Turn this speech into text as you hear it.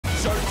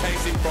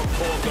racing from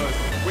court goes,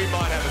 we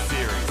might have a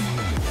series.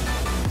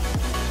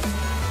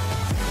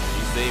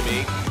 You see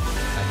me,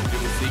 I can do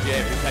the CJ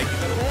who taking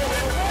the ball.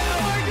 Oh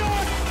my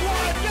God,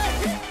 what a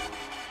game!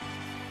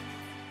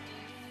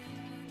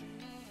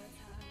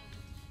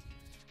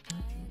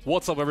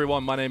 What's up,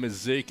 everyone? My name is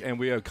Zeke, and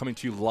we are coming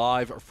to you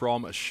live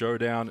from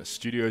Showdown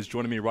Studios.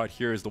 Joining me right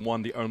here is the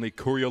one, the only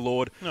Courier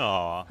Lord.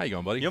 Aw. How you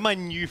going, buddy? You're my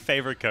new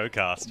favorite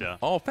co-caster.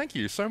 Oh, thank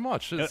you so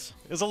much. It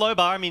was a low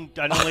bar. I mean,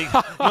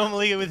 I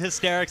normally with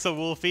Hysterics or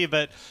Wolfie,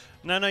 but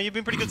no, you've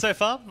been pretty good so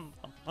far.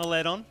 I'll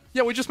lay it on.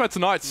 Yeah, we just met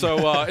tonight,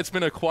 so it's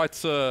been a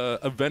quite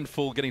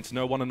eventful getting to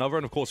know one another.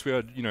 And of course, we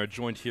are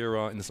joined here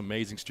in this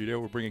amazing studio.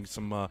 We're bringing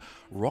some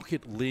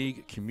Rocket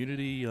League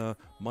Community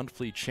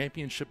Monthly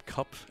Championship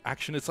Cup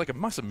action. It's like a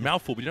massive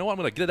mouthful, but you know what? I'm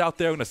going to get it out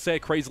there. I'm going to say it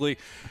crazily.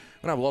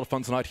 We're going to have a lot of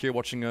fun tonight here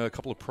watching a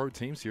couple of pro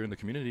teams here in the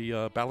community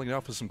battling it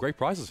out for some great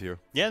prizes here.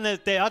 Yeah, and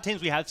there are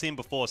teams we have seen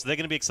before, so they're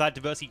going to be excited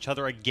to verse each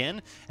other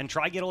again and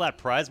try to get all that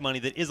prize money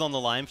that is on the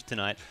line for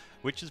tonight,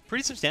 which is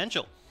pretty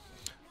substantial.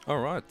 All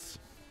right.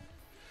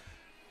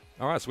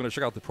 All right, so we're going to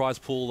check out the prize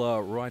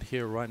pool right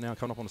here, right now,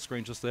 coming up on the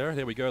screen just there.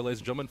 Here we go, ladies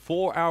and gentlemen.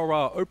 For our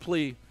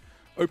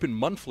Open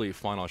Monthly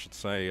final, I should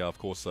say, of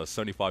course,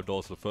 $75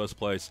 for the first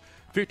place,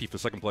 $50 for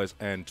second place,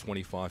 and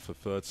 $25 for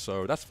third.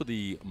 So that's for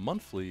the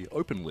monthly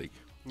Open League.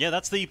 Yeah,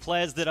 that's the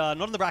players that are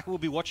not in the bracket we'll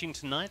be watching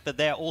tonight, that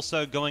they're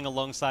also going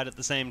alongside at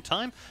the same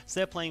time. So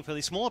they're playing for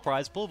the smaller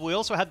prize pool. But we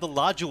also have the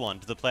larger one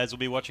to the players we'll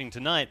be watching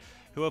tonight,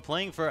 who are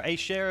playing for a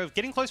share of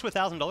getting close to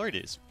 $1,000 it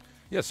is.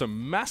 Yeah, so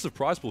massive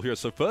prize pool here.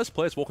 So first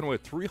place walking away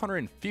with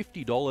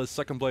 $350,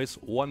 second place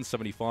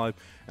 $175,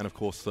 and of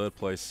course third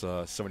place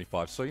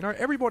 $75. So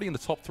everybody in the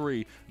top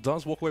three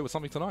does walk away with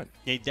something tonight.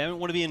 Yeah, you don't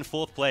want to be in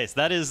fourth place.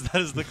 That is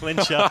the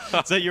clincher.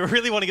 So you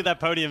really want to get that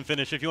podium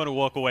finish if you want to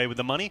walk away with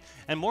the money,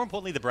 and more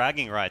importantly, the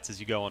bragging rights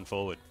as you go on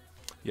forward.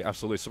 Yeah,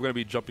 absolutely. So we're going to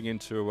be jumping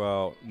into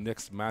our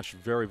next match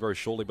very, very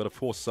shortly. But of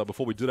course,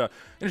 before we do that,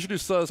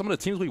 introduce some of the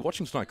teams we'll be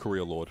watching tonight,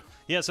 Courier Lord.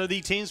 Yeah, so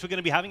the teams we're going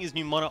to be having is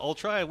New Mono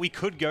Ultra. We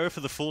could go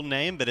for the full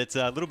name, but it's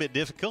a little bit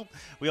difficult.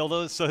 We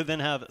also then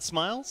have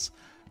Smiles,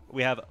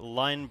 we have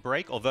Line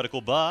Break or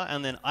Vertical Bar,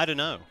 and then I Don't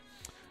Know.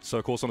 So,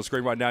 of course, on the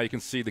screen right now, you can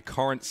see the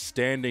current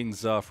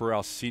standings for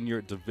our senior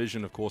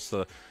division. Of course,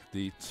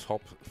 the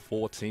top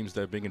four teams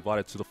that are being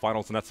invited to the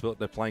finals, and that's what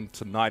they're playing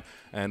tonight.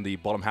 And the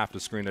bottom half of the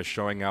screen is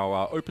showing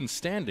our open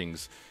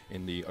standings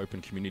in the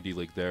Open Community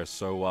League there.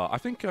 So, I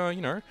think,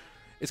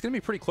 it's going to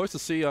be pretty close to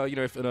see,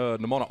 if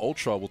Nemana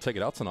Ultra will take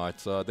it out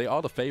tonight. They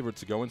are the favorite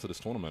to go into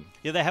this tournament.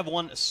 Yeah, they have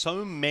won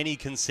so many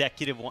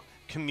consecutive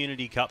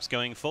Community Cups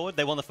going forward.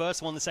 They won the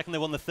first, won the second, they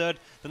won the third,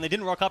 then they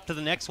didn't rock up to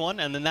the next one,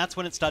 and then that's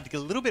when it started to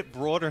get a little bit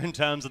broader in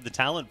terms of the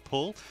talent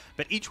pool.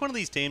 But each one of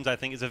these teams, I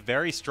think, is a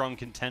very strong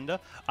contender.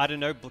 I Don't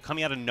Know,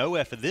 coming out of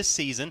nowhere for this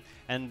season,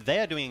 and they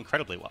are doing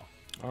incredibly well.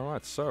 All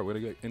right, so we're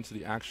going to get into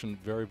the action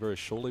very, very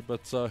shortly,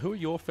 but who are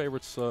your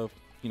favorites,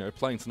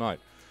 playing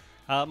tonight?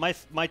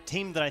 My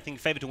team that I think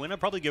favored to win, I'd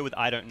probably go with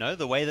I Don't Know.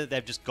 The way that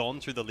they've just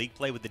gone through the league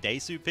play with the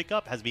Daysu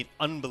pickup has been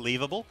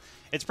unbelievable.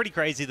 It's pretty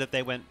crazy that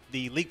they went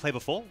the league play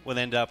before will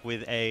end up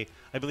with I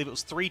believe it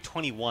was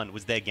 321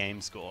 was their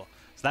game score.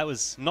 So that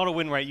was not a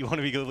win rate you want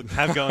to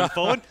have going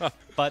forward.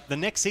 But the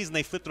next season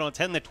they flipped it on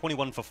 10. They're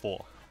 21 for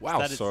 4.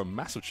 Wow, so a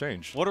massive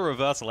change. What a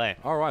reversal, eh?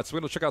 All right, so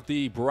we're going to check out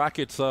the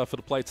brackets for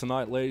the play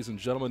tonight, ladies and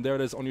gentlemen. There it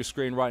is on your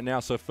screen right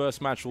now. So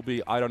first match will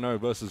be I Don't Know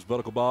versus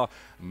Vertical Bar.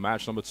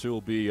 Match number 2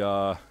 will be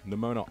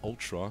Nemona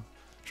Ultra.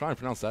 Try and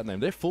pronounce that name.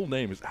 Their full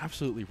name is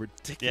absolutely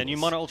ridiculous. Yeah,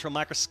 Nemona Ultra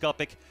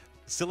Microscopic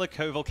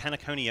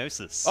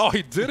Silicovolcaniconiosis. Oh,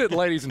 he did it,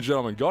 ladies and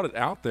gentlemen. Got it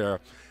out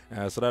there.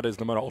 So that is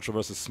Nemona Ultra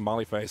versus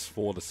Smiley Face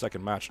for the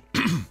second match.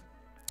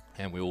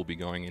 And we will be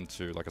going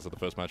into, like I said, the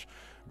first match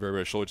very,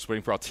 very shortly. Just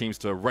waiting for our teams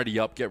to ready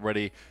up, get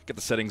ready, get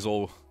the settings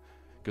all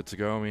good to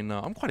go. I mean,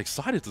 I'm quite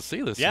excited to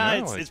see this.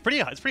 Yeah, it's pretty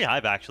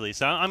hype, actually.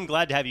 So I'm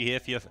glad to have you here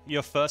for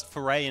your first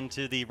foray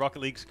into the Rocket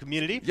League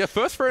community. Yeah,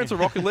 first foray into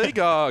Rocket League.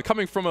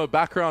 Coming from a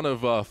background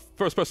of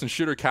first-person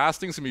shooter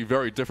casting, it's going to be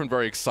very different,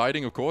 very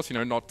exciting, of course.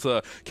 Not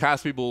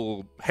cast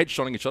people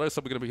headshotting each other.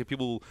 So we're going to be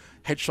people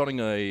headshotting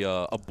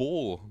a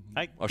ball.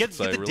 Get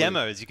the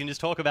demos. You can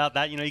just talk about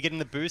that. You're getting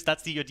the boost.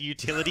 That's the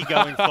utility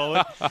going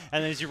forward.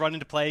 And then as you run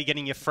into play, you're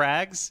getting your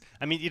frags.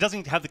 I mean, it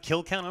doesn't have the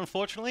kill count,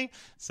 unfortunately.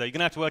 So you're going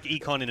to have to work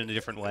econ in a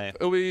different way.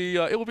 It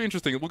will be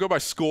interesting. We'll go by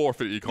score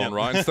for econ,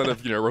 right? Instead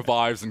of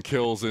revives and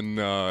kills and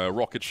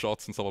rocket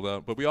shots and stuff like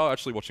that. But we are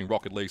actually watching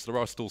Rocket League, so there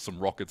are still some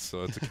rockets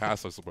to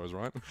cast, I suppose,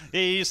 right?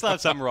 Yeah, you still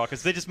have some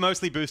rockets. They're just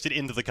mostly boosted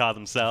into the car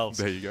themselves.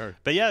 There you go.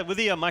 But yeah, with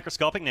the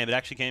microscopic name, it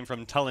actually came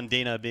from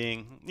Tullandina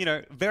being,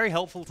 very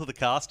helpful to the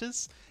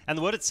casters. And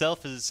the word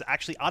itself is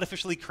actually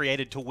artificially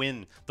created to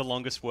win the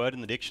longest word in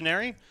the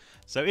dictionary.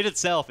 So it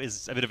itself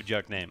is a bit of a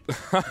joke name.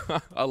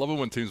 I love it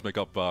when teams make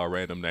up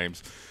random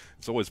names.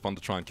 It's always fun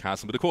to try and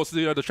cast them. But of course,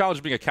 the challenge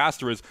of being a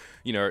caster is,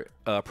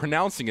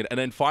 pronouncing it and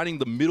then finding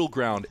the middle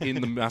ground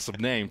in the massive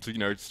name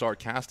to, start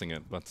casting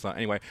it. But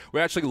anyway,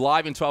 we're actually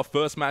live into our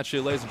first match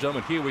here, ladies and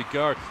gentlemen. Here we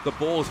go. The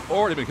ball has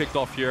already been kicked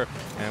off here,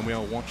 and we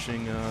are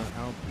watching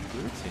our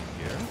blue team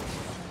here.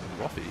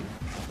 Roffy.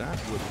 That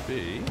would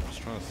be,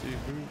 just trying to see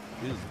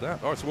who is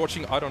that. All right, so we're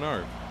watching, I don't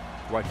know,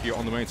 right here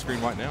on the main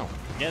screen right now.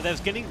 Yeah, they're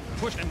getting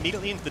pushed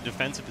immediately into the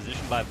defensive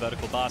position by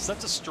Vertical Bar, so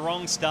that's a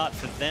strong start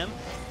for them.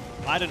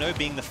 I don't know,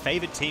 being the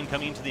favored team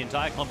coming into the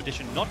entire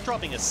competition, not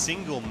dropping a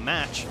single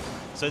match.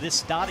 So this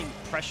starting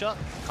pressure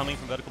coming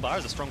from Vertical Bar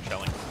is a strong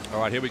showing. All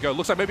right, here we go.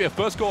 Looks like maybe a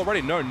first goal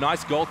already. No,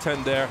 nice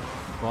goaltend there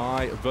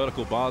by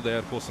Vertical Bar there.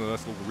 Of course, a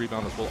nice little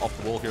rebound as well off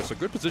the wall here. So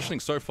good positioning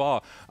so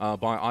far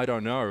by I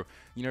don't know.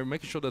 You know,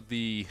 making sure that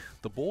the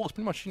ball is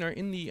pretty much, you know,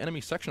 in the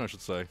enemy section, I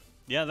should say.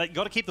 Yeah, they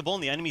got to keep the ball on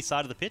the enemy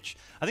side of the pitch.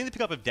 I think the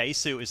pickup of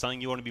Daesu is something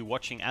you want to be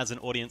watching as an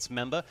audience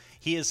member.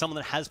 He is someone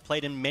that has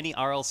played in many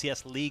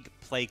RLCS League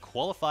play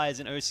qualifiers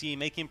in OCE,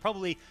 making him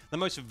probably the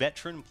most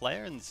veteran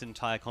player in this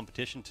entire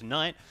competition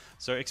tonight.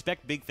 So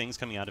expect big things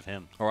coming out of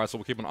him. All right, so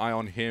we'll keep an eye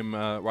on him.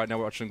 Right now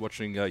we're watching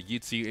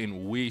Yitzi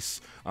in Weiss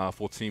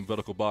for Team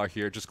Vertical Bar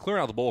here. Just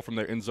clearing out the ball from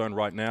their end zone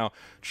right now.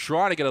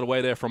 Trying to get it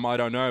away there from I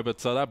don't know, but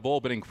that ball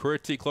being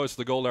pretty close to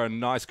the goal there. A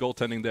nice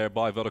goaltending there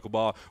by Vertical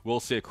Bar. We'll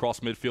see across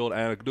midfield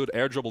and a good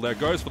air dribble there.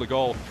 Goes for the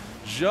goal.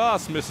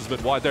 Just misses a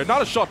bit wide there.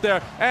 Another shot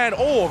there. And,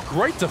 oh,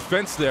 great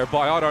defense there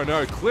by I don't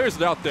know. Clears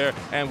it out there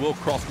and will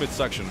cross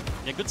midsection.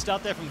 Yeah, good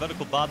start there from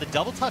Vertical Bar. The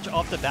double touch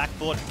off the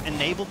backboard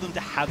enabled them to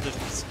have the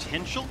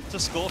potential to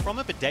score from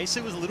it, but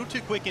Daesu was a little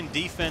too quick in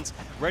defense.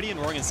 Ready and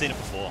roaring and seen it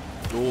before.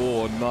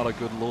 Oh, not a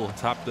good little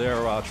tap there.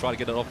 Try to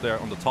get it up there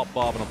on the top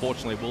bar, but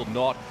unfortunately will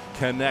not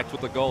connect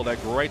with the goal.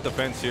 That great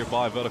defense here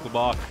by Vertical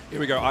Bar. Here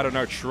we go. I don't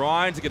know.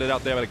 Trying to get it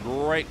out there, but a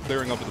great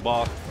clearing up of the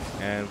bar.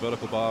 And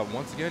Vertical Bar,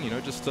 once again, you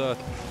know, just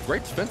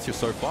great defense here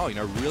so far. You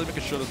know, really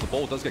making sure that the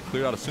ball does get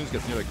cleared out as soon as it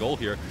gets near the goal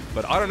here.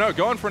 But I don't know,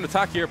 going for an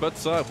attack here, but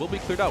will be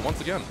cleared out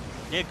once again.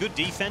 Yeah, good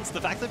defense. The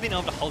fact they've been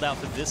able to hold out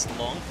for this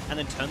long and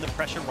then turn the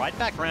pressure right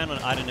back around on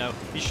I don't know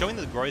is showing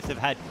the growth they've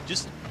had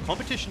just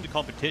competition to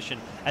competition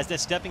as they're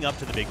stepping up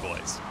to the big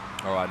boys.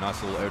 All right,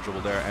 nice little air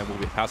dribble there, and we'll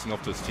be passing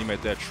off to his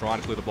teammate there, trying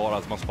to clear the ball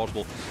out as much as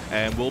possible,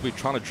 and we'll be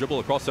trying to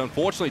dribble across there.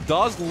 Unfortunately,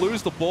 does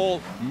lose the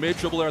ball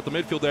mid-dribble there at the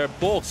midfield there.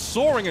 Ball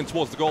soaring in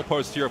towards the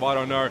goalpost here of I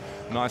don't know.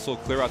 Nice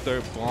little clear out there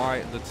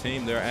by the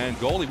team there, and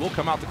goalie will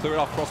come out to clear it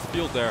off across the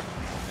field there.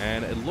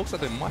 And it looks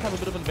like they might have a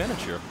bit of an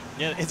advantage here.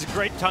 Yeah, it's a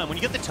great time when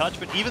you get the touch,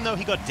 but even though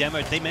he got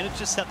demoed, they managed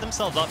to set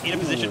themselves up in a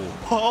position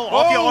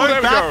off your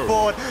own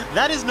backboard.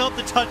 That is not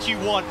the touch you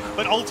want,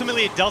 but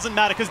ultimately it doesn't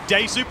matter because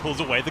Daesu pulls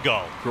away the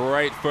goal.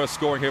 Great first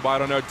scoring here by I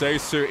don't know.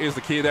 Daesu is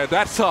the key there.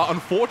 That's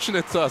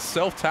unfortunate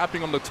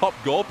self-tapping on the top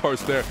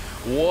goalpost there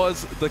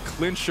was the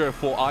clincher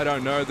for I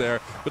don't know there.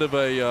 Bit of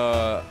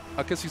a,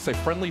 I guess you'd say,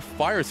 friendly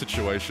fire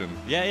situation.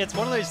 Yeah, it's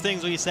one of those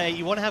things where you say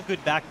you want to have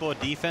good backboard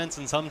defense,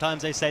 and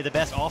sometimes they say the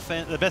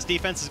best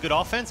defense is good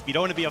offense, but you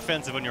don't want to be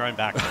offensive on your own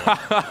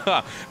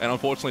backboard. And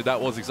unfortunately, that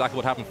was exactly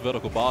what happened for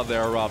Vertical Bar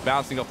there,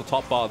 bouncing off the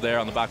top bar there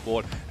on the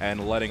backboard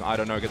and letting I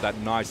don't know get that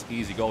nice,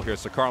 easy goal here.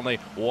 So currently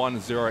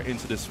 1-0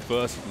 into this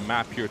first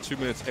map here. 2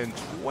 minutes and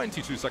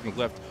 22 seconds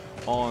left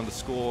on the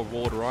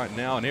scoreboard right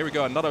now. And here we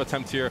go, another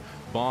attempt here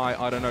by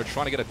I don't know,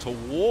 trying to get it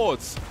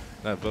towards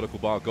that Vertical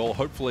Bar goal.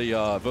 Hopefully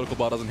Vertical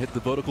Bar doesn't hit the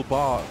Vertical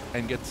Bar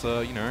and gets,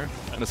 you know,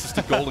 an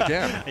assisted goal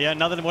again. Yeah,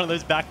 another one of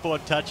those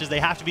backboard touches.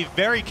 They have to be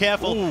very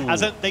careful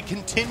as they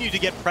continue to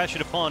get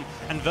pressured upon,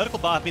 and Vertical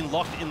Bar have been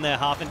locked in their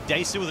half, and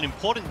Daesu with an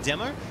important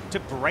demo to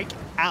break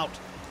out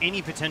any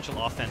potential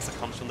offense that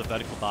comes from the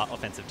Vertical Bar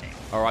offensive team.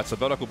 All right, so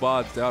Vertical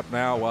Bar down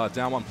now,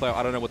 down one player.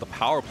 I don't know what the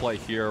power play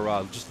here.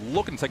 Just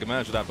looking to take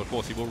advantage of that, but of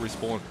course he will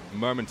respawn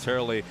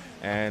momentarily.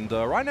 And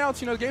right now,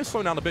 it's, you know, the game's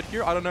slowing down a bit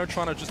here. I don't know,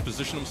 trying to just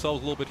position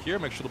themselves a little bit here,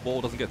 make sure the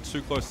ball doesn't get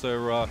too close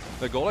to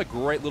their goal. A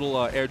great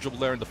little air dribble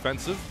there in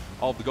defensive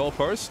of the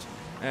goalpost.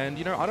 And,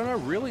 you know, I don't know,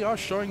 really are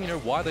showing, you know,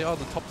 why they are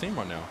the top team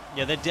right now.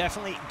 Yeah, they're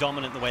definitely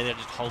dominant the way they're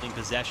just holding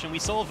possession. We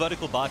saw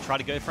Vertical Bar try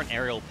to go for an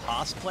aerial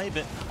pass play,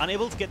 but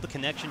unable to get the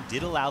connection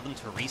did allow them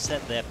to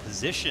reset their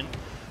position.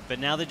 But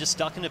now they're just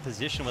stuck in a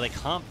position where they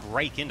can't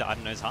break into I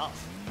don't know's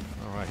half.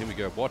 All right, here we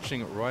go.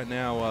 Watching right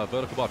now,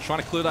 Vertical Bar trying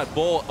to clear that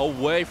ball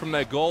away from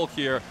their goal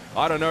here.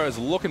 I don't know, is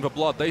looking for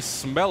blood. They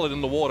smell it in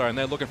the water, and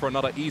they're looking for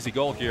another easy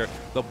goal here.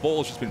 The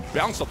ball's just been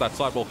bounced off that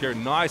sidewall here.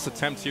 Nice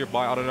attempt here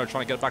by, I don't know,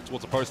 trying to get it back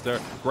towards the post there.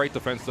 Great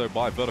defense there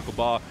by Vertical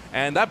Bar.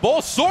 And that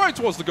ball soaring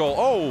towards the goal.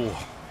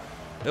 Oh,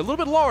 a little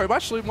bit lower. It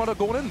actually might have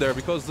gone in there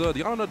because the I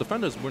don't know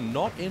defenders were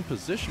not in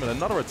position. And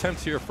another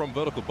attempt here from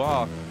Vertical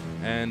Bar.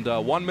 And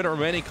 1 minute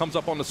remaining comes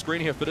up on the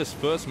screen here for this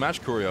first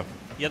match, Courier.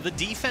 Yeah, the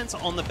defense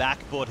on the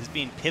backboard has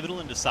been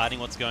pivotal in deciding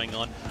what's going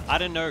on. I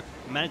don't know,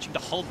 managing to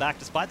hold back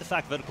despite the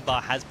fact Vertical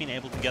Bar has been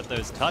able to get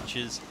those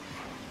touches.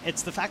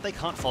 It's the fact they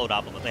can't follow it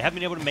up on it. They haven't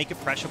been able to make a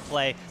pressure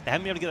play. They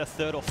haven't been able to get a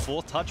third or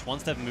fourth touch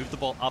once they've moved the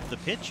ball up the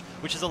pitch,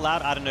 which has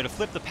allowed, I don't know, to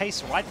flip the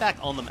pace right back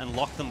on them and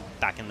lock them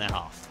back in their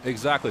half.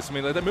 Exactly. So,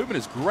 I mean, their movement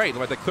is great.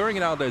 Like, they're clearing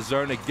it out of their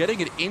zone. They're getting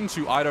it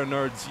into I don't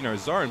know's, you know,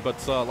 zone.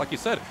 But like you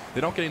said,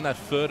 they're not getting that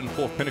third and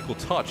fourth pinnacle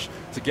touch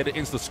to get it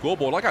into the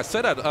scoreboard. Like I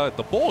said,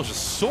 the ball is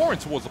just soaring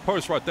towards the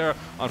post right there.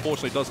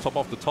 Unfortunately, it does top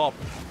off the top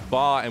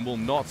bar and will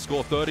not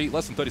score.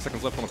 Less than 30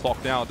 seconds left on the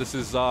clock now. This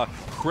is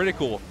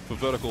critical for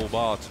Vertical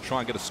Bar to try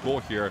and get a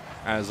score here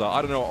as,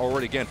 I don't know,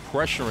 already again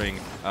pressuring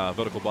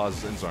Vertical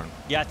Bar's end zone.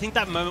 Yeah, I think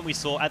that moment we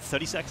saw at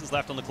 30 seconds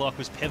left on the clock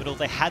was pivotal.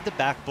 They had the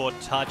backboard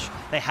touch,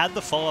 they had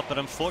the follow-up, but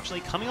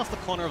unfortunately coming off the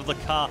corner of the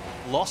car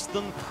lost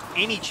them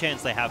any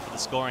chance they have for the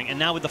scoring. And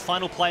now with the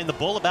final play and the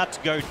ball about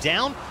to go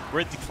down,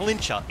 we're at the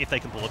clincher if they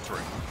can pull it through.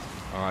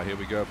 All right, here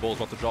we go. Ball's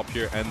about to drop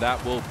here, and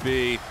that will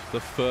be the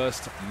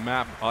first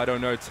map. I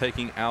don't know,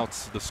 taking out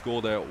the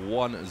score there,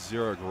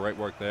 1-0. Great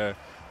work there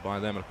by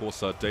them. And of course,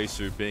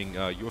 Daesu being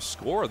your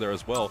scorer there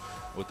as well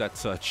with that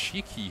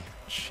cheeky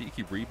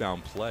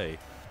rebound play.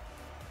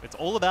 It's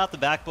all about the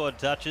backboard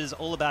touches,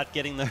 all about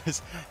getting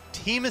those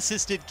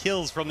team-assisted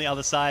kills from the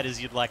other side,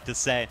 as you'd like to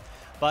say.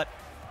 But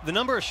the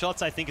number of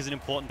shots, I think, is an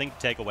important thing to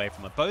take away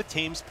from it. Both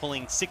teams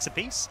pulling 6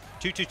 apiece,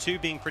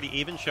 2-2-2 being pretty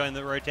even, showing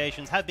that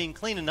rotations have been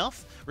clean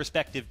enough,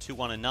 respective to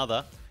one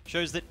another.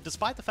 Shows that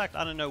despite the fact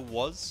I don't know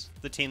was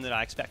the team that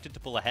I expected to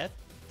pull ahead,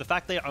 the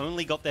fact they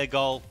only got their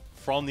goal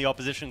from the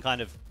opposition kind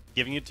of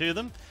giving it to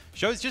them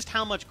shows just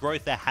how much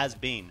growth there has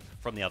been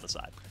from the other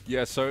side.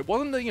 Yeah, so it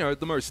wasn't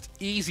the most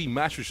easy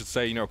match, we should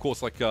say. Of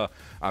course, like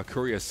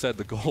Courier said,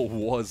 the goal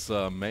was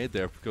made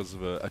there because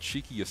of a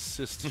cheeky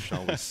assist,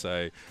 shall we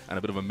say, and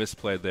a bit of a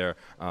misplay there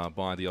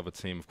by the other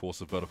team, of course,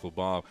 of Vertical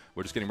Bar.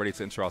 We're just getting ready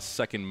to enter our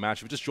second match.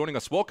 If you're just joining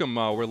us, welcome.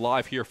 We're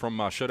live here from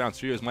Showdown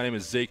Studios. My name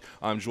is Zeke.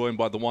 I'm joined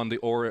by the one, the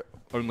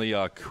only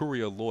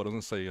Courier Lord. I'm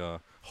going to say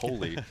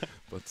holy,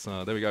 but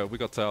there we go. We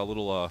got our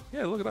little,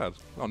 yeah, look at that.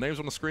 Our names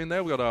on the screen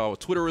there. We got our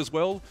Twitter as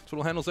well,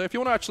 Twitter handles there. If you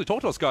want to actually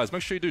talk to us, guys,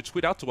 make sure you do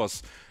tweet out to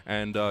us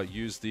and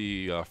use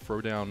the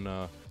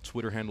Throwdown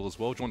Twitter handle as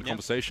well. Join the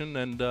conversation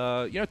and,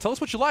 tell us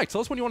what you like.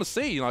 Tell us what you want to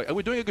see. Like, are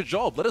we doing a good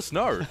job? Let us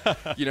know.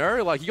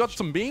 Like, you got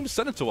some memes,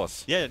 send it to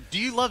us. Yeah, do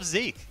you love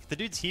Zeke? The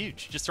dude's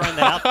huge. Just throwing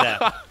that out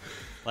there.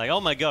 Like,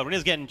 oh my god, when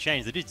he's getting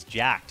changed, the dude's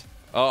jacked.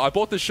 I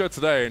bought this shirt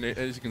today, and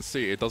as you can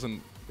see, it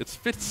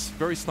fits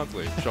very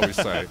snugly, shall we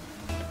say.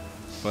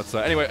 But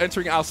anyway,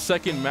 entering our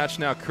second match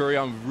now, Curry.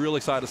 I'm really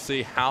excited to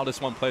see how this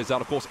one plays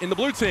out. Of course, in the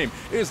blue team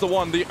is the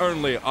one, the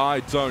only, I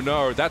don't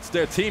know. That's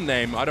their team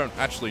name. I don't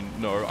actually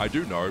know. I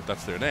do know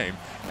that's their name.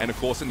 And of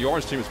course, in the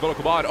orange team is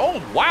Vertical Bar.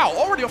 Oh, wow.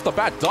 Already off the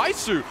bat,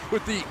 Daesu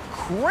with the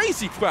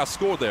crazy fast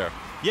score there.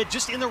 Yeah,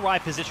 just in the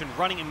right position,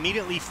 running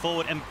immediately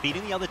forward and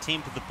beating the other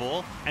team to the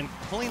ball and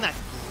pulling that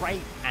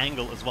great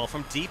angle as well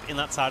from deep in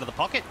that side of the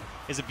pocket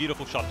is a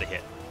beautiful shot to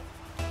hit.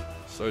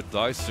 So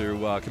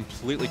Daesu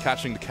completely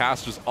catching the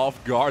casters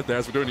off guard there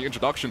as we're doing the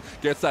introduction.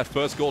 Gets that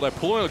first goal there,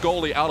 pulling a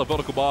goalie out of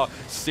Vertical Bar.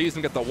 Sees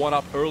him get the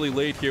one-up early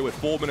lead here with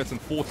 4 minutes and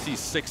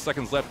 46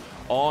 seconds left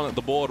on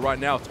the board right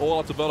now. It's all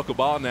up to Vertical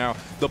Bar now.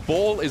 The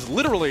ball is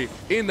literally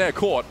in their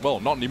court. Well,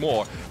 not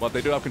anymore, but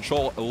they do have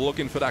control,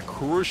 looking for that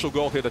crucial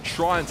goal here to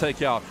try and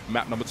take out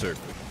map number 2.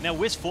 Now,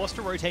 Wiz forced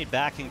to rotate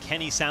back, and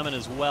Kenny Salmon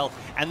as well,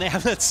 and they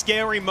have that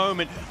scary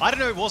moment. I don't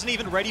know, it wasn't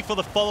even ready for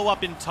the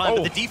follow-up in time,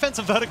 but the defense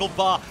of Vertical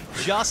Bar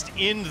just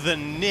in the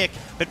nick,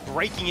 but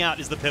breaking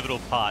out is the pivotal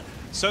part.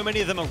 So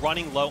many of them are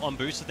running low on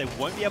boost that they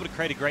won't be able to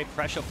create a great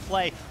pressure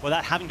play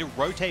without having to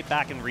rotate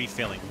back and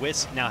refilling.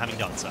 Wiz now having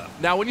done so.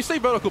 Now, when you say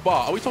Vertical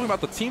Bar, are we talking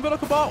about the team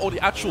Vertical Bar or the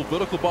actual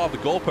Vertical Bar of the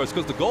goalpost?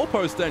 Because the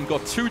goalpost then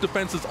got 2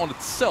 defenses on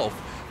itself.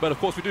 But of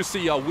course, we do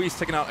see Weiss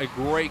taking out a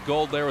great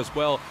goal there as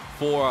well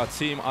for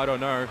team, I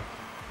don't know.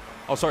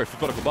 Oh, sorry, for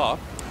Vertical Bar.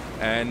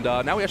 And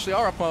now we actually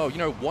are up,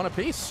 1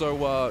 apiece.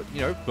 So,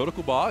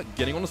 Vertical Bar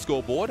getting on the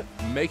scoreboard,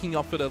 making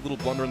up for that little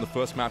blunder in the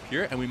first map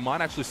here, and we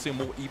might actually see a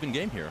more even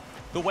game here.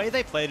 The way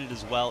they played it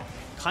as well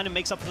kind of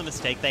makes up for the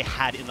mistake they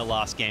had in the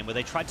last game where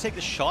they tried to take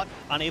the shot,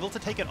 unable to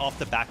take it off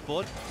the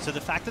backboard. So the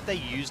fact that they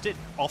used it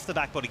off the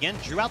backboard again,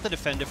 drew out the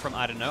defender from,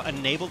 I don't know,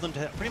 enabled them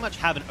to pretty much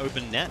have an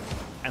open net,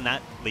 and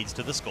that leads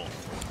to the score.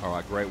 All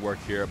right, great work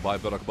here by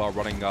Vertical Bar,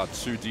 running 2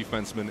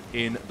 defensemen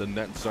in the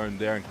net zone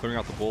there and clearing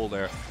out the ball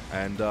there.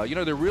 And,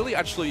 they're really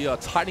actually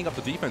tightening up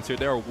the defense here.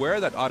 They're aware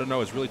that, I don't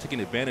know, is really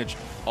taking advantage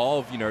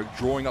of,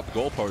 drawing up the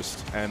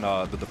goalpost and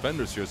the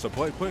defenders here. So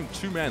putting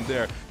 2 men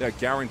there, they're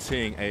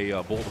guaranteeing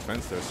a ball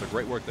defense there. So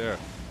great work there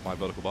by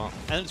Vertical Bar.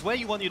 And it's where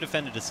you want your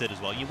defender to sit as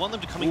well. You want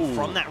them to coming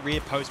from that rear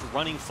post,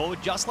 running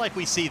forward, just like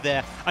we see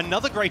there.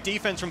 Another great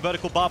defense from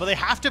Vertical Bar, but they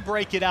have to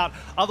break it out.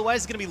 Otherwise,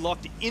 it's going to be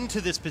locked into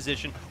this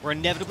position where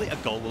inevitably a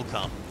goal will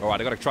come. All right,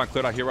 I got to try and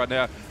clear it out here right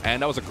now.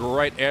 And that was a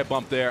great air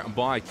bump there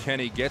by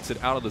Kenny. Gets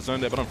it out of the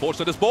zone there, but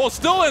unfortunately, this ball is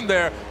still in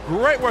there.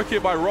 Great work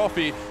here by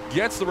Rofi.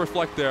 Gets the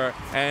reflect there,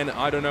 and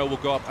I don't know, we'll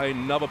go up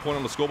another point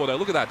on the scoreboard there.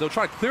 Look at that. They'll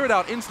try to clear it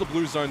out into the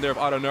blue zone there,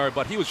 I don't know,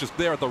 but he was just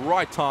there at the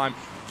right time.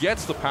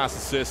 Gets the pass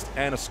assist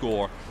and a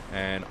score,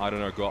 and I don't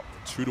know, got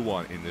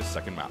 2-1 in this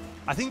second map.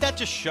 I think that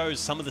just shows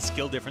some of the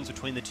skill difference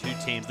between the 2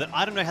 teams. That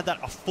I don't know, had that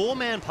a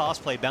 4-man pass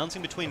play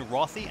bouncing between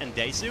Rothi and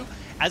Daesu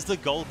as the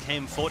goal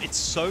came forward. It's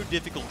so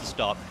difficult to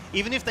stop.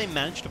 Even if they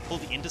managed to pull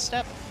the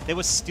intercept, they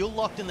were still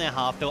locked in their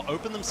half. They'll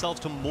open themselves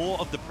to more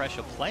of the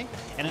pressure play,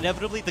 and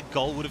inevitably the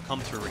goal would have come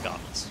through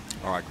regardless.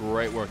 All right,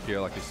 great work here,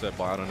 like you said,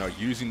 by, I don't know,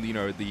 using, the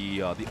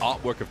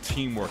artwork of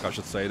teamwork, I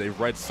should say. They've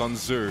read Sun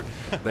Tzu.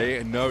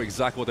 They know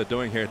exactly what they're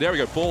doing here. There we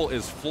go. Ball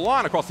is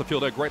flying across the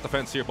field there. Great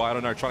defense here by, I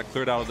don't know, trying to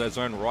clear it out of their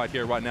zone right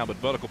here, right now. But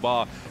Vertical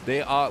Bar,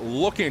 they are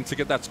looking to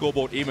get that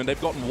scoreboard even.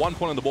 They've gotten 1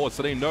 point on the board,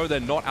 so they know they're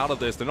not out of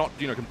this. They're not,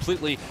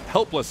 completely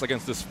helpless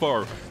against this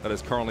foe that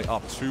is currently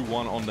up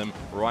 2-1 on them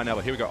right now.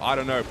 But here we go. I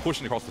don't know,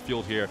 pushing across the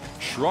field here,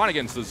 trying to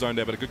get into the zone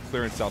there, but a good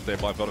clearance out there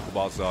by Vertical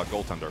Bar's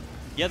goaltender.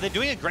 Yeah, they're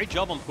doing a great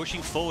job on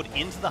pushing forward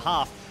into the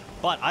half,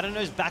 but I don't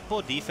know's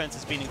backboard defense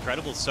has been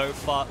incredible so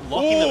far,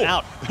 locking them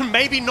out.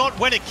 Maybe not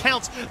when it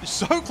counts.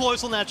 So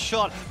close on that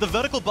shot. The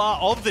Vertical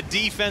Bar of the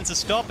defense is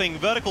stopping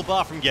Vertical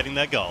Bar from getting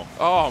their goal.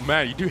 Oh,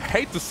 man, you do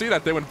hate to see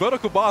that there when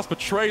Vertical Bars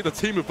betray the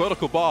team of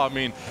Vertical Bar. I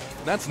mean,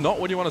 that's not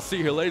what you want to see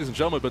here, ladies and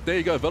gentlemen, but there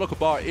you go. Vertical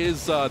Bar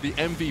is the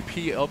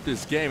MVP of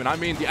this game, and I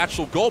mean the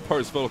actual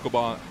goalpost Vertical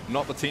Bar,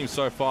 not the team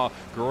so far.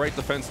 Great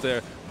defense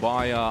there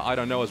by, I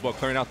don't know, as well,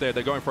 clearing out there.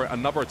 They're going for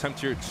another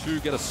attempt here to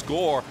get a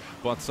score.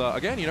 But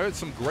again, it's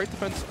some great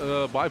defense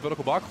by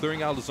Vertical Bar,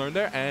 clearing out of the zone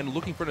there and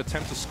looking for an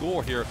attempt to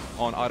score here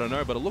on, I don't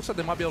know. But it looks like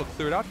they might be able to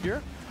clear it out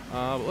here.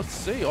 Let's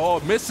see. Oh,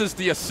 misses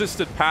the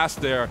assisted pass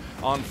there.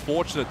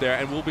 Unfortunate there,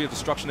 and will be a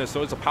destruction there.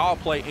 So it's a power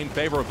play in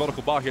favor of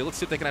Vertical Bar here. Let's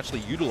see if they can actually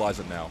utilize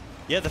it now.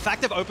 Yeah, the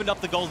fact they've opened up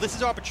the goal, this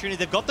is our opportunity.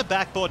 They've got the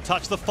backboard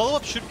touch. The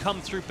follow-up should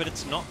come through, but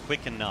it's not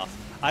quick enough.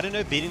 I don't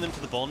know, beating them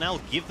to the ball now,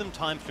 give them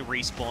time to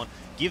respawn,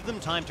 give them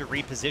time to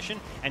reposition,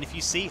 and if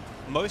you see,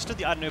 most of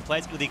the, I don't know,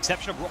 players, with the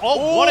exception of...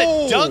 Oh, what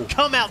a dunk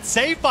come out,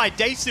 saved by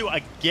Daesu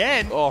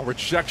again! Oh,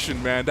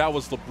 rejection, man. That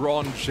was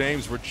LeBron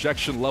James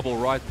rejection level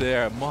right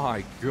there.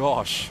 My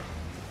gosh.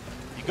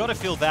 You got to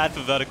feel bad for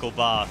Vertical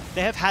Bar.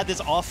 They have had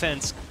this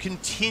offense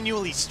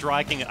continually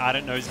striking at I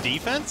don't know's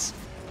defense,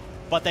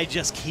 but they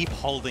just keep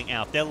holding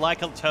out. They're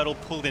like a turtle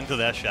pulled into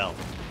their shell.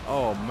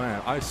 Oh,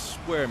 man, I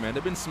swear, man,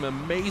 there have been some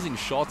amazing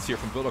shots here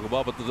from Vertical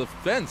Bar, but the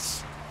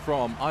defense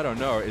from, I don't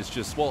know, is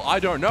just, well, I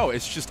don't know,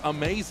 it's just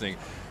amazing.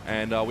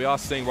 And we are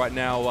seeing right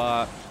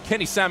now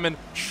Kenny Salmon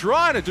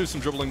trying to do some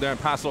dribbling there and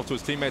pass it off to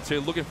his teammates here,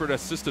 looking for an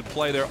assisted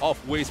play there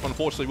off Weiss, but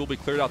unfortunately will be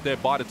cleared out there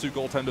by the two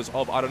goaltenders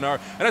of, I don't know,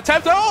 an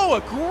attempt. Oh,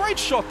 a great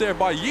shot there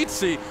by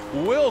Yeetzy,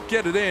 will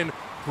get it in.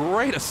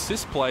 Great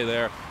assist play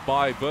there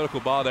by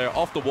Vertical Bar there,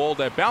 off the wall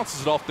there,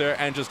 bounces it off there,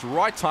 and just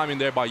right timing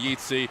there by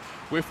Yeetzy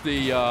with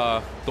the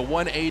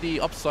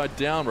 180 upside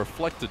down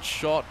reflected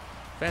shot.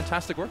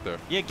 Fantastic work there.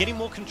 Yeah, getting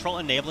more control,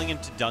 enabling him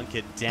to dunk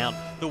it down.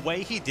 The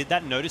way he did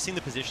that, noticing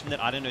the position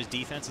that I don't know's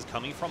defense is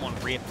coming from on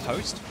rear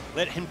post,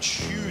 let him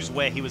choose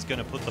where he was going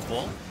to put the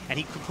ball, and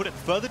he could put it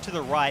further to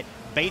the right,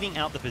 baiting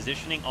out the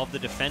positioning of the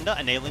defender,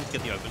 enabling to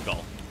get the open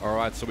goal. All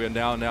right, so we are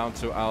now down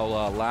to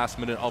our last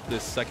minute of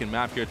this second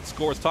map here. The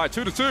score is tied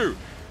 2-2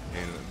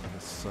 in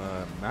this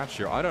match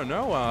here. I don't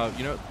know,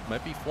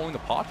 might be falling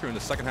apart here in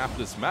the second half of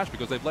this match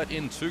because they've let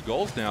in 2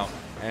 goals now,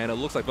 and it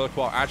looks like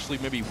Vertical Bar actually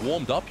maybe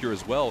warmed up here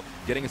as well,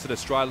 getting into their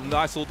stride.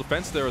 Nice little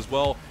defense there as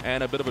well,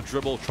 and a bit of a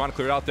dribble, trying to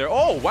clear it out there.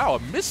 Oh, wow, a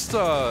missed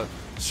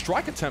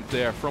strike attempt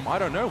there from, I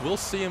don't know, we'll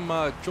see him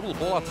dribble the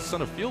ball out to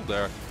center field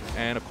there.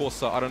 And of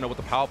course, I don't know, with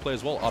the power play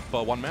as well, up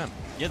 1 man.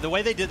 Yeah, the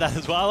way they did that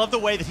as well. I love the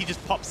way that he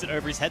just pops it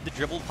over his head, the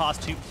dribble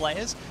past 2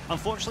 players.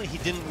 Unfortunately, he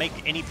didn't make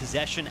any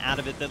possession out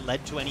of it that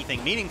led to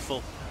anything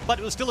meaningful, but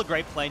it was still a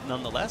great play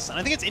nonetheless. And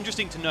I think it's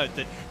interesting to note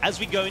that as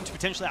we go into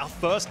potentially our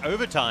first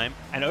overtime,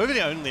 and over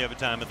the only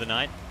overtime of the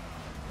night,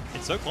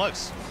 it's so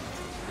close.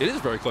 It is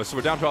very close. So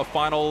we're down to our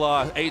final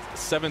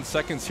 8-7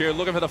 seconds here.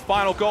 Looking for the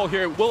final goal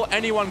here. Will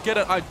anyone get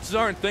it? I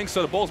don't think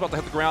so. The ball's about to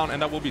hit the ground,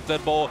 and that will be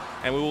dead ball.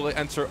 And we will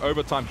enter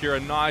overtime here. A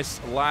nice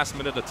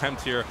last-minute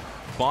attempt here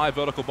by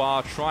Vertical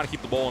Bar, trying to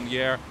keep the ball in the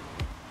air.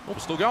 Oh,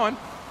 still going.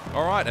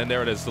 All right, and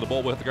there it is. So the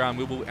ball will hit the ground.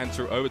 We will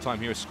enter overtime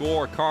here.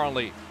 Score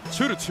currently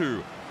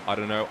 2-2. I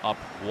don't know, up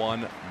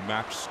 1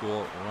 match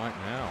score right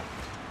now.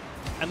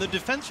 And the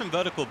defense from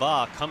Vertical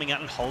Bar coming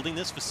out and holding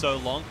this for so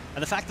long,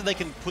 and the fact that they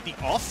can put the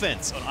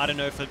offense on, I don't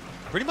know, for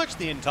pretty much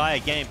the entire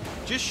game,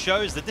 just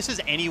shows that this is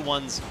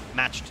anyone's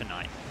match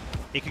tonight.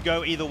 It could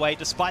go either way,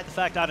 despite the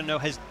fact, I don't know,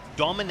 has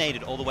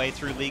dominated all the way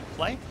through league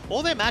play.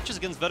 All their matches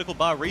against Vertical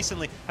Bar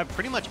recently have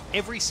pretty much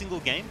every single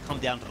game come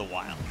down to the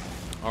wire.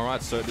 All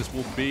right, so this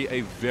will be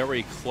a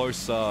very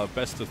close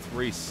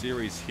best-of-3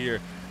 series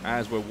here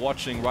as we're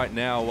watching right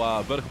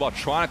now. Vertical Bar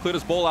trying to clear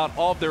this ball out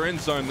of their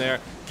end zone there.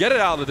 Get it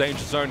out of the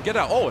danger zone. Get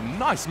out. Oh, a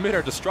nice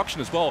mid-air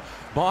destruction as well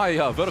by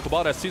Vertical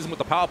Bar. That sees them with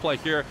the power play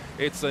here.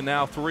 It's a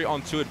now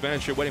 3-on-2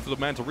 advantage here, waiting for the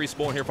man to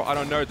respawn here for, I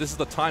don't know. This is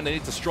the time they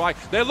need to strike.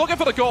 They're looking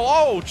for the goal.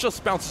 Oh,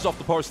 just bounces off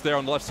the post there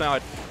on the left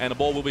side. And the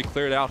ball will be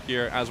cleared out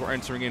here as we're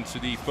entering into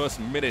the first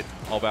minute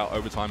of our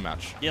overtime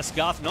match. Yes,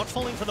 Garth not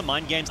falling for the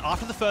mind games.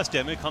 After the first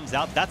demo comes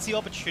out, that's the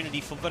opportunity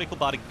for Vertical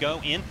Bar to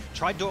go in,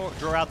 try to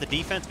draw out the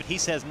defense, but he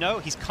says no.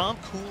 He's calm,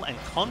 cool, and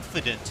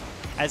confident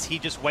as he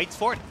just waits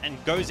for it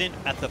and goes in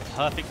at the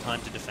perfect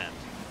time to defend.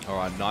 All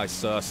right,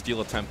 nice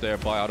steal attempt there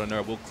by, I don't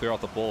know, we'll clear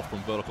out the ball from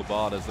Vertical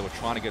Bar as they were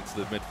trying to get to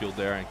the midfield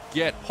there and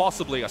get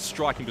possibly a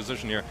striking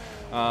position here.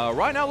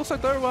 Right now, looks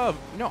like they're,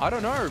 I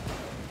don't know,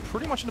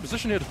 pretty much in a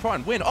position here to try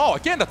and win. Oh,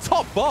 again, the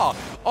top bar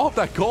of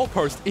that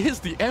goalpost is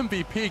the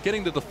MVP,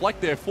 getting the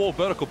deflect there for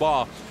Vertical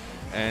Bar.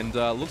 And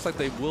looks like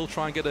they will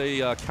try and get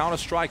a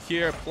counter-strike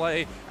here,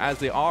 play as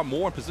they are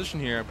more in position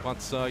here.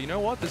 But you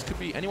know what? This could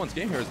be anyone's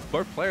game here. It's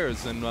both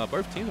players and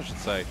both teams, I should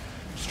say,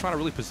 just trying to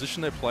really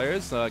position their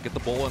players, get the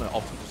ball in an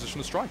optimal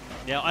position to strike.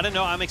 Yeah, I don't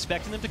know. I'm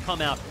expecting them to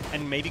come out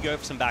and maybe go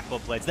for some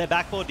backboard plays. Their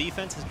backboard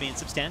defense has been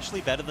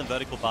substantially better than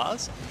Vertical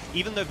Bar's,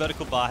 even though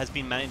Vertical Bar has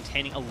been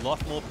maintaining a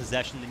lot more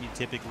possession than you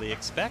typically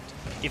expect.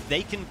 If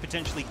they can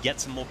potentially get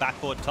some more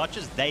backboard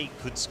touches, they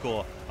could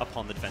score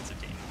upon the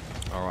defensive team.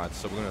 All right,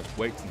 so we're going to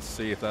wait and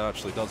see if that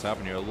actually does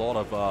happen here. A lot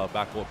of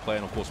backboard play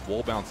and, of course,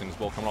 wall bouncing as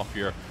well coming off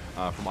here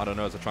from I don't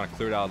know as they're trying to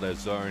clear it out of their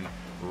zone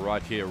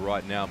right here,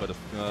 right now. But,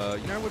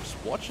 you know, we're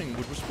just watching,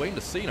 we're just waiting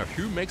to see, you know,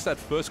 who makes that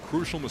first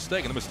crucial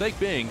mistake. And the mistake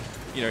being,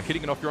 you know,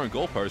 hitting it off your own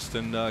goalpost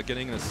and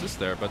getting an assist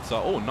there. But,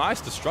 oh,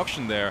 nice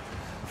destruction there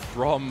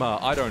from,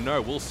 I don't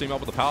know, we'll see him up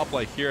with the power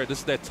play here. This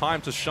is their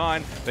time to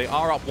shine. They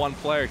are up one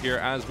player here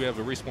as we have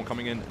a respawn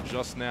coming in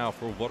just now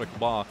for Vertical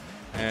Bar.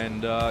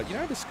 And, you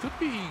know, this could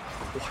be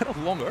quite a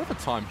long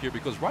overtime here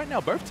because right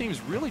now both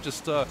teams really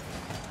just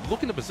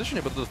looking to position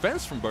it, but the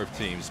defense from both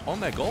teams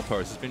on their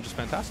goalpost has been just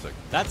fantastic.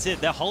 That's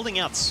it. They're holding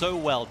out so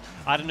well.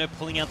 I don't know,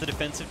 pulling out the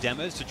defensive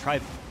demos to try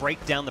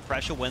break down the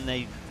pressure when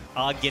they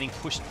are getting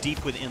pushed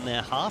deep within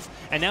their half.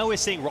 And now we're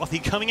seeing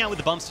Rothy coming out with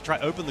the bumps to try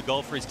open the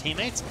goal for his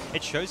teammates.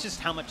 It shows just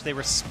how much they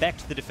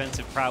respect the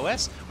defensive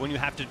prowess when you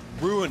have to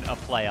ruin a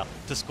player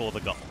to score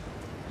the goal.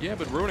 Yeah,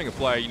 but ruining a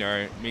play, you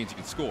know, means you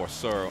can score.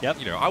 So, yep.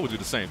 You know, I would do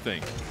the same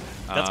thing.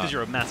 That's because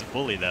you're a massive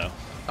bully, though.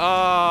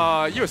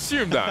 You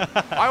assume that.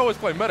 I always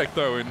play medic,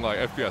 though, in, like,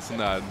 FPS and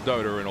that, and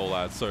Dota and all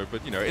that. So,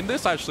 but, you know, in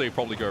this, actually,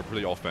 probably go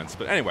pretty offense.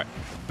 But anyway,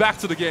 back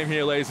to the game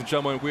here, ladies and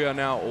gentlemen. We are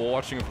now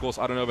watching, of course,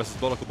 I don't know versus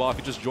Vertical Bar. If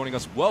you're just joining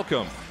us,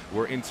 welcome.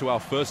 We're into our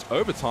first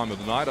overtime of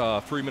the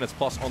night. 3 minutes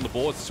plus on the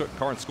board.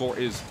 Current score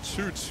is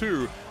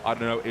 2-2. I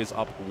don't know is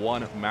up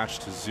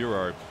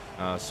 1-0.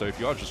 So if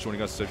you are just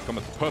joining us, so you've come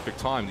at the perfect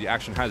time. The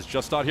action has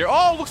just started here.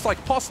 Oh, looks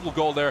like possible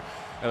goal there.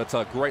 It's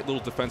a great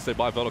little defense there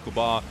by Vertical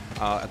Bar.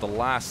 At the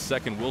last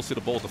second, we'll see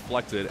the ball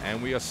deflected.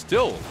 And we are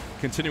still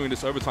continuing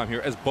this overtime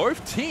here as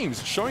both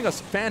teams showing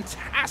us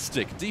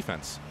fantastic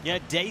defense. Yeah,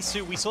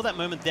 Daisu, we saw that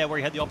moment there where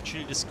he had the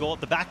opportunity to score.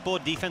 The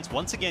backboard defense,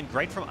 once again,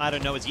 great from I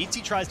don't know as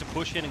Yeetzy tries to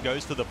push in and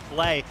goes for the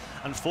play.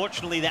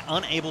 Unfortunately, they're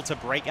unable to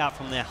break out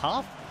from their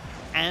half.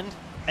 And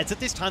it's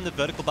at this time that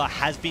Vertical Bar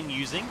has been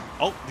using.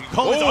 Oh, the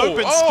goal is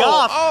open.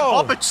 Scarf.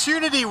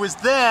 Opportunity was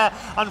there.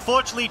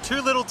 Unfortunately,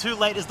 too little too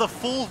late as the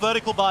full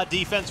Vertical Bar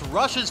defense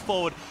rushes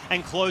forward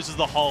and closes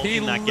the hole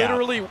in that gap.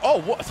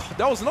 Oh, what?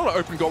 That was another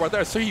open goal right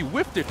there. So he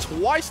whiffed it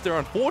twice there,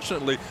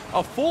 unfortunately.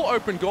 A full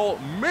open goal,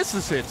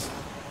 misses it.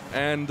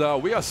 And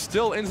we are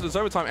still into this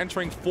overtime,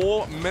 entering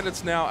 4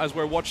 minutes now as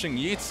we're watching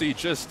Yeetzy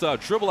just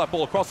dribble that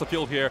ball across the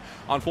field here.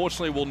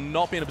 Unfortunately, will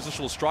not be in a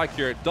position to strike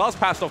here. It does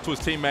pass it off to his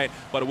teammate,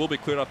 but it will be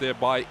cleared up there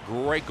by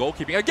great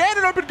goalkeeping. Again,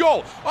 an open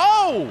goal!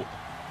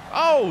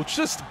 Oh,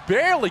 just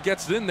barely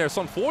gets it in there.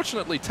 So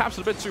unfortunately, taps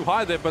it a bit too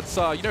high there. But,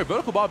 you know,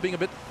 Vertical Bar being a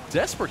bit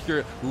desperate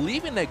here,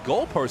 leaving their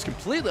goalpost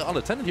completely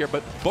unattended here.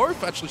 But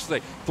both, actually, should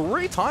say,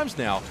 3 times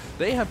now,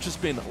 they have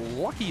just been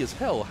lucky as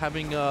hell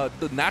having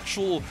the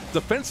natural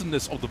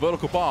defensiveness of the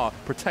Vertical Bar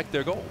protect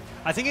their goal.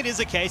 I think it is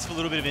a case of a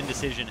little bit of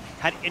indecision.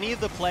 Had any of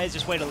the players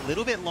just wait a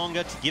little bit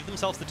longer to give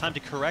themselves the time to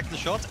correct the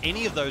shots,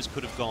 any of those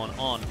could have gone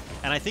on.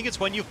 And I think it's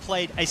when you've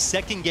played a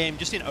second game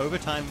just in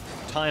overtime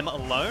time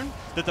alone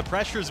that the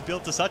pressure is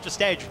built to such a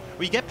stage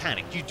where you get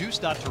panicked. You do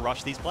start to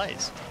rush these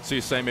plays. So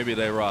you say maybe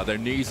their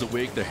knees are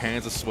weak, their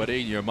hands are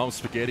sweaty, your mom's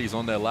spaghetti's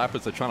on their lap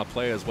as they're trying to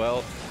play as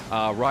well.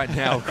 Right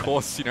now, of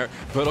course, you know,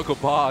 Vertical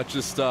Bar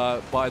just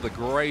by the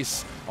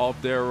grace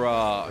of their,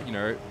 you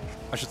know,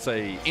 I should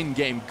say,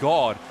 in-game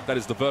god, that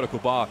is the Vertical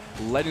Bar,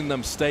 letting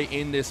them stay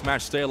in this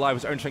match, stay alive.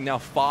 It's entering now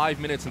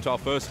 5 minutes into our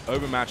first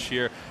overmatch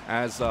here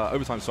as,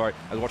 overtime, sorry,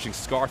 as watching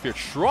Scarf here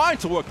trying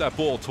to work that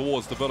ball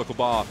towards the Vertical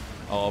Bar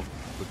of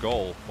the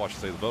goal. Well, I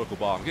should say the Vertical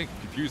Bar. I'm getting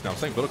confused now. I'm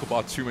saying Vertical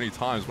Bar too many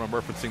times when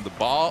I'm referencing the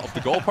bar of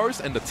the goalpost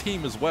and the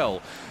team as well.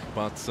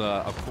 But,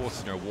 of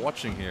course, you know,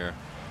 watching here,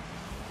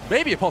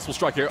 maybe a possible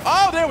strike here.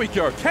 Oh, there we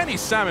go. Kenny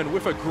Salmon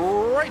with a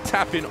great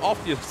tap in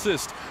off the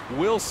assist.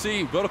 We'll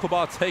see Vertical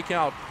Bar take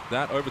out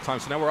that overtime.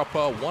 So now we're up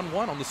 1-1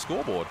 on the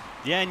scoreboard.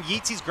 Yeah, and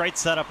Yeetzy's great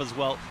setup as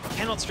well.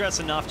 Cannot stress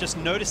enough, just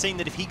noticing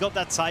that if he got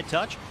that side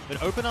touch, it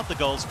would open up the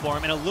goals for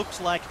him, and it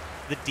looked like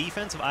the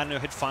defense of I don't know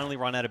had finally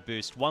run out of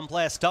boost. One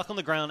player stuck on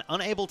the ground,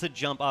 unable to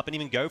jump up and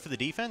even go for the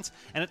defense,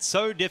 and it's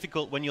so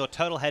difficult when your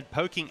turtle head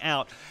poking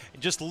out,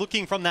 just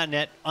looking from that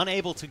net,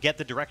 unable to get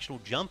the directional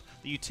jump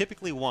that you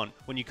typically want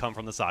when you come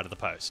from the side of the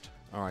post.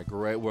 All right,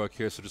 great work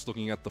here. So just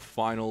looking at the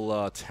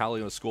final tally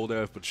on the score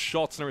there, but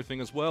shots and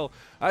everything as well.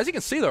 As you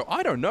can see, though,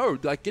 I don't know,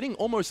 like getting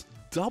almost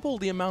double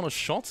the amount of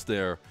shots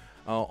there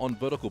on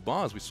Vertical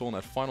Bars we saw on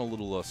that final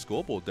little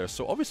scoreboard there.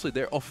 So obviously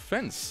their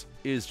offense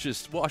is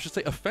just, well, I should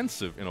say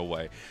offensive in a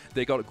way.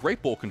 They got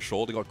great ball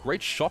control, they got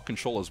great shot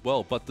control as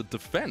well, but the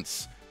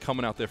defense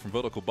coming out there from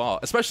vertical bar,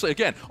 especially,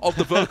 again, of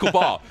the vertical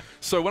bar.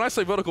 So when I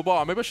say vertical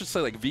bar, maybe I should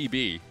say like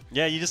VB.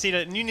 Yeah, you just need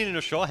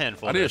a shorthand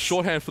for I need a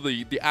shorthand for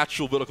the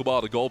actual vertical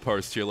bar, the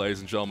goalpost here, ladies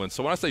and gentlemen.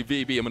 So when I say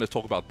VB, I'm going to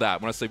talk about that.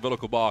 When I say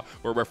vertical bar,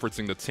 we're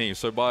referencing the team.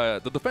 So by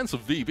the defense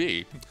of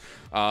VB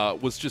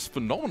was just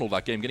phenomenal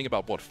that game, getting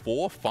about, what,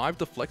 4 or 5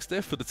 deflects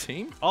there for the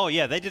team? Oh,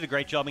 yeah, they did a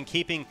great job in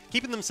keeping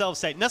themselves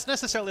safe. Not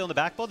necessarily on the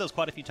backboard. There was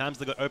quite a few times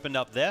they got opened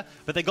up there,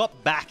 but they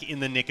got back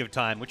in the nick of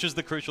time, which is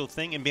the crucial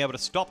thing, and be able to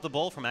stop the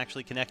ball from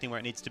actually connecting where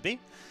it needs to be.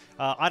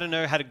 I don't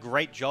know, had a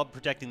great job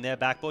protecting their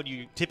backboard.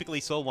 You typically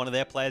saw one of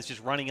their players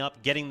just running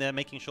up, getting there,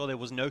 making sure there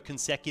was no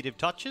consecutive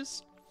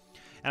touches.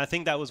 And I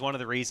think that was one of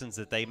the reasons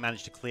that they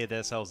managed to clear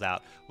themselves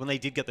out when they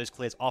did get those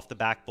clears off the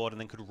backboard and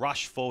then could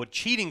rush forward,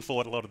 cheating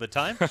forward a lot of the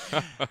time.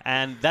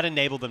 And that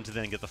enabled them to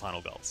then get the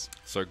final goals.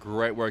 So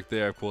great work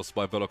there, of course,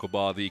 by Vertical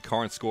Bar. The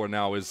current score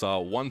now is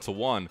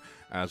 1-1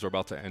 as we're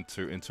about to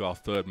enter into our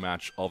third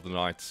match of the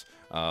night.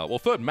 Well,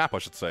 third map, I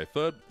should say.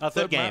 Third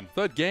game.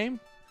 Third game?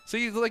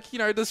 See, like, you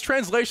know, there's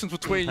translations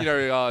between, you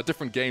know,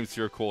 different games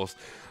here, of course.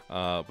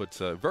 But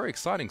very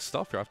exciting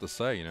stuff here, I have to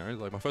say. You know,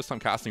 like my first time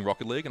casting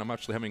Rocket League, and I'm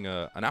actually having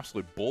an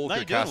absolute ball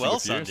no, casting well,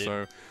 with you. son,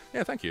 So,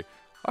 yeah, thank you.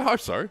 I hope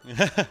so.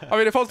 I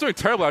mean, if I was doing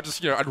terribly, I'd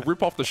just, you know, I'd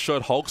rip off the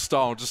shirt Hulk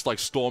style and just like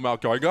storm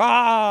out going,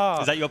 ah!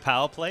 Is that your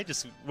power play?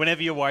 Just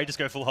whenever you're worried, just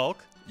go full Hulk?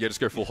 Yeah, just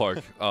go full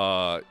Hulk.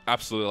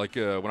 Absolutely. Like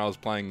when I was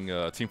playing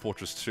Team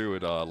Fortress 2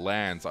 at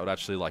LANs, I would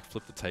actually like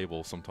flip the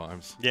table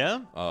sometimes. Yeah?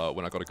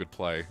 When I got a good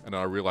play. And then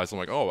I realized, I'm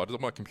like, oh,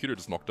 my computer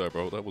just knocked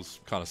over. That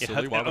was kind of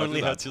silly. Why would it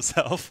only hurts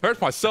yourself. Hurts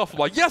myself. I'm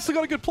like, yes, I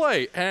got a good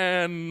play.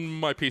 And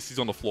my PC's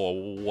on the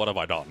floor. What have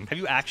I done? Have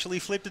you actually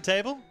flipped a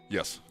table?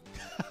 Yes.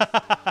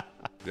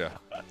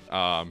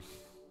 Yeah.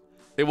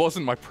 It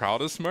wasn't my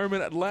proudest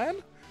moment at LAN,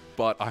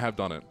 but I have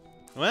done it.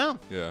 Well,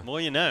 yeah.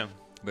 More you know.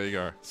 There you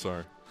go.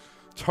 So,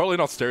 totally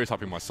not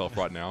stereotyping myself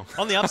right now.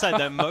 On the upside,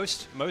 though,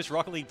 most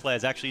Rocket League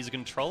players actually use a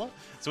controller.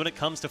 So when it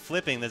comes to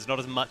flipping, there's not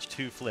as much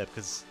to flip.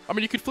 Because I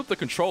mean, you could flip the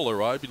controller,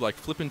 right? It'd be like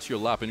flip into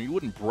your lap, and you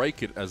wouldn't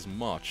break it as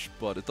much,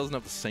 but it doesn't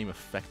have the same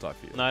effect, I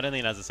feel. No, I don't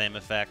think it has the same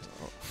effect.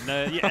 Oh.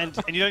 No, yeah, and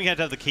you don't have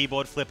to have the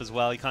keyboard flip as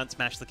well. You can't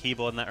smash the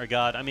keyboard in that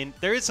regard. I mean,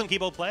 there is some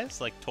keyboard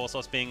players, like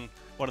Torsos being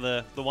one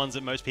of the ones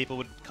that most people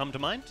would come to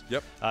mind.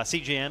 Yep.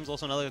 CGM's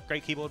also another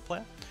great keyboard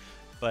player.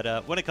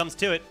 But when it comes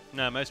to it,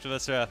 no, most of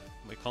us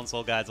we're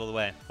console guys all the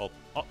way. Well,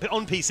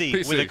 on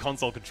PC with a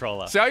console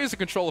controller. See, I use a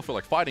controller for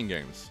like fighting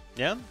games.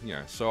 Yeah?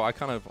 Yeah, so I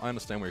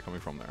understand where you're coming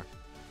from there.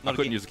 I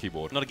couldn't use a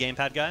keyboard. Not a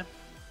gamepad guy?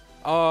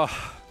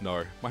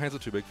 No. My hands are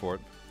too big for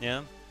it.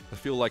 Yeah? I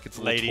feel like it's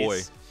a Ladies.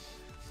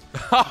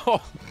 little toy.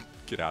 Oh,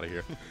 get out of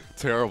here.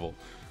 Terrible.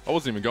 I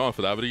wasn't even going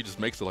for that, but he just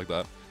makes it like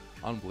that.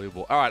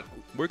 Unbelievable. All right,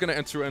 we're going to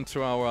enter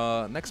into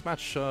our next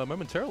match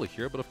momentarily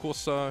here, but of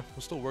course, we're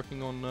still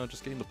working on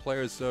just getting the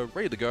players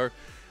ready to go.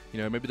 You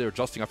know, maybe they're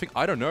adjusting. I think,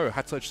 I don't know,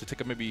 had to actually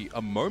take maybe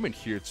a moment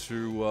here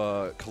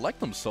to collect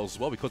themselves as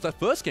well, because that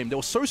first game, they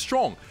were so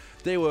strong.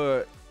 They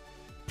were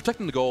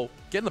protecting the goal,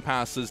 getting the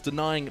passes,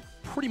 denying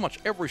pretty much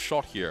every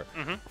shot here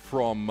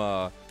from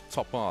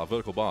top bar,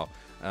 vertical bar.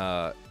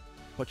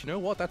 But you know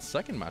what? That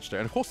second match there,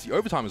 and of course the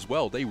overtime as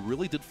well, they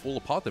really did fall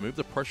apart there. Maybe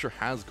the pressure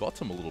has got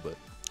them a little bit.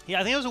 Yeah,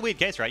 I think it was a weird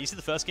case, right? You see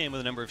the first game with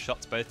the number of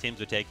shots both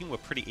teams were taking were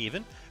pretty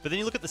even. But then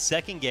you look at the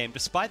second game,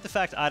 despite the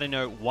fact I don't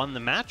know won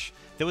the match,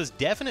 there was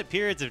definite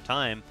periods of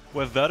time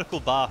where Vertical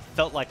Bar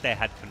felt like they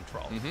had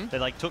control. They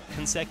like took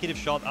consecutive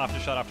shot after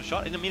shot after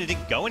shot. And I mean, it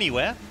didn't go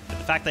anywhere, but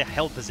the fact they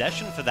held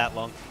possession for that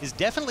long is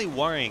definitely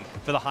worrying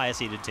for the higher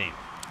seeded team.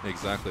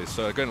 Exactly.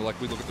 So again,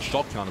 like we look at the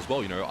shot count as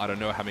well, you know, I don't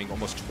know, having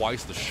almost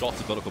twice the shots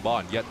of Vertical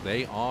Bar, and yet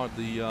they are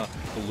the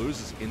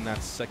losers in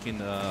that second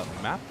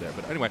map there.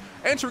 But anyway,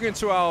 entering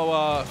into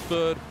our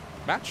third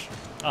match.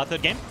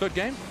 Third game? Third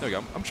game. There we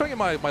go. I'm trying to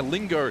get my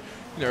lingo, you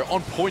know,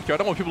 on point here. I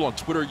don't want people on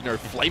Twitter, you know,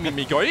 flaming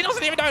me going, he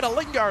doesn't even know the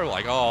lingo.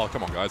 Like, oh,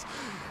 come on, guys.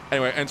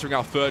 Anyway, entering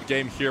our third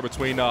game here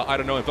between, I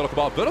don't know, and Vertical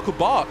Bar. Vertical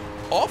Bar,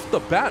 off the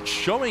bat,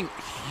 showing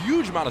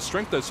huge amount of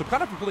strength there. So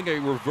kind of pulling a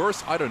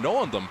reverse, I don't know,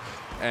 on them.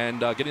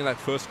 And getting that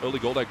first early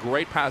goal. That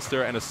great pass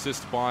there and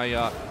assist by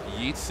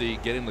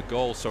Yeetzy getting the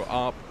goal. So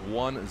up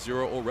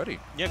 1-0 already.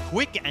 Yeah,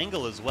 quick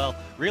angle as well.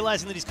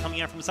 Realizing that he's coming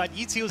out from the side.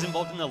 Yeetzy was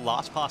involved in the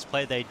last pass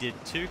play they did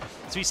too.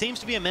 So he seems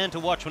to be a man to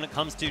watch when it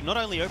comes to not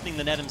only opening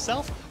the net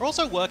himself, but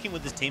also working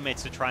with his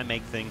teammates to try and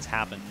make things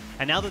happen.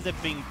 And now that they're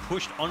being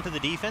pushed onto the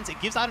defense,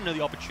 it gives, I don't know,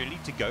 the opportunity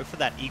to go for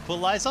that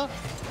equalizer.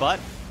 But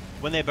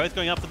when they're both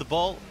going up for the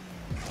ball,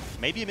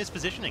 maybe a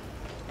mispositioning.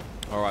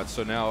 All right,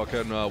 so now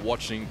again,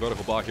 watching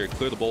Vertical Bar here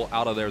clear the ball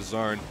out of their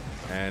zone.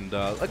 And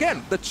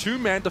again, the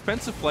two-man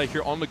defensive play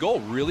here on the goal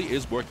really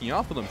is working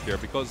out for them here,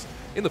 because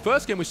in the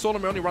first game, we saw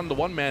them only run the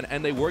one-man,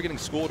 and they were getting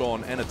scored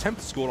on and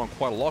attempted to score on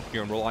quite a lot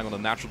here and relying on the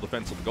natural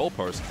defense of the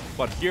goalpost.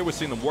 But here we're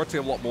seeing them work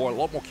together a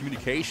lot more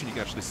communication you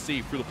can actually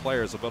see through the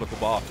players of Vertical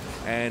Bar.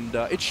 And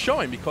it's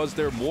showing because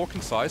they're more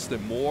concise, they're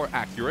more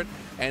accurate,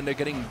 and they're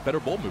getting better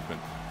ball movement.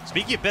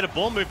 Speaking of better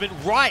ball movement,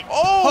 right,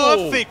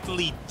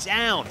 perfectly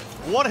down.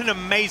 What an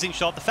amazing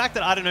shot. The fact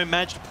that, I don't know,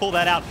 managed to pull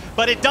that out,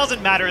 but it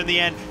doesn't matter in the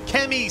end.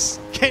 Kenny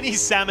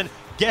Salmon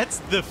gets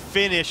the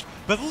finish.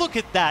 But look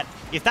at that.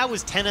 If that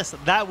was tennis,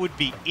 that would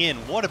be in.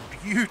 What a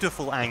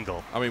beautiful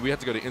angle. I mean, we had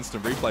to go to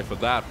instant replay for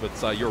that,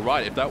 but you're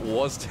right. If that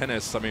was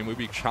tennis, I mean, we'd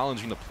be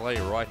challenging the play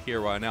right here,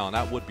 right now, and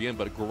that would be in.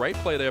 But a great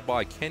play there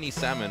by Kenny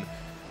Salmon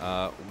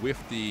with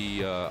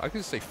the, I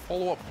could say,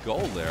 follow-up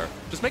goal there.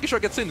 Just making sure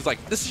it gets in. It's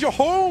like, this is your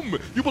home!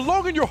 You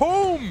belong in your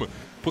home!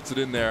 Puts it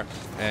in there,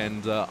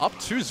 and up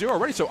 2-0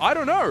 already. So I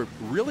don't know.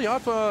 Really,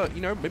 I've,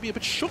 you know, maybe a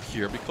bit shook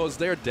here because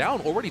they're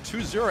down already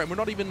 2-0, and we're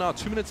not even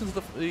 2 minutes into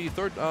the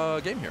third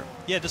game here.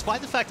 Yeah,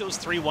 despite the fact it was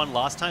 3-1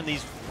 last time,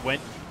 these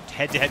went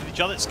head-to-head with each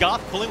other. Scarf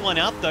pulling one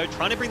out, though,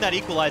 trying to bring that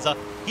equalizer.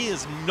 He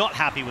is not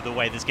happy with the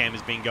way this game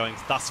has been going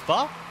thus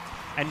far.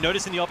 And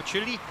noticing the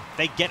opportunity,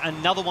 they get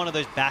another one of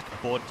those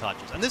backboard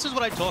touches. And this is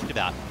what I talked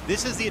about.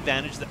 This is the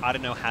advantage that I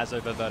don't know has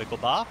over Vertical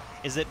Bar,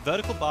 is that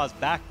Vertical Bar's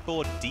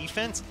backboard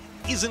defense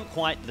isn't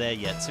quite there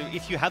yet. So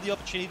if you have the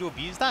opportunity to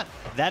abuse that,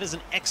 that is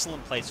an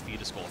excellent place for you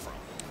to score from.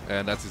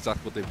 And that's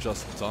exactly what they've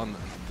just done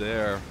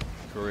there,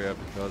 Korea,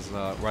 because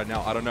right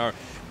now, I don't know,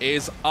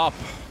 is up.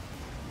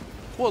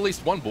 Well, at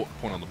least 1 point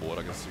on the board,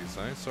 I guess you could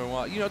say.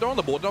 So, you know, they're on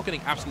the board, not getting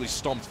absolutely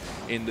stomped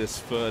in this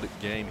third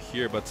game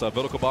here. But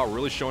Vertical Bar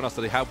really showing us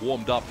that they have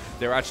warmed up.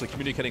 They're actually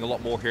communicating a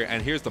lot more here.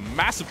 And here's the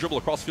massive dribble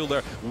across field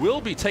there.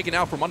 Will be taken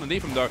out from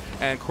underneath him, though.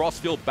 And cross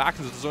field back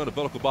into the zone of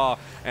Vertical Bar.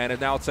 And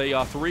now it's a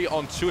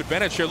 3-on-2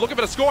 advantage here. Look at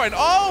the score. And,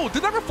 oh,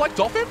 did that reflect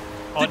off him?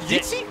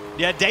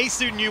 Yeah,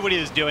 Daesu knew what he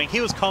was doing.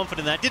 He was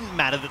confident that it didn't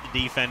matter that the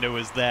defender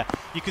was there.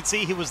 You could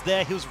see he was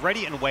there, he was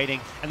ready and waiting,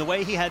 and the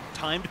way he had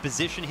time to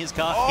position his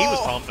car, he was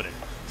confident.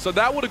 So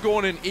that would have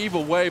gone in either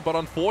way, but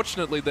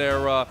unfortunately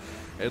there,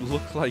 it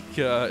looked like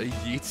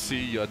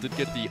Yeetzy did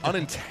get the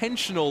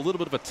unintentional little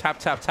bit of a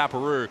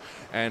tap-tap-taparoo,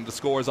 and the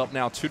score is up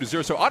now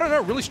 2-0. So I don't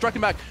know, really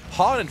striking back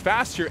hard and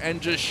fast here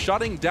and just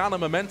shutting down the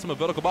momentum of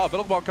Vertical Bar.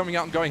 Vertical Bar coming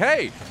out and going,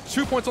 hey,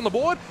 2 points on the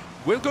board.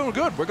 We're going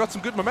good. We've got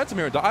some good momentum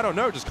here. I don't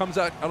know, just comes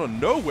out of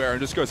nowhere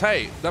and just goes,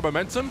 hey, that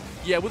momentum,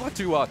 yeah, we'd like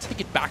to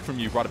take it back from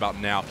you right about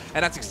now.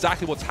 And that's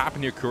exactly what's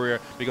happened here, Korea,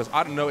 because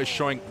I don't know is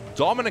showing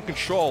dominant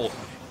control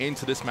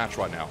into this match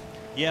right now.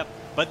 Yep.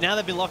 But now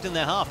they've been locked in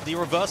their half. The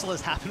reversal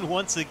has happened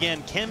once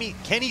again.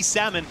 Kenny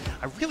Salmon,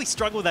 I really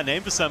struggle with that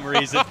name for some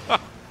reason.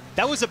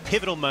 That was a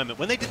pivotal moment.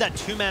 When they did that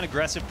 2-man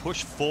aggressive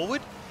push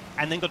forward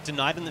and then got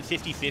denied in the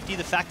 50-50,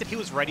 the fact that he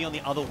was ready on the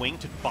other wing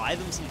to buy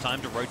them some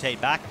time to rotate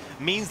back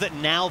means that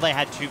now they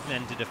had 2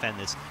 men to defend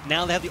this.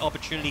 Now they have the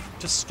opportunity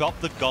to stop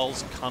the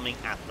goals coming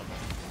at them.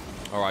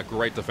 All right,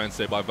 great defense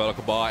there by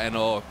Vertical Bar, and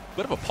a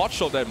bit of a pot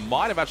shot that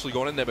might have actually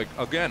gone in there, but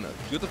again,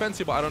 good defense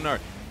here, but I don't know.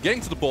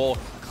 Getting to the ball,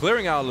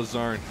 clearing out of the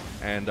zone,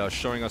 and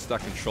showing us that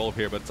control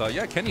here. But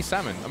yeah, Kenny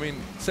Salmon, I mean,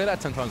 say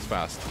that 10 times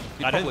fast.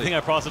 I don't think I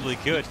possibly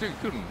could. You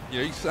couldn't. You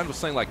know, you ended up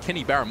saying like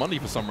Kenny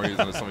Barramundi for some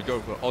reason or something. Go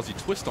for an Aussie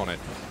twist on it.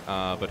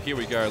 But here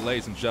we go,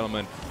 ladies and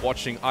gentlemen,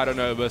 watching I Don't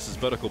Know versus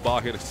Vertical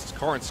Bar here. The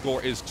current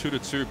score is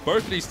 2-2.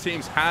 Both of these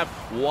teams have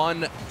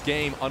 1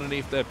 game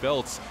underneath their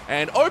belts.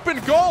 And open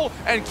goal,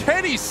 and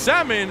Kenny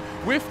Salmon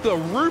with the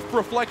roof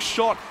reflect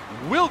shot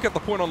will get the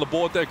point on the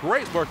board there.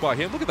 Great work by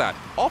him. Look at that,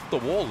 off the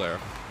wall there.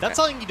 That's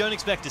something you don't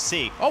expect to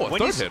see. Oh, a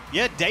third hit.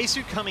 Yeah,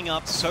 Daesu coming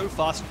up so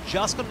fast,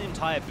 just got an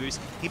entire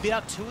boost. He beat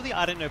out 2 of the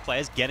I Don't Know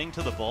players getting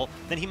to the ball.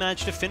 Then he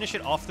managed to finish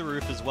it off the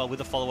roof as well with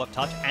a follow-up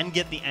touch and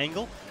get the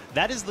angle.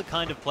 That is the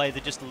kind of play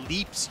that just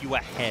leaps you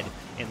ahead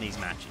in these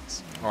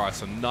matches. All right,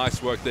 so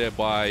nice work there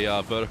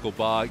by Vertical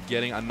Bar,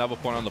 getting another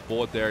point on the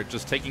board there,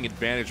 just taking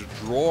advantage of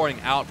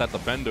drawing out that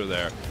defender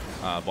there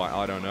by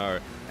I Don't Know.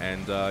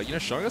 And, you know,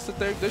 showing us that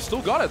they've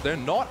still got it. They're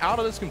not out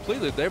of this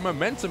completely. Their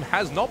momentum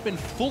has not been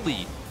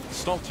fully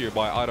stopped here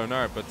by I Don't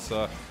Know,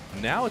 but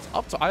now it's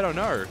up to I Don't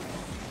Know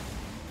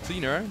to,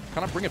 you know,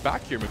 kind of bring it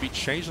back here, maybe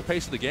change the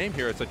pace of the game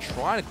here to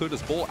try and clear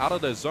this ball out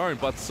of their zone.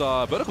 But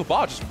Vertical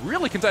Bar just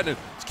really contended,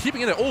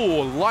 keeping it in there.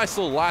 Oh, nice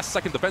little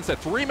last-second defense there.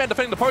 3 men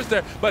defending the post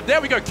there, but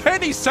there we go.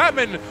 Kenny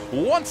Salmon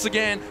once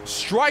again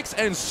strikes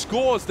and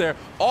scores there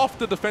off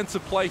the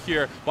defensive play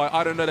here by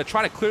I Don't Know. They're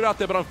trying to clear it out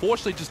there, but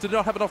unfortunately just did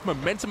not have enough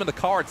momentum in the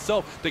car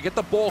itself to get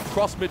the ball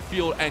across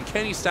midfield, and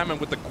Kenny Salmon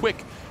with the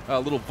quick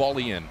little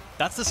volley in.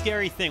 That's the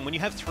scary thing. When you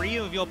have 3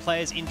 of your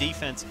players in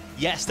defense,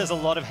 yes, there's a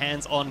lot of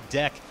hands on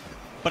deck,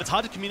 but it's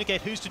hard to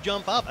communicate who's to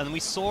jump up, and we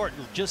saw it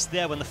just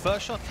there. When the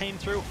first shot came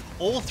through,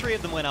 all 3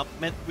 of them went up,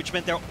 which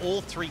meant they're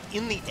all 3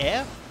 in the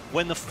air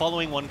when the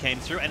following one came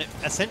through, and it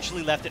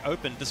essentially left it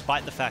open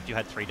despite the fact you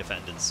had 3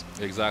 defenders.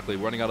 Exactly.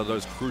 Running out of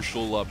those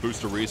crucial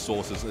booster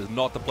resources is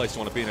not the place you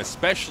want to be in,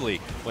 especially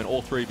when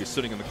all 3 of you are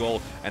sitting in the goal,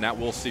 and that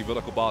will see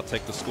Vertical Bar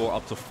take the score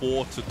up to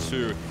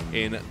 4-2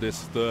 in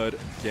this third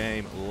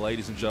game,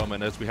 ladies and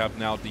gentlemen, as we have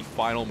now the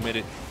final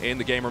minute in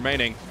the game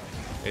remaining.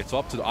 It's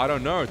up to I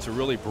Don't Know to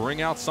really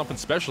bring out something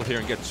special here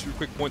and get 2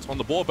 quick points on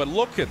the board. But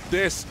look at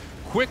this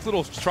quick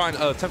little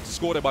attempt to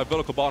score there by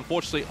Vertical Bar.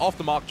 Unfortunately, off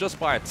the mark just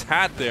by a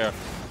tad there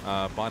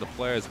by the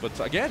players. But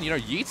again, you know,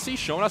 Yeetzy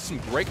showing us some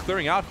great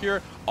clearing out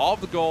here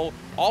of the goal,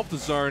 of the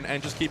zone,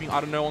 and just keeping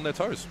I Don't Know on their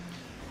toes.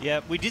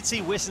 Yeah, we did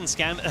see Wiss and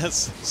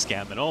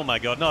Scammon, oh my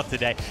god, not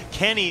today.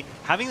 Kenny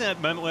having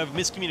that moment of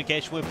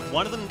miscommunication where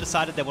one of them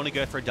decided they want to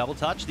go for a double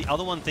touch, the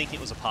other one thinking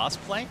it was a pass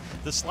play.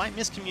 The slight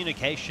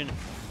miscommunication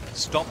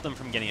stopped them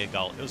from getting a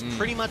goal. It was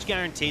pretty much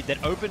guaranteed.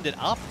 They'd opened it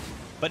up,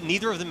 but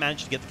neither of them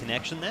managed to get the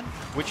connection then,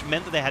 which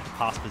meant that they had to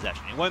pass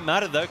possession. It won't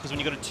matter though, because when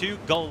you've got a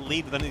 2-goal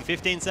lead with only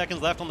 15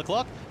 seconds left on the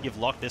clock, you've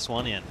locked this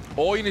one in.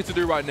 All you need to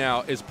do right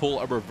now is pull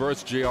a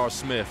reverse J.R.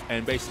 Smith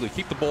and basically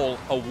keep the ball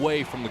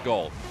away from the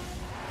goal.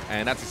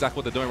 And that's exactly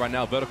what they're doing right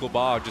now. Vertical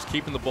Bar just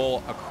keeping the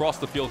ball across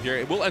the field here.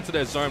 It will enter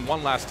their zone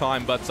one last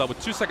time, but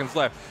with 2 seconds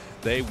left,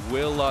 they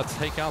will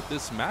take out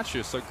this match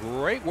here. So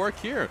great work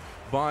here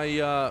by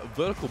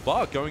Vertical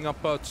Bar, going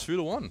up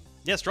 2-1.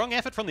 Yeah, strong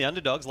effort from the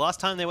underdogs. Last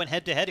time they went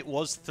head-to-head, it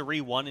was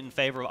 3-1 in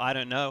favor of I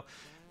Don't Know.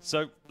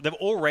 So they've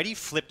already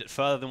flipped it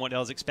further than what I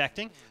was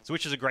expecting, so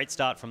which is a great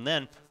start from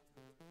then.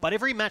 But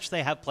every match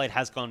they have played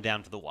has gone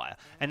down to the wire.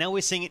 And now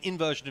we're seeing an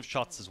inversion of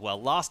shots as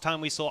well. Last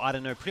time we saw I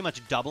Don't Know pretty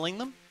much doubling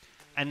them.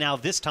 And now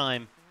this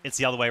time, it's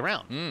the other way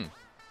around.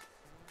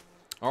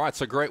 All right,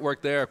 so great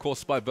work there, of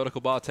course, by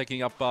Vertical Bar,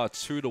 taking up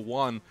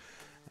 2-1.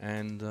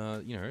 And,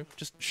 you know,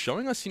 just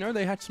showing us, you know,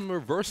 they had some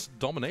reverse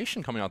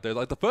domination coming out there.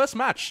 Like the first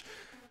match,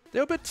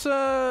 they were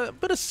a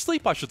bit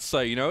asleep, I should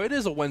say. You know, it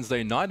is a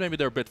Wednesday night. Maybe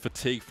they're a bit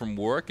fatigued from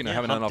work, you know,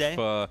 haven't had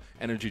enough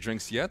energy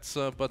drinks yet.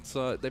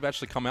 But they've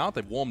actually come out,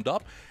 they've warmed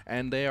up,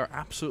 and they are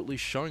absolutely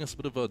showing us a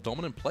bit of a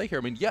dominant play here.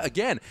 I mean, yeah,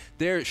 again,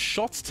 their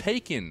shots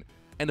taken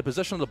and the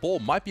possession of the ball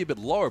might be a bit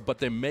lower, but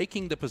they're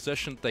making the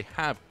possession they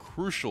have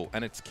crucial,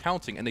 and it's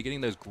counting, and they're getting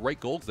those great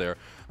goals there.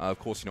 Of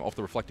course, you know, off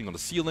the reflecting on the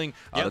ceiling,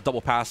 the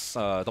double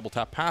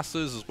tap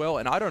passes as well,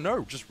 and I don't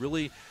know, just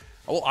really,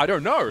 well, I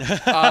don't know,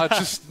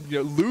 just you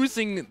know,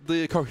 losing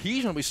the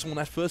cohesion we saw in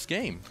that first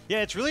game.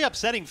 Yeah, it's really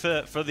upsetting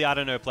for the I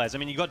Don't Know players. I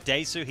mean, you got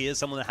Daesu here,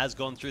 someone that has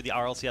gone through the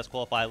RLCS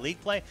qualifier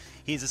league play.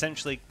 He's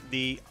essentially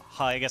the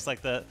high, I guess,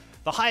 like the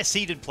highest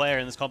seeded player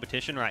in this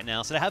competition right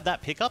now. So to have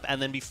that pickup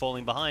and then be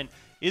falling behind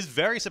is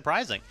very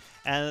surprising.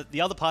 And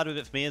the other part of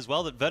it for me as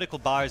well, that Vertical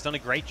Bar has done a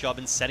great job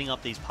in setting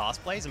up these pass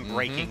plays and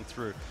breaking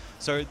through.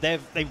 So they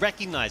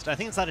recognized, I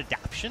think it's that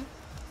adaptation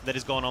that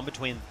has gone on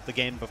between the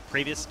game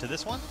previous to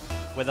this one,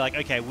 where they're like,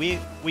 okay, we're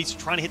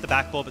trying to hit the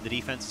backboard, but the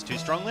defense is too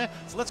strong there,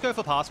 so let's go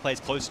for pass plays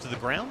close to the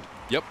ground.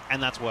 Yep.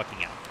 And that's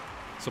working out.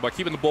 So by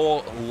keeping the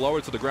ball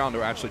lower to the ground,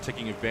 they're actually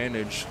taking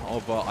advantage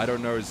of, I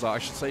don't know, I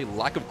should say,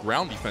 lack of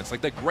ground defense. Like,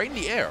 they're great in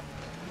the air.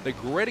 They're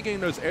great at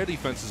getting those air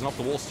defenses and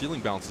off-the-wall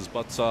ceiling bounces,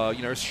 but,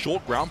 you know,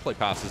 short ground play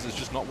passes is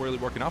just not really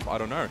working out. I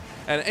don't know.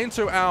 And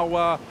into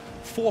our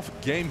fourth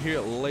game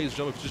here, ladies and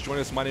gentlemen. If you're just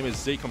joining us, my name is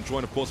Zeke. I'm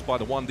joined, of course, by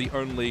the one, the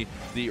only,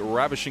 the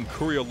ravishing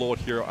Courier Lord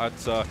here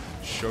at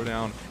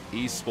Showdown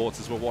Esports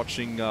as we're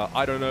watching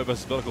I Don't Know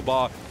versus Vertical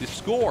Bar. The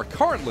score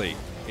currently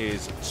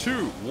is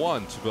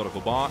 2-1 to Vertical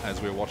Bar as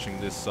we're watching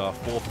this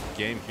fourth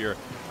game here.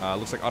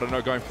 Looks like I Don't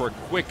Know going for a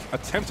quick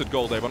attempted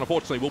goal there, but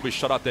unfortunately will be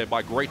shut out there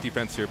by great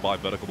defense here by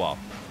Vertical Bar.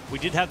 We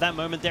did have that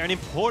moment there, an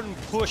important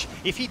push.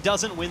 If he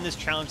doesn't win this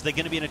challenge, they're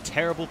going to be in a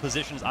terrible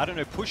position. I Don't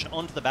Know push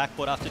onto the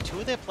backboard after two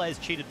of their players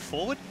cheated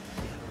forward,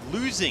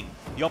 losing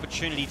the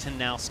opportunity to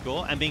now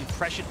score and being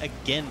pressured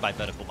again by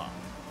Vertical Bar.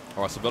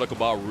 All right, so Vertical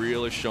Bar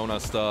really shown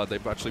us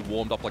they've actually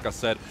warmed up. Like I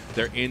said,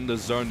 they're in the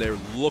zone. They're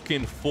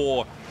looking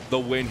for the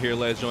win here,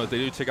 ladies and gentlemen. If they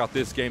do take out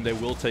this game, they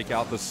will take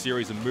out the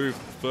series and move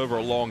further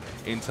along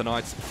in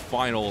tonight's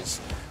finals.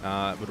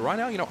 But right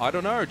now, you know, I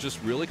Don't Know,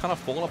 just really kind of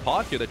falling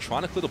apart here. They're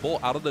trying to clear the ball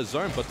out of their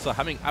zone, but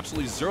having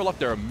absolutely zero luck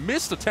there. A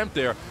missed attempt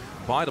there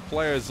by the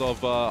players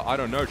of I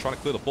Don't Know trying to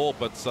clear the ball.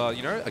 But,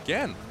 you know,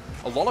 again,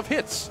 a lot of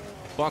hits,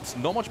 but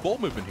not much ball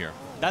movement here.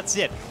 That's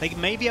it. They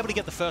may be able to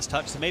get the first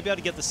touch, they may be able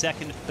to get the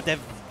second, but they've,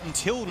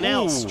 until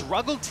now,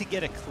 struggled to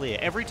get it clear.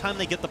 Every time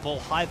they get the ball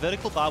high,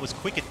 Vertical Bar was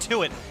quicker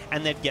to it,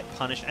 and they'd get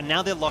punished, and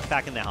now they're locked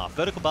back in their half.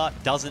 Vertical Bar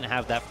doesn't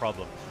have that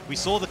problem. We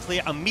saw the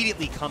clear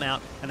immediately come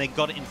out, and they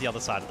got it into the other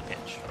side of the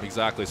pitch.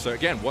 Exactly. So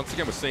again, once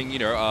again, we're seeing, you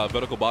know,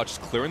 Vertical Bar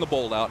just clearing the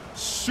ball out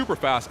super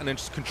fast, and then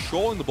just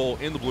controlling the ball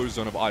in the blue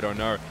zone of I Don't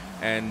Know.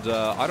 And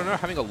I Don't Know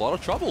having a lot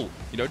of trouble,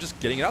 you know, just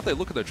getting it out there.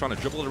 Look at they're trying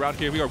to dribble it around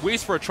here. We got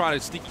Weisfer trying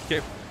to sneaky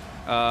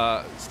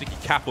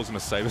cap was going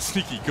to save a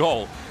sneaky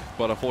goal,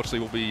 but unfortunately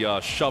will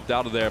be shoved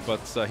out of there. But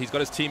he's got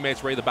his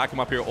teammates ready to back him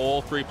up here.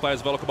 All three players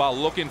of Vertical Bar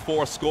looking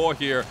for a score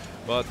here,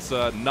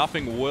 but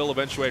nothing will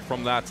eventuate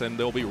from that, and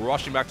they'll be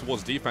rushing back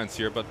towards defense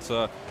here.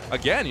 But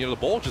again, you know, the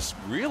ball just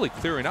really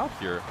clearing out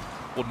here.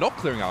 Well, not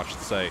clearing out, I should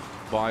say,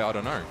 by I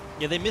Don't Know.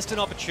 Yeah, they missed an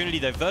opportunity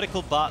though.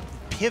 Vertical Bar,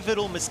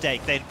 pivotal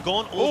mistake. They'd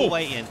gone all the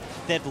way in.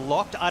 They'd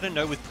locked I Don't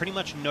Know with pretty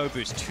much no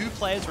boost. Two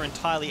players were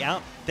entirely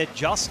out. They'd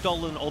just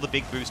stolen all the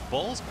big boost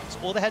balls. So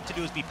all they had to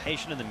do was be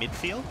patient in the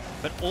midfield.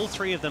 But all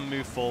three of them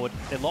moved forward.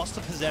 They lost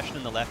the possession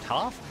in the left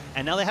half.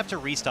 And now they have to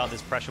restart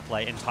this pressure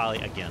play entirely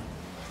again.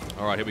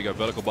 All right, here we go.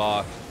 Vertical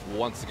Bar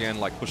once again,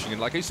 like pushing in.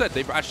 Like I said,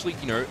 they've actually,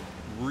 you know,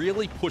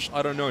 really pushed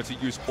I Don't Know to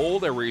use all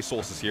their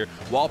resources here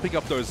while picking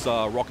up those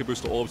rocket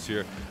booster orbs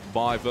here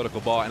by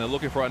Vertical Bar, and they're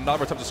looking for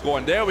another attempt to score,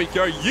 and there we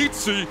go.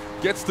 Yeetsu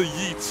gets the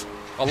yeet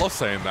I love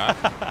saying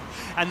that.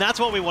 And that's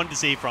what we wanted to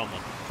see from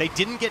them. They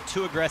didn't get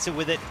too aggressive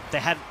with it. They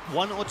had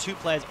one or two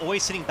players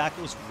always sitting back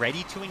that was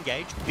ready to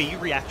engage, be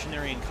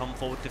reactionary and come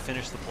forward to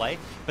finish the play,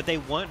 but they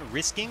weren't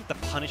risking the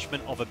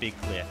punishment of a big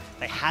clear.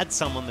 They had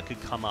someone that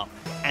could come up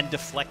and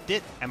deflect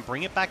it and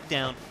bring it back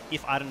down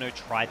if I don't know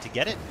tried to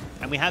get it.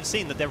 And we have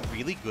seen that they're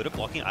really good at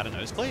blocking I don't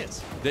know's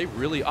clears. They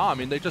really are. I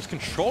mean, they're just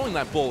controlling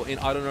that ball in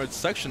I don't know's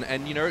section,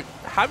 and you know,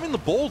 having the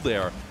ball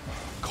there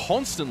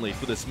constantly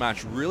for this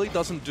match really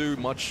doesn't do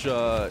much, you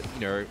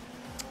know,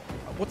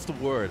 what's the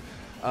word?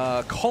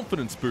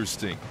 Confidence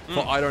boosting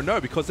for I don't know,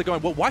 because they're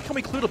going, well, why can't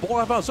we clear the ball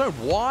out of our zone?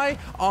 Why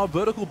are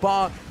Vertical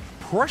Bar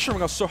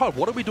pressuring us so hard?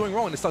 What are we doing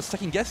wrong? And they start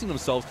second guessing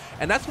themselves.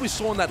 And that's what we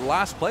saw in that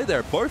last play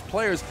there. Both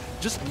players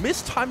just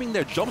mistiming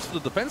their jumps for the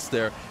defense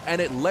there.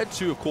 And it led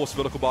to, of course,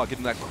 Vertical Bar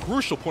getting that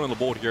crucial point on the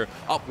board here,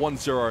 up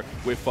 1-0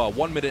 with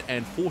 1 minute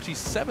and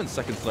 47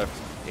 seconds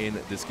left in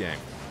this game.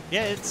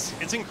 Yeah,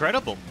 it's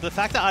incredible. The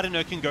fact that I don't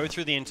know can go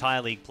through the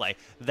entire league play.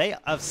 They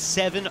are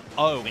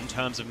 7-0 in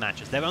terms of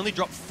matches. They've only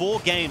dropped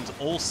 4 games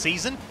all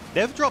season.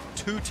 They've dropped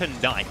 2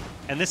 tonight,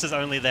 and this is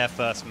only their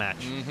first match.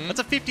 That's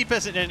a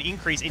 50%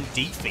 increase in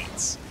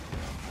defeats.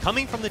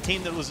 Coming from the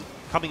team that was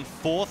coming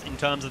 4th in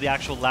terms of the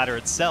actual ladder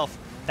itself,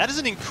 that is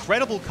an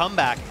incredible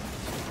comeback.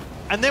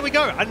 And there we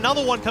go,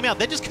 another one coming out.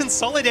 They're just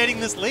consolidating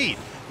this lead.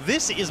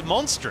 This is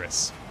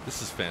monstrous.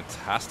 This is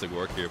fantastic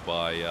work here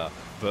by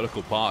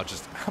Vertical Bar,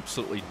 just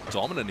absolutely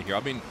dominant here.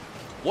 I mean,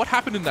 what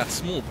happened in that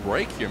small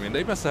break here? I mean,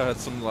 they must have had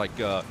some, like,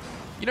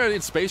 you know,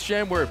 in Space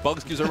Jam where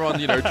Bugs gives everyone,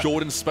 you know,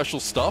 Jordan's special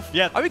stuff?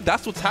 Yeah. I think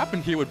that's what's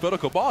happened here with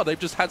Vertical Bar. They've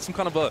just had some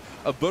kind of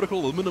a vertical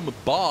aluminum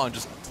bar and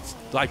just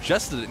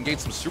digested it and gained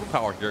some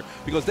superpower here,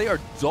 because they are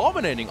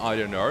dominating I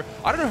don't know.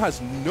 I don't know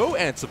has no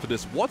answer for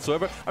this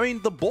whatsoever. I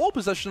mean, the ball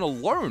possession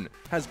alone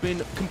has been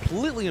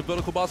completely in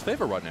Vertical Bar's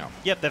favor right now.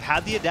 Yep, they've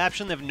had the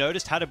adaptation. They've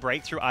noticed how to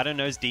break through I don't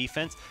know's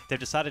defense. They've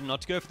decided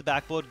not to go for the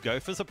backboard, go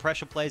for some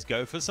pressure plays,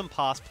 go for some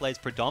pass plays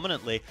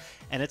predominantly.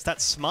 And it's that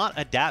smart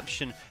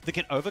adaptation that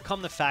can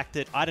overcome the fact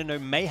that I don't know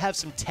may have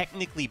some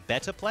technically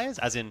better players,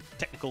 as in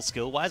technical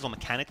skill-wise or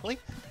mechanically.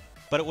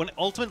 But when it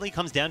ultimately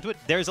comes down to it,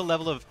 there is a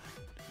level of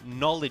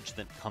knowledge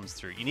that comes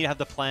through. You need to have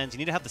the plans, you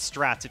need to have the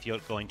strats if you're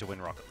going to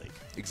win Rocket League.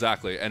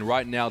 Exactly, and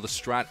right now the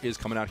strat is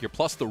coming out here,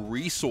 plus the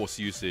resource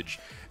usage.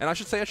 And I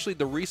should say, actually,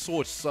 the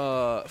resource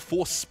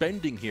for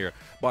spending here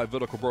by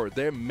Vertical Bro.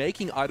 They're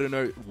making, I don't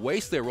know,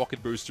 waste their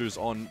rocket boosters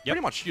on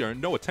pretty much, you know,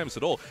 no attempts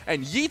at all.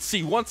 And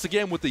Yeatsy, once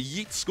again, with the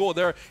Yeet score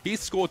there. He's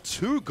scored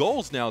 2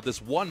 goals now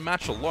this one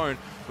match alone.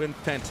 Been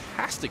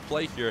fantastic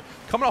play here.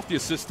 Coming off the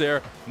assist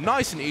there,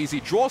 nice and easy.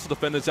 Draws the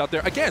defenders out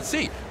there. Again,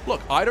 see, look,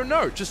 I don't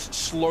know, just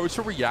slow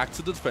to react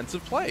to the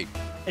defensive play.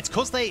 It's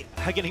because they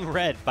are getting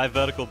read by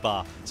Vertical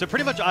Bar. So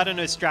pretty much I don't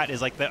know strat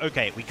is like,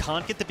 okay, we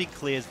can't get the big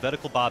clears.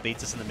 Vertical Bar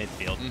beats us in the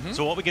midfield.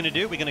 So what we're going to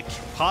do, we're going to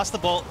pass the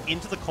ball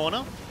into the corner.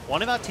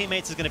 One of our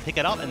teammates is going to pick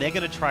it up and they're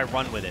going to try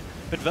run with it.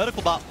 But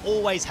Vertical Bar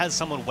always has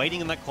someone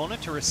waiting in that corner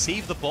to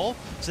receive the ball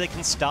so they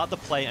can start the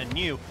play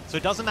anew. So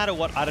it doesn't matter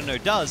what I don't know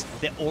does,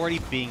 they're already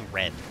being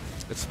read.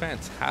 It's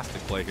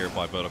fantastic play here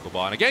by Vertical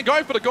Bar. And again,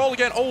 going for the goal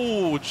again.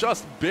 Oh,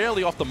 just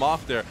barely off the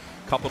mark there.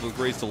 Couple of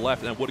degrees to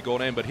left and it would have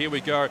gone in, but here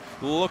we go,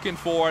 looking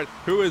for it.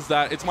 Who is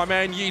that? It's my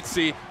man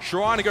Yeatsy,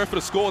 trying to go for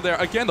the score there.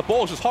 Again, the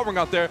ball is just hovering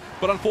out there,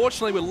 but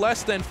unfortunately with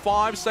less than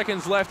 5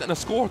 seconds left and a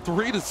score of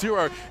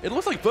 3-0, it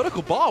looks like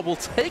Vertical Bar will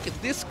take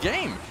this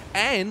game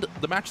and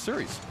the match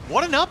series.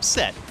 What an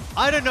upset.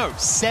 I don't know,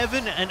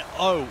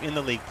 7-0 in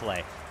the league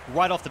play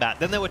right off the bat.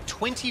 Then there were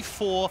 21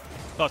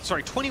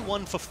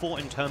 for 4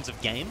 in terms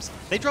of games.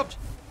 They dropped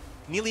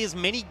nearly as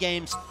many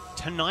games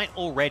tonight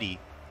already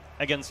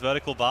against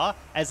Vertical Bar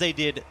as they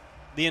did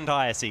the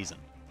entire season.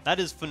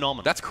 That is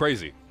phenomenal. That's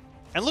crazy.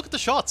 And look at the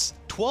shots,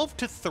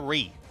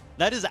 12-3.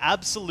 That is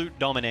absolute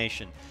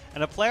domination.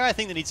 And a player I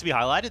think that needs to be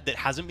highlighted that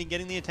hasn't been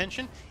getting the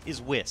attention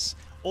is Whis.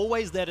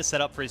 Always there to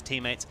set up for his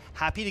teammates,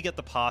 happy to get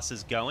the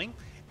passes going.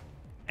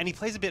 And he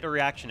plays a bit of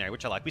reactionary,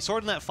 which I like. We saw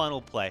it in that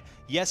final play.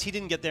 Yes, he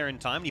didn't get there in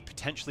time. He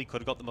potentially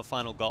could have got them a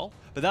final goal.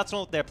 But that's not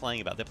what they're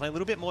playing about. They're playing a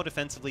little bit more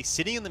defensively,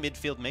 sitting in the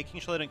midfield, making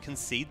sure they don't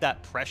concede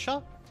that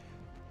pressure.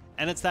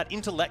 And it's that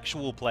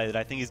intellectual play that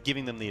I think is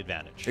giving them the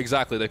advantage.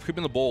 Exactly. They're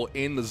keeping the ball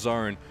in the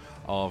zone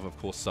of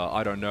course,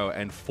 I don't know,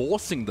 and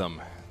forcing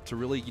them to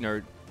really, you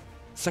know,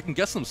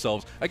 second-guess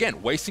themselves. Again,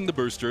 wasting the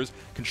boosters,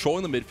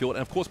 controlling the midfield, and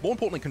of course, more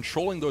importantly,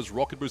 controlling those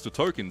rocket booster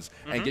tokens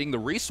and getting the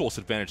resource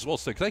advantage as well.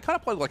 So they kind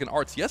of played like an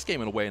RTS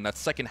game in a way in that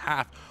second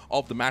half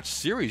of the match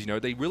series. You know,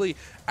 they really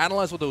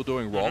analyzed what they were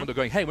doing wrong. They're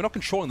going, hey, we're not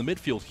controlling the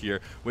midfield here.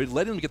 We're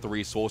letting them get the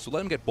resource. We're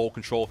letting them get ball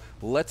control.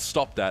 Let's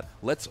stop that.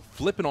 Let's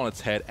flip it on its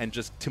head and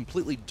just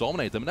completely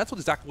dominate them. And that's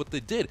exactly what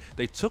they did.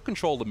 They took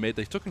control of the mid.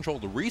 They took control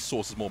of the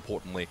resources, more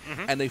importantly,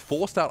 and they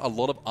forced out a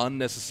lot of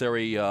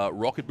unnecessary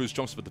rocket boost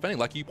jumps for defending,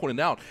 like you pointed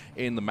out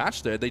in in the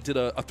match there, they did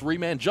a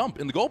 3-man jump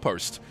in the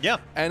goalpost. Yeah.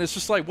 And it's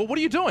just like, well, what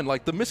are you doing?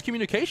 Like, the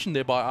miscommunication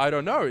there by I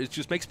don't know, it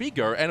just makes me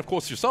go, and of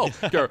course yourself,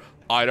 go,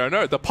 I don't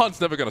know. The pun's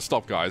never going to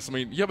stop, guys. I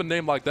mean, you have a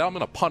name like that, I'm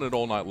going to pun it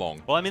all night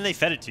long. Well, I mean, they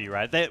fed it to you,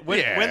 right?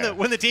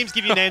 When the teams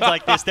give you names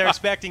like this, they're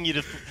expecting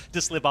you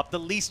to slip up. The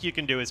least you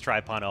can do is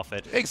try pun off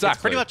it. Exactly.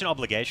 It's pretty much an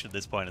obligation at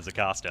this point as a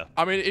caster.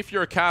 I mean, if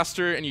you're a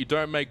caster and you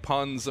don't make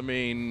puns, I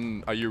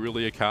mean, are you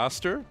really a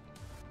caster?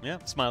 Yeah,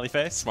 smiley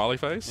face. Smiley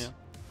face? Yeah.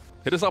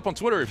 Hit us up on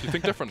Twitter if you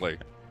think differently.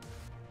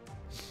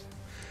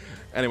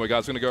 Anyway,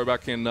 guys, we're going to go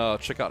back and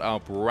check out our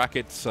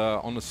brackets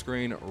on the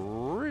screen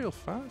real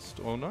fast.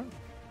 Or no?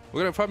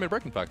 We're going to have a 5-minute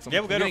break, in fact. Yeah,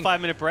 we're going to a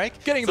 5-minute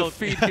break. Getting the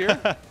feed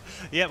here.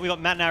 Yeah, we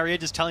got Matt and Aria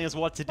just telling us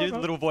what to do, the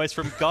little voice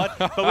from God.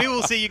 But we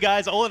will see you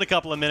guys all in a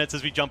couple of minutes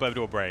as we jump over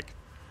to a break.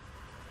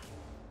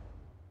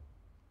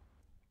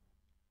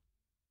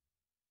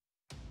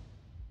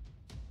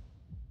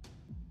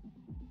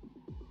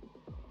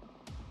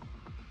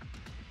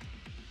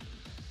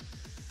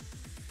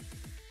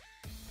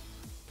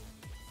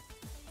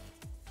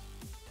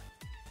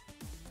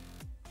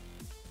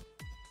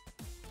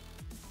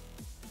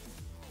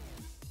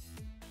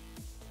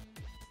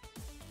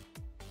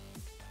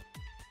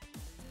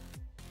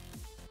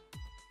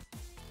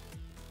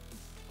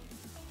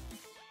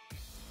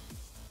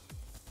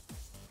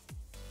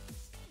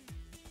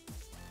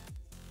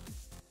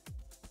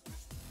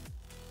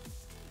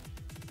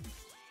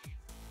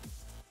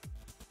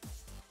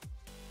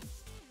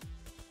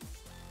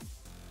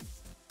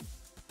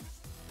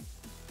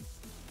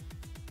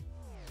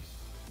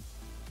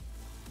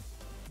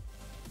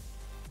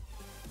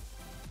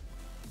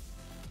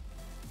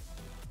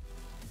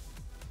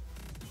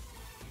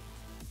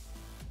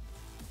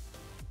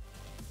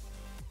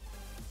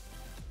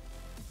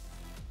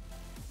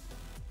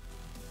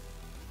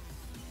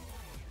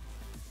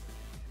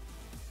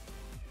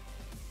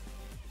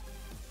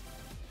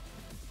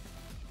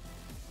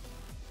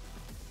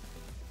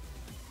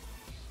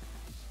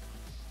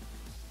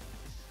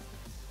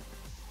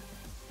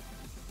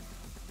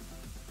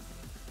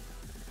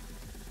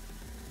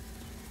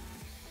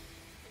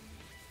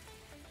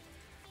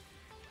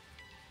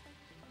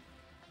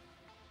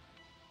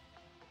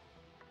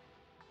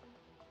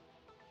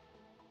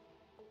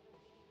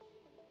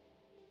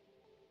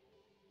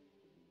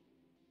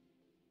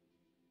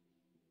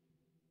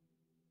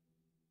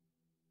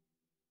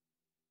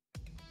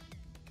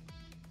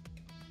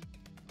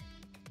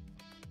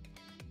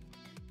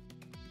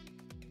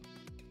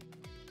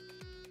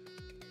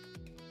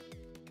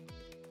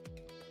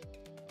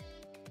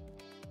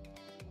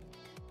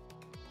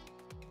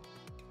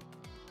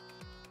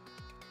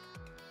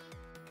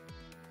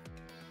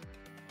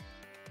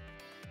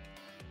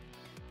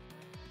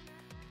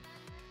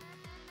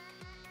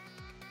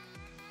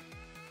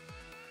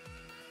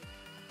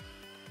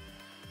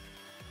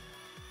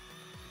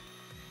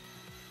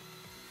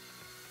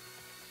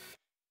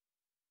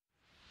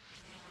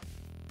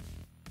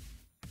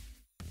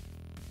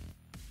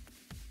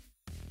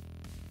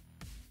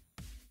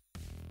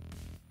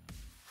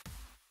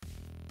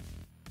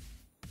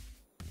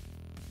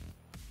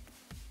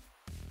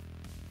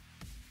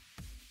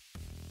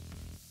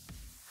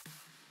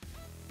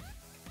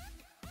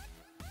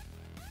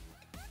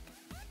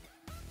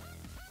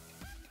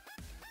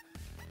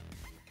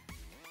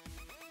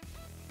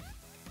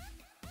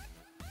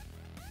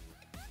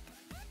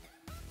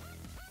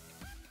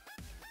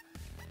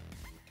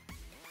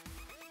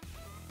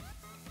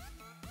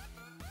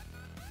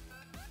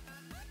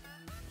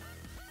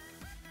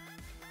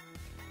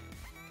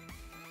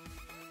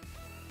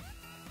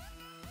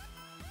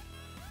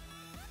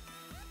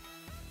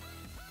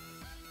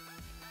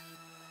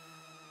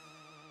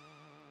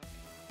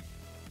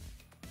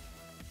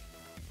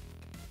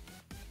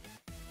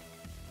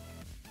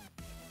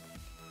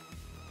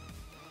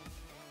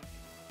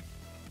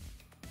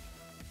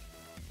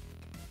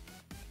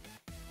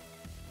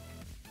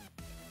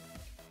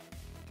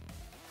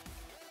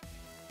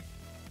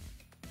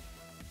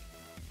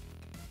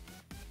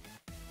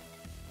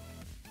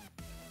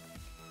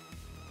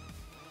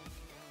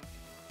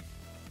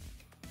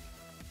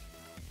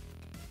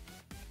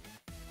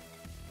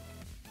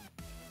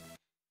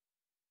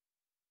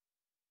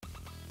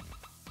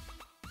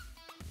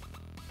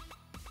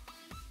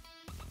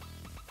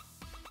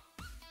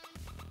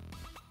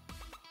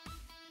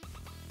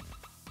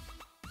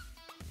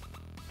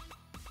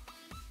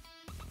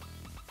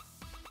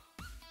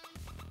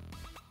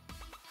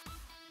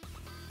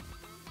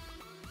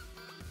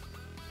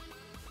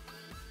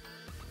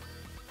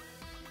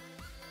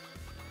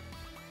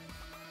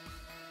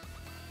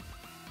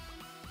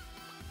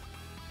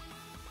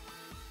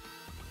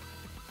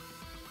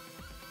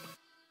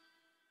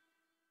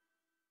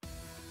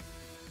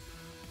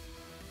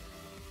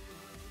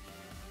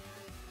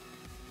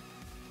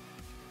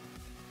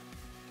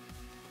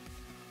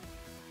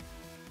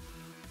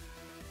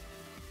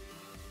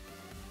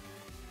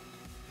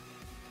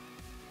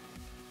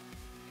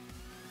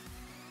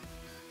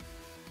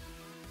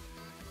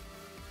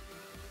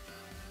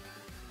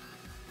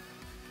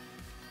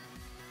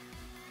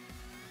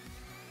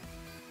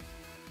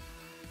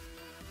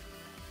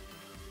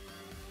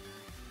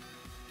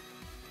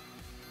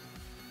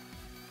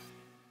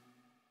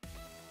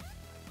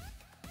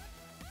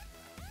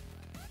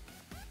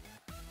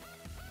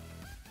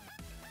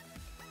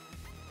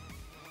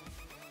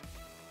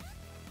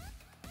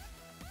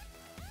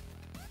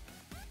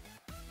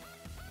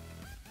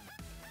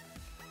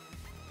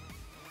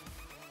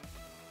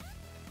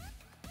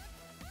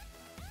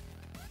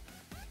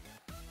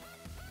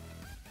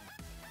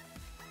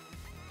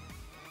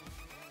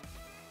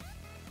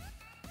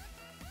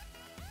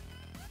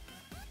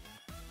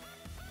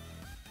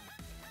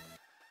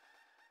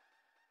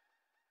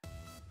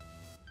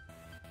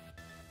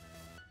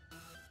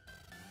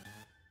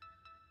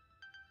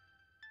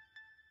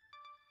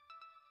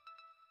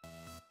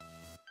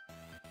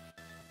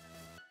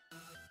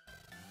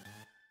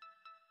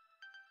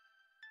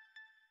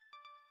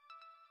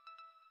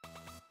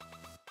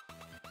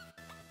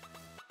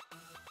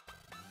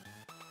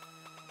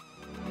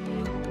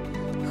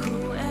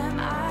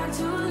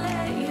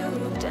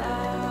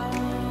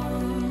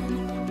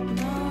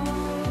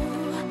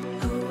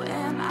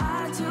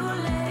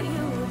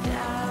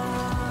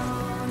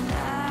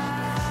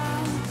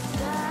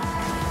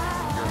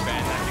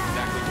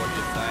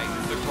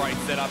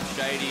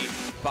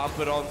 180. Bump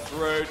it on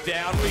through.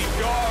 Down we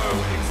go.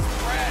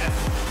 Express.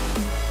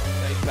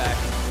 Stay back.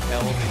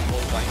 Held in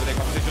full playing with their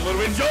competition a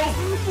little bit.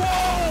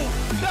 Whoa!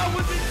 That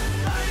was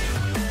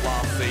insane!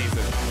 Last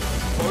season,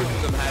 both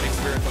of them had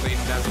experience on the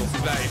international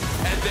stage.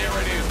 And there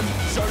it is.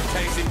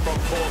 Showcasing from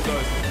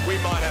Corsos. We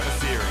might have a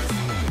series.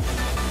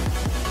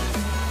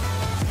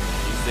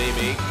 You see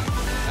me.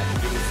 Have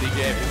to do with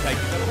CGF. He's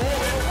taking the ball.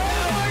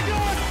 Oh my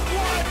god!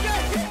 What?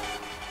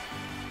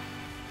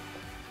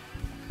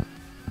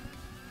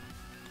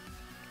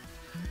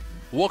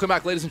 Welcome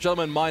back, ladies and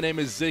gentlemen. My name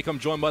is Zeke. I'm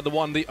joined by the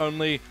one, the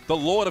only, the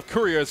Lord of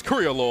Couriers,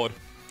 Courier Lord.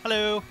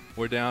 Hello.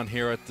 We're down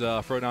here at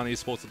Throwdown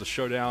Esports at the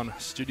Showdown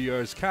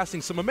Studios,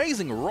 casting some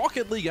amazing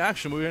Rocket League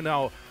action. We're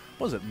now,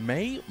 what is it,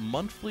 May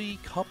Monthly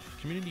Cup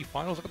Community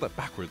Finals? I got that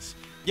backwards.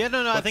 Yeah,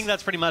 no, I think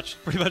that's pretty much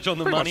on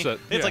the money. Much it,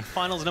 yeah. It's like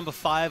finals number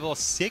 5 or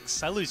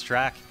 6. I lose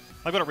track.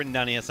 I've got it written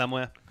down here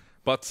somewhere.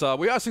 But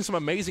we are seeing some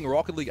amazing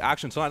Rocket League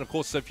action tonight. Of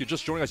course, if you're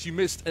just joining us, you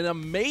missed an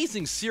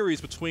amazing series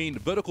between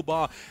Vertical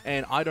Bar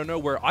and I Don't Know,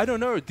 where I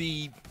Don't Know,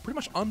 the pretty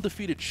much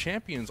undefeated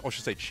champions, or I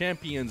should say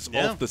champions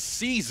of the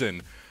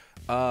season,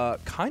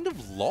 kind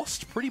of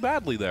lost pretty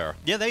badly there.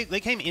 Yeah,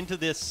 they came into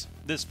this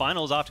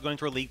finals after going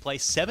through a league play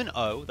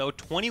 7-0. They were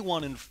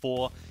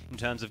 21-4 in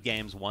terms of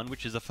games won,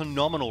 which is a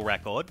phenomenal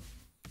record.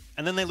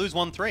 And then they lose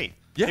 1-3.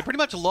 Yeah. They pretty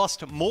much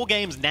lost more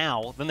games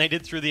now than they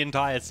did through the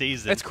entire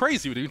season. It's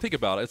crazy when you think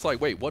about it. It's like,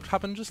 wait, what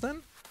happened just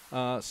then?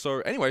 So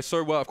anyway,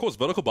 of course,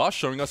 Vertical Bar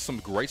showing us some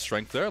great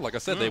strength there. Like I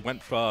said, they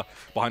went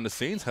behind the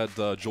scenes, had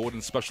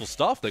Jordan's special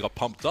stuff. They got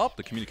pumped up.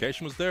 The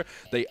communication was there.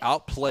 They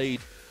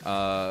outplayed,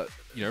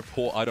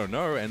 poor I Don't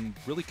Know, and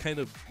really kind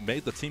of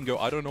made the team go,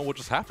 I don't know what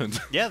just happened.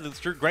 Yeah,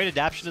 that's true. Great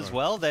adaptation as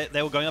well.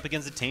 They were going up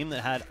against a team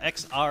that had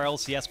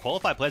ex-RLCS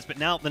qualified players, but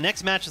now the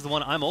next match is the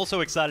one I'm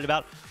also excited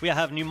about. We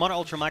have new Mono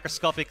Ultra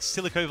Microscopic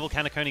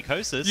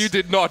Silicovolcaniconicosis. You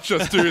did not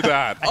just do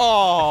that.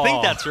 Oh, I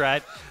think that's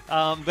right.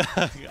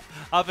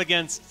 Up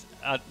against...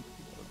 I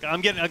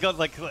got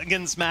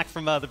getting smacked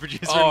from the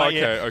producer in my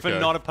ear for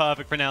not a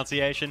perfect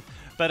pronunciation.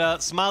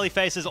 But Smiley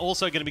Face is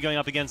also going to be going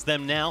up against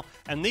them now.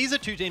 And these are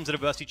two teams that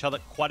have versed each other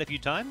quite a few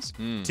times.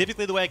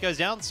 Typically the way it goes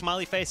down,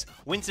 Smiley Face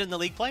wins it in the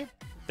league play.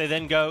 They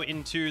then go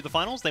into the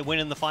finals. They win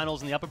in the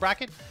finals in the upper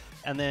bracket.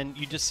 And then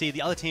you just see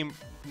the other team,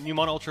 New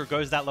Mono Ultra,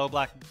 goes that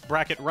lower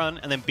bracket run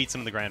and then beats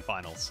them in the grand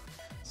finals.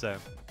 So...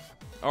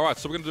 All right,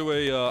 so we're going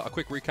to do a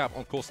quick recap,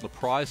 of course, on the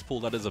prize pool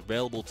that is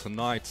available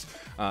tonight.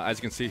 As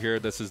you can see here,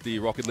 this is the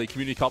Rocket League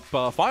Community Cup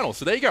Final.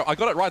 So there you go. I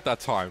got it right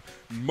that time,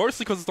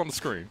 mostly because it's on the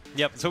screen.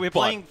 Yep, so we're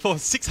playing for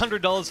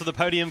 $600 for the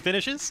podium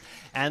finishes.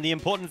 And the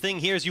important thing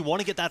here is you want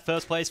to get that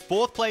first place.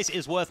 Fourth place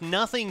is worth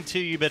nothing to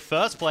you, but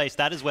first place,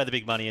 that is where the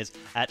big money is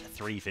at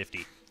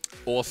 $350.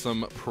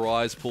 Awesome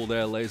prize pool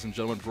there, ladies and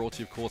gentlemen, brought to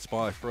you, of course,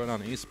 by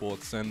Throwdown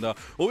Esports. And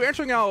we'll be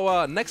entering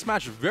our next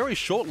match very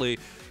shortly,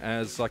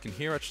 as I can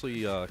hear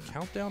actually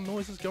countdown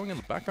noises going in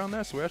the background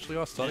there. So we actually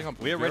are starting up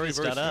we're ready to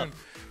start up.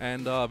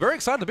 And very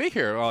excited to be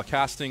here,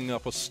 casting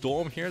for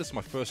Storm here. This is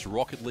my first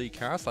Rocket League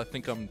cast. I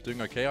think I'm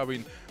doing okay. I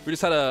mean, we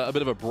just had a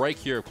bit of a break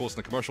here, of course, in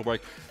the commercial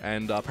break.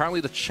 And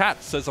apparently the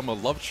chat says I'm a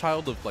love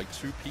child of like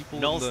 2 people.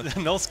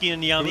 Nolsky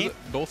and Yummy.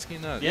 Nolsky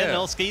and yeah,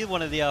 Nolsky,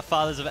 one of the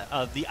fathers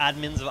of the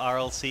admins of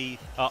RLC.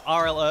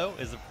 RLO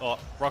is the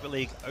Rocket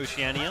League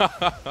Oceania.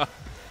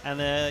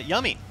 And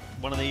Yummy,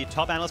 one of the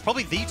top analysts,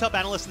 probably the top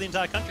analyst of the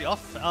entire country,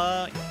 off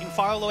in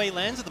faraway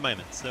lands at the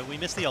moment. So we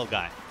miss the old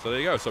guy. So there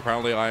you go. So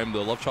apparently I am the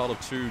love child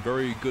of 2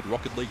 very good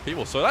Rocket League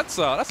people. So that's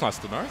nice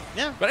to know.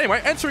 Yeah. But anyway,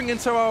 entering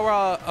into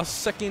our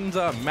second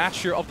match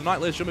here of the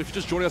night, ladies and gentlemen. If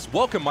you're just joining us,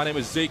 welcome. My name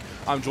is Zeke.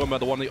 I'm joined by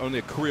the one, the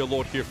only Courier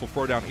Lord here for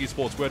Throwdown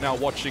Esports. We're now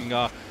watching,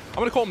 I'm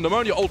going to call him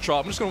Pneumonia Ultra.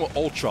 I'm just going to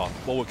go Ultra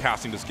while we're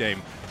casting this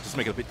game. Just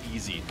make it a bit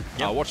easy.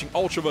 Yep. Watching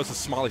Ultra versus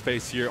Smiley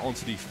Face here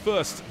onto the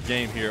first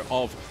game here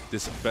of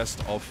this best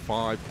of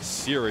 5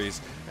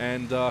 series.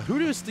 And who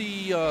does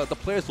the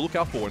players look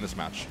out for in this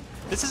match?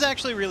 This is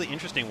actually a really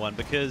interesting one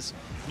because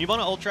New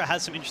Mono Ultra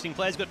has some interesting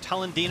players. You've got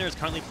Talendina is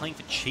currently playing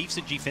for Chiefs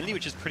at Gfinity,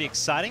 which is pretty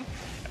exciting.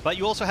 But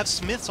you also have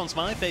Smiths on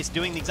Smiley Face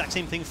doing the exact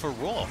same thing for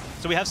Raw.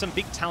 So we have some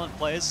big talent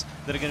players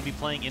that are going to be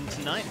playing in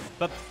tonight.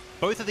 But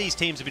both of these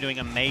teams have been doing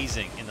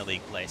amazing in the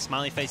league play.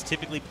 Smiley Face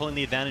typically pulling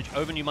the advantage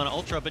over New Mono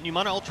Ultra, but New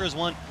Mono Ultra has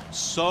won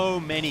so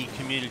many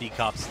community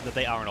cups that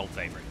they are an old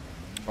favorite.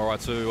 All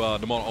right, so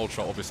New Mono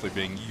Ultra obviously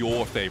being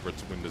your favorite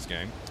to win this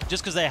game.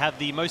 Just because they have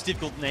the most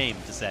difficult name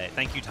to say.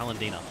 Thank you,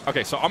 Talendina.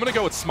 Okay, so I'm going to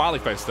go with Smiley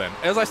Face then.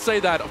 As I say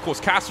that, of course,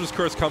 Casper's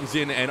Curse comes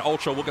in, and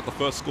Ultra will get the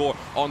first score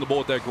on the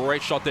board there.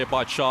 Great shot there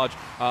by Charge.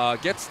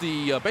 Gets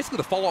the basically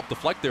the follow-up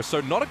deflect there,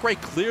 so not a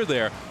great clear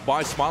there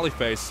by Smiley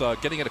Face.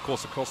 Getting it, of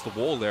course, across the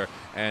wall there,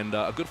 and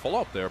a good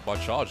follow-up there by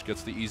Charge.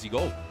 Gets the easy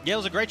goal. Yeah, it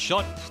was a great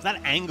shot.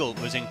 That angle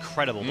was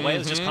incredible. The way it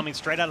was just coming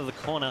straight out of the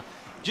corner.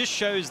 Just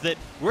shows that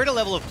we're at a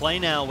level of play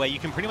now where you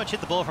can pretty much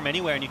hit the ball from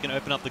anywhere and you can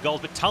open up the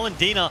goals. But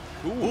Talendina,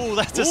 ooh,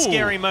 that's a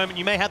scary moment.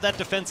 You may have that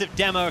defensive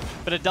demo,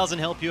 but it doesn't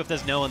help you if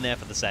there's no one there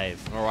for the save.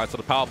 All right, so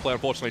the power play,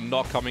 unfortunately,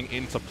 not coming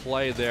into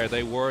play there.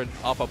 They were an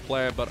upper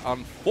player, but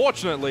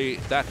unfortunately,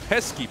 that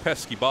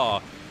pesky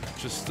bar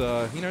just,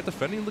 you know,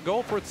 defending the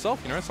goal for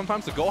itself. You know,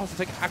 sometimes the goal has to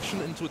take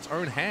action into its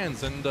own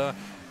hands, and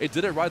it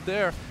did it right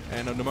there.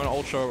 And Nimona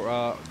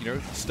Ultra, you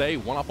know, stay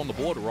one up on the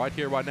board right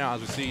here, right now,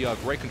 as we see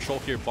great control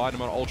here by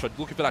Nimona Ultra.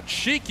 Looking for that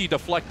cheeky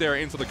deflect there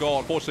into the goal.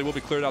 Unfortunately, will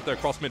be cleared out there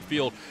across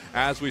midfield,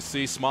 as we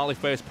see Smiley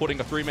Face putting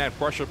a 3-man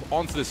pressure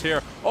onto this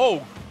here.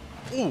 Oh!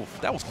 Ooh,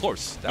 that was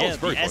close. That was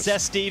very close.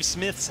 SS Steve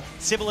Smith's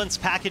sibilance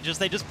packages,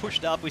 they just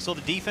pushed up. We saw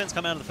the defense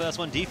come out of the first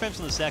one, defense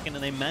in the second,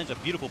 and they managed a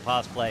beautiful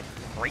pass play,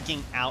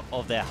 breaking out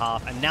of their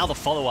half. And now the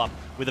follow-up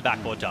with a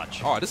backboard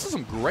touch. All right, this is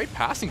some great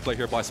passing play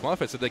here by Smiley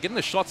Face. So they're getting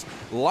the shots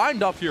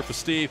lined up here for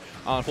Steve.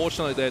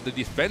 Unfortunately, the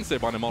defense there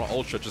by Nimona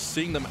Ultra, just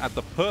seeing them at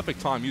the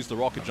perfect time use the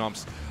rocket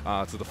jumps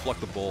to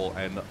deflect the ball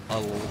and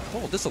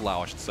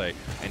disallow, I should say,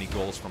 any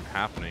goals from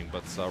happening.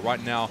 But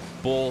right now,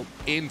 ball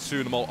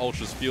into Nimona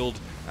Ultra's field.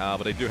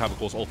 But they do have, of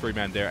course, all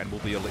 3-man there, and will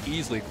be able to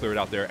easily clear it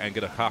out there and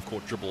get a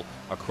half-court dribble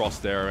across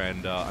there.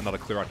 And another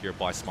clear out here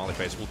by Smiley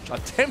Face. We'll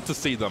attempt to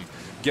see them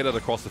get it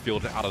across the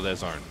field and out of their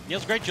zone. Yeah, it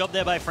was a great job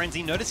there by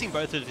Frenzy, noticing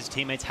both of his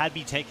teammates had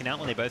been taken out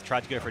when they both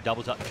tried to go for a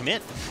double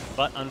commit.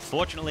 But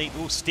unfortunately,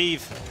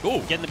 Steve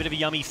getting a bit of a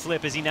yummy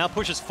flip as he now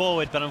pushes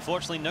forward, but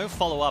unfortunately no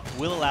follow-up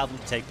will allow them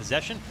to take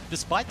possession,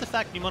 despite the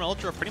fact Nimona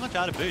Ultra are pretty much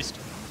out of boost.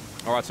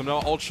 All right, so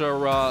Nimona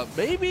Ultra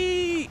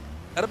maybe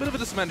at a bit of a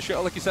disadvantage here,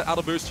 like you said, out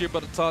of boost here,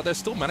 but they're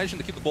still managing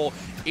to keep the ball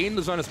in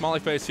the zone of Smiley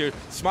Face here.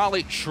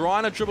 Smiley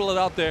trying to dribble it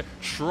out there,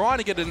 trying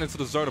to get it into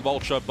the zone of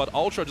Ultra, but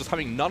Ultra just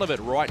having none of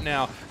it right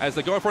now as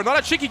they're going for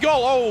another cheeky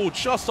goal. Oh,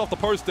 just off the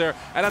post there,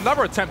 and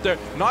another attempt there.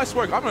 Nice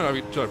work. I don't know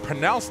if you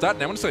pronounce that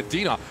name. I'm going to say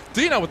Dina.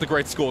 Dina with the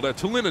great score there.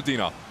 Tulina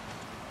Dina.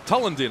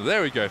 Tulin Dina.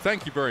 There we go.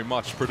 Thank you very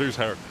much,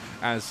 producer,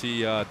 as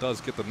he does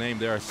get the name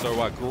there.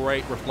 So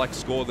great reflect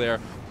score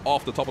there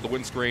off the top of the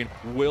windscreen.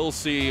 We'll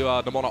see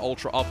Nimona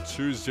Ultra up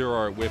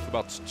 2-0 with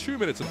about 2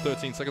 minutes and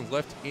 13 seconds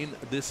left in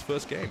this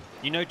first game.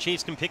 You know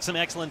Chiefs can pick some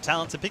excellent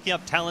talent, so picking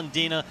up Talon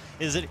Dina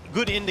is a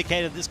good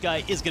indicator this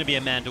guy is going to be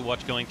a man to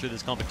watch going through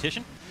this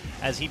competition,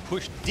 as he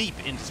pushed deep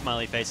into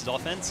Smiley Face's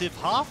offensive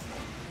half.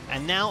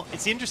 And now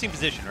it's the interesting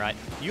position, right?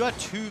 You are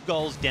 2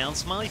 goals down.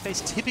 Smiley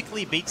Face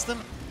typically beats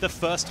them the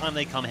first time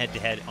they come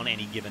head-to-head on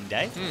any given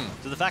day.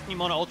 So the fact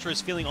Nimona Ultra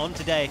is feeling on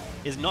today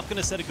is not going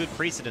to set a good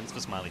precedence for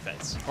Smiley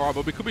Face. All right,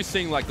 but we could be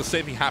seeing like the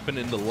same thing happen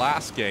in the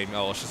last game,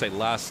 or I should say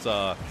last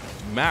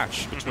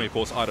match between, of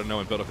course, I don't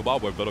know, and Vertical Bar,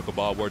 where Vertical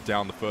Bar were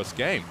down the first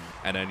game,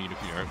 and then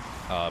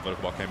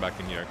Vertical Bar came back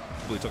and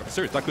really took up the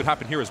series. That could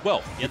happen here as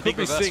well. Yeah, you could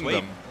be seeing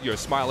them,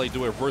 Smiley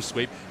do a reverse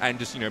sweep and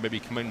just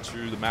maybe come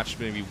into the match,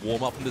 maybe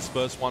warm up in this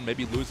first one,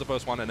 maybe lose the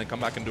first one, and then come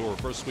back and do a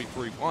reverse sweep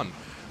 3-1.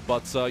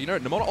 But,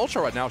 Nimona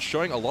Ultra right now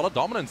showing a lot of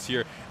dominance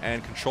here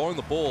and controlling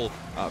the ball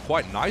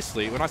quite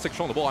nicely. When I say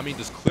controlling the ball, I mean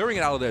just clearing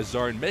it out of their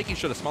zone, making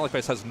sure that Smiley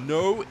Face has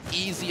no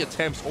easy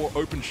attempts or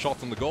open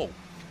shots on the goal.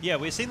 Yeah,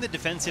 we're seeing the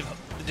defensive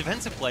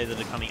play that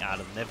are coming out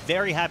of them. They're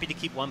very happy to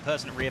keep one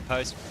person at rear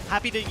post,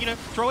 happy to,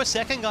 throw a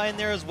second guy in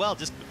there as well.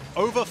 Just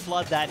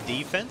overflood that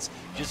defense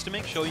just to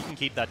make sure you can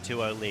keep that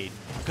 2-0 lead.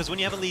 Because when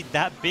you have a lead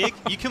that big,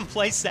 you can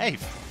play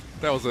safe.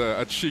 That was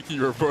a cheeky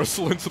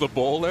reversal into the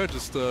ball there,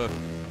 just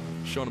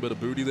showing a bit of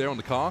booty there on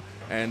the car.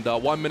 And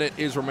 1 minute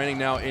is remaining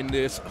now in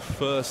this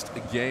first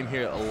game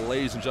here,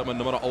 ladies and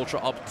gentlemen. Nimona Ultra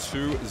up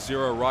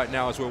 2-0 right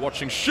now as we're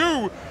watching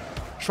Shu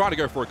trying to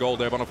go for a goal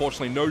there, but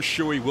unfortunately no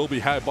Shui will be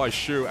had by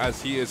Shu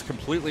as he is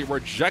completely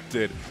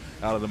rejected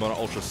out of the Nimona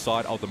Ultra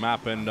side of the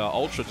map. And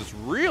Ultra just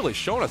really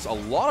showing us a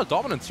lot of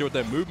dominance here with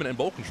their movement and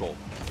ball control.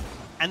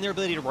 And their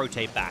ability to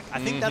rotate back. I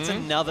think that's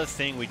another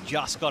thing we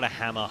just got to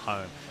hammer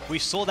home. We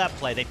saw that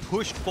play. They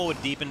pushed forward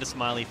deep into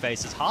Smiley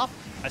Face's half.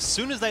 As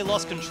soon as they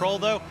lost control,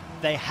 though,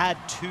 they had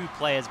 2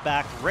 players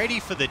back, ready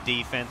for the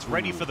defense,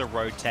 ready for the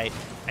rotate.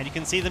 And you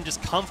can see them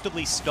just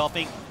comfortably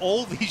stopping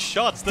all these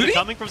shots that are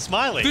coming from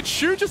Smiley. Did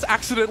Shu just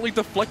accidentally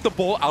deflect the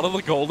ball out of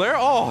the goal there?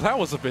 Oh, that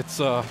was a bit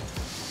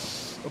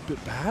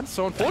bad.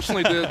 So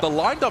unfortunately, the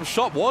lined up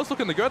shot was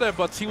looking to go there,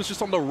 but he was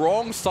just on the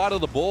wrong side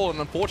of the ball and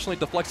unfortunately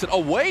deflects it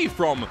away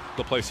from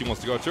the place he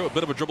wants to go to. A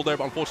bit of a dribble there,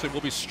 but unfortunately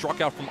will be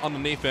struck out from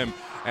underneath him.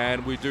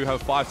 And we do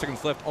have 5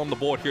 seconds left on the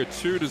board here.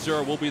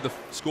 2-0 will be the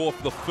score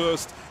for the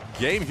first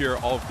game here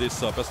of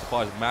this best of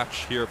 5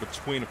 match here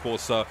between, of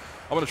course, I'm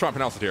going to try and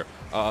pronounce it here.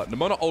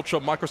 Nimona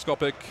Ultra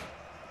Microscopic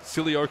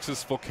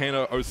Cilioxis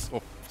Volcaniconocosis?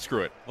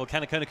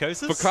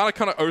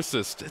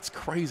 Volcaniconocosis. It's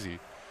crazy.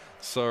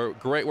 So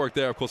great work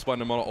there, of course, by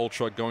Nimona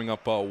Ultra, going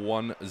up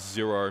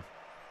 1-0.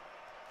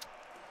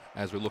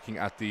 As we're looking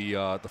at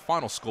the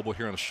final scoreboard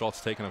here and the shots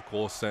taken, of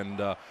course. And,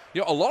 a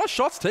lot of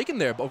shots taken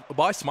there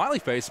by Smiley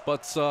Face.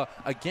 But,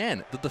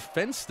 again, the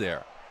defense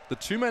there, the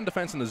 2-man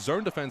defense and the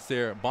zone defense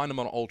there by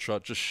Nimona Ultra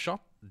just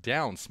shut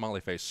down Smiley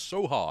Face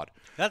so hard.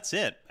 That's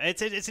it.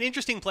 It's an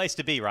interesting place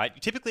to be, right?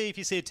 Typically, if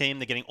you see a team,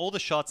 they're getting all the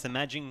shots, they're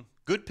managing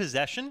good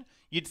possession,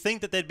 you'd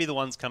think that they'd be the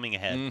ones coming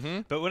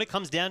ahead. But when it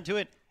comes down to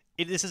it,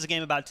 this is a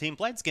game about team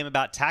play. It's a game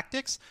about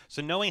tactics.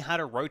 So knowing how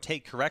to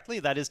rotate correctly,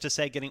 that is to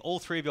say getting all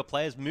 3 of your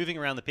players moving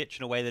around the pitch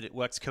in a way that it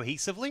works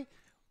cohesively,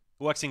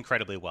 works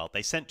incredibly well.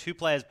 They sent 2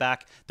 players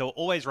back. They were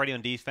always ready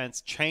on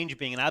defense. Change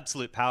being an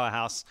absolute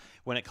powerhouse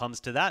when it comes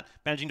to that.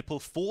 Managing to pull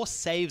 4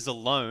 saves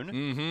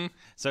alone.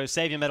 So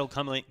Savior Medal is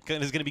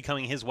going to be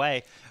coming his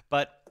way.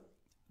 But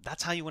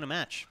that's how you win a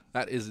match.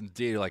 That is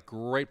indeed like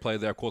great play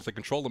there. Of course, they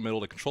control the middle,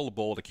 they control the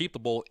ball, they keep the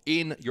ball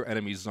in your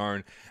enemy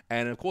zone.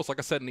 And of course, like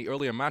I said in the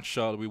earlier match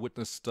we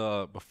witnessed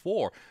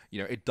before,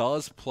 you know, it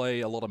does play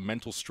a lot of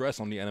mental stress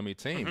on the enemy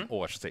team,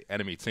 or I should say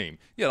enemy team,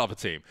 the other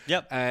team.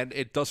 Yep. And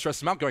it does stress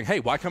them out, going,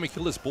 hey, why can't we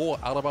kill this ball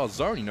out of our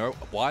zone? You know,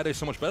 why are they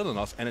so much better than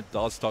us? And it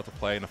does start to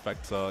play and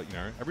affect, you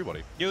know,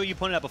 everybody. You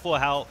pointed out before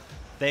how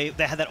they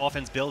had that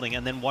offense building,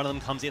 and then one of them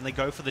comes in, they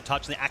go for the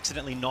touch, and they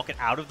accidentally knock it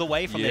out of the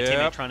way from their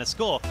teammate trying to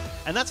score.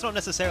 And that's not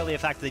necessarily a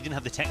fact that they didn't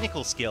have the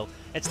technical skill.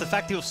 It's the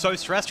fact that he was so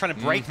stressed trying to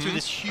break through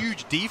this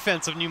huge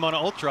defense of New Mono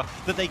Ultra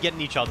that they get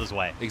in each other's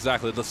way.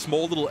 Exactly. The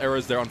small little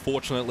errors there,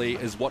 unfortunately,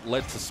 is what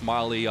led to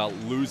Smiley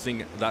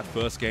losing that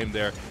first game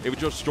there. If you're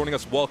just joining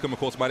us, welcome. Of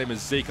course, my name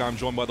is Zeke. I'm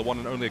joined by the one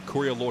and only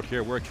Courier Lord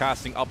here. We're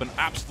casting up an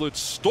absolute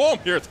storm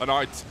here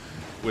tonight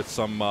with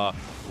some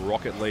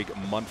Rocket League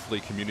Monthly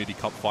Community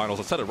Cup Finals.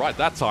 I said it right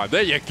that time.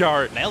 There you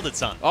go. Nailed it,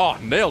 son. Oh,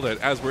 nailed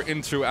it. As we're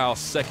into our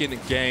second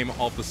game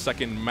of the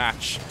second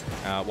match.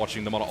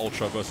 Watching the Mono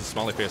Ultra versus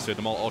Smiley Face here.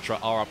 The Mono Ultra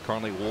are up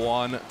currently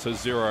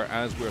 1-0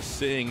 as we're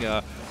seeing,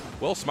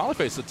 well, Smiley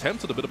Face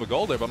attempted a bit of a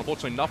goal there, but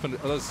unfortunately nothing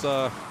has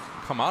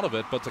come out of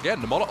it. But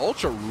again, the Mono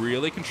Ultra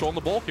really controlling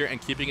the ball here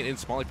and keeping it in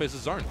Smiley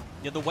Face's zone.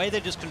 Yeah, the way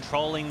they're just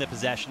controlling the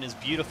possession is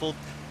beautiful.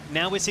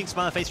 Now we're seeing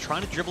Smiley Face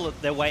trying to dribble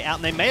their way out,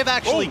 and they may have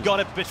actually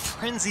got it, but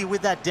Frenzy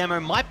with that demo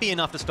might be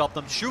enough to stop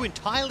them. Shu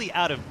entirely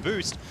out of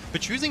boost,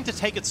 but choosing to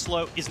take it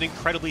slow is an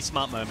incredibly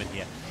smart moment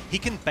here. He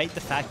can bait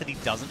the fact that he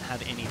doesn't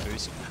have any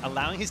boost,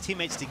 allowing his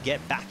teammates to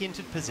get back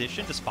into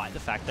position despite the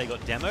fact they got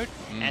demoed,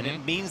 and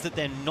it means that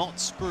they're not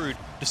screwed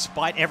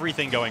despite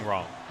everything going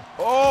wrong.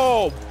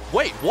 Oh,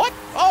 wait, what?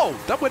 Oh,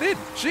 that went in.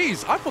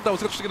 Jeez, I thought that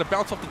was actually going to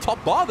bounce off the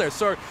top bar there.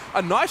 So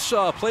a nice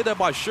play there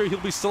by Shu. He'll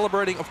be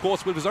celebrating, of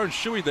course, with his own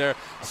Shui there.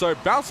 So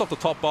bounce off the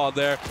top bar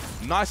there.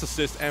 Nice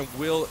assist, and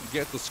will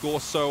get the score.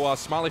 So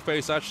Smiley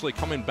Face actually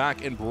coming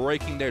back and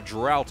breaking their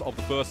drought of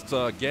the first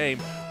game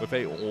with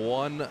a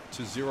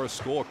 1-0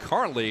 score.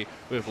 Currently,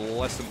 with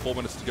less than 4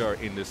 minutes to go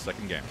in this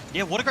second game.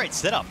 Yeah, what a great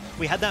setup.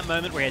 We had that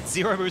moment where he had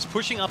 0 moves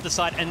pushing up the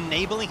side,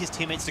 enabling his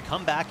teammates to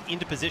come back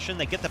into position.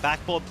 They get the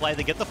backboard play,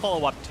 they get the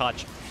follow-up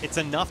touch. It's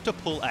enough to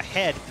pull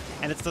ahead,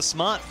 and it's the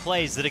smart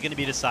plays that are going to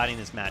be deciding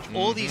this match.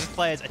 All these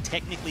players are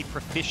technically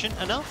proficient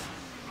enough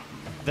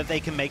that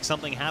they can make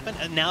something happen,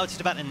 and now it's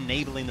just about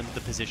enabling them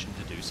the position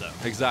to do so.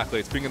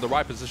 Exactly. It's being in the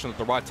right position at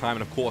the right time,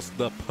 and of course,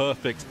 the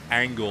perfect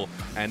angle,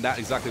 and that's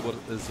exactly what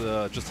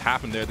has just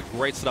happened there. The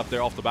great setup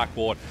there off the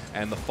backboard,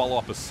 and the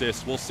follow-up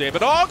assist. We'll see it,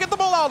 but oh, get the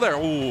ball out there!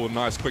 Ooh,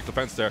 nice quick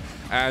defense there,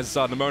 as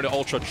the Mono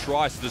Ultra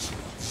tries to just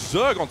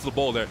zerg onto the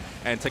ball there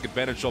and take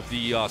advantage of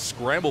the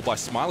scramble by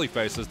Smiley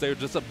Faces. They're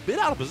just a bit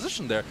out of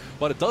position there,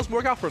 but it does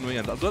work out for them in the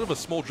end. A bit of a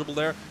small dribble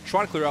there,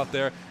 trying to clear out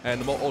there, and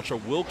the Mono Ultra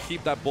will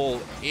keep that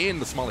ball in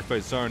the Smiley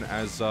Face zone,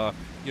 as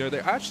you know,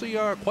 they actually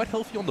are quite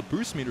healthy on the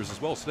boost meters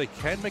as well, so they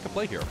can make a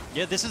play here.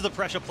 Yeah, this is the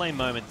pressure play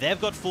moment. They've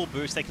got full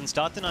boost. They can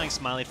start denying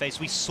Smiley Face.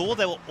 We saw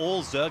they were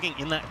all zerging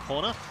in that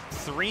corner.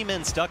 3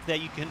 men stuck there.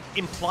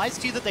 Implies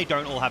to you that they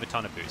don't all have a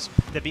ton of boost.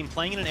 They've been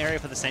playing in an area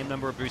for the same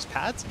number of boost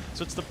pads,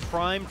 so it's the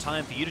prime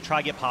time for you to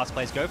try to get past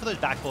plays, go for those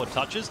backboard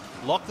touches,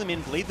 lock them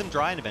in, bleed them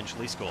dry, and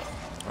eventually score.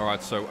 All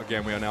right, so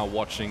again, we are now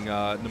watching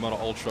Mono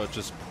Ultra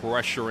just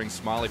pressuring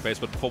Smiley Face,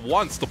 but for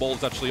once, the ball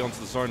is actually onto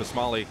the zone of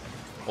Smiley.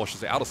 Or I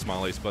should say out of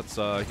Smiley's, but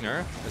you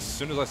know, as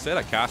soon as I said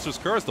it, Caster's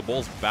Curse, the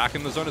ball's back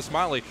in the zone of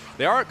Smiley.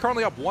 They are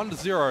currently up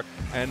 1-0,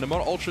 and the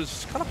Mono Ultra is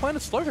just kind of playing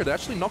it slow here. They're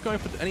actually not going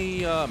for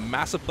any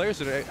massive players.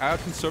 They're out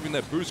conserving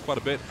their boost quite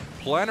a bit,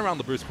 playing around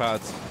the boost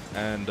pads,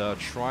 and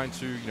trying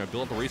to, you know,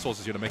 build up the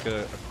resources here to make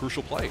a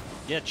crucial play.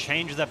 Yeah,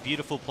 change that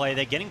beautiful play.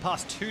 They're getting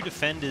past 2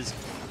 defenders.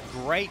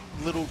 Great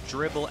little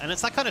dribble, and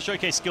it's that kind of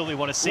showcase skill we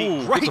want to see.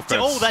 Ooh, great,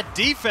 oh, that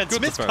defense.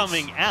 Smith's defense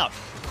coming out.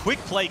 Quick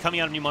play coming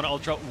out of New Mono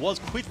Ultra was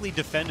quickly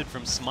defended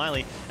from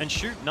Smiley, and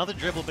shoot, another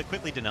dribble, but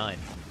quickly denied.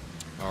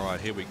 All right,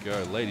 here we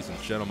go. Ladies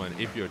and gentlemen,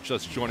 if you're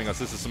just joining us,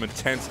 this is some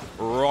intense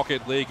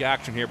Rocket League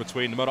action here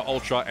between Mono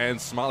Ultra and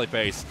Smiley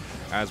Face,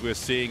 as we're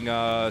seeing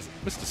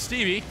Mr.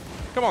 Stevie.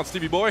 Come on,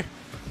 Stevie boy.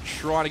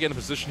 Trying to get in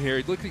position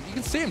here. Look, you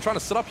can see him trying to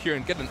set up here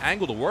and get an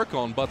angle to work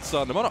on, but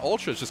the Mono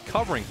Ultra is just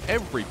covering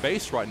every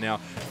base right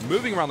now,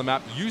 moving around the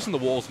map, using the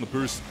walls and the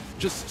boost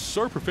just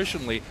so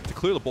proficiently to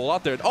clear the ball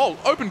out there. Oh,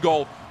 open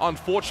goal.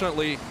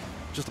 Unfortunately,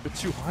 just a bit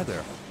too high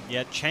there.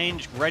 Yeah,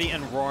 change, ready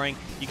and roaring.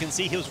 You can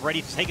see he was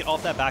ready to take it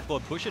off that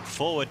backboard, push it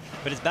forward,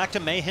 but it's back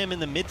to mayhem in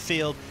the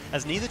midfield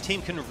as neither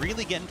team can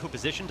really get into a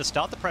position to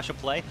start the pressure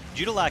play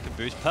due to lack of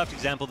boost. Perfect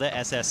example there,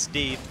 SS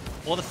Steve,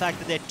 or the fact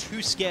that they're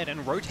too scared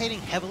and rotating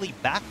heavily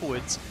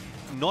backwards,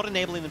 not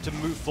enabling them to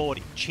move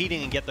forward,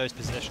 cheating and get those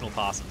positional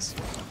passes.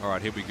 All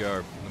right, here we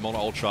go. The Mono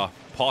Ultra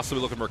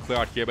possibly looking for a clear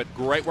out here, but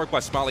great work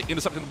by Smiley,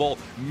 intercepting the ball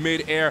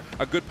mid-air.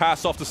 A good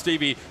pass off to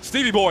Stevie.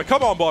 Stevie boy,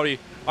 come on, buddy.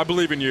 I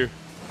believe in you.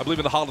 I believe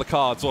in the heart of the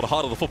cards, or the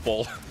heart of the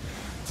football,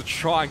 to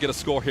try and get a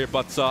score here,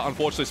 but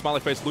unfortunately, Smiley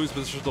Face loses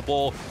position of the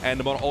ball, and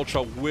Nemono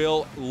Ultra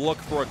will look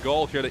for a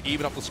goal here to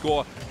even up the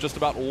score. Just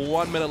about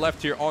 1 minute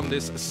left here on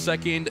this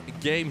second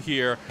game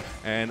here,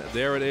 and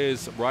there it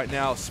is right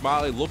now.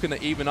 Smiley looking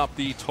to even up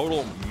the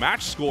total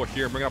match score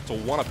here and bring it up to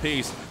 1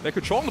 apiece. They're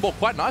controlling the ball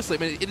quite nicely. I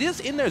mean, it is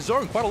in their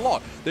zone quite a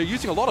lot. They're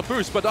using a lot of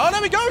boost, but oh,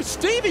 there we go,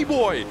 Stevie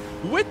Boy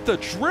with the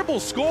dribble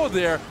score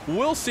there.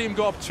 We'll see him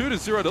go up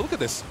 2-0. Look at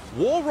this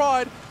wall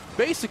ride,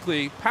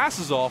 basically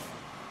passes off.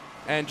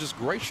 And just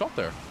great shot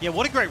there. Yeah,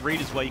 what a great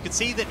read as well. You could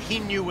see that he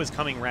knew was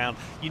coming around.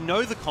 You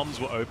know the comms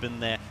were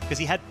open there because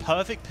he had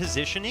perfect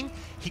positioning.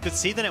 He could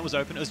see the net was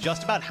open. It was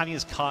just about having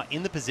his car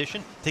in the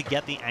position to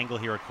get the angle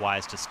he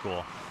requires to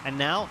score. And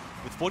now,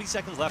 with 40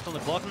 seconds left on the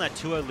clock and that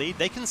 2-0 lead,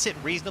 they can sit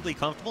reasonably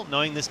comfortable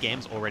knowing this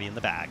game's already in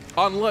the bag.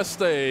 Unless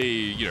they,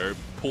 you know,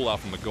 pull out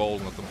from the goal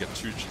and let them get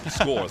 2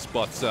 scores.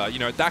 But, you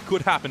know, that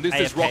could happen. This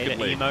is Rocket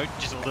League. Emote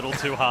just a little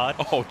too hard.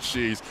 Oh,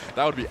 jeez.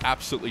 That would be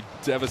absolutely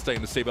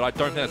devastating to see, but I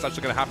don't think that's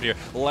actually going to happen here.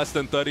 Less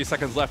than 30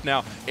 seconds left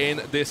now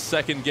in this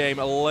second game.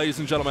 Ladies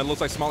and gentlemen,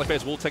 looks like Smiley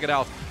Face will take it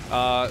out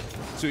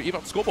to even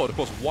up the scoreboard. Of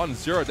course,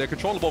 1-0. They're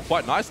controlling the ball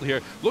quite nicely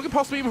here. Looking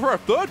possibly even for a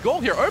third goal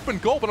here. Open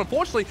goal, but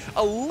unfortunately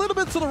a little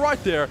bit to the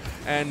right there.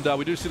 And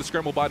we do see the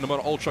scramble by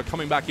Nemono Ultra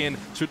coming back in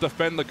to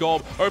defend the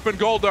goal. Open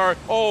goal there.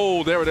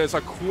 Oh, there it is.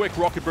 A quick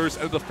rocket boost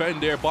and a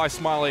defend there by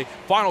Smiley.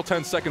 Final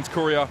 10 seconds,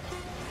 Korea.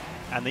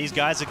 And these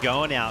guys are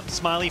going out.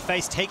 Smiley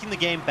Face taking the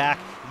game back.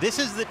 This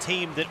is the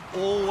team that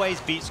always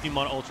beats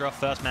Nemono Ultra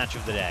first match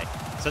of the day.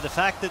 So the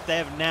fact that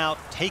they've now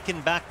taken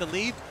back the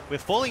lead, we're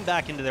falling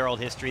back into their old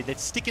history. They're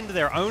sticking to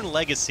their own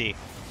legacy,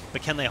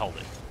 but can they hold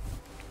it?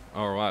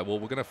 All right, well,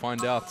 we're going to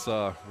find out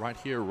right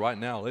here, right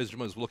now. Ladies and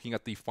gentlemen, looking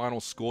at the final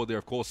score there.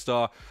 Of course,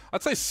 I'd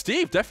say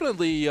Steve,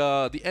 definitely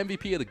the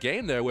MVP of the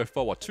game there with,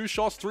 what, 2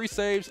 shots, 3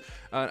 saves,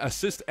 an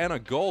assist, and a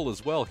goal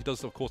as well. He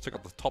does, of course, take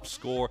up the top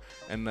score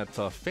and that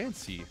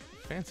fancy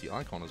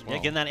icon as well.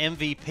 Yeah, getting that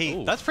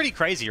MVP. Ooh. That's pretty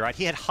crazy, right?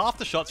 He had half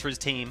the shots for his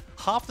team,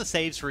 half the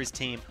saves for his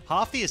team,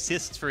 half the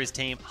assists for his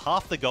team,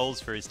 half the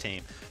goals for his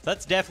team.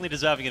 That's definitely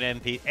deserving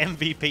an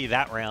MVP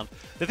that round.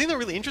 The thing that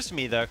really interested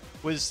me, though,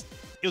 was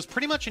it was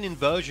pretty much an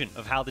inversion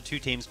of how the two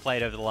teams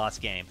played over the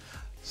last game.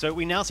 So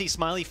we now see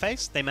Smiley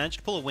Face. They managed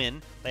to pull a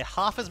win. They had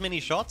half as many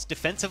shots.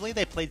 Defensively,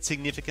 they played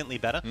significantly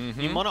better.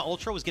 Nemono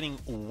Ultra was getting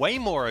way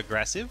more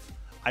aggressive.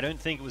 I don't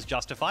think it was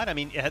justified. I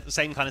mean, it had the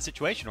same kind of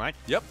situation, right?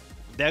 Yep.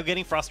 They were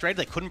getting frustrated.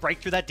 They couldn't break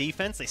through that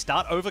defense. They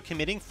start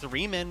overcommitting.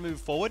 3 men move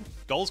forward.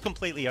 Goal's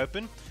completely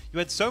open. You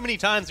had so many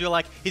times you're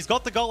like, he's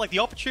got the goal. Like, the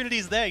opportunity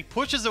is there. He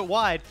pushes it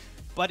wide.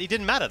 But it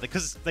didn't matter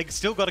because they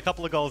still got a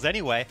couple of goals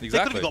anyway. Exactly. They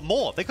could have got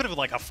more. They could have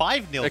like a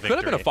 5-0 victory. It could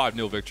have been a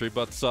 5-0 victory,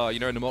 but, you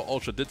know, Nemono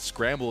Ultra did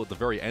scramble at the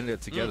very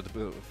end to get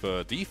it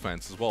for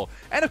defense as well.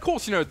 And, of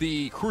course, you know,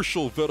 the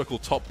crucial vertical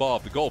top bar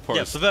of the goalpost.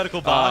 Yes, the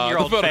vertical bar, your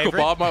old favorite. The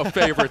vertical bar, my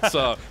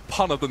favorite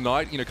pun of the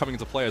night, you know, coming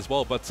into play as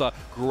well. But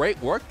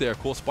great work there, of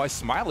course, by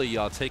Smiley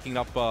taking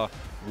up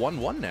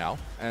 1-1 now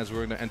as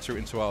we're going to enter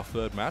into our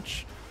third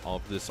match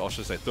of this, I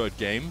should say, third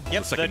game.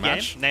 Yep, the second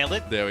match. Game. Nailed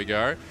it. There we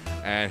go.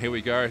 And here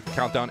we go.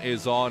 Countdown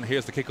is on.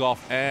 Here's the kickoff.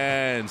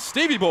 And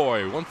Stevie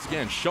Boy, once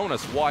again, showing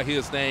us why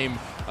his name,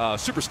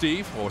 Super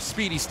Steve, or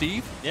Speedy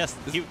Steve. Yes.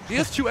 He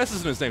has 2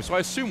 S's in his name, so I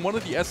assume one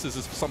of the S's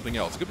is for something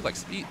else. It could be like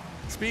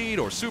Speed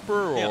or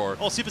Super or...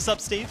 Or Super Sub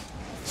Steve.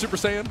 Super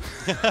Saiyan?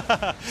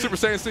 Super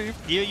Saiyan Steve?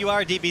 You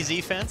are a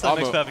DBZ fan, so that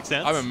makes perfect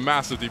sense. I'm a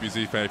massive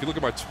DBZ fan. If you look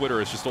at my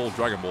Twitter, it's just all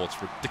Dragon Ball.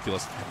 It's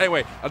ridiculous.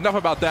 Anyway, enough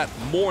about that.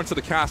 More into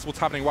the cast. What's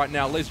happening right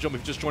now. Ladies and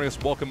gentlemen, if you're just joining us,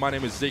 welcome. My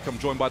name is Zeke. I'm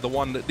joined by the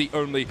one, the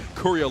only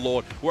Courier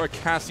Lord. We're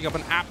casting up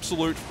an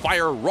absolute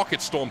fire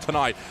rocket storm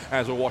tonight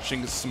as we're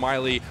watching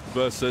Smiley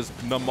versus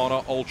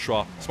Nemono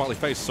Ultra. Smiley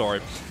Face,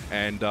 sorry.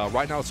 And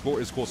right now the score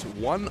is, of course,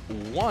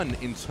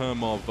 1-1 in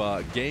terms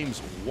of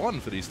games won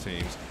for these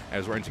teams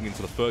as we're entering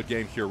into the third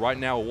game here. Right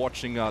now we're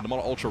watching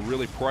Nemono Ultra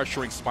really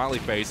pressuring Smiley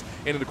Face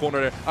into the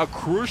corner there. A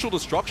crucial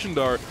destruction,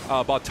 though,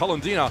 by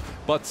Talendina.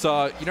 But,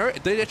 you know,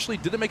 they actually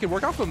didn't make it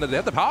work out for them. They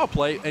had the power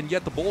play, and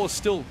yet the ball is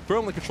still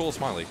firmly in control of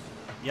Smiley.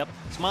 Yep.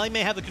 Smiley may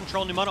have the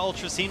control. Nemono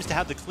Ultra seems to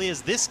have the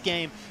clears this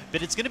game,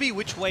 but it's going to be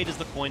which way does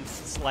the coin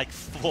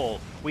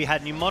fall. We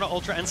had Nemono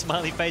Ultra and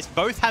Smiley Face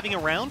both having a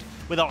round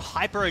where they were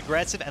hyper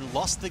aggressive and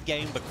lost the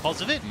game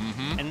because of it.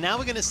 And now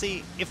we're going to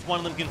see if one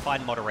of them can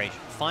find moderation,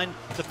 find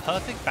the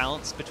perfect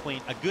balance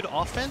between a good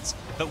offense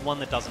but one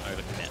that doesn't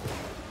overcommit.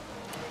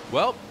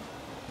 Well,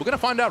 we're going to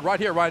find out right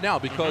here, right now,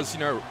 because, you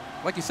know,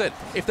 like you said,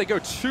 if they go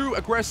too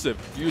aggressive,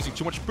 you're using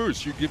too much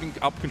boost, you're giving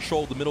up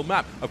control of the middle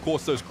map. Of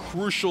course, those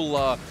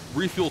crucial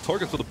refuel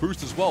tokens for the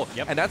boost as well.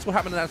 Yep. And that's what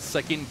happened in that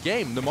second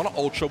game. The Nemono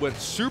Ultra went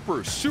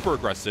super, super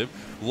aggressive,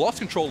 lost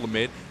control of the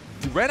mid,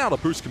 ran out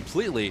of boost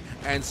completely,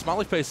 and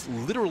Smiley Face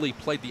literally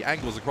played the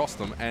angles across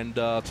them and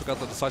took out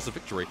the decisive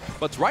victory.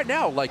 But right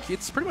now, like,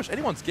 it's pretty much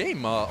anyone's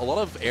game. A lot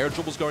of air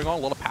dribbles going on,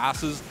 a lot of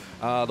passes.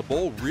 The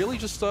ball really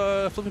just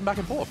flipping back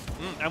and forth.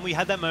 And we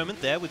had that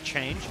moment there with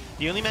change.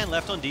 The only man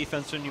left on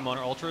defense for Nemono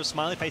Ultra,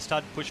 Smiley Face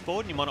started to push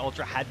forward. Nemono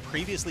Ultra had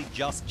previously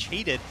just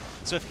cheated,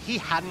 so if he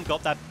hadn't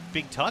got that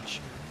big touch,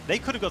 they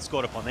could have got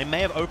scored upon. They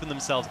may have opened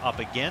themselves up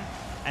again.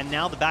 And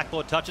now the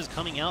backboard touches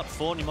coming out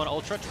for Nimona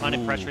Ultra, trying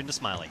to pressure into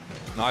Smiley.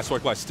 Nice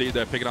work by Steve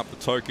there, picking up the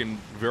token.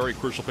 Very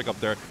crucial pickup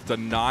there,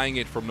 denying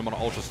it from Nimona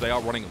Ultra. So they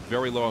are running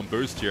very low on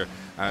boost here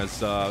as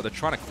they're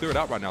trying to clear it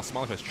out right now.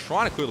 Smiley Face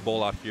trying to clear the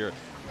ball out here,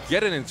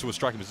 get it into a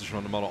striking position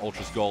on Nimona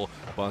Ultra's goal.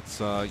 But,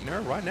 you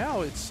know, right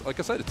now, it's, like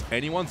I said, it's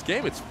anyone's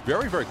game. It's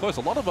very, very close.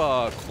 A lot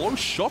of close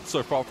shots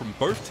so far from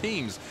both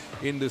teams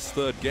in this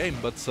third game,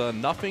 but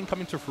nothing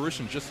coming to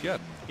fruition just yet.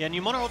 Yeah,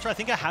 Nimona Ultra, I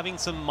think, are having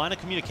some minor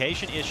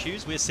communication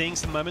issues. We're seeing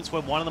some moments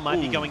where one of them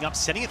might be going up,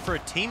 setting it for a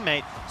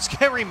teammate.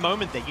 Scary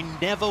moment there. You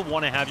never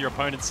want to have your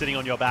opponent sitting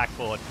on your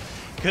backboard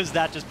because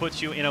that just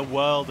puts you in a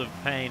world of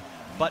pain.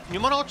 But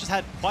Nimona Ultra's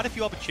had quite a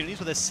few opportunities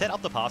where they set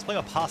up the pass play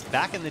or passed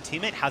back and the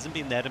teammate hasn't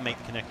been there to make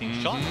the connecting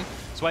shot.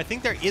 So I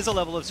think there is a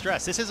level of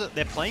stress.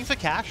 They're playing for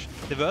cash.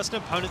 They're versus an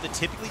opponent that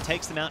typically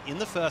takes them out in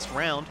the first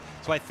round.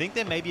 So I think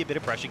there may be a bit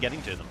of pressure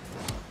getting to them.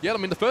 Yeah, I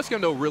mean, the first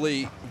game, they were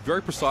really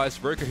very precise,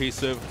 very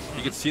cohesive.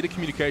 You could see the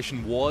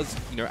communication was,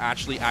 you know,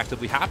 actually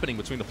actively happening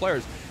between the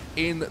players.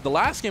 In the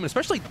last game, and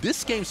especially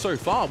this game so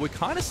far, we're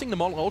kind of seeing the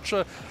Nimona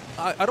Ultra,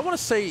 I don't want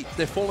to say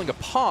they're falling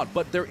apart,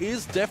 but there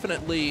is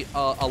definitely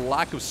a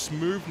lack of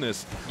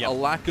smoothness, a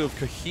lack of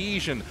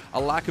cohesion, a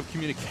lack of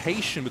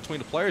communication between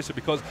the players here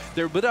because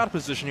they're a bit out of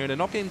position here. They're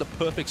not getting the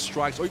perfect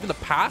strikes or even the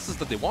passes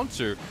that they want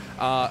to.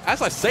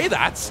 As I say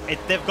that,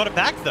 they've got it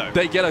back, though.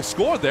 They get a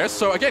score there.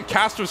 So, again,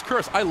 Caster's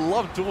Curse. I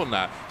love doing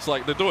that. It's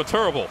like, they're doing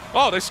terrible.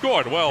 Oh, they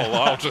scored. Well,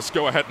 I'll just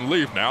go ahead and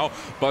leave now.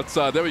 But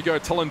there we go.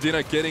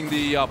 Talendina getting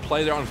the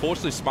play there.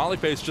 Unfortunately, Smiley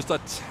Face just a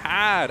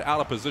tad out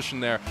of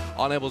position there,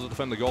 unable to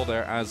defend the goal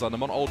there as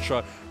Nimona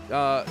Ultra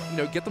you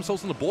know, get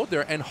themselves on the board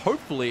there and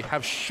hopefully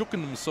have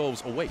shooken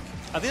themselves awake.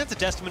 I think that's a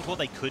testament to what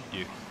they could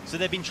do. So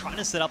they've been trying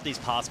to set up these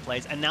pass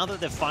plays, and now that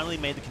they've finally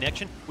made the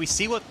connection, we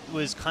see what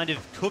was kind of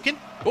cooking,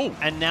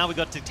 and now we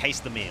got to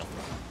taste the meal.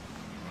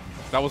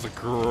 That was a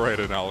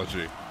great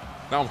analogy.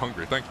 Now I'm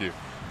hungry. Thank you.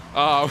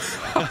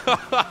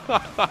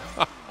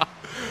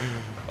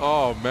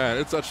 Oh man,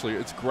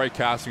 it's great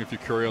casting if you're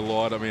Courier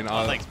Lord. I mean,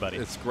 thanks, buddy.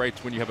 It's great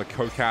when you have a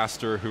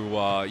co-caster who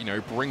you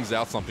know, brings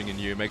out something in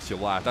you, makes you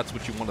laugh. That's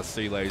what you want to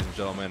see, ladies and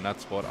gentlemen.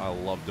 That's what I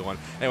love doing.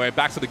 Anyway,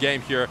 back to the game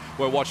here.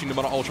 We're watching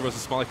Nimona Ultra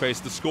versus Smiley Face.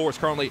 The score is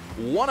currently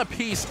 1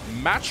 apiece,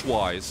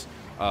 match-wise.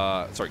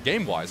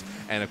 Game-wise,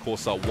 and of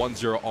course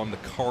 1-0 on the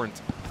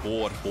current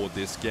board for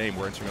this game.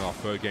 We're entering our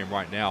third game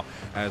right now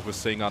as we're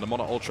seeing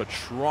Nimona Ultra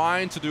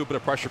trying to do a bit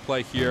of pressure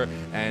play here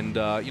and,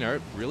 you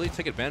know, really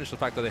take advantage of the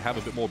fact that they have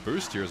a bit more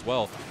boost here as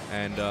well.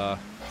 And,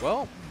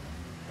 well,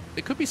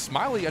 it could be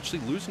Smiley actually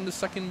losing the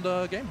second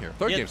game here.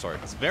 Third game, sorry.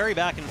 It's very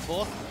back and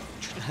forth.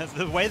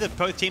 The way that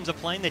both teams are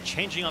playing, they're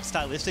changing up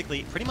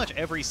stylistically pretty much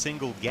every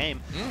single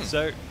game.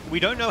 So we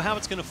don't know how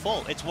it's going to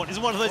fall. It's one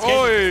of those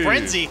games.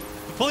 Frenzy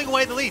pulling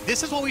away the lead.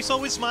 This is what we saw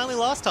with Smiley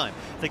last time.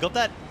 They got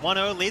that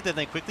 1-0 lead, then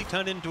they quickly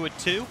turned it into a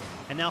 2,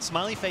 and now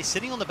Smiley Face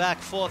sitting on the back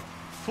foot.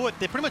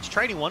 They're pretty much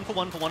trading 1 for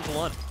 1 for 1 for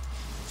 1.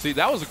 See,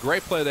 that was a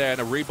great play there and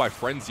a read by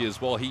Frenzy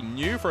as well. He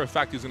knew for a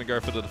fact he was going to go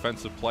for the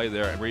defensive play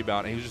there and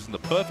rebound, and he was just in the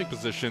perfect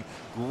position.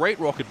 Great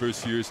rocket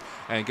boost use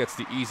and gets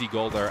the easy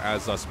goal there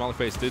as Smiley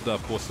Face did,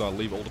 of course,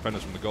 leave all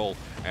defenders from the goal.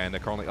 And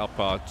they're currently up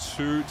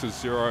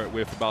 2-0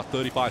 with about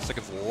 35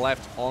 seconds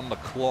left on the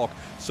clock.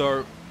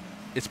 So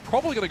it's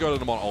probably going to go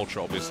to Nimona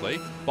Ultra, obviously.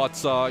 But,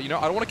 you know,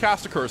 I don't want to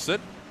cast a curse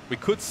it. We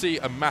could see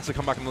a massive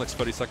comeback in the next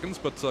 30 seconds,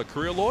 but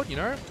Courier Lord, you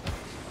know,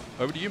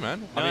 over to you,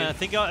 man. I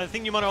think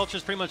Nimona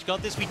Ultra's pretty much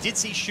got this. We did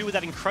see Shu with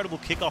that incredible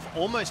kickoff,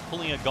 almost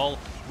pulling a goal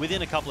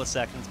within a couple of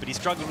seconds, but he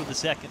struggled with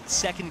the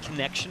second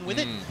connection with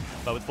it.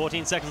 But with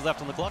 14 seconds left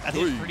on the clock, I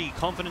think it's pretty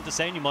confident to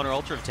say Nimona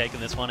Ultra have taken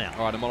this one out.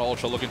 All right, Nimona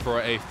Ultra looking for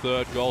a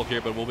third goal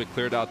here, but will be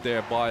cleared out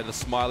there by the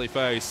Smiley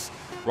Face.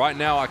 Right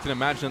now, I can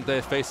imagine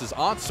their faces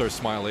aren't so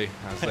smiley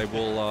as they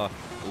will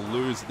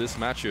lose this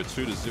match here,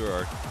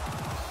 2-0.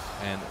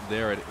 And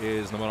there it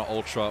is. Nimona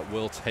Ultra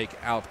will take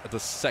out the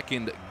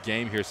second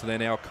game here. So they're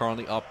now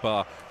currently up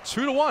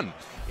 2-1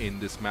 in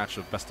this match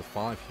of best of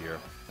 5 here.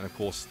 And of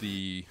course,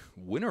 the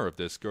winner of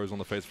this goes on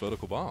the face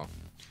vertical bar.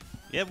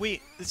 Yeah,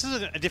 this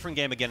is a different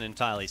game again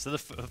entirely. So the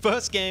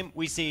first game,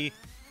 we see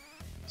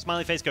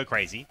Smiley Face go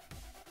crazy.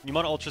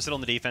 Nimona Ultra sit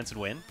on the defense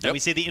and win. And we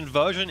see the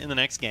inversion in the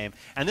next game.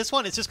 And this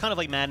one, it's just kind of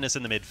like madness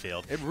in the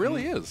midfield. It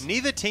really is.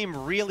 Neither team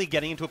really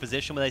getting into a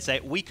position where they say,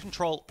 we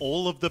control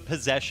all of the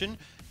possession,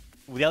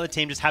 with the other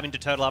team just having to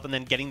turtle up and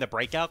then getting the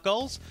breakout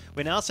goals.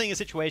 We're now seeing a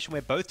situation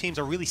where both teams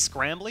are really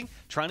scrambling,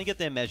 trying to get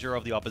their measure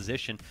of the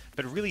opposition,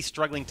 but really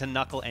struggling to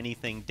knuckle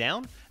anything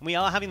down. And we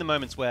are having the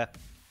moments where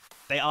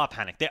they are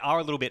panicked. They are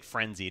a little bit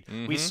frenzied.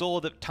 We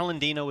saw that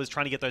Talendina was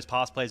trying to get those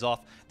pass plays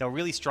off. They were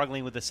really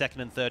struggling with the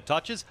second and third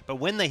touches, but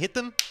when they hit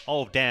them,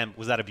 oh damn,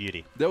 was that a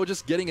beauty. They were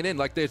just getting it in.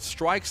 Like their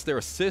strikes, their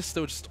assists,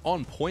 they were just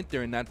on point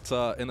there in that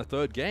in the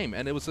third game.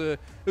 And it was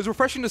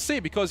refreshing to see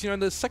because, you know,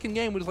 in the second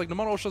game, it was like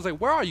Nimona Ultra was like,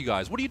 where are you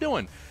guys? What are you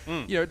doing?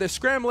 You know, they're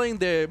scrambling,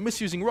 they're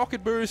misusing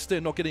rocket boost,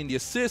 they're not getting the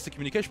assist, the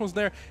communication wasn't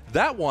there.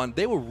 That one,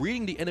 they were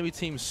reading the enemy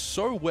team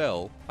so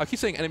well. I keep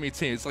saying enemy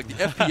team, it's like the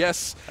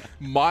FPS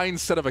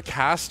mindset of a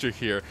caster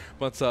here.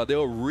 But they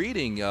were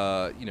reading, you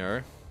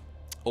know,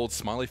 old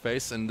Smiley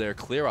Face and their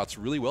clear outs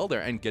really well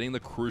there and getting the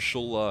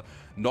crucial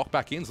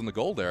knockback ins on the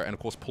goal there. And of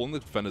course, pulling the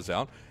defenders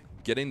out,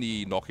 getting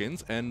the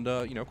knock-ins, and,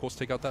 you know, of course,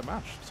 take out that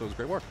match. So it was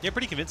great work. Yeah,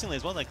 pretty convincingly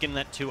as well, like getting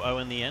that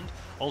 2-0 in the end.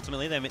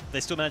 Ultimately, they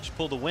still managed to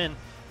pull the win.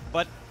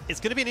 But it's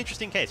going to be an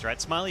interesting case,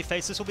 right? Smiley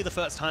Face, this will be the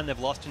first time they've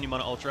lost to New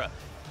Mono Ultra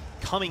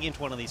coming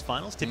into one of these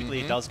finals.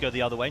 Typically, it does go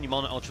the other way. New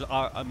Mono Ultra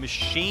are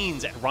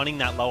machines at running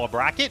that lower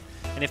bracket.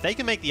 And if they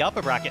can make the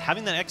upper bracket,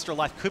 having that extra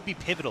life could be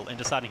pivotal in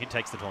deciding who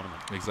takes the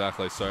tournament.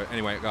 Exactly. So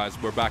anyway, guys,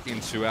 we're back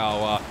into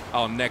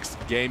our next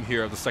game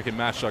here of the second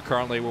match.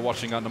 Currently, we're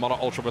watching New Mono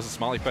Ultra versus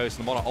Smiley Face.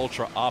 New Mono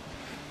Ultra up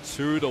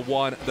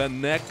 2-1. The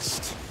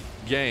next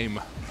game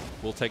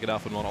will take it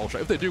out for New Mono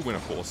Ultra. If they do win,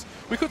 of course.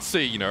 We could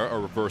see, you know, a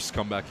reverse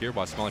comeback here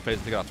by Smiley Face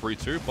and take it out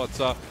 3-2.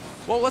 But,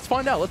 well, let's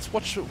find out. Let's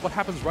watch what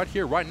happens right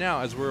here, right now,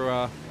 as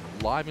we're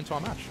live into our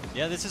match.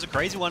 Yeah, this is a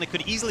crazy one. It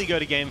could easily go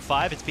to Game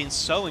 5. It's been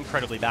so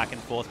incredibly back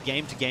and forth,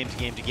 game to game to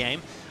game to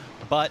game.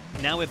 But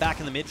now we're back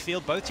in the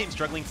midfield. Both teams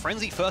struggling.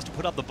 Frenzy first to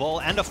put up the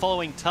ball and a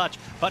following touch,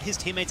 but his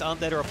teammates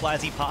aren't there to reply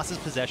as he passes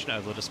possession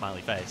over to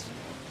Smiley Face.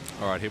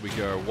 All right, here we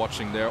go.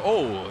 Watching there.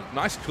 Oh,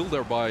 nice kill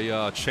there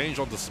by Change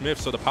onto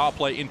Smith. So the power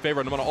play in favor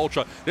of New Mono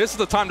Ultra. This is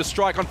the time to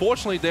strike.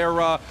 Unfortunately,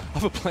 their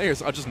other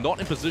players are just not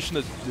in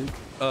position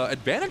to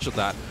advantage of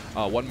that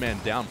one-man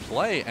down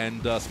play.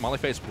 And Smiley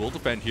Face will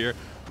defend here.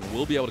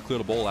 Will be able to clear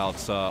the ball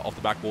out off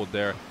the backboard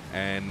there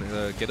and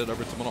get it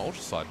over to Mono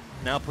Ultra side.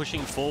 Now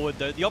pushing forward,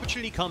 though, the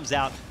opportunity comes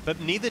out, but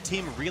neither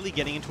team really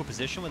getting into a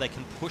position where they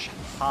can push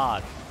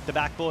hard. The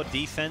backboard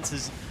defense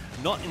is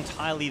not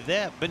entirely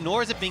there, but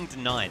nor is it being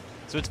denied.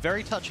 So it's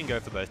very touch and go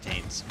for both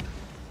teams.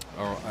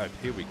 All right,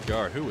 here we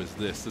go. Who is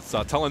this? It's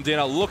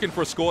Talendina looking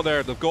for a score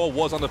there. The goal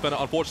was undefended.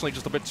 Unfortunately,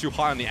 just a bit too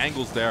high on the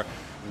angles there.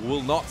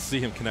 Will not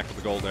see him connect with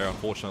the goal there,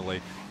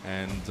 unfortunately.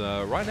 And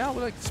right now,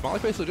 like Smiley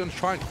Face are going to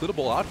try and clear the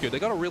ball out here. They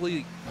got to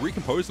really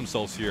recompose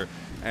themselves here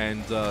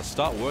and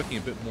start working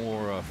a bit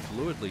more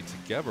fluidly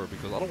together,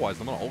 because otherwise,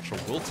 the Mono Ultra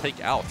will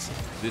take out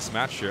this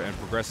match here and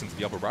progress into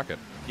the upper bracket.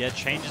 Yeah,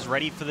 Change is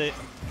ready for the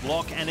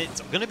block, and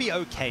it's going to be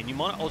okay. New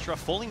Mono Ultra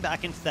falling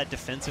back into that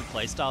defensive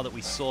playstyle that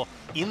we saw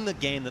in the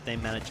game that they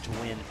managed to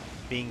win,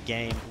 being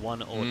game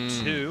 1 or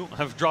 2.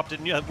 Have dropped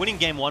it, winning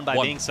game 1 by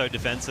being so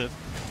defensive.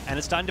 And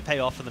it's starting to pay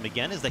off for them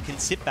again as they can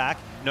sit back,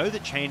 know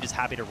that Change is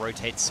happy to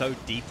rotate so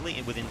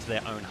deeply within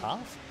their own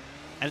half,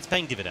 and it's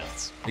paying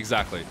dividends.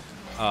 Exactly.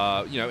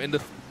 You know, in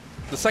the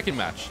second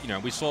match, you know,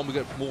 we saw them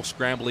get more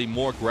scrambly,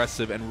 more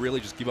aggressive, and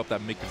really just give up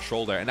that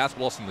mid-control there, and that's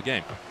what lost them the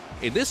game.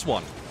 In this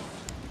one,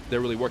 they're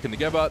really working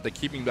together. They're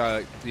keeping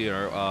their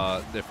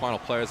final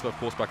players, but of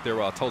course back there,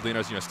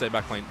 Talendina's, you know, stay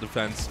back playing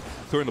defense,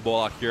 clearing the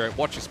ball out here.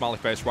 Watching Smiley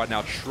Face right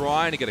now,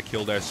 trying to get a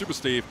kill there. Super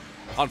Steve,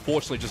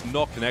 unfortunately, just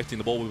not connecting.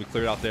 The ball will be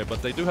cleared out there,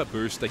 but they do have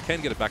boost. They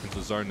can get it back into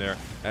the zone there,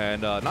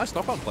 and nice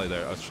knock-on play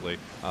there actually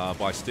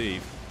by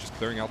Steve, just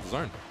clearing out the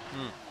zone.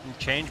 And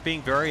Change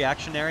being very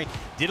reactionary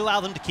did allow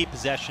them to keep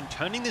possession,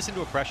 turning this into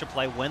a pressure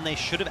play when they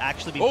should have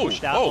actually been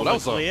pushed out. Oh, that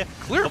was a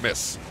clear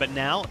miss. But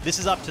now, this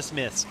is up to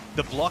Smiths.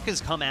 The block has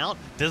come out,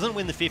 doesn't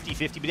win the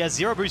 50-50, but he has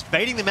 0 boost,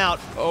 baiting them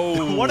out.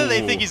 Oh. What do they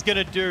think he's going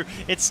to do?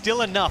 It's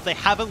still enough. They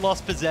haven't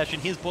lost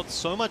possession. He has bought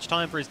so much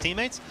time for his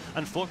teammates.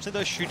 Unfortunately,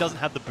 though, Shu doesn't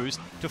have the boost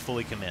to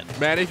fully commit.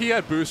 Man, if he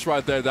had boost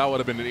right there, that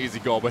would have been an easy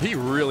goal, but he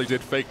really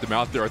did fake them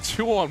out there. A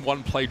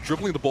 2-on-1 play,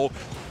 dribbling the ball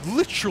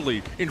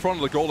literally in front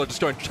of the goal and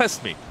just going,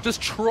 test me,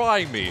 just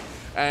try me.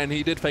 And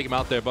he did fake him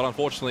out there, but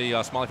unfortunately,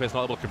 Smiley Face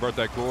not able to convert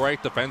that.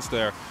 Great defense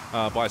there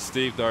by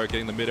Steve, though,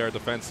 getting the mid-air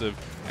defensive.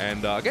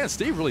 And again,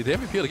 Steve really the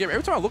MVP of the game.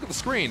 Every time I look at the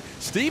screen,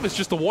 Steve is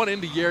just the one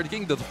in the air,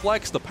 getting the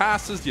deflects, the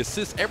passes, the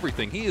assists,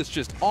 everything. He is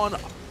just on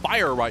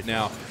fire right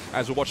now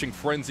as we're watching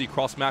Frenzy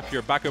cross map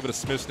here. Back over to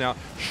Smiths now,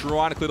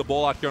 trying to clear the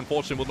ball out here.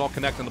 Unfortunately, will not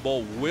connect, and the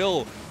ball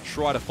will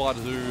try to fly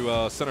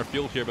to center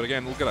field here. But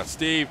again, look at that,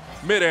 Steve,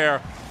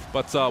 mid-air.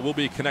 But will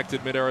be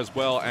connected mid-air as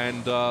well,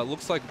 and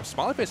looks like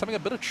Smiley Face having a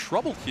bit of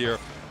trouble here,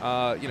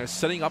 you know,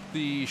 setting up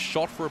the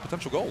shot for a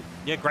potential goal.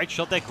 Yeah, great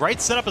shot there.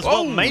 Great setup as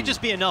well. May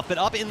just be enough, but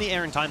up in the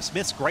air in time.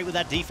 Smith's great with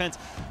that defense.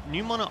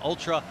 New Mono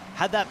Ultra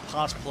had that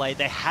pass play.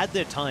 They had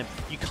their time.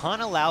 You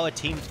can't allow a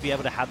team to be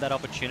able to have that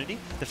opportunity.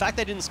 The fact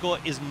they didn't score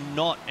is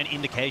not an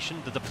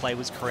indication that the play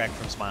was correct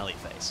from Smiley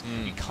Face.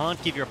 You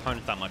can't give your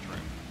opponent that much room.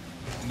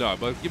 No,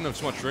 but giving them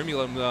so much room, you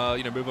let them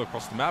you know, move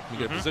across the map and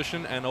get a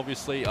position, and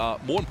obviously,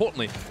 more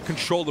importantly,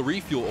 control the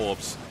refuel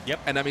orbs. Yep.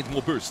 And that means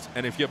more boost.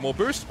 And if you have more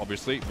boost,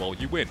 obviously, well,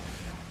 you win.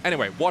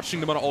 Anyway, watching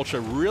the Mono Ultra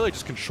really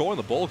just controlling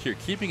the ball here,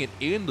 keeping it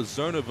in the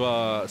zone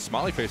of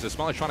Smiley Face.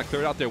 Smiley trying to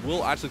clear it out there,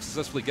 will actually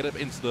successfully get it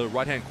into the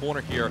right-hand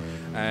corner here.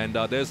 And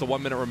there's the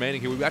 1 minute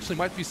remaining here. We actually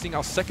might be seeing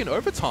our second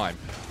overtime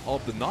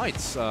of the night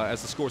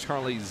as the score is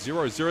currently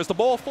 0-0 as the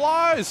ball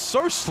flies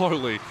so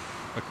slowly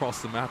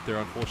across the map there.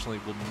 Unfortunately,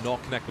 will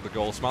not connect with the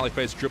goal. Smiley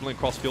Face dribbling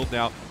across field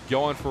now,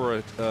 going for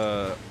an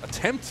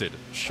attempted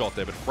shot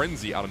there, but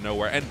Frenzy out of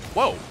nowhere. And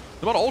whoa,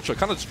 the Mono Ultra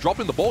kind of just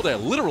dropping the ball there,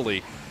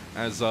 literally,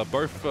 as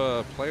both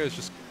players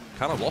just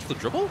kind of lost the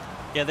dribble.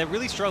 Yeah, they're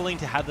really struggling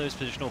to have those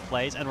positional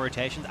plays and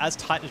rotations as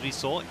tight as we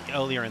saw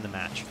earlier in the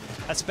match,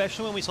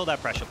 especially when we saw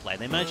that pressure play.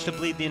 They managed to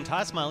bleed the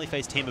entire Smiley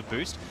Face team a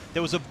boost.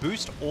 There was a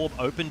boost orb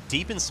open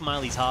deep in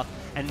Smiley's half,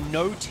 and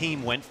no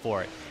team went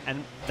for it.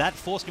 And that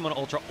forced Pneumona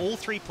Ultra, all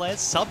 3 players,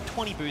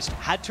 sub-20 boost,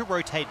 had to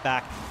rotate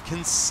back,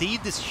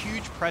 concede this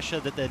huge pressure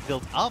that they'd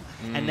built up,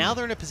 and now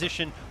they're in a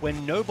position where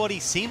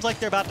nobody seems like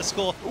they're about to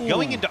score,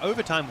 going into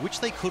overtime, which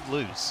they could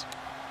lose.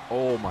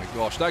 Oh my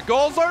gosh, that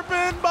goal's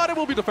open, but it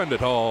will be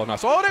defended. Oh,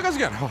 nice. Oh, there it goes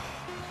again. Oh.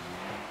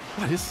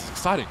 This is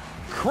exciting.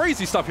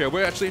 Crazy stuff here.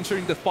 We're actually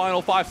entering the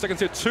final 5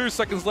 seconds here. 2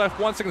 seconds left.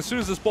 1 second. As soon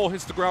as this ball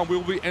hits the ground, we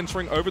will be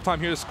entering overtime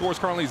here. The score is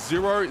currently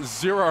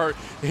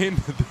 0-0 in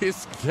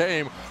this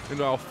game. In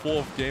our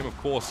 4th game, of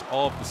course,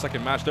 of the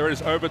second match. There it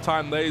is,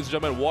 overtime, ladies and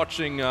gentlemen.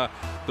 Watching the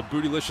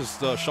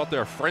bootylicious shot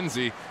there,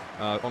 Frenzy.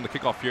 On the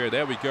kickoff here.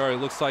 There we go.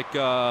 It looks like the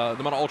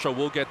Pneumona Ultra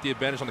will get the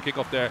advantage on the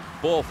kickoff there.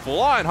 Ball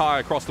flying high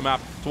across the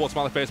map towards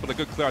Smiley Face, but a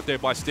good clear out there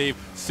by Steve.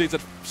 Sees it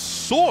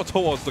soar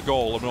towards the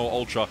goal of Pneumona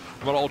Ultra.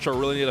 Pneumona Ultra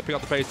really need to pick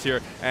up the pace here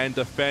and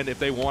defend if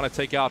they want to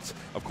take out,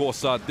 of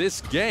course,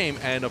 this game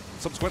and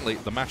subsequently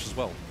the match as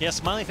well. Yeah,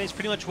 Smiley Face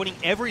pretty much winning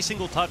every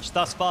single touch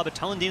thus far, but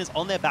Talendina's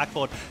on their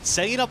backboard,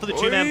 setting it up for the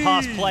 2-man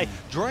pass play,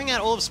 drawing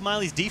out all of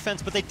Smiley's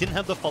defense, but they didn't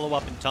have the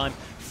follow-up in time.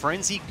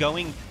 Frenzy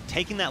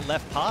taking that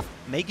left path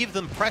may give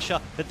them pressure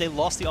that they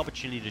lost the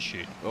opportunity to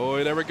shoot.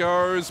 Oh, there it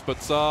goes,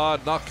 but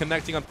not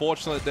connecting,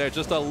 unfortunately. They're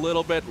just a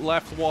little bit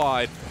left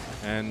wide,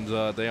 and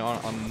they are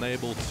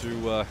unable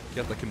to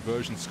get the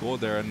conversion scored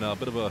there, and a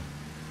bit of a...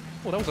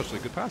 Well, that was actually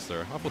a good pass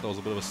there. I thought that was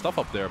a bit of a stuff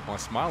up there by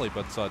Smiley,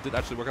 but did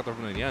actually work out there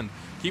in the end.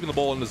 Keeping the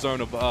ball in the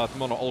zone of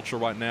Pneumona Ultra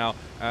right now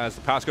as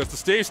the pass goes to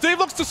Steve. Steve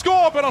looks to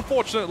score, but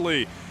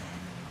unfortunately...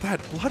 That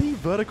bloody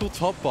vertical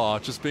top bar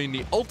just being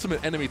the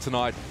ultimate enemy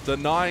tonight,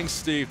 denying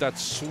Steve that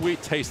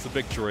sweet taste of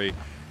victory.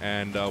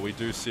 And we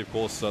do see, of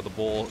course, the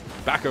ball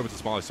back over to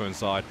Smiley's own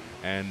side.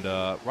 And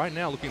right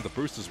now, looking at the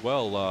boost as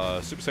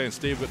well, Super Saiyan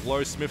Steve with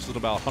low, Smith's at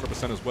about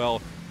 100% as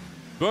well.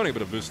 Burning a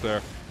bit of boost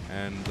there.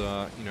 And,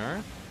 you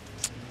know,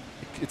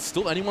 it's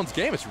still anyone's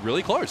game. It's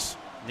really close.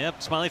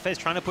 Yep, Smiley Face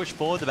trying to push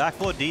forward. The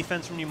backboard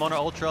defense from Pneumona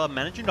Ultra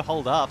managing to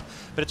hold up,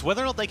 but it's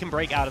whether or not they can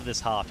break out of this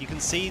half. You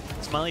can see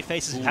Smiley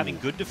Face is having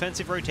good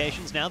defensive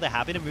rotations now. They're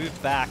happy to move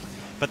back,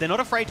 but they're not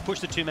afraid to push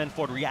the 2-men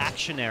forward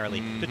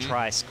reactionarily to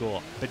try a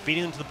score. But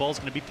beating them to the ball is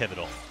going to be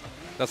pivotal.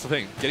 That's the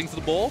thing. Getting to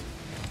the ball,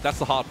 that's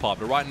the hard part.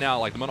 But right now,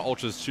 like the Pneumona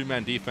Ultra's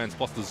 2-man defense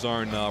plus the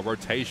zone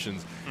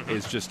rotations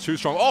is just too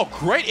strong. Oh,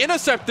 great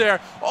intercept there.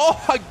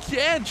 Oh,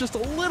 again, just a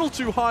little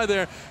too high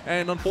there.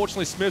 And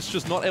unfortunately, Smith's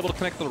just not able to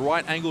connect to the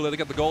right angle there to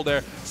get the goal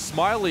there.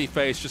 Smiley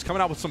Face just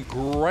coming out with some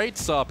great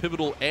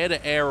pivotal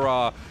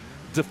air-to-air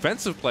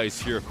defensive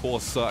plays here, of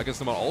course, against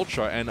the Pneumona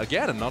Ultra. And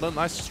again, another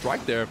nice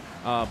strike there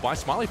by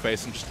Smiley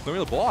Face and just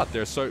clearing the ball out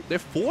there. So they're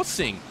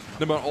forcing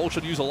the Pneumona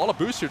Ultra to use a lot of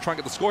boost here to try and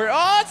get the score here.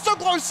 Oh, it's so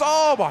close.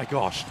 Oh, my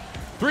gosh.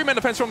 3-man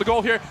defense from the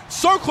goal here.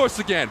 So close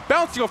again.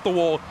 Bouncing off the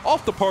wall,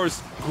 off the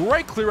post.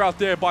 Great clear out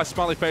there by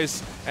Smiley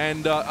Face.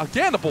 And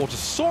again, the ball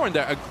just soaring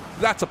there.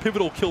 That's a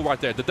pivotal kill right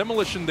there. The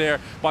demolition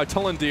there by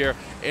Talendir.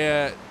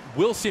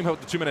 Will seem to have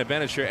the 2-man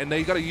advantage here, and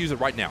they got to use it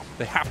right now.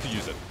 They have to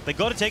use it. They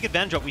got to take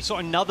advantage of it. We saw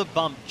another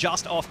bump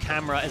just off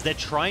camera as they're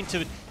trying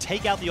to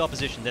take out the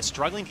opposition. They're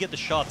struggling to get the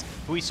shots,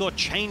 but we saw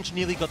Change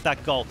nearly got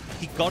that goal.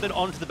 He got it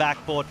onto the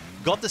backboard,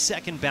 got the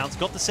second bounce,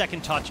 got the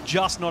second touch,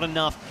 just not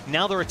enough.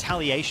 Now the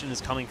retaliation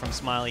is coming from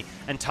Smiley,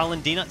 and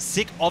Talendina,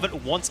 sick of it,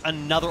 wants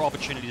another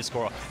opportunity to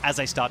score as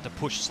they start to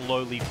push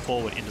slowly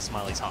forward into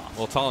Smiley's half.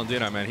 Well,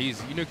 Talendina, man, you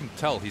can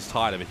tell he's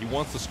tired of it. He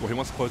wants to score. He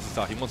wants to close this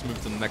out. He wants to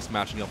move to the next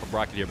match in the upper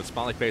bracket here, but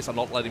Smiley Face, I'm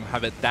not letting him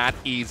have it that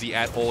easy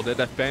at all. Their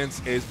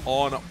defense is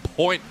on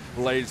point,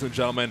 ladies and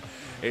gentlemen.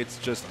 It's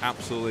just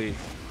absolutely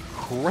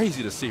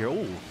crazy to see here. Oh,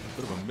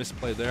 a bit of a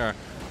misplay there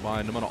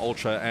by Pneumona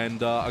Ultra.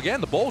 And again,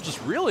 the ball just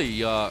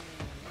really,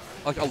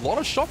 like a lot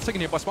of shots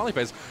taken here by Smiley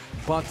Face,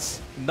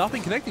 but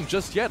nothing connecting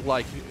just yet.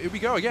 Like, here we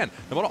go again.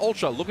 Pneumona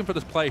Ultra looking for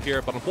this play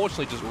here, but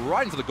unfortunately just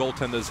right into the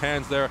goaltender's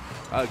hands there.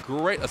 A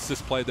great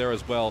assist play there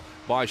as well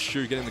by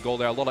Shu getting the goal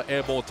there. A lot of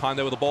airball time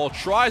there with the ball.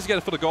 Tries to get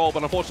it for the goal,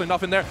 but unfortunately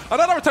nothing there.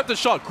 Another attempted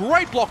shot.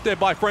 Great block there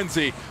by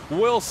Frenzy.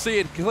 We'll see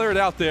it clear it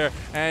out there.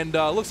 And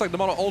looks like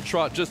Pneumona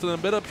Ultra just in a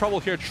bit of trouble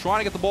here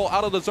trying to get the ball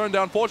out of the zone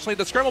there. Unfortunately,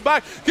 the scramble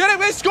back.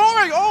 Getting it,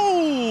 scoring!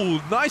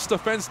 Oh, nice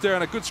defense there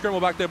and a good scramble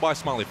back there by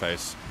Smiley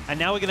Face. And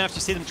now we're going to have to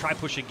see them try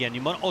push again.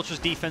 Pneumona Ultra's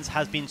defense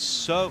has been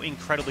so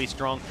incredibly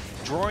strong.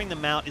 Drawing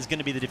them out is going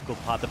to be the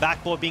difficult part. The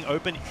backboard being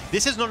open.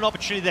 This is not an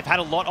opportunity they've had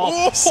a lot of.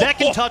 Oh!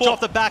 Second touch off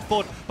the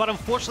backboard, but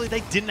unfortunately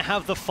they didn't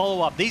have the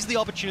follow-up. These are the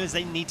opportunities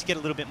they need to get a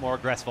little bit more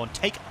aggressive on.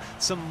 Take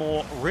some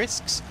more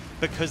risks,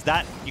 because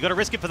you got to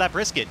risk it for that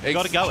brisket. You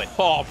got to go it.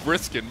 Oh,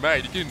 brisket,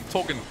 man. You're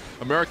talking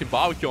American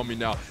barbecue on me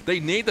now. They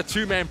need the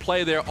 2-man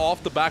play there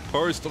off the back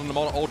post on the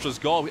Pneumona Ultra's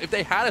goal. If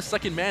they had a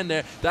second man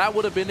there, that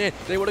would have been it.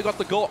 They would have got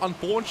the goal.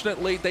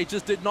 Unfortunately, they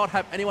just did not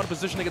have anyone in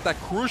position to get that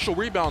crucial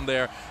rebound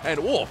there. And,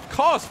 oh,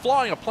 cars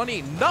flying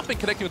aplenty. Nothing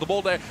connecting with the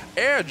ball there.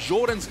 Air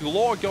Jordans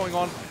galore going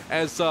on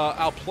as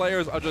our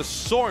players are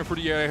just soaring through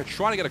the air,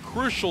 trying to get a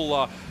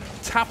crucial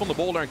tap on the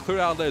ball there and clear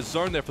out their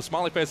zone there for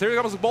Smiley Face. Here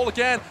comes the ball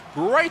again.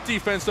 Great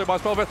defense there by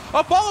Smiley Face.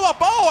 A follow-up.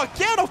 Oh,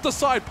 again off the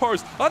side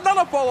post.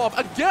 Another follow-up.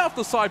 Again off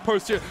the side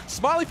post here.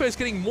 Smiley Face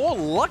getting more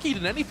lucky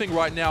than anything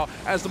right now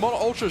as the Mono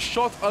Ultra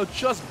shots are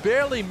just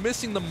barely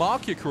missing the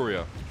mark here,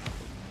 Korea.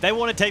 They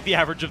want to take the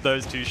average of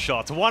those two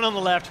shots. One on the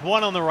left,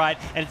 one on the right,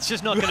 and it's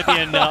just not going to be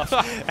enough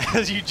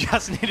as you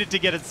just needed to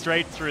get it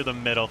straight through the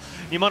middle.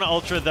 Mono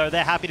Ultra, though,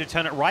 they're happy to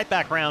turn it right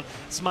back around.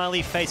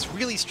 Smiley Face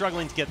really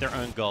struggling to get their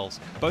own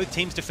goals. Both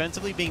teams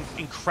defensively being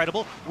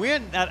incredible.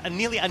 We're at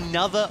nearly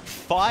another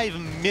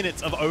 5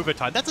 minutes of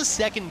overtime. That's a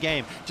second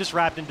game just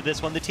wrapped into this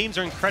one. The teams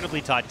are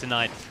incredibly tight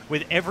tonight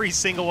with every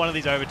single one of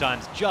these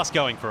overtimes just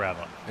going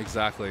forever.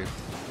 Exactly.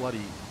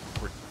 Bloody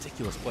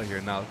ridiculous play here.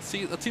 Now,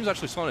 see, the team's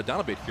actually slowing it down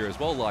a bit here as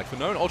well. Like, for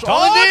no Ultra.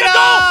 Oh, oh,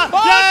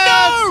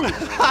 yes!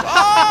 no!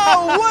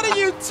 Oh, what are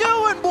you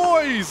doing,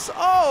 boys?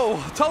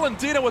 Oh,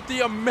 Talendina with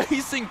the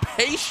amazing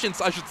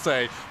patience, I should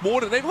say.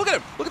 More than they look at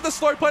him. Look at the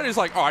slow play. He's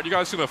like, all right, you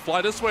guys are going to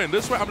fly this way and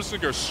this way. I'm just going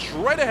to go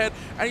straight ahead.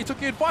 And he took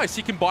the advice.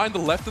 He combined the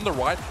left and the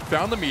right,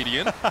 found the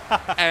median,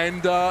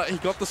 and he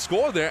got the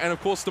score there. And of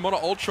course, the Mono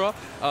Ultra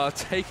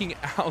taking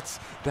out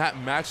that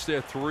match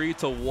there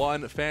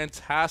 3-1.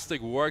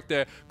 Fantastic work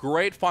there.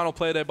 Great final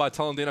play there by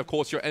Talendina. Of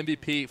course, your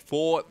MVP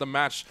for the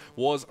match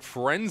was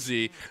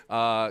Frenzy,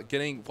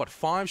 getting, what,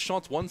 5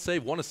 shots, 1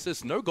 save, 1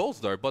 assist. No goals,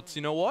 though. But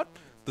you know what?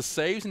 The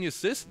saves and the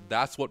assists,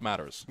 that's what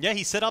matters. Yeah,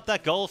 he set up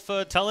that goal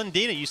for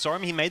Talendina. You saw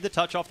him. He made the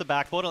touch off the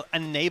backboard,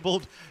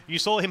 enabled. You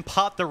saw him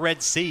part the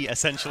Red Sea,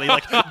 essentially.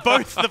 Like,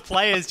 both the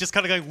players just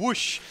kind of going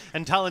whoosh,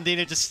 and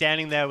Talendina just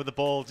standing there with the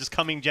ball, just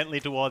coming gently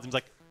towards him.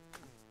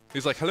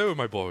 He's like, hello,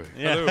 my boy.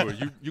 Yeah.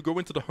 Hello. you go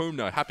into the home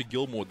now. Happy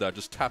Gilmore there.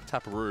 Just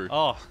tap-a-roo.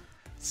 Oh,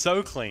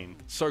 so clean.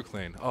 So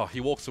clean. Oh,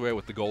 he walks away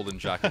with the golden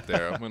jacket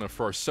there. I'm going to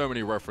throw so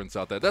many references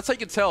out there. That's how you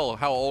can tell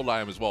how old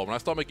I am as well. When I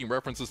start making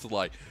references to,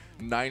 like,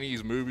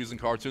 90s movies and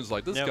cartoons,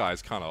 like, this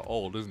guy's kind of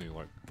old, isn't he?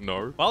 Like,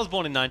 no. Well, I was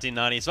born in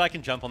 1990, so I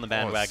can jump on the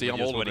bandwagon. See,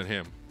 I'm older than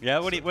him. Yeah,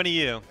 when are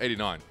you?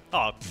 89.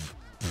 Oh,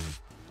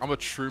 I'm a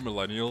true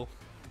millennial.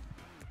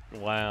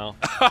 Wow.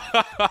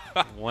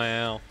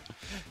 Wow.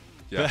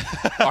 Yeah.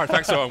 All right,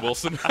 thanks, Owen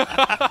Wilson.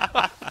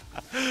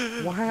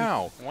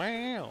 Wow.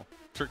 Wow.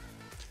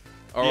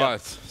 All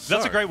right.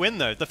 That's a great win,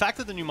 though. The fact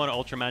that the new Mono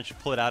Ultra managed to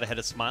pull it out ahead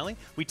of Smiley,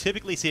 we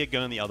typically see it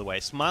going the other way.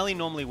 Smiley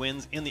normally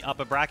wins in the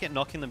upper bracket,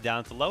 knocking them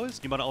down to the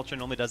lowest. New Mono Ultra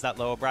normally does that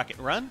lower bracket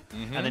run,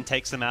 and then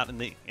takes them out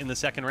in the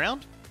second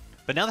round.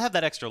 But now they have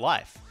that extra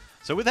life.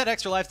 So with that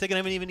extra life, they're going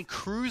to have an even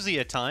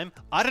cruisier time.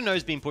 I don't know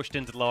who's being pushed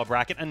into the lower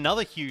bracket. That's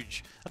another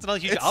huge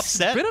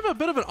upset. It's a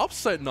bit of an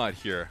upset night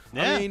here.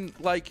 Yeah. I mean,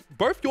 like,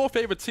 both your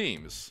favorite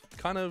teams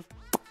kind of...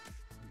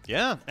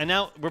 Yeah, and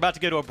now we're about to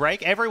go to a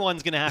break.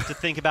 Everyone's going to have to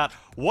think about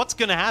what's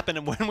going to happen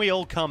and when we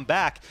all come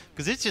back,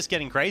 because it's just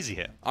getting crazy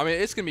here. I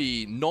mean, it's going to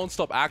be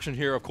non-stop action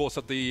here, of course,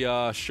 at the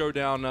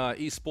Showdown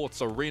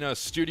Esports Arena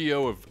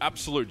studio of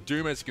absolute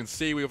doom. As you can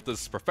see, we have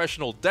this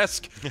professional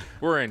desk.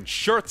 We're in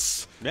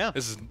shirts. Yeah.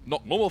 This is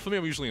not normal for me.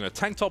 I'm usually in a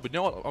tank top, but you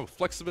know what? I'll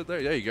flex a bit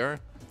there. There you go.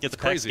 Get it's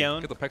the crazy. pecs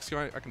going. Get the pecs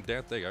going. I can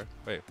dance. There you go.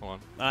 Wait, hold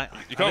on.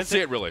 You I can't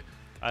see it, really.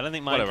 I don't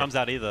think mine comes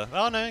out either.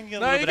 Oh, no, you get a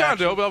No, little you bit can't of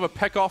do it. action. We'll have a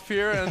peck off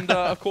here. And,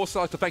 of course,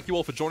 I'd like to thank you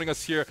all for joining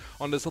us here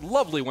on this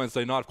lovely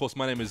Wednesday night. Of course,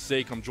 my name is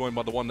Zeke. I'm joined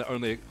by the one and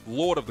only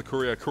Lord of the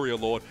Courier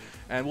Lord.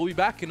 And we'll be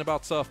back in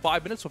about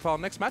 5 minutes with our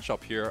next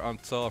matchup here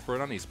for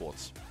Throwdown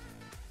Esports.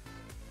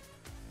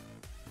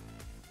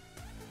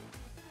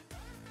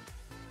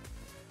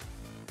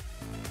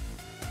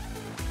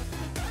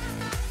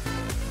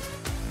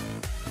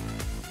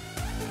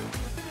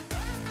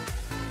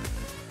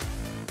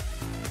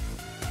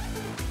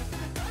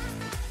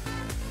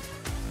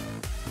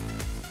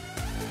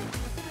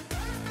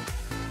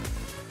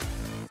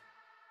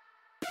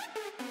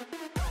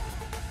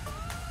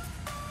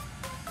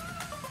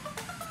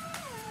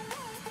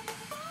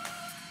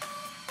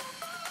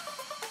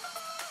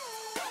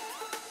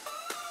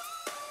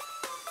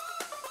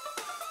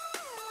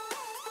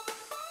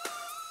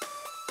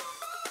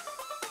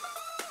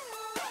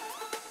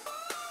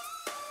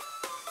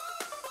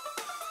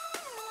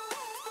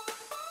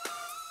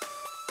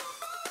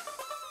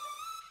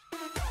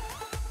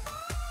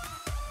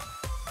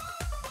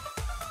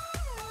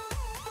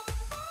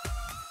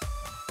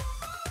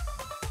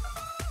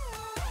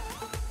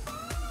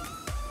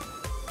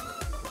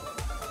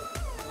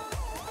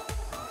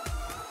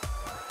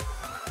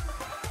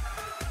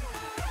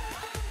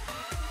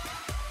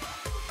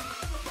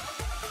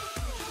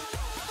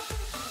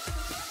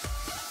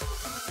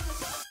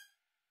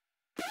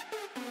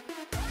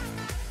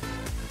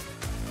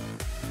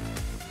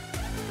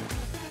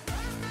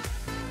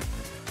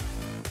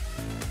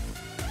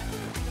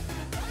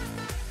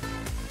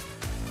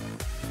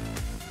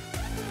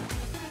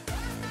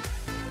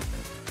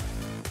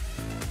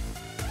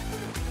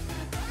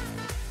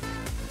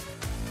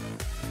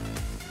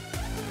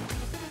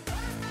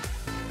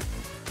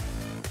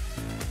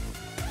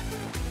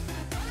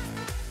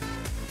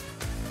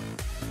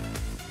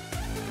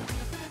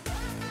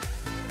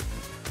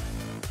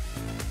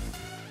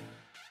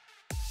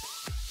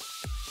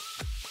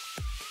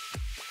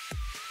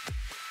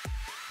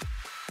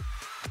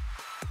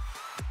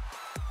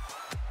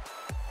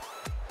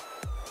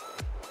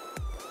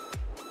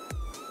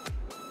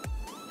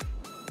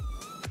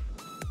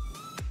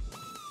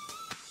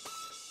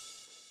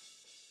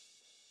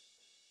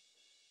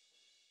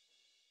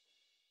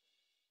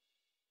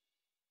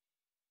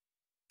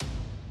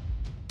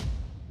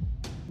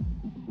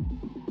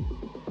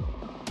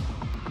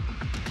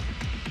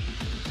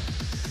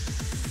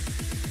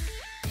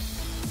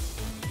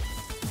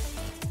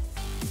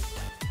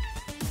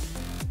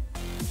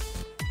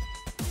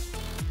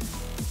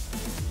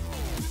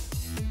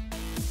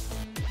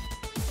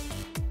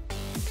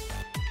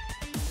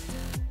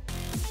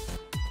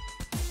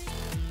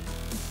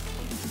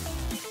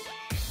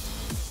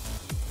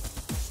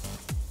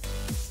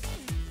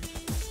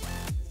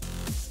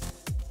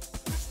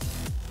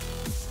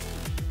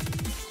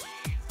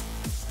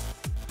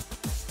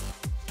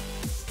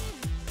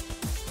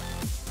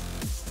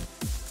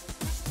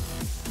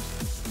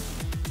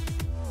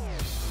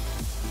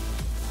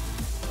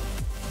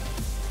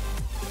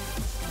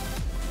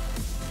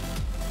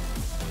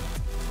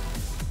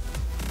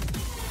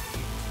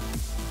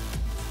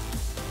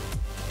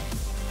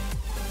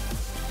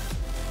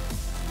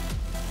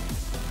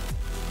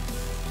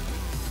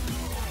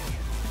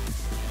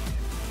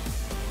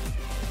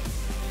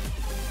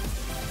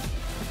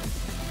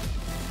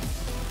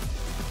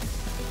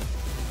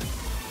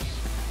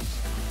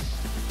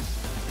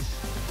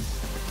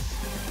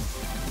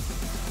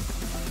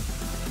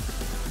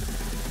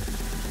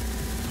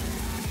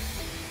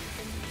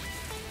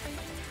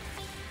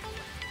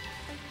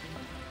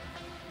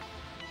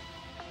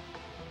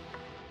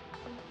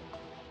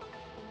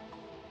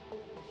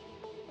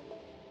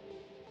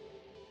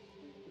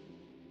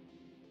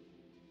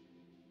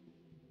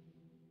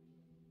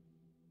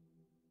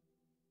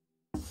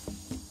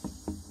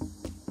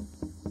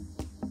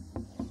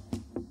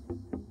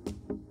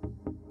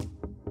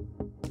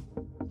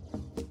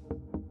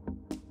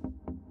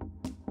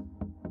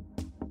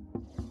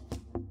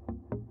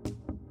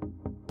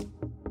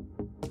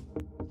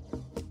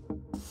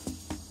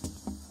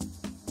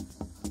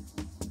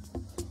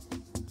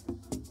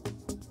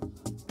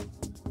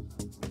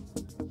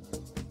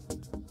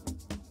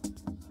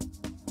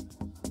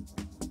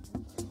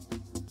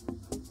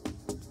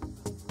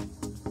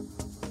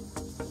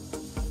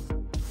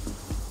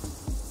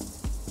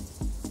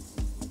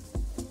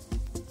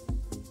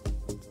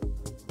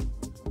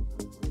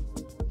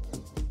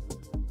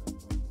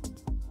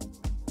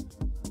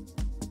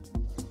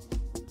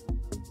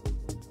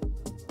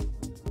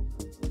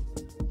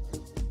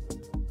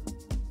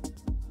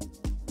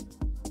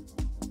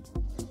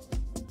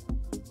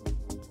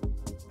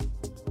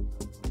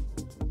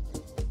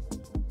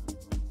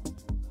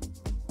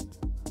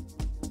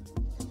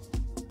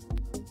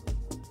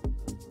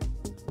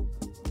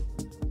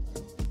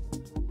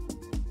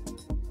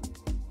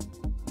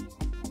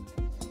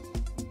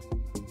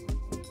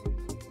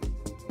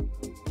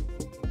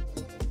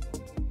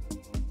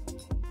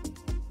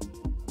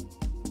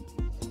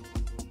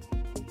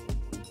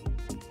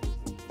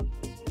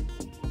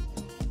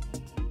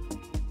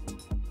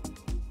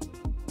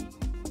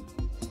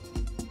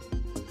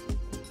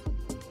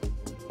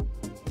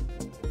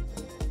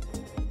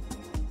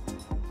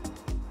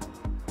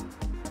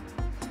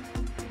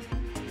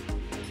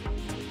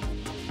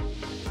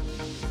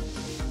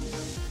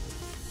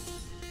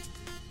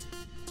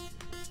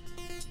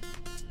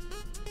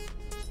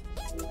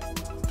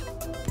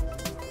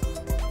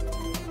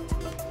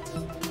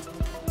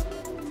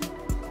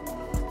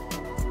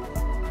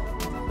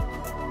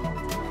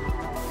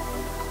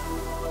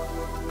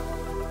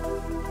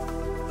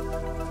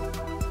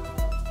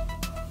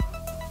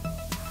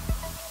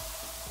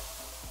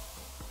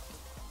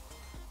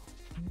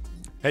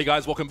 Hey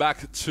guys, welcome back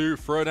to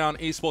Throwdown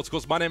Esports. Of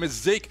course, my name is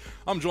Zeke.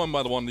 I'm joined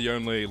by the one, the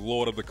only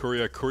Lord of the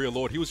Korea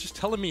Lord. He was just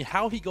telling me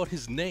how he got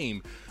his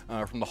name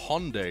from the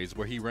Hon days,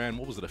 where he ran,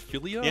 what was it,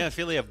 Affiliate? Yeah,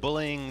 Affiliate,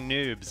 bullying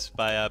noobs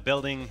by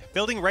building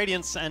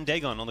Radiance and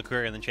Dagon on the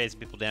Korea and then chasing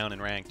people down in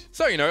ranked.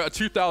 So, you know, a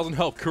 2,000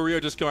 health Korea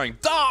just going,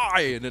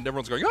 die! And then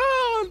everyone's going,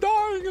 ah, I'm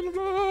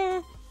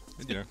dying!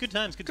 And, you know. Good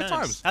times.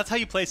 That's how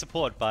you play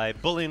support, by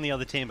bullying the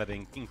other team, by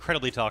being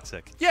incredibly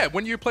toxic. Yeah,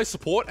 when you play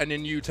support and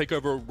then you take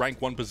over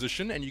rank 1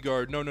 position and you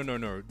go, no.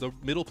 The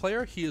middle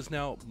player, he is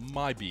now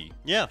my B.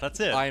 Yeah,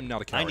 that's it. I am now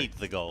the carry. I need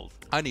the gold.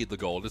 I need the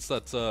gold. It's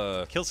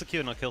that... Kill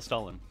secure, not kill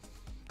stolen.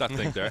 That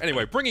thing there.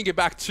 Anyway, bringing it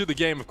back to the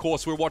game, of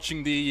course, we're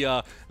watching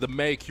the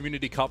May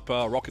Community Cup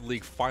Rocket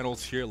League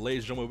Finals here.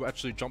 Ladies and gentlemen, we're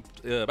actually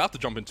about to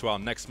jump into our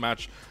next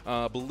match.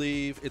 I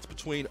believe it's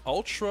between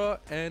Ultra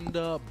and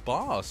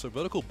Bar, so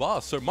Vertical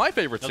Bar. So my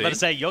favorite team... I was about to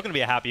say, you're going to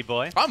be a happy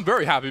boy. I'm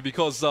very happy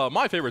because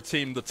my favorite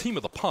team, the team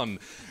of the pun,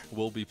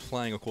 will be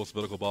playing, of course,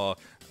 Vertical Bar.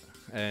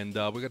 And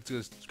we're going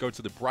to go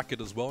to the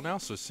bracket as well now,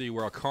 so see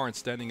where our current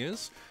standing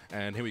is.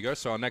 And here we go.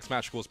 So our next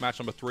match, of course, match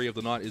number 3 of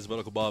the night is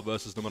Vertical Bar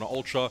versus Nomona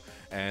Ultra.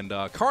 And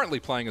currently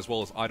playing as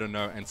well as I Don't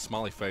Know and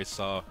Smiley Face.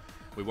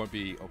 We won't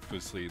be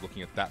obviously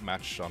looking at that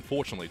match,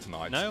 unfortunately,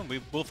 tonight. No,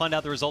 we'll find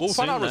out the results We'll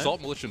find out the result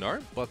and we'll let you know.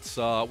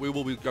 But we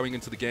will be going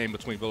into the game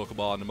between Vertical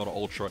Bar and Nomona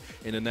Ultra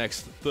in the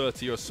next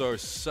 30 or so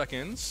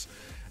seconds.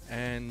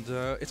 And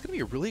it's going to be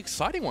a really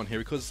exciting one here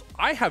because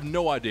I have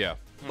no idea.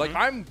 Like,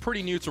 I'm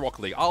pretty new to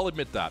Rocket League, I'll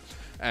admit that.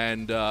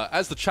 And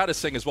as the chat is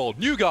saying as well,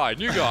 new guy,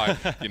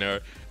 you know.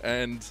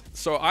 And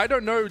so I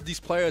don't know these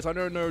players, I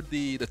don't know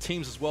the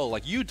teams as well,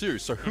 like you do.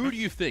 So who do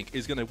you think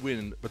is going to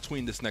win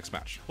between this next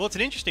match? Well, it's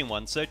an interesting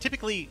one. So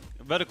typically,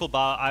 Vertical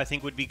Bar, I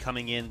think, would be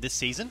coming in this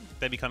season.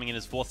 They'd be coming in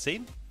as 4th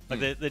seed. Like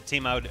the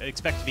team I would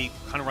expect to be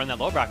kind of running that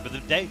lower bracket.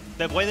 But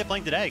the way they're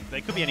playing today,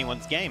 they could be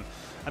anyone's game.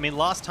 I mean,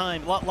 last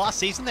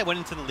season, they went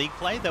into the league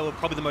play. They were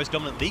probably the most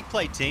dominant league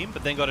play team,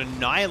 but then got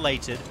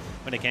annihilated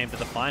when it came to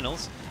the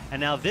finals. And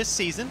now this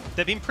season,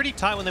 they've been pretty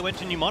tight when they went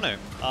to New Mono.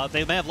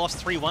 They may have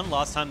lost 3-1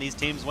 last time these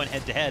teams went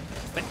head-to-head,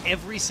 but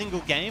every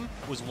single game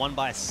was won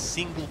by a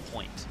single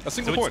point. A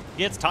single point?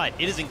 Yeah, it's tight.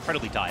 It is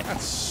incredibly tight.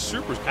 That's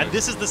super good. And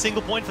this is the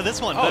single point for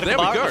this one. Oh,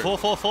 Vertical there we Bar, go.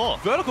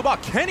 4-4-4. Vertical Bar,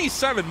 Kenny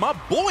Salmon, my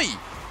boy.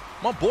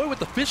 My boy with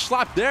the fish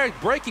slap there,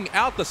 breaking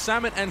out the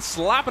salmon and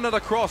slapping it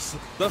across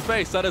the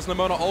face. That is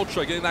Nomona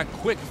Ultra, getting that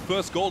quick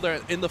first goal there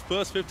in the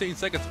first 15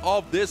 seconds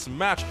of this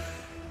match.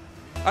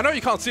 I know you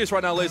can't see us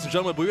right now, ladies and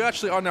gentlemen, but we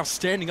actually are now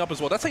standing up as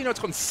well. That's how you know it's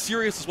gotten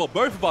serious as well.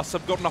 Both of us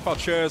have gotten off our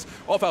chairs,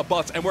 off our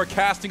butts, and we're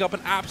casting up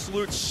an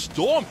absolute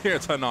storm here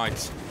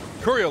tonight.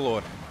 Courier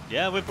Lord.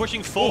 Yeah, we're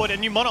pushing forward,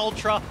 and Nomona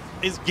Ultra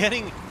is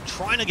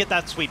trying to get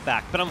that sweep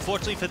back. But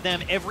unfortunately for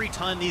them, every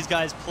time these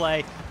guys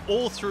play,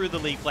 all through the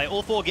league play,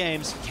 all 4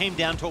 games came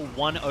down to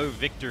 1-0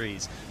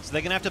 victories. So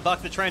they're going to have to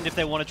buck the trend if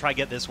they want to try to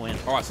get this win.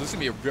 All right, so this is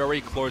going to be a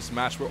very close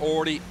match. We're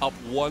already up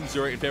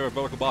 1-0 in favor of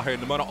Vertical Bar here.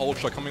 Nomona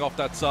Ultra coming off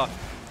that,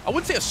 I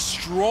wouldn't say a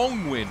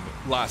strong win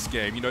last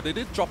game. You know, they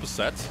did drop a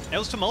set. It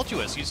was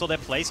tumultuous. You saw their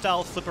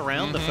playstyle flip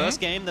around. The first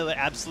game, they were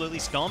absolutely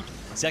stomped.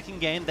 Second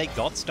game, they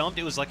got stomped.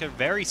 It was like a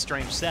very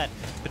strange set.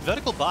 But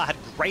Vertical Bar had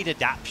great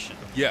adaptation.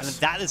 Yes. And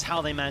that is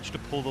how they managed to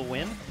pull the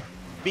win.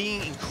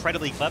 Being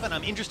incredibly clever, and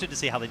I'm interested to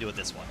see how they do it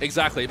this one.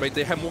 Exactly, but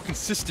they have more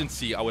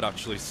consistency, I would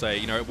actually say.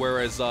 You know,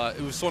 whereas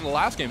it was so in the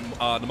last game,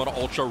 Nomona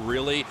Ultra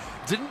really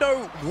didn't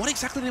know what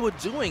exactly they were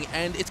doing,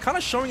 and it's kind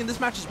of showing in this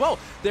match as well.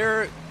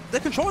 They're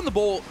controlling the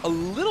ball a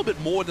little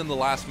bit more than the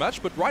last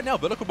match, but right now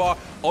Vertical Bar,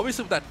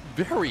 obviously with that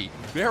very,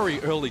 very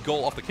early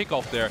goal off the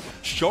kickoff there,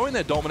 showing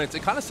their dominance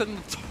and kind of setting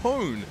the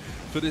tone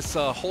for this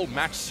whole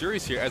match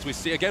series here, as we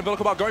see again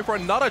Vertical Bar going for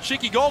another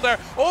cheeky goal there.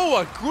 Oh,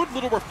 a good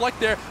little reflect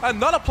there.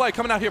 Another play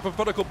coming out here for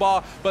Vertical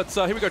Bar, but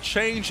here we go.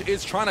 Change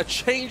is trying to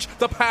change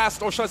the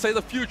past, or should I say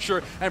the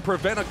future, and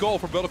prevent a goal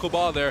from Vertical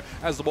Bar there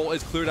as the ball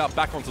is cleared out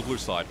back onto the blue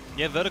side.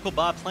 Yeah, Vertical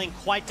Bar playing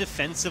quite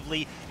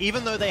defensively,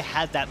 even though they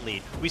had that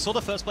lead. We saw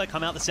the first play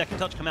come out, the second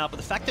touch come out, but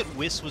the fact that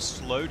Whis was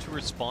slow to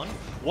respond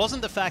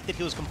wasn't the fact that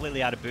he was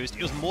completely out of boost.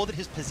 It was more that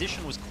his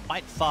position was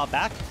quite far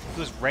back. He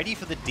was ready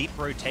for the deep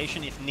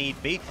rotation if need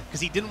be,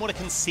 because he didn't want to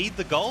concede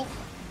the goal.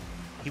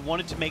 He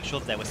wanted to make sure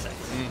that they were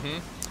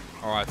safe.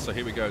 All right, so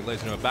here we go, ladies and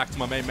gentlemen. Back to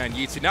my main man,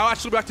 Yeezy. Now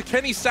actually back to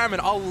Kenny Salmon.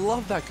 I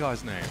love that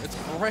guy's name. It's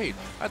great.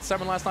 I had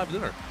salmon last night for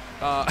dinner.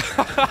 All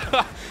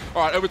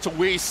right, over to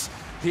Whis.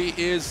 He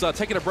is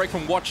taking a break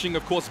from watching,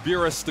 of course,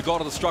 Beerus, the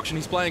God of Destruction.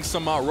 He's playing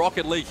some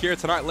Rocket League here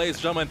tonight, ladies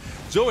and gentlemen,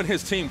 doing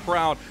his team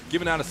proud,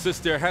 giving out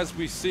assist there as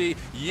we see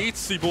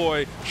Yeetsy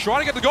Boy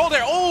trying to get the goal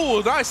there.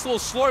 Oh, nice little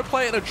slow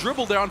play and a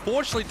dribble there.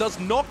 Unfortunately, does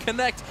not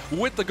connect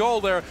with the goal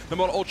there.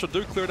 Nomona Ultra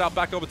do clear it out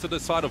back over to the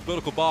side of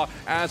Vertical Bar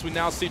as we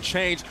now see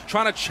Change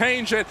trying to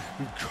change it,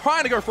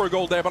 trying to go for a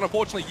goal there, but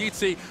unfortunately,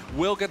 Yeetsy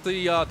will get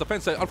the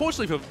defense there.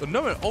 Unfortunately for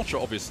Nomona Ultra,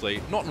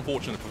 obviously, not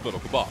unfortunate for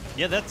Vertical Bar.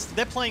 Yeah,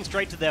 they're playing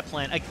straight to their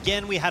plan.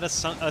 Again, we had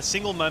a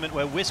single moment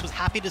where Whis was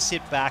happy to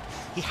sit back.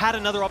 He had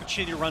another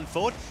opportunity to run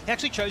forward. He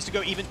actually chose to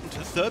go even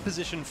into third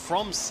position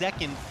from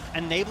second,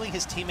 enabling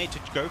his teammate to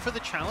go for the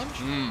challenge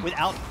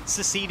without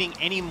seceding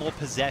any more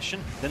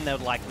possession than they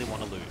would likely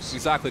want to lose.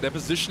 Exactly. Their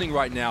positioning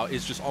right now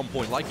is just on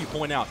point. Like you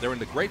point out, they're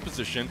in a great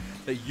position.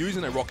 They're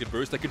using their rocket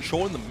boost. They're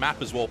controlling the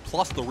map as well,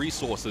 plus the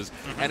resources.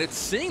 And it's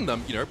seeing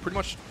them, you know, pretty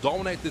much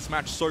dominate this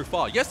match so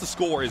far. Yes, the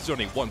score is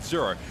only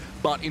 1-0,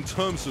 but in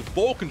terms of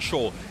ball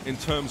control, in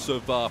terms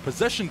of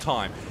possession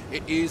time,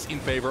 it is in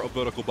favor of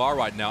Vertical Bar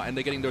right now, and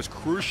they're getting those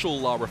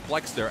crucial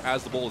reflex there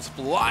as the ball is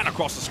flying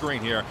across the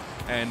screen here.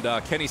 And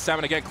Kenny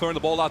Salmon again clearing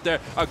the ball out there.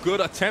 A good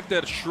attempt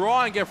there to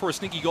try and get for a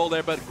sneaky goal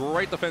there, but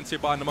great defense here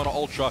by Nemona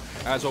Ultra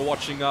as we're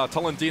watching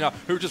Talandina,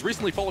 who just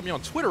recently followed me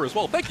on Twitter as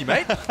well. Thank you,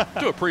 mate.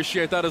 Do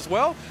appreciate that as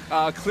well.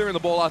 Clearing the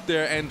ball out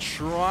there and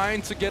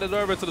trying to get it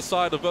over to the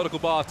side of Vertical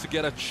Bar to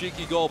get a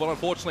cheeky goal, but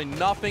unfortunately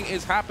nothing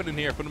is happening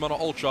here for Nemona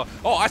Ultra.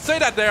 Oh, I say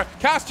that there.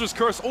 Caster's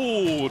Curse.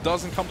 Oh,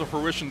 doesn't come to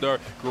fruition though.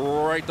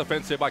 Great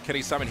defense here by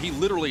Kenny Salmon. He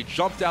literally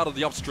jumped out of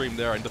the upstream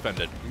there and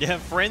defended. Yeah,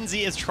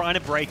 Frenzy is trying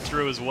to break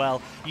through as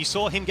well. You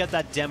saw him get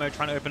that demo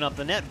trying to open up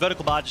the net.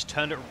 Vertical Bar just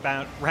turned it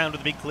around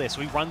with a big clear.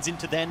 So he runs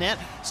into their net,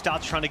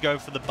 starts trying to go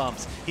for the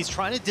bumps. He's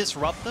trying to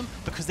disrupt them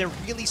because they're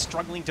really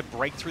struggling to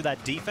break through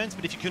that defense.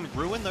 But if you can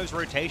ruin those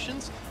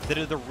rotations that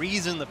are the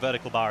reason that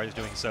Vertical Bar is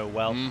doing so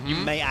well, you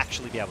may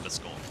actually be able to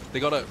score. They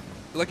got to,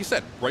 like you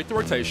said, break the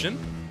rotation,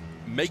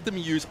 make them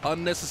use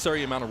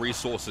unnecessary amount of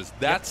resources.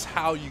 That's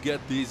how you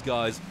get these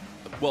guys,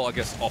 well, I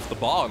guess off the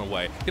bar in a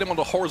way. Get him on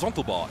the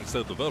horizontal bar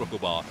instead of the vertical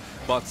bar.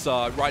 But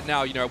right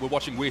now, you know, we're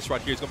watching Whis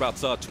right here. He's got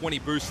about 20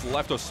 boosts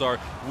left or so.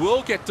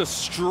 Will get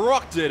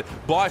destructed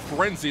by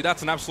Frenzy.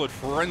 That's an absolute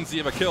frenzy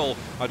of a kill.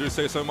 I do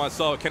say so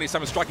myself. Kenny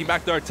Salmon striking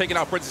back there, taking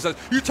out Frenzy. Says,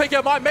 you take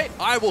out my mate,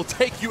 I will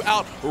take you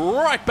out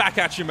right back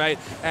at you, mate.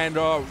 And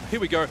here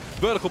we go.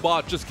 Vertical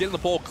Bar just getting the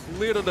ball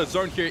clear to the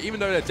zone here, even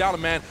though they're down a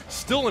man,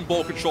 still in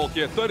ball control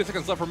here. 30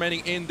 seconds left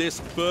remaining in this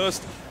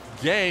first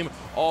game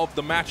of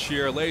the match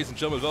here. Ladies and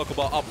gentlemen, Vertical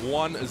Bar up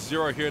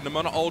 1-0 here.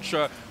 Nemona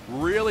Ultra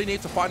really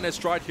need to find their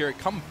stride here,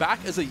 come back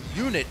as a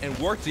unit and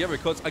work together,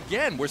 because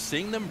again, we're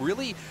seeing them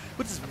really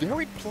with this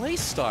very play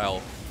style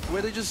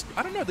where they just,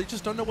 I don't know, they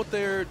just don't know what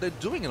they're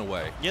doing in a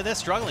way. Yeah, they're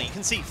struggling. You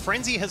can see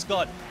Frenzy has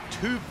got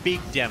 2 big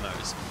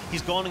demos.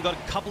 He's gone and got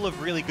a couple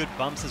of really good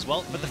bumps as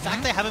well, but the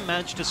fact they haven't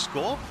managed to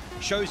score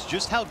shows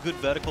just how good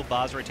Vertical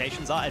Bar's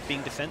rotations are at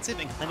being defensive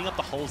and cleaning up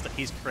the holes that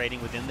he's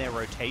creating within their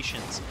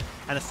rotations.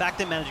 And the fact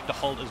they're managing to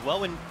hold as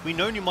well, when we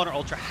know Nemona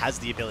Ultra has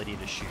the ability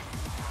to shoot.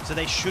 So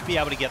they should be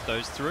able to get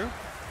those through.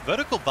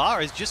 Vertical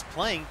Bar is just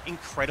playing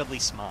incredibly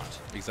smart.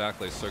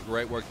 Exactly. So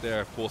great work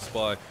there, of course,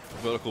 by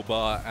Vertical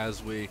Bar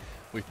as we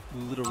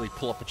literally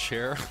pull up a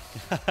chair.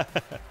 People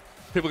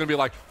are going to be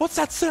like, what's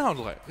that sound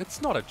like?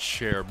 It's not a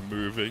chair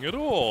moving at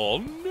all.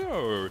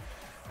 No.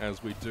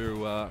 As we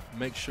do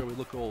make sure we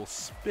look all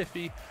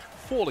spiffy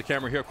for the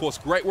camera here. Of course,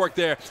 great work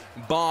there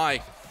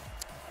by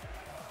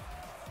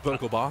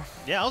Vertical Bar.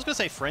 Yeah, I was going to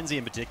say Frenzy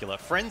in particular.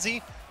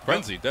 Frenzy,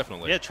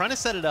 definitely. Yeah, trying to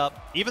set it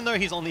up, even though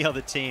he's on the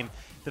other team.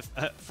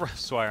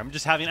 Sorry, I'm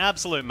just having an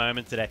absolute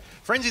moment today.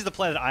 Frenzy's the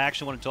player that I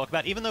actually want to talk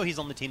about, even though he's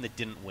on the team that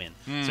didn't win.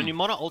 So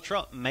Nemona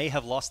Ultra may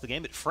have lost the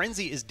game, but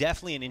Frenzy is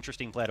definitely an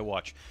interesting player to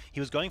watch. He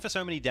was going for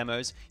so many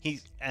demos,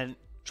 and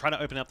trying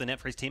to open up the net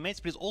for his teammates,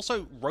 but he's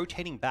also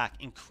rotating back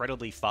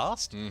incredibly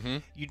fast.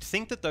 You'd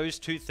think that those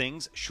two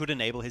things should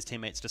enable his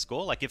teammates to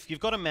score. Like, if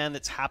you've got a man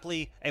that's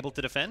happily able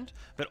to defend,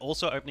 but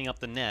also opening up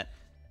the net,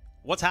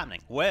 what's happening?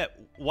 Why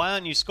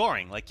aren't you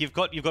scoring? Like, you've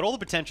got all the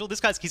potential.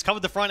 This guy's, he's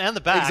covered the front and the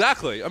back.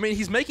 Exactly. I mean,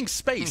 he's making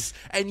space,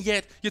 and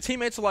yet your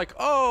teammates are like,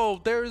 oh,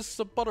 there's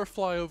a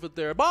butterfly over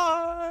there.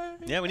 Bye.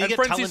 Yeah, when you and get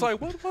Frenzy's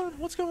like,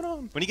 what's going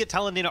on? When you get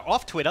Talandina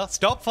off Twitter,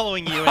 stop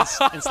following you and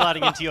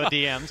sliding into your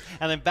DMs,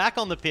 and then back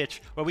on the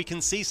pitch where we can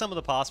see some of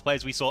the pass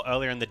plays we saw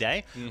earlier in the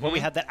day, where we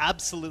had that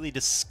absolutely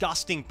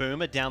disgusting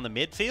boomer down the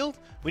midfield.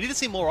 We need to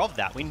see more of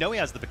that. We know he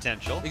has the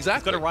potential. Exactly.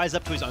 He's got to rise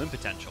up to his own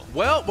potential.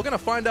 Well, we're going to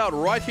find out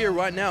right here,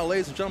 right now,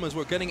 ladies and gentlemen, as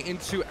we're getting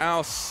into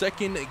our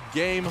second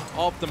game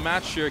of the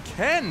match here.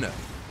 Can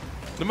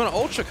Nemona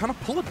Ultra kind of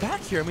pull it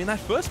back here? I mean, that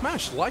first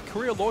match, like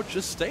Career Lord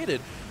just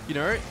stated, you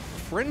know,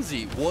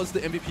 Frenzy was the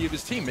MVP of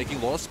his team, making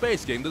a lot of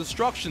space, getting the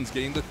destructions,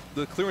 getting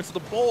the clearance of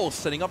the ball,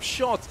 setting up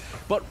shots.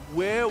 But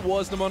where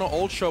was Nemona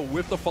Ultra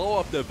with the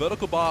follow-up there?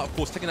 Vertical Bar, of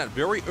course, taking that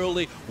very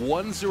early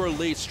 1-0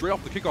 lead straight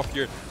off the kickoff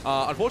here.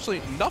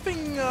 Unfortunately,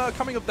 nothing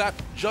coming of that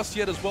just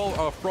yet as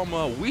well from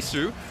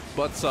Wisu.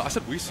 But I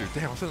said Wisu,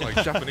 damn, I said like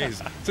Japanese.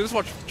 So this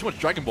is too much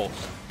Dragon Ball.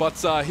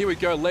 But here we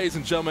go, ladies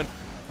and gentlemen.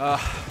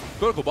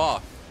 Vertical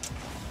Bar,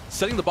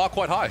 setting the bar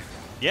quite high.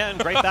 Yeah, and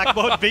great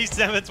backboard beast,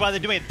 and that's why they're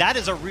doing it. That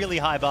is a really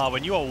high bar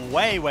when you are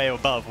way, way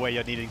above where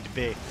you're needing to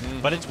be.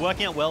 But it's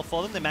working out well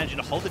for them. They're managing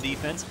to hold the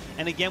defense.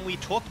 And again, we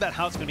talked about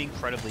how it's going to be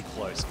incredibly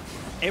close.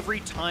 Every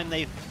time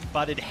they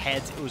butted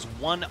heads, it was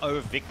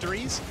 1-0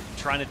 victories,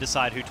 trying to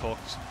decide who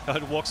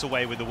walks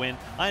away with the win.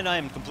 I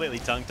am completely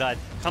tongue-tied.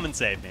 Come and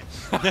save me.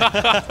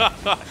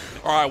 All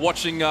right,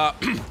 watching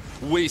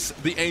Weiss,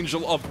 the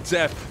Angel of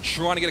Death,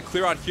 trying to get a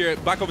clear out here.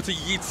 Back over to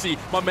Yeetzy.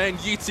 My man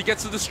Yeetzy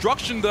gets the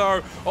destruction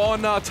though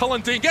on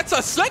Talendine. Gets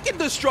a second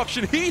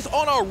destruction. He's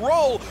on a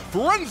roll.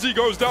 Frenzy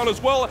goes down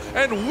as well.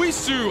 And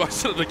Wissu, I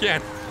said it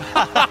again.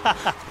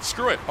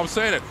 Screw it, I'm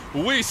saying it.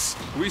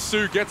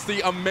 Wissu gets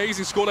the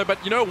amazing score there.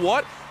 But you know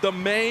what? The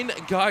main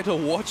guy to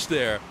watch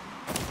there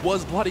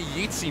was bloody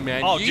Yeetzy,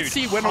 man. Oh,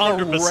 Yeetzy dude, went on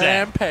a 100%.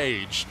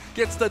 rampage.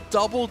 Gets the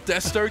double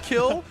desto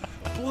kill.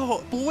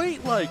 Boy,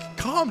 like,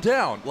 calm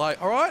down.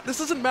 Like, all right? This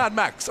isn't Mad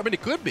Max. I mean,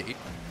 it could be.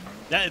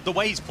 Yeah, the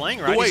way he's playing,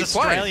 right? way He's he's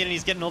playing. Australian and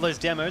he's getting all those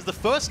demos. The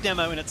first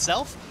demo in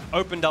itself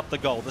opened up the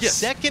goal. The Yes.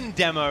 second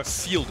demo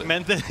Sealed it.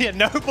 meant that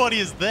nobody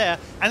is there.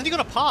 And then he got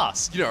a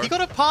pass. You know. He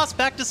got a pass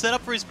back to set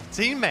up for his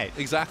teammate.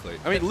 Exactly.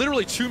 I mean,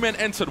 literally 2 men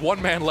entered,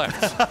 1 man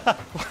left.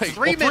 Like,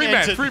 Three men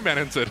entered. 3 men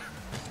entered.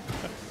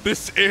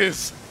 This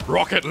is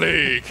Rocket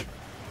League.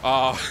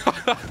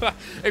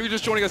 If you're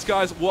just joining us,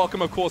 guys,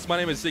 welcome, of course. My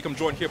name is Zeke. I'm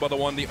joined here by the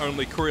one, the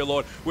only Courier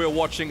Lord. We're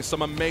watching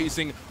some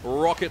amazing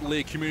Rocket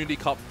League Community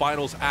Cup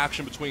Finals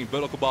action between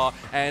Vertical Bar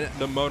and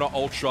Nimona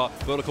Ultra.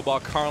 Vertical Bar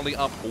currently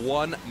up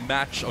 1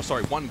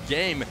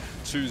 game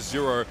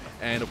 2-0.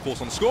 And, of course,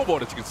 on the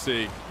scoreboard, as you can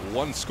see,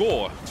 1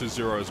 score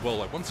 2-0 as well.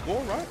 Like, 1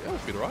 score, right? Yeah,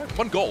 that's good, right?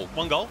 1 goal.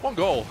 1 goal? 1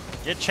 goal.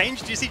 Yeah,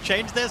 Change, do you see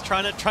Change there's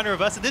trying to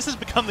reverse it? This has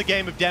become the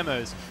game of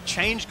demos.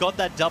 Change got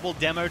that double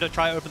demo to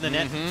try open the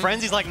net.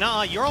 Frenzy's like,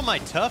 nah, you're on my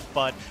turf,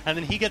 bud. And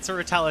then he gets a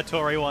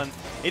retaliatory one.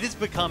 It has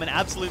become an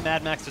absolute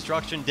Mad Max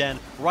destruction den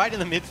right in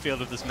the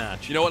midfield of this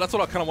match. You know what? That's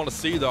what I kind of want to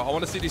see, though. I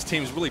want to see these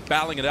teams really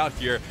battling it out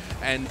here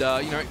and,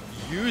 you know,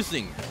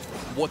 using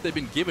what they've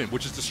been given,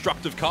 which is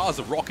destructive cars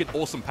of rocket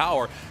awesome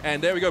power. And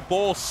there we go,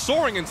 ball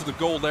soaring into the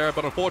goal there,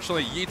 but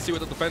unfortunately Yeetzy with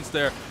the defense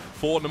there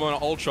for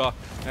Nimona Ultra.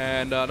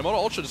 And Nimona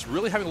Ultra just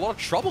really having a lot of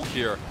trouble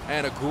here.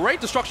 And a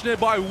great destruction here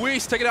by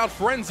Weiss, taking out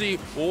Frenzy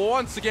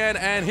once again.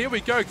 And here we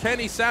go,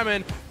 Kenny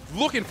Salmon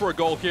looking for a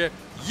goal here.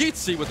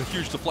 Yeetzy with a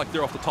huge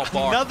deflector off the top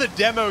bar. Another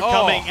demo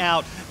coming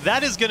out.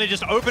 That is going to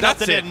just open up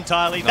the net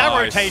entirely. That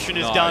rotation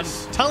is done.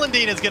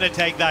 Talendine is going to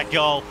take that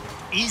goal.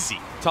 Easy.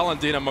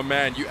 Talendina, my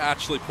man, you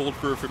actually pulled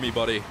through for me,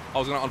 buddy. I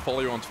was going to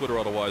unfollow you on Twitter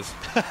otherwise.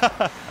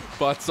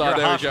 But there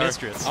we go.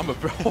 Mistress. I'm a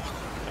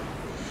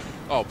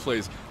Oh,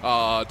 please.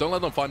 Don't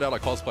let them find out I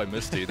cosplay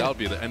Misty. That would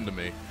be the end of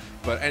me.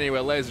 But anyway,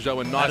 ladies and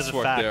gentlemen, nice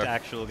work there.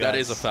 Actual, that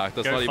is a fact.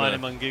 That's Go not find even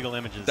him on Google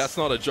Images. That's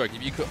not a joke.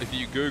 If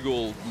you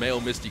Google male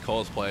Misty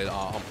cosplay,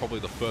 I'm probably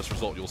the first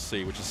result you'll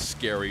see, which is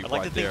scary. I'd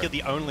like to think you're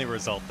the only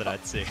result that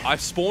I'd see.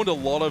 I've spawned a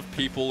lot of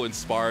people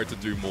inspired to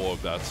do more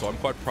of that, so I'm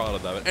quite proud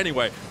of that. But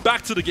anyway,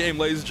 back to the game,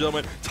 ladies and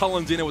gentlemen.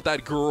 Talendina with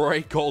that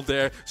great goal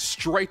there,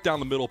 straight down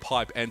the middle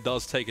pipe, and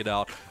does take it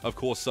out. Of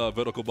course,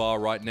 Vertical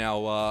Bar right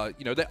now,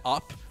 you know, they're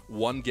up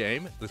 1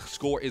 game. The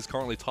score is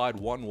currently tied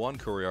 1-1,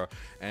 Courier,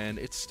 and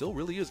it still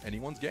really is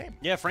anyone's game.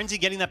 Yeah, Frenzy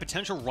getting that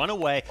potential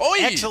runaway. Oi!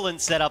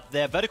 Excellent setup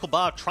there. Vertical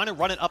Bar trying to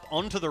run it up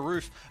onto the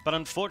roof, but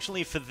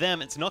unfortunately for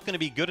them, it's not going to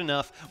be good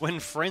enough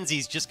when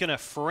Frenzy's just going to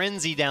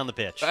frenzy down the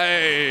pitch.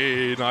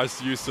 Hey,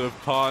 nice use of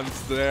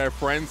punts there.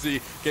 Frenzy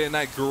getting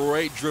that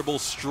great dribble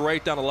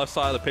straight down the left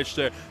side of the pitch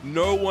there.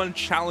 No one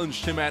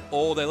challenged him at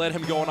all. They let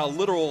him go on a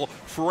literal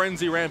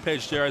Frenzy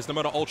rampage there as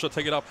Nimona Ultra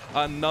take it up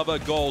another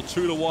goal,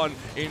 2-1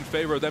 in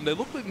favor of them. They're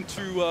looking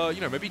to,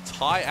 you know, maybe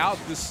tie out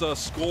this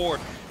score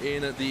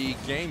in the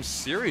game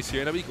series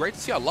here, and it'd be great to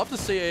see. I'd love to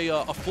see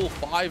a full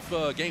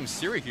 5 game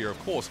series here, of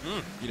course.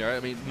 You know, I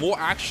mean, more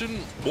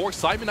action, more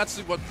excitement. That's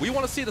what we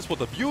want to see. That's what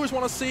the viewers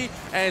want to see.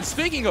 And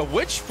speaking of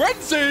which,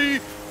 Frenzy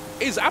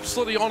is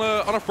absolutely on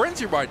a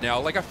frenzy right now.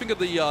 Like, I think of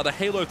the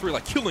Halo 3,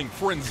 like, killing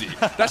Frenzy.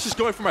 That's just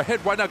going from my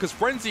head right now, because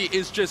Frenzy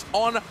is just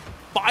on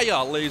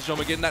fire, ladies and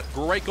gentlemen, getting that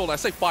great goal. I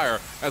say fire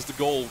as the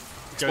goal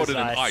exploded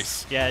in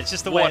ice. Yeah, it's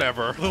just the way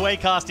the way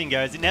casting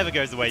goes. It never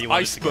goes the way you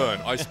want it to go.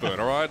 Ice burn.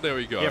 All right, there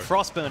we go. Yeah,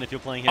 Frostburn if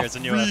you're playing here as a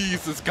newer.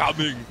 Freeze is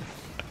coming.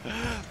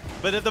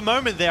 But at the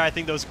moment there, I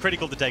think that was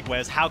critical to take away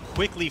is how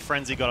quickly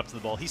Frenzy got up to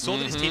the ball. He saw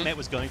that his teammate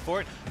was going for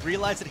it,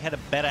 realized that he had a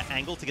better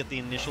angle to get the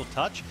initial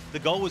touch. The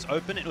goal was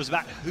open. It was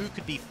about who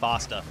could be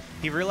faster.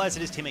 He realized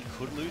that his teammate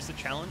could lose the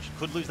challenge,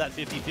 could lose that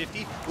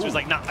 50-50. So he was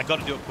like, nah, I got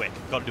to do it quick.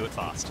 Got to do it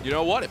fast. You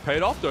know what? It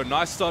paid off, though.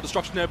 Nice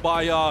destruction there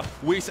by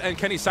Weiss and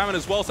Kenny Salmon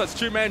as well. So that's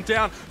 2 men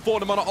down for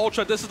Nimona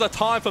Ultra. This is the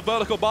time for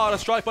Vertical Bar to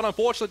strike, but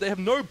unfortunately, they have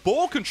no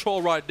ball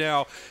control right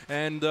now.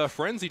 And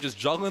Frenzy just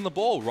juggling the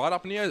ball right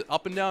up in the air,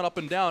 up and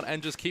down,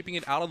 and just keeping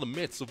it out of the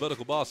midst of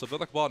Vertical Bar. So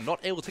Vertical Bar not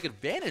able to take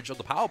advantage of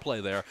the power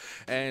play there.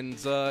 And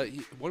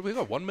what do we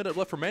got? 1 minute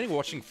left remaining. We're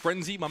watching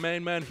Frenzy, my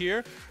main man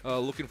here,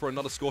 looking for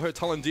another score here.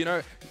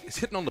 Talendino is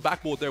hitting on the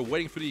backboard there,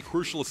 waiting for the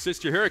crucial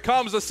assist here. Here it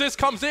comes. Assist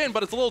comes in,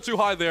 but it's a little too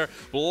high there.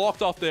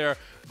 Blocked off there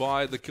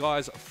by the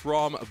guys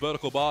from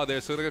Vertical Bar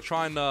there. So they're going to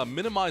try and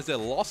minimize their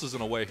losses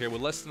in a way here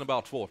with less than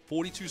about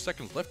 42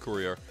 seconds left,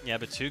 Courier. Yeah,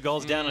 but 2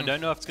 goals down. I don't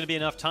know if it's going to be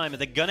enough time.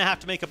 They're going to have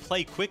to make a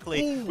play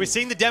quickly. Ooh. We're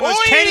seeing the demos.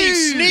 Oi! Kenny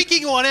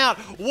sneaking one out.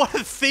 What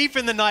a thief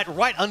in the night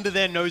right under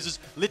their noses,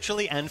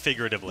 literally and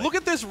figuratively. Look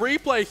at this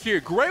replay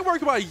here. Great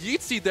work by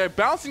Yeetzy there,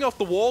 bouncing off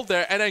the wall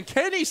there. And then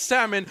Kenny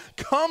Salmon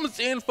comes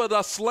in for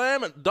the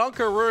slam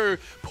dunkaroo,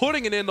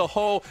 putting it in the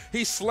hole.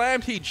 He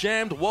slammed, he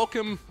jammed.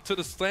 Welcome to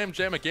the Slam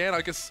Jam again.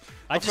 I guess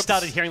I just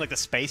started hearing like the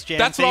Space Jam.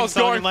 That's what I was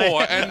going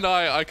for, and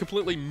I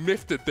completely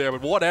miffed it there,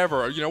 but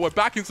whatever. You know, we're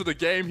back into the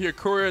game here,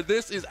 Courier.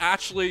 This is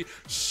actually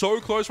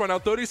so close right now.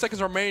 30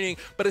 seconds remaining,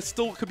 but it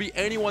still could be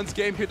anyone's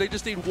game here. They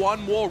just need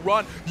one more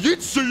run.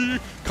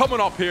 Yitzy coming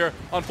up here.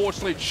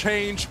 Unfortunately,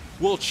 Change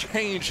will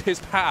change his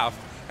path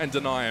and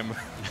deny him.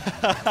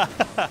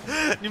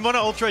 Mono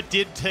Ultra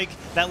did take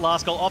that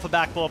last goal off a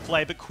backboard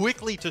play, but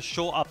quickly to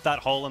shore up that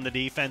hole in the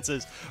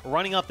defenses,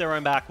 running up their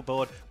own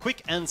backboard,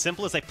 quick and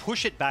simple as they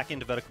push it back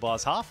into Vertical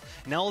Bar's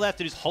half. Now all they have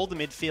to do is hold the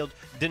midfield,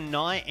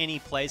 deny any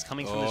plays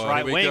coming from this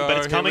right wing, but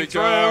it's coming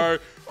through.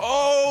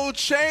 Oh,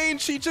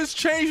 Change! He just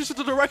changes to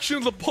the direction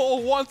of the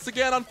ball once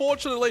again.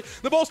 Unfortunately,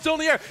 the ball's still in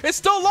the air. It's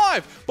still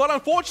live, but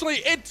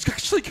unfortunately, it's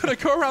actually going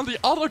to go around the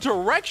other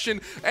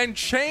direction, and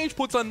Change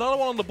puts another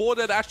one on the board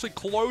that actually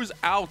close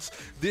out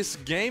this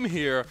game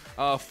here.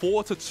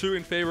 4-2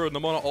 in favor of the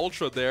Mono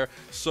Ultra there.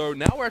 So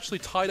now we're actually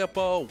tied up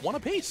 1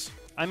 apiece.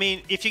 I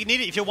mean,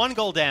 if you're 1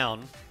 goal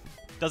down,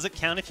 does it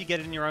count if you get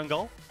it in your own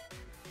goal?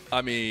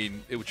 I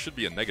mean, it should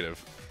be a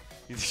negative.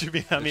 It should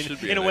be, I mean,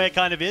 in a way it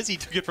kind of is. He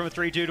took it from a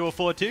 3-2 to a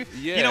 4-2.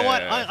 Yeah. You know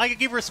what? I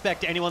give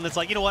respect to anyone that's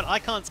like, you know what? I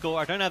can't score.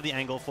 I don't have the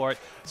angle for it.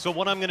 So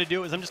what I'm going to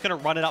do is I'm just going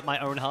to run it up my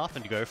own half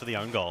and go for the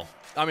own goal.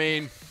 I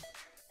mean,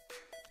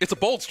 it's a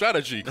bold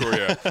strategy,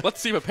 Courier.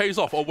 Let's see if it pays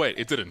off. Oh, wait,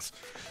 it didn't.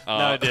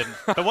 No, it didn't.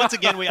 But once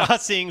again, we are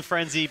seeing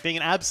Frenzy being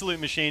an absolute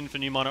machine for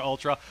New Mono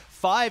Ultra.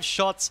 5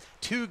 shots,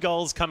 2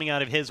 goals coming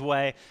out of his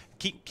way.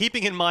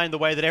 Keeping in mind the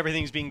way that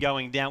everything's been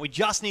going down, we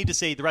just need to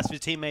see the rest of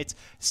his teammates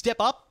step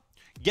up,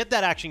 get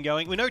that action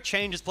going. We know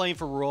Change is playing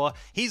for Raw.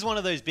 He's one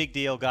of those big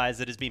deal guys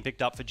that has been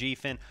picked up for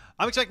GFin.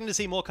 I'm expecting to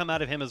see more come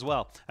out of him as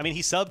well. I mean,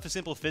 he subbed for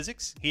Simple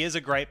Physics. He is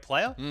a great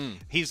player.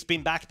 He's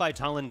been backed by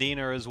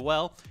Talandina as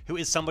well, who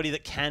is somebody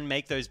that can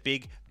make those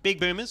big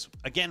boomers.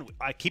 Again,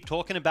 I keep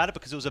talking about it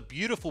because it was a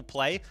beautiful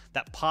play,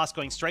 that pass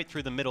going straight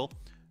through the middle.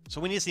 So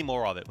we need to see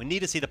more of it. We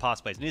need to see the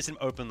pass plays. We need to see him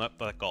open up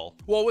that goal.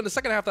 Well, in the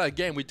second half of that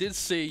game, we did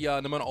see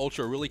Mono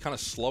Ultra really kind of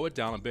slow it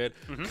down a bit,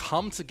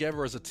 come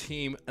together as a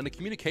team, and the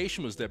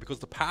communication was there because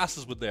the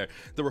passes were there,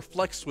 the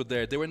reflexes were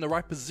there, they were in the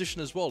right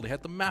position as well. They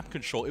had the map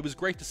control. It was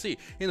great to see.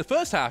 In the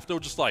first half, they were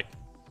just like,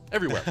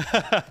 everywhere.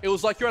 It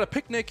was like you're at a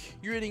picnic,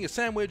 you're eating a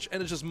sandwich,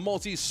 and it's just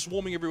mozzies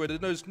swarming everywhere.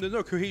 There's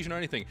no cohesion or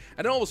anything.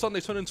 And then all of a sudden, they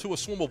turn into a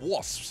swarm of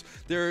wasps.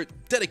 They're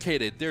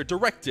dedicated, they're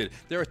directed,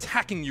 they're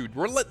attacking you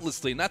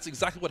relentlessly, and that's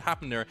exactly what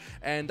happened there.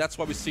 And that's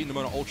why we've seen the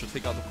Mono Ultra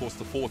take out, of course,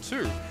 the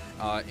 4-2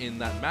 in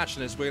that match.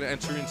 And as we're going to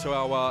enter into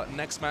our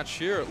next match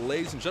here,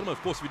 ladies and gentlemen,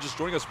 of course, if you're just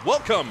joining us,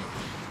 welcome!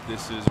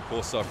 This is, of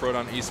course,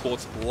 Throwdown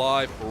Esports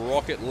Live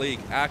Rocket League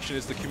action.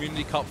 Is the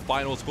Community Cup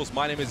Finals. Of course,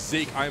 my name is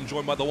Zeke. I am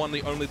joined by the one,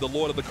 the only, the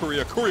Lord of the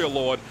Courier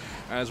Lord,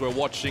 as we're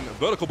watching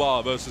Vertical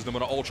Bar versus the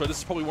Mono Ultra. This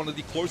is probably one of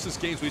the closest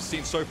games we've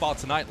seen so far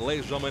tonight,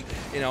 ladies and gentlemen,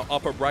 in our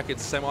upper bracket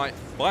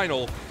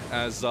semi-final,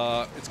 as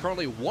it's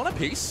currently 1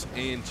 apiece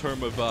in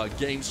terms of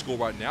game score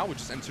right now. We're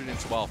just entering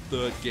into our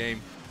 3rd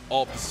game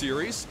of the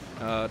series.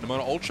 The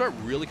Mono Ultra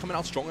really coming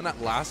out strong in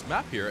that last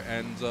map here,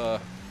 and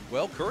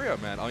well, Courier,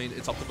 man, I mean,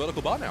 it's up to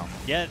Vertical Bar now.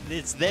 Yeah,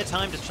 it's their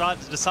time to start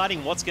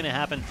deciding what's going to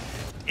happen.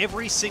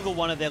 Every single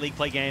one of their league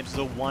play games is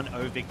a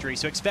 1-0 victory,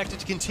 so expect it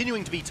to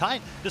continuing to be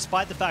tight,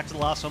 despite the fact that the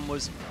last one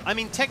was, I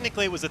mean,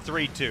 technically it was a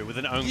 3-2 with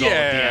an own goal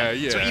at the end.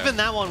 Yeah. So even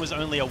that one was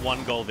only a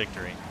 1-goal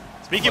victory.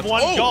 Speaking of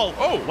 1 goal,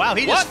 wow,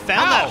 he just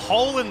found that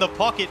hole in the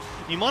pocket.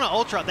 Mono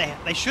Ultra,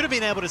 they should have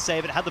been able to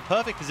save it, had the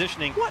perfect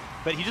positioning,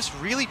 but he just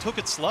really took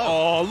it slow.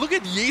 Oh, look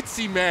at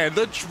Yeatsy, man.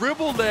 The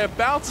dribble there,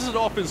 bounces it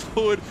off his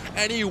hood,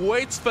 and he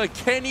waits for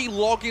Kenny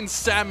Loggin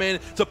Salmon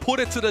to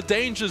put it to the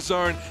danger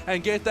zone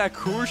and get that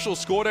crucial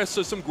score there.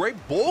 So some great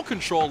ball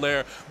control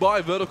there by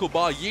Vertical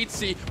Bar.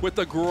 Yeatsy with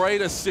the great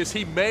assist.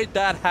 He made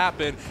that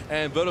happen,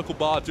 and Vertical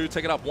Bar do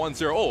take it up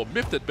 1-0. Oh,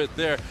 miffed it a bit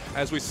there,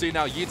 as we see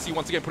now Yeatsy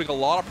once again putting a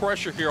lot of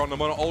pressure here on the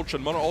Mono Ultra.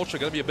 And Mono Ultra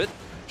going to be a bit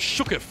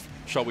shooketh,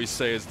 shall we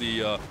say, as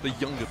the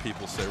younger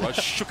people say, right?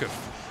 Shooketh.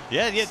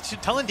 Yeah,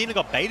 Talandina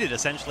got baited,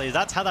 essentially.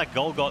 That's how that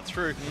goal got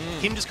through.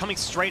 Him just coming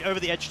straight over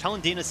the edge.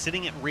 Talandina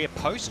sitting at rear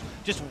post,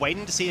 just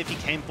waiting to see if he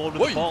came forward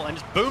with the ball, and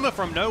just boomer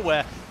from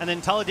nowhere, and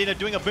then Talandina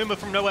doing a boomer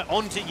from nowhere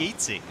onto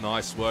Yeatsy.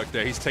 Nice work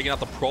there. He's taking out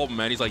the problem,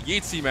 man. He's like,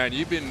 Yeatsy, man,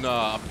 you've been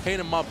a pain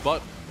in my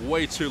butt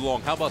way too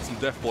long. How about some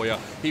death for you?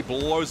 He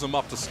blows him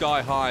up to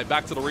sky high.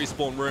 Back to the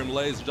respawn room,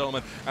 ladies and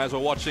gentlemen, as we're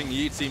watching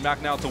Yeatsy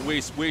back now to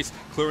Weiss. Weiss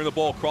clearing the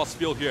ball cross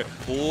field here,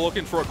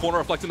 looking for a corner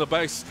reflecting the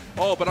base.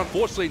 Oh, but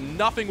unfortunately,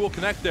 nothing will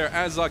connect there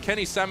as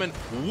Kenny Salmon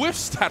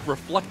whiffs that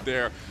reflect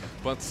there.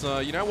 But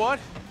you know what?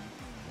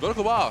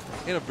 Vertical Bar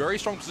in a very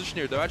strong position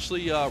here. They're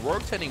actually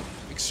rotating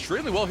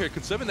extremely well here,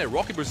 conserving their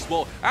rocket boost as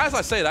well. As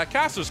I say that,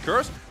 Caster's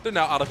Curse, they're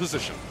now out of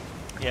position.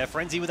 Yeah,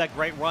 Frenzy with that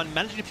great run,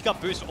 managing to pick up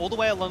boost all the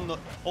way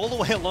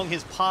along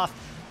his path,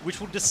 which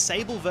will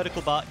disable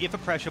Vertical Bar if a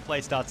pressure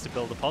play starts to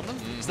build upon them.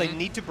 So they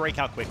need to break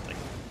out quickly.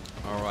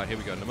 All right, here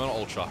we go. Mono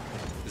Ultra.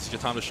 This is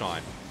your time to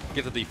shine.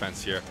 Get the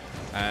defense here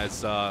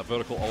as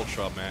Vertical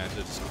Ultra, man.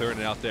 They're just clearing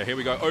it out there. Here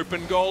we go.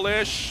 Open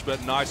goal-ish,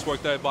 but nice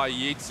work there by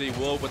Yeatsy.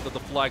 Will with the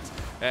deflect.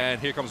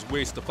 And here comes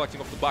Weiss deflecting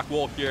off the back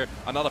wall here.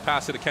 Another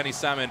pass here to Kenny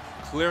Salmon,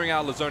 clearing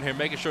out of the zone here,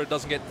 making sure it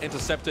doesn't get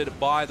intercepted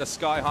by the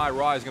Sky High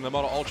Rising and the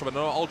Mono Ultra. But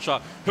Mono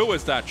Ultra, who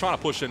is that? Trying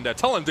to push in there.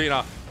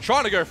 Talendina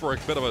trying to go for a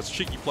bit of a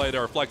cheeky play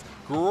to reflect.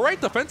 Great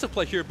defensive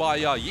play here by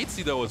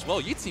Yeetzy though as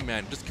well. Yeetzy,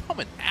 man, just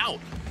coming out.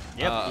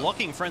 Yeah,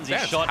 blocking Frenzy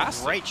shot,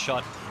 great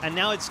shot. And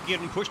now it's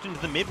getting pushed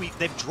into the mid.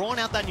 They've drawn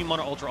out that new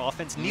Mono Ultra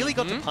offense, nearly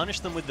got to punish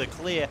them with the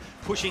clear,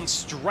 pushing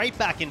straight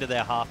back into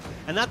their half.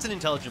 And that's an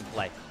intelligent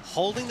play.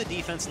 Holding the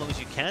defense as long as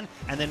you can,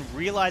 and then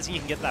realizing you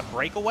can get that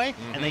breakaway,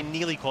 and they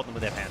nearly caught them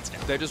with their pants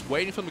down. They're just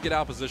waiting for them to get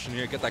out of position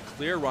here, get that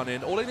clear run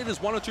in. All they need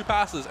is 1 or 2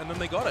 passes, and then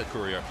they got it,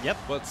 Courier. Yep.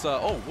 But,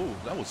 ooh,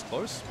 that was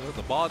close.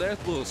 The bar there,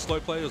 a little slow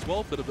play as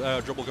well. Bit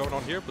of dribble going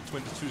on here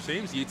between the two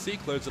teams. Yeetzy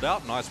closes it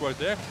out. Nice work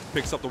there.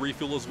 Picks up the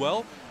refuel as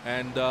well.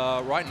 And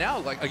right now,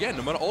 like again,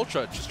 no matter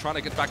Ultra, just trying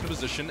to get back in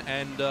position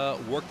and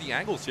work the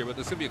angles here. But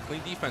there's going to be a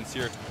clean defense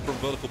here from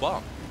Vertical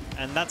Bar.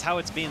 And that's how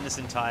it's been this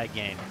entire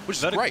game.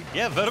 Which is great.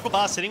 Yeah, Vertical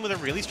Bar sitting with a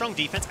really strong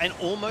defense and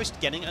almost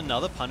getting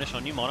another punish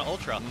on Mono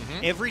Ultra.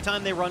 Every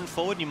time they run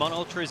forward, Mono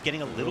Ultra is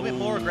getting a little bit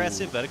more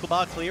aggressive. Vertical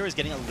Bar clear is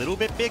getting a little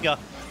bit bigger.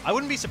 I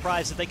wouldn't be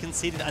surprised if they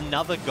conceded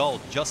another goal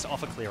just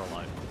off a clear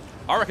alone.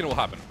 I reckon it will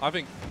happen. I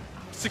think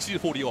 60 to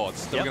 40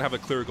 odds that we're going to have a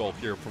clear goal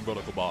here from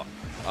Vertical Bar.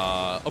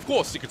 Of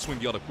course, you could swing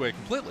the other way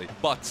completely,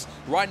 but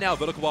right now,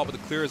 Vertical Bar with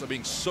the clears are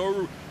being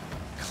so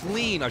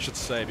clean, I should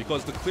say,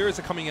 because the clears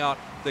are coming out,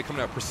 they're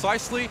coming out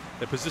precisely,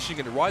 they're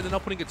positioning it right, they're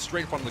not putting it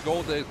straight in front of the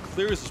goal. The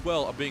clears as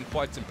well are being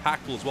quite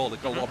impactful as well.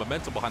 They've got a lot of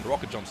momentum behind the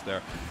rocket jumps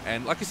there.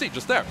 And like you see,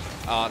 just there,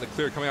 the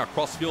clear coming out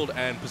cross field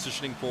and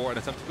positioning for an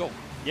attempted goal.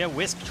 Yeah,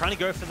 Whisk trying to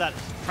go for that,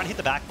 trying to hit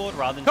the backboard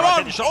rather than Come trying on!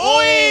 to hit the shot.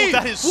 Oh,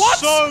 that is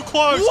so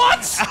close!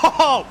 What?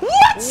 Oh,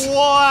 what?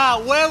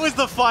 Wow, where was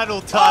the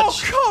final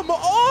touch? Oh, come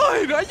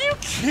on! Are you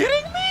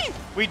kidding me?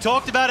 We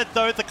talked about it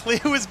though, the clear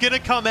was going to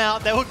come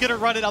out, they were going to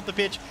run it up the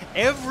pitch.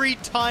 Every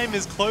time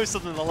is closer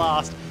than the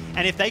last.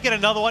 And if they get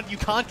another one, you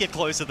can't get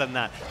closer than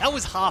that. That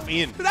was half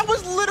in. That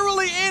was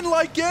literally in,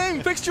 like,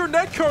 game. Fixed your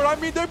net code. I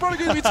mean, they're probably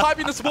going to be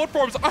typing the support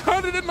forums. I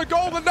heard it in the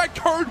goal. The net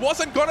code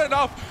wasn't good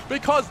enough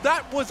because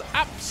that was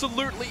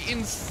absolutely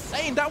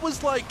insane. That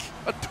was like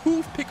a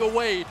toothpick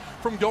away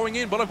from going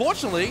in. But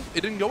unfortunately,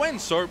 it didn't go in,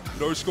 so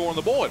no score on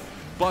the board.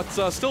 But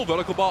still,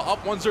 Vertical Bar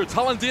up 1-0.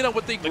 Talendina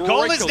with the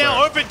goal is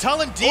now open.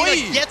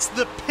 Talendina gets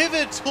the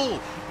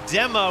pivotal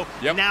demo,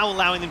 now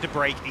allowing them to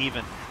break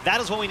even. That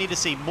is what we need to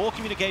see. More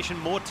communication,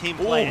 more team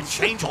play, and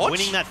Change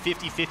winning that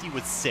 50-50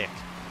 was sick.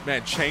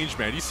 Man, Change,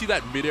 man. You see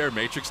that mid-air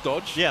matrix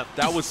dodge? Yeah.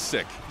 That was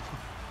sick.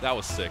 That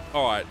was sick.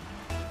 All right.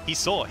 He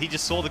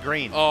just saw the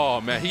green. Oh,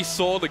 man. He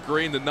saw the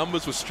green. The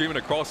numbers were streaming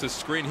across his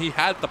screen. He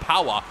had the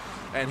power,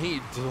 and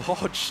he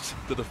dodged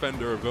the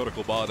defender of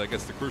Vertical Bar that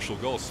gets the crucial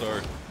goal. So,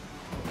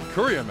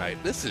 Courier, mate,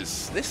 this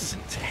is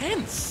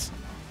intense.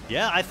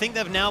 Yeah, I think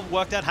they've now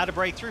worked out how to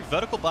break through.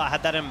 Vertical Bar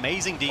had that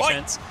amazing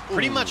defense.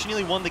 Pretty much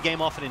nearly won the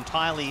game off it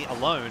entirely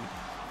alone.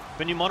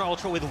 But Mono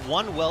Ultra with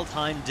one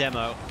well-timed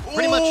demo.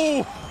 Pretty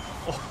much...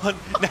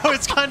 now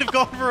it's kind of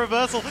gone for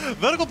reversal.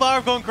 Vertical Bar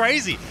have gone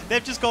crazy.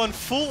 They've just gone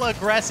full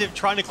aggressive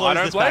trying to close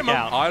this back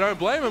out. I don't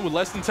blame him. With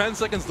less than 10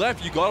 seconds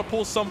left, you got to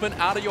pull something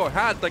out of your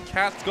hat. The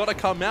cat's got to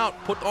come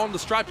out, put on the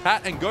striped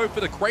hat, and go for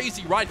the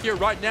crazy right here,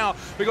 right now.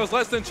 Because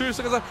less than 2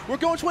 seconds left, we're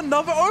going to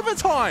another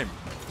overtime.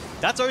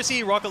 That's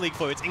OCE Rocket League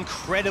for you. It's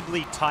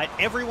incredibly tight.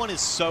 Everyone is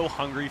so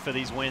hungry for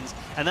these wins,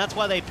 and that's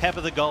why they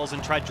pepper the goals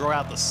and try to draw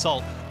out the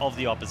salt of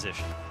the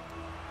opposition.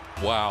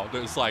 Wow,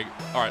 it's like,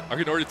 all right, I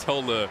can already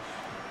tell the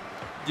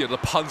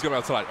puns going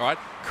out tonight, all right?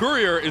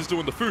 Courier is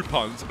doing the food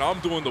puns, and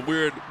I'm doing the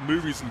weird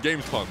movies and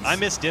games puns. I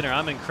miss dinner.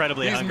 I'm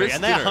incredibly hungry,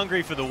 and they're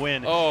hungry for the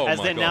win. As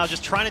they're now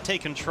just trying to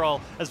take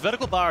control. As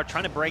Vertical Bar are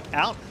trying to break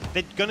out,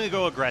 they're going to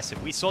go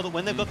aggressive. We saw that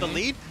when they've got the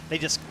lead, they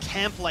just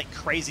camp like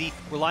crazy,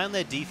 rely on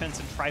their defense,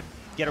 and try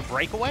get a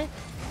breakaway.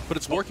 But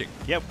it's working.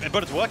 Yeah,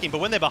 but it's working. But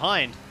when they're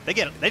behind, they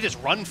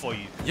just run for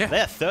you. Yeah.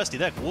 They're thirsty.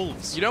 They're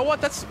wolves. You know what?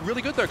 That's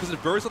really good, though, because it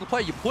varies on the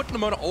play. You put the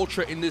Mono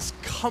Ultra in this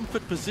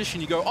comfort position.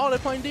 You go, oh, they're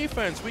playing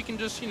defense. We can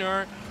just,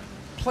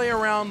 play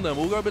around them.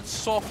 We'll go a bit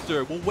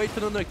softer. We'll wait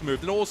for the next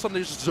move. Then all of a sudden,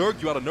 they just zerg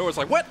you out of nowhere. It's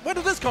like, what? Where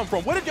did this come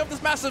from? Where did you have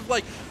this massive,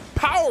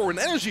 power and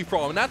energy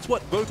from? And that's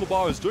what Vertical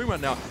Bar is doing right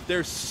now.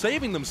 They're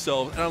saving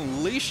themselves and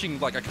unleashing,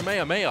 like a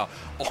Kamehameha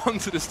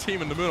onto this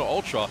team in the Mono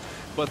Ultra.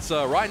 But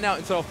right now,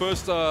 into our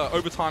first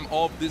overtime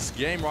of this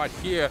game right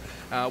here,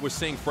 we're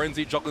seeing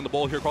Frenzy juggling the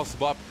ball here across the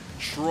buff,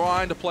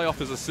 trying to play off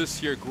his assists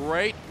here.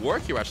 Great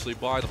work here, actually,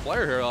 by the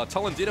player here.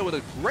 Talendina with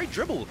a great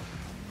dribble.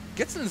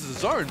 Gets in his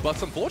zone,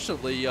 but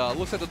unfortunately,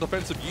 looks like the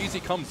defensive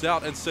Yeezy comes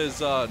out and says,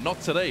 not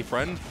today,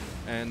 friend.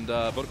 And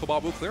Vertical Bar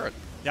will clear it.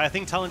 Yeah, I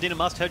think Talendina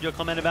must heard your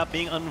comment about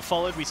being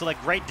unfollowed. We saw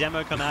that great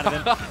demo come out of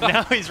him.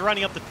 Now he's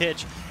running up the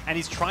pitch, and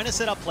he's trying to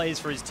set up plays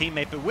for his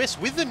teammate. But Whis,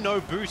 with the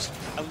no boost,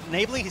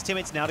 enabling his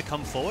teammates now to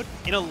come forward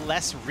in a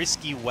less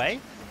risky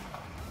way,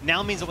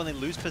 now means that when they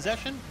lose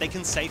possession, they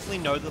can safely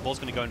know that the ball's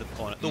going to go into the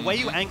corner. The way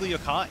you angle your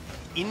car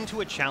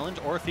into a challenge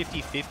or a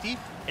 50-50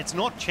 it's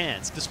not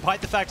chance.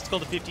 Despite the fact it's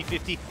called a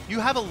 50-50, you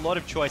have a lot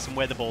of choice in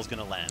where the ball's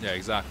going to land. Yeah,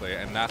 exactly,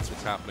 and that's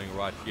what's happening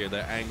right here.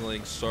 They're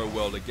angling so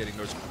well, they're getting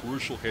those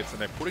crucial hits,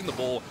 and they're putting the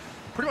ball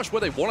pretty much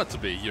where they want it to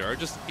be, you know,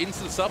 just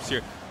into the subs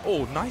here.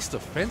 Oh, nice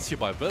defense here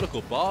by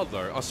Vertical Bar,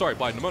 though. Oh, sorry,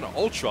 by Nemona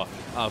Ultra.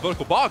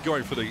 Vertical Bar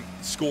going for the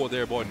score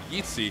there by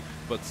Yeetzy,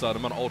 but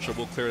Nemona Ultra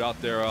will clear it out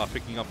there,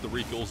 picking up the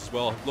refills as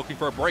well. Looking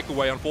for a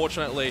breakaway,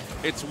 unfortunately.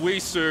 It's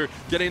Wisu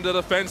getting the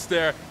defense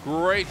there.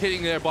 Great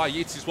hitting there by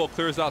Yeetzy as well.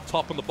 Clears out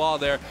top on the bar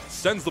there.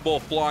 Sends the ball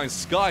flying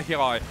sky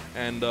high,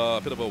 and a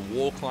bit of a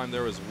wall climb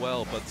there as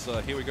well.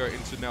 But here we go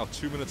into now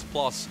 2 minutes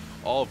plus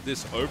of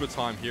this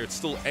overtime here. It's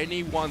still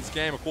anyone's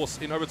game. Of course,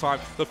 in overtime,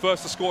 the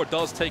first to score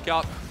does take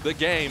out the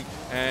game,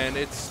 and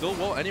it's still,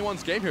 well,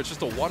 anyone's game here. It's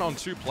just a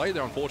 1-on-2 play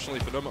there,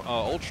 unfortunately, for them,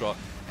 Ultra,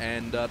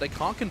 and they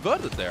can't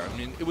convert it there. I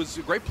mean, it was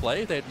a great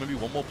play. They had maybe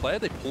one more player.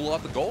 They pull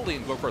out the goalie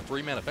and go for a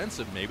 3-man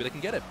offensive. Maybe they can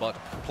get it, but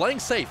playing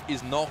safe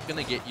is not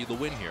going to get you the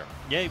win here.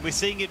 Yeah, we're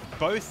seeing it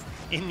both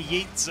in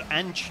Yeets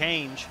and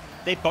Change.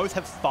 They both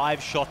have 5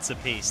 shots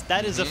apiece.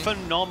 That is a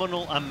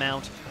phenomenal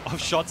amount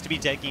of shots to be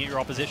taking at your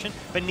opposition,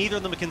 but neither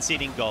of them are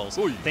conceding goals.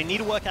 Oy. They need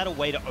to work out a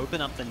way to open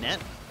up the net,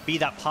 be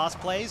that pass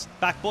plays.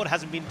 Backboard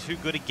hasn't been too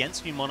good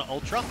against Nemona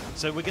Ultra,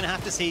 so we're going to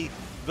have to see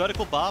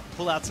Vertical Bar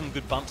pull out some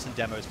good bumps and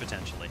demos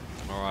potentially.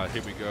 All right,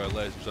 here we go,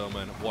 ladies and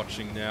gentlemen.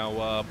 Watching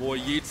now, boy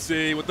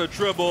Yeetzy with the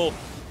dribble.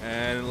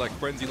 And like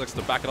Frenzy likes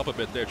to back it up a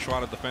bit there,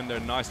 trying to defend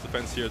their nice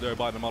defense here there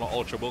by Nemona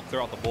Ultra. Will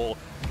clear out the ball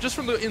just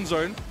from the in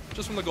zone,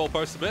 just from the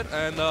goalpost a bit,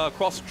 and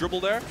cross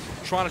dribble there,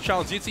 trying to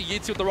challenge Yeetzy.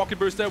 Yeetzy with the rocket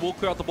boost there, will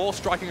clear out the ball,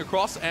 striking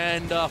across,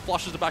 and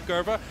flushes it back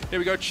over. Here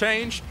we go,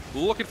 Change,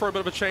 looking for a bit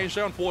of a change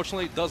there.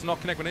 Unfortunately, does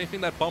not connect with anything.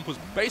 That bump was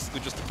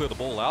basically just to clear the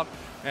ball out.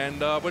 And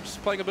we're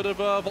just playing a bit of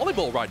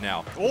volleyball right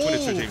now between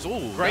the two teams.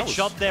 Ooh, great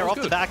shot there off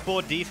good. the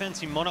backboard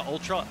defense. Nemona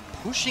Ultra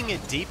pushing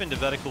it deep into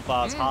Vertical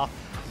Bar's half.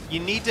 You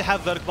need to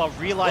have Vertical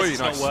Bar realize it's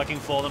not working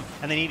for them,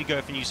 and they need to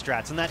go for new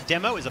strats. And that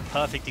demo is a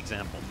perfect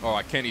example. All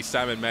right, Kenny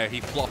Salmon, man, he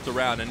flopped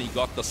around and he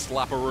got the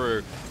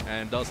slapperoo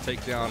and does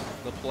take down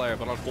the player.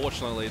 But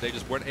unfortunately, they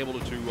just weren't able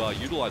to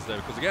utilize that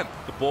because, again,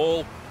 the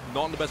ball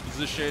not in the best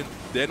position.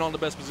 They're not in the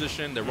best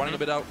position. They're running a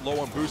bit out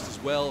low on boost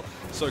as well.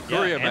 So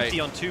Courier, yeah,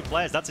 empty on 2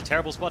 players. That's a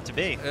terrible spot to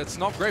be. It's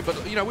not great,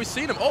 but, you know, we've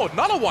seen him. Oh,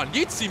 another one.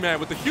 Yeetzy, man,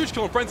 with the huge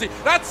kill and frenzy.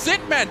 That's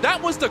it, man.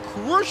 That was the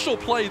crucial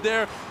play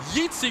there.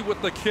 Yeetzy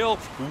with the kill.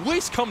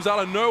 Weiss comes out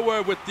of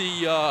nowhere with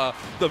the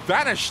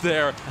vanish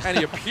there, and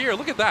he appeared.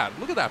 Look at that.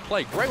 Look at that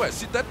play. Great way.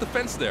 See that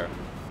defense there.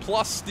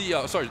 Plus the,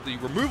 the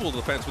removal of the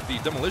defense with the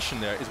demolition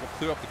there is what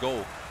cleared up the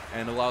goal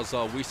and allows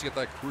Weiss to get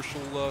that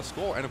crucial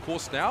score. And, of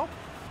course, now...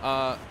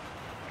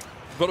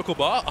 Vertical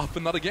Bar up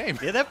another game.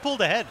 Yeah, they've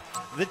pulled ahead.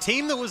 The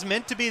team that was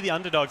meant to be the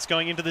underdogs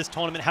going into this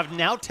tournament have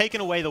now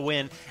taken away the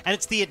win, and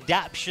it's the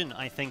adaptation,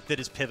 I think, that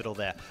is pivotal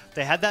there.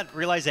 They had that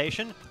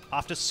realization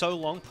after so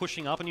long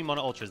pushing up on Nemona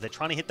Ultras. They're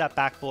trying to hit that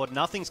backboard.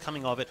 Nothing's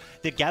coming of it.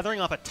 They're gathering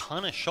up a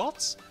ton of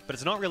shots, but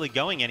it's not really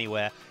going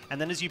anywhere.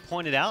 And then, as you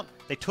pointed out,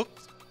 they took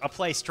a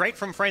play straight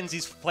from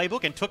Frenzy's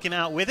playbook and took him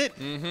out with it.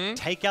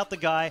 Take out the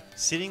guy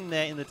sitting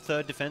there in the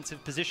 3rd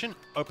defensive position,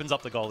 opens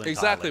up the goal entirely.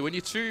 Exactly. When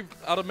your 2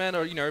 other men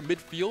are, you know,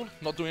 midfield,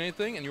 not doing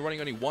anything, and you're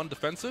running only 1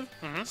 defensive,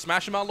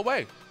 smash him out of the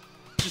way.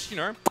 Just, you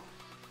know,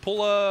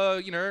 pull a,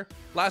 you know,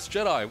 Last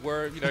Jedi,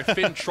 where, you know,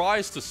 Finn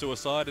tries to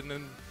suicide and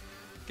then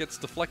gets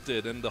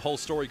deflected and the whole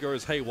story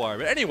goes haywire.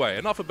 But anyway,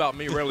 enough about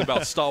me railing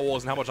about Star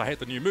Wars and how much I hate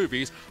the new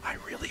movies. I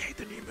really hate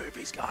the new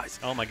movies, guys.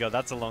 Oh my god,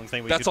 that's a long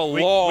thing. We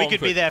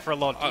could be there for a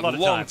lot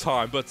of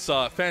time. But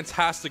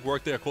fantastic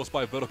work there, of course,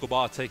 by Vertical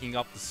Bar, taking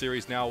up the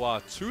series now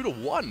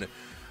 2-1.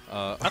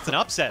 That's an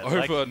upset.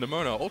 Over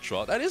Nemona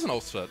Ultra. That is an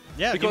upset.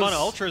 Yeah, Nemona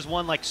Ultra has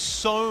won like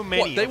so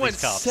many They of went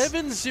these cups.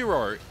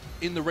 7-0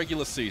 in the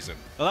regular season.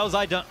 Well, that was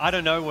I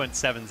don't know went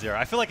 7-0.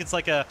 I feel like it's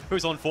like a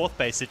who's on 4th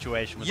base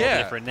situation with all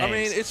the different names. I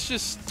mean, it's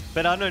just...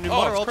 But I don't know,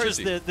 Nemona Ultra's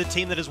the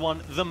team that has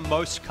won the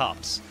most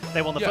cups.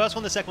 They won the first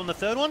one, the second one, the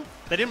third one.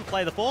 They didn't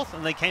play the 4th,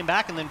 and they came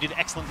back and then did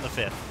excellent in the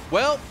 5th.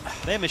 Well...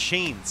 They're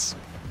machines.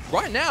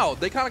 Right now,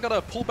 they kind of got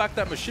to pull back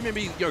that machine,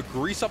 maybe, you know,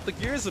 grease up the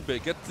gears a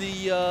bit, get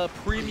the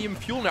premium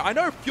fuel now. I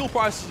know fuel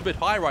price is a bit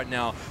high right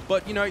now,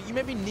 but, you know, you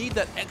maybe need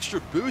that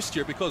extra boost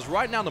here because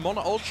right now, the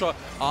Nemona Ultra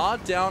are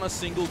down a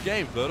single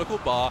game. Vertical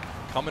Bar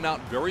coming out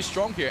very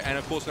strong here. And,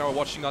 of course, now we're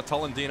watching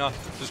Talendina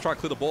just try to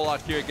clear the ball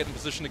out here, get in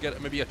position to get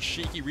maybe a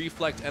cheeky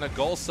reflect and a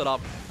goal set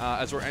up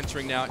as we're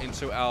entering now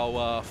into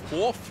our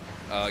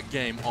 4th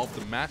game of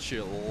the match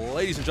here.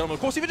 Ladies and gentlemen, of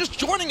course, if you're just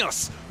joining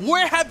us,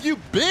 where have you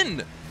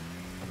been?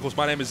 Of course,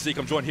 my name is Zeke.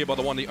 I'm joined here by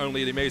the one, the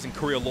only, the amazing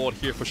Courier Lord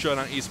here for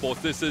Showdown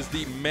Esports. This is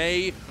the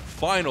May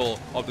final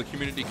of the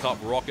Community Cup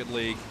Rocket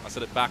League. I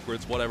said it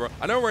backwards, whatever.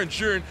 I know we're in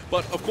June,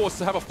 but of course,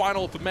 to have a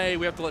final for May,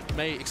 we have to let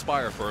May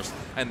expire first.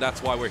 And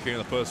that's why we're here in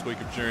the first week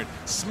of June.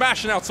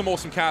 Smashing out some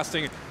awesome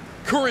casting.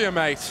 Courier,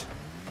 mate.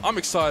 I'm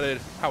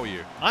excited. How are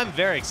you? I'm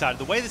very excited.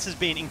 The way this has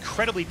been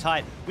incredibly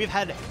tight. We've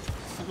had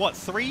what,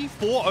 3,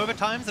 4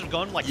 overtimes that have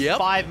gone like Yep.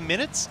 5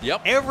 minutes?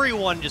 Yep.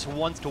 Everyone just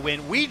wants to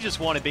win. We just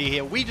want to be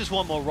here. We just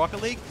want more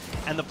Rocket League.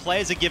 And the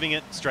players are giving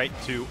it straight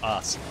to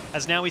us.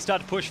 As now we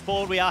start to push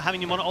forward, we are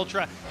having Mono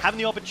Ultra having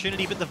the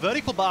opportunity, but the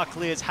vertical bar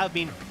clears have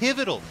been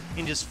pivotal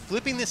in just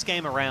flipping this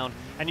game around.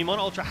 And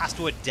Mono Ultra has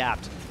to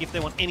adapt if they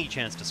want any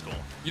chance to score.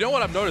 You know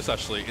what I've noticed,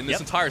 actually, in this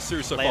entire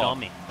series so Lay it far? on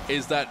me.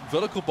 Is that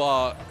vertical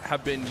bar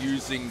have been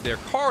using their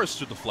cars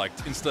to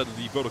deflect instead of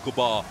the vertical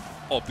bar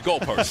of the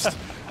goalpost.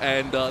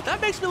 And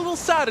that makes me a little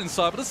sad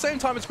inside, but at the same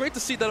time, it's great to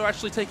see that they're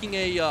actually taking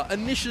a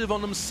initiative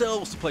on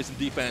themselves to play some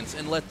defense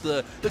and let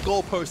the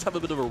goalpost have a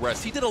bit of a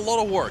rest. He did a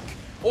lot of work.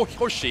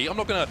 Or she. I'm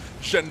not going to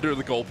gender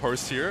the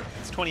goalpost here.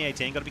 It's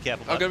 2018. Got to be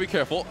careful. I've got to be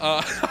careful.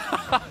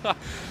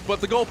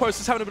 But the goalpost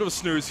is having a bit of a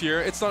snooze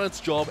here. It's done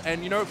its job.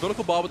 And, you know,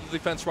 vertical bar with the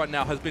defense right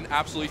now has been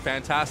absolutely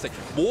fantastic.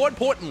 More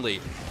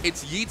importantly,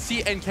 it's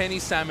Yeetzy and Kenny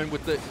Salmon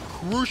with the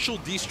crucial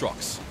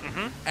destructs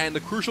and the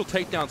crucial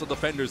takedowns of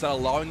defenders that are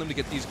allowing them to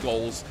get these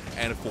goals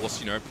and, of course,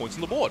 you know, points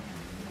on the board.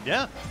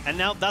 Yeah, and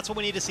now that's what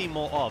we need to see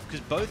more of,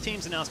 because both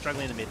teams are now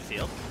struggling in the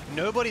midfield.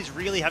 Nobody's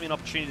really having an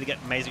opportunity to get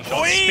amazing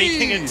shots. Oi!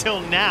 Speaking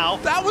until now,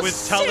 That was with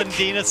sick!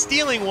 Talendina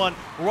stealing one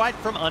right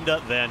from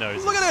under their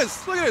nose. Look at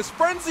this, look at this.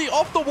 Frenzy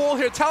off the wall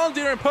here.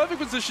 Talendina in perfect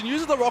position,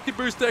 uses the rocket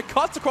boost there,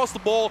 cuts across the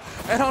ball,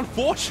 and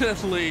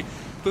unfortunately,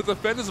 the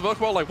defenders of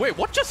Vertical are like, wait,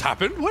 what just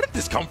happened? Where did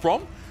this come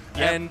from?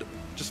 Yep. And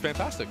just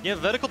fantastic. Yeah,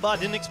 Vertical Bar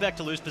didn't expect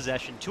to lose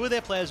possession. 2 of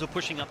their players were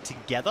pushing up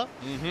together,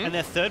 and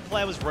their third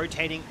player was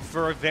rotating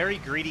for a very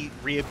greedy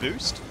rear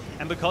boost.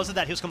 And because of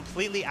that, he was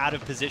completely out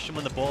of position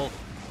when the ball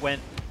went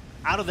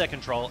out of their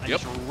control and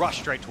just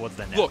rushed straight towards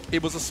their net. Look,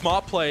 it was a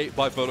smart play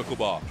by Vertical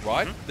Bar,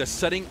 right? They're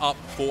setting up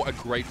for a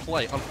great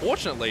play.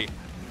 Unfortunately,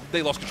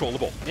 they lost control of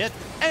the ball. Yeah.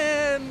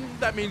 And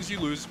that means you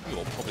lose,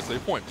 well, obviously, a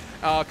point.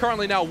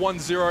 Currently now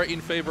 1-0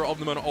 in favor of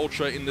the Mono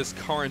Ultra in this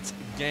current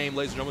game.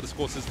 Ladies and gentlemen, this, of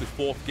course, is the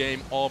 4th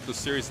game of the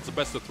series. It's a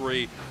best of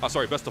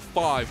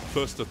 5,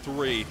 first of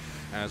 3.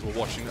 As we're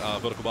watching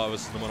Vertical Bar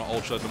versus the Mono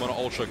Ultra. The Mono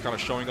Ultra kind of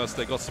showing us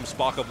they got some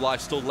spark of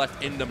life still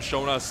left in them,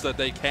 showing us that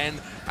they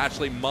can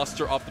actually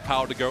muster up the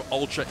power to go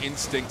Ultra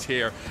Instinct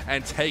here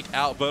and take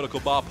out Vertical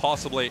Bar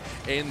possibly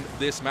in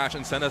this match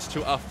and send us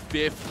to a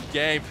 5th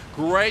game.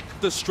 Great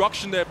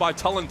destruction there by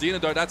Talendina,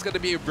 though. That's going to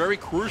be a very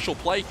crucial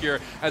play here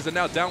as they're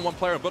now down 1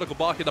 player on Vertical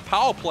Bar here. The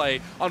power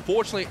play,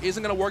 unfortunately,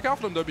 isn't going to work out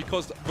for them, though,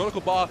 because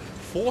Vertical Bar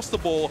forced the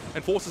ball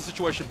and forced the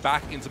situation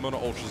back into Mono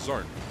Ultra's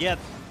zone. Yeah.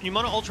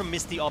 Mono Ultra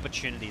missed the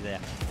opportunity there.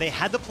 They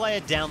had the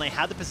player down, they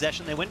had the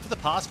possession, they went for the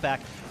pass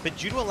back, but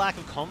due to a lack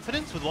of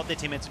confidence with what their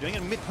teammates are doing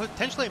and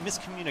potentially a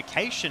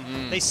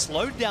miscommunication, they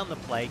slowed down the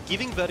play,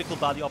 giving Vertical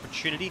Bar the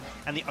opportunity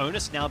and the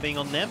onus now being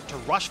on them to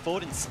rush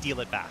forward and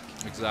steal it back.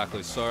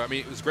 Exactly. So, I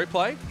mean, it was a great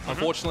play.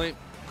 Unfortunately,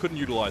 couldn't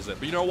utilize it.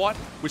 But you know what?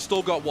 We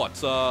still got, what,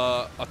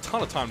 a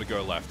ton of time to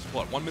go left.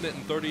 What, 1 minute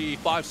and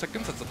 35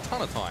 seconds? That's a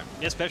ton of time.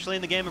 Yeah, especially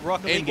in the game of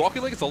Rocket League. In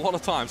Rocket League, it's a lot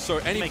of time. So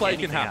any play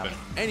can happen.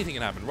 Anything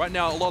can happen. Right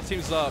now, a lot of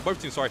teams, both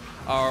teams, sorry,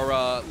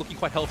 are looking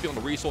quite healthy on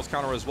the resource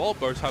counter as well.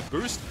 Both have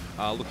boost.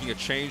 Looking at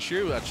change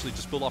here. Actually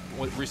just built up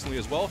recently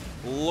as well.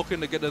 Looking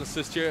to get an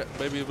assist here.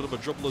 Maybe a bit of a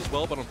dribble as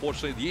well. But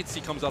unfortunately, the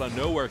Yeetzy comes out of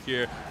nowhere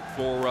here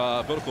for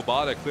Vertical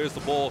Bar that clears the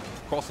ball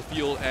across the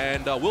field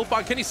and will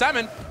find Kenny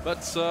Salmon, but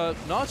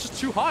no, it's just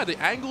too high. The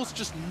angle's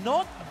just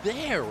not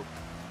there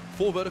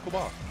for Vertical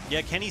Bar.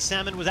 Yeah, Kenny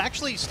Salmon was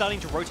actually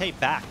starting to rotate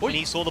back when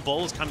he saw the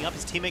ball was coming up.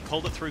 His teammate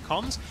called it through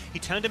comms. He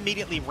turned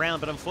immediately round,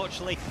 but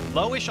unfortunately,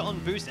 lowish on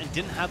boost and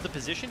didn't have the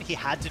position. He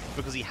had to,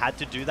 because he had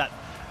to do that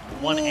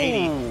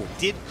 180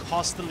 did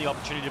cost them the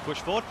opportunity to push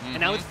forward.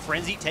 And now with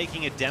Frenzy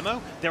taking a demo,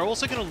 they're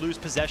also going to lose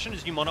possession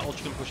as Mono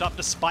Ultra can push up,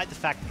 despite the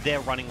fact they're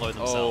running low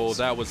themselves.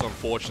 Oh, that was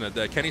unfortunate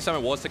there. Kenny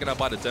Salmon was taken out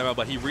by the demo,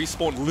 but he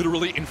respawned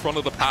literally in front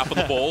of the path of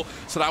the ball.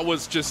 So that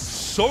was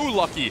just so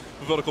lucky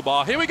for Vertical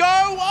Bar. Here we go!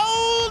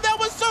 Oh, that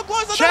was so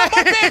close!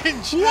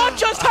 Change! What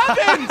just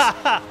happened?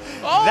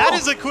 Oh. That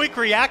is a quick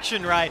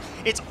reaction, right?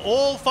 It's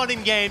all fun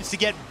and games to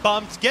get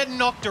bumped, get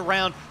knocked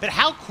around, but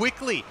how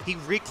quickly he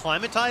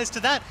reclimatized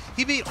to that.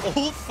 He beat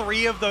all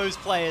 3 of those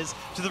players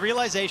to the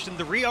realization,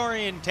 the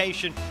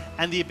reorientation,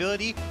 and the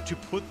ability to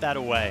put that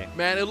away.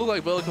 Man, it looked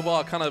like Vertical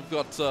Bar kind of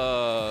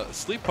got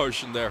sleep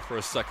potion there for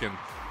a second.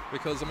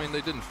 Because, I mean,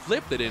 they didn't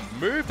flip, they didn't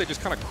move, they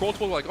just kind of crawled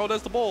toward like, oh,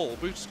 there's the ball,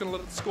 we're just going to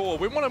let it score.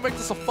 We want to make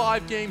this a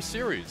 5-game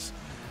series.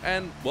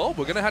 And, well,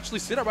 we're going to actually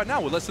see that right now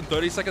with less than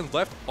 30 seconds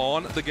left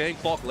on the game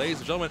clock, ladies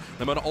and gentlemen.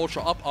 The Mono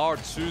Ultra up are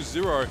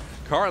 2-0,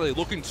 currently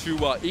looking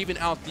to even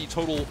out the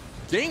total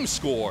game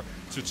score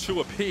to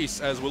 2 apiece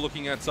as we're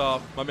looking at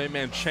my main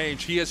man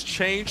Change. He has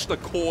changed the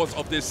course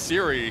of this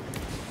series.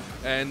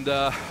 And,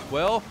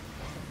 well,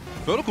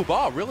 Vertical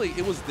Bar, really,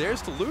 it was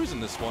theirs to lose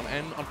in this one.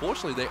 And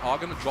unfortunately, they are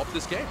going to drop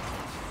this game.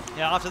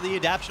 Yeah, after the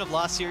adaptation of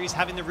last series,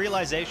 having the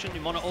realization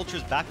Mono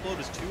Ultra's backboard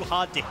was too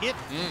hard to hit,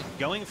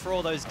 going for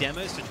all those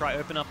demos to try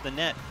open up the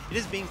net, it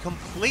is being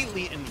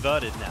completely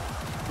inverted now.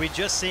 We're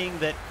just seeing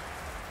that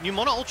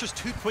Mono Ultra's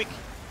too quick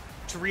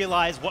to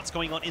realize what's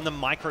going on in the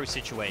micro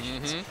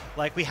situations.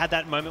 Like we had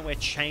that moment where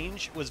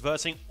Change was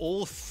versing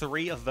all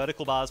 3 of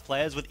Vertical Bar's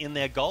players within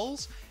their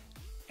goals,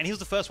 and he was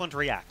the first one to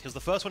react. He was the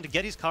first one to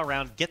get his car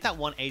around, get that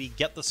 180,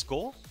 get the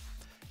score.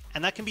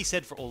 And that can be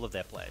said for all of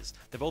their players.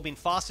 They've all been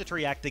faster to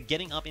react. They're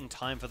getting up in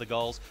time for the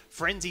goals.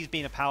 Frenzy's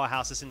been a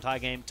powerhouse this entire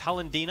game.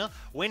 Talendina,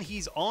 when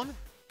he's on,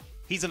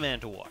 he's a man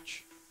to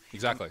watch.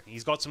 Exactly.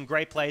 He's got some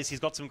great plays. He's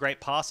got some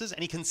great passes.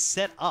 And he can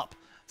set up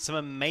some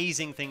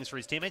amazing things for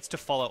his teammates to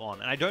follow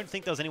on. And I don't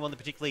think there was anyone that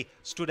particularly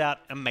stood out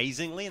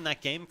amazingly in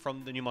that game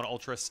from the New Mono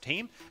Ultras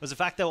team. It was the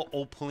fact they were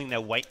all pulling their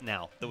weight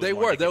now. They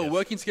were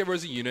working together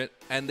as a unit,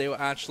 and they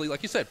were actually,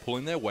 like you said,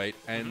 pulling their weight.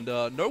 And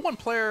no one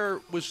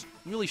player was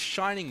really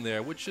shining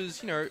there, which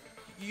is, you know,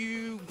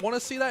 you want to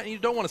see that and you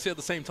don't want to see it at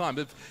the same time.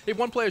 If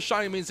one player is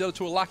shining, it means the other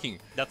two are lacking.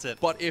 That's it.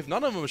 But if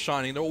none of them are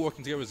shining, they're all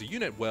working together as a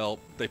unit, well,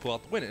 they pull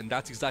out the win. And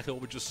that's exactly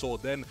what we just saw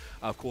then.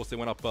 Of course, they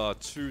went up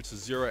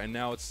 2-0, and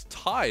now it's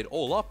tied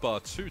all up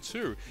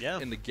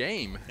 2-2 in the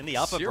game. In the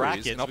upper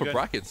bracket. In upper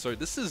bracket. So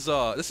this is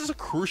a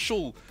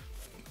crucial...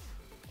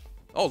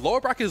 Oh,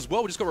 lower bracket as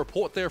well. We just got a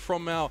report there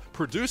from our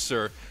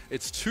producer.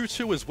 It's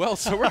 2-2 as well.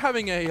 So we're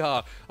having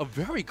a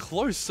very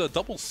close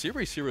double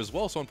series here as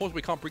well. So unfortunately,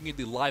 we can't bring you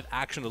the live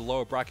action of the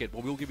lower bracket,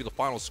 but we'll give you the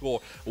final score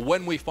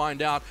when we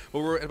find out. But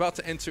we're about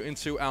to enter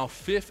into our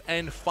 5th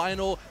and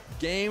final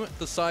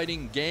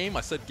game-deciding game.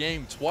 I said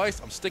game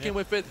twice. I'm sticking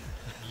with it.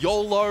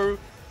 YOLO.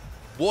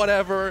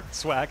 Whatever.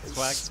 Swag.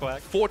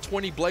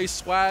 420 Blaze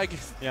swag.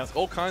 Yeah.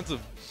 All kinds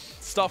of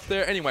stuff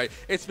there. Anyway,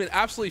 it's been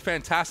absolutely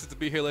fantastic to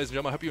be here, ladies and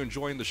gentlemen. I hope you're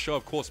enjoying the show.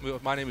 Of course,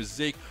 my name is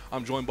Zeke.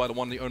 I'm joined by the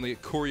one and the only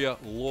Courier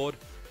Lord.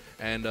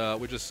 And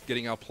we're just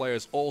getting our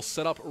players all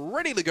set up,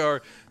 ready to go.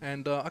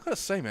 And I gotta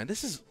say, man,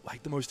 this is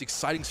like the most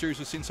exciting series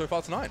we've seen so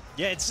far tonight.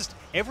 Yeah, it's just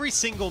every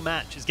single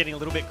match is getting a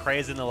little bit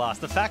crazy in the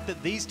last. The fact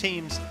that these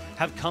teams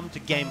have come to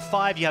Game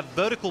 5, you have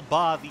Vertical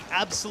Bar, the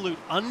absolute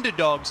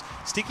underdogs,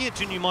 sticking it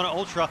to New Mono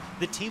Ultra,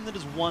 the team that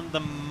has won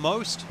the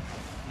most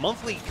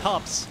monthly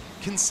cups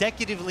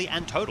consecutively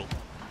and total.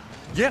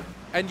 Yeah,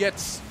 and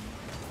yet,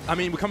 I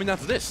mean, we're coming down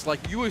to this.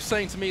 Like, you were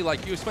saying to me,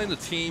 like, you explained the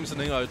teams and,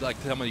 you know, like,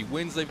 how many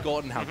wins they've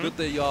got and how good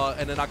they are,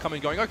 and then I come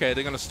in going, okay,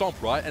 they're going to stomp,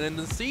 right? And then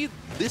to see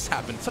this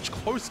happen, such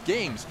close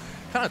games,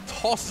 kind of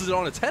tosses it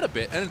on its head a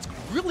bit, and it's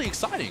really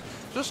exciting,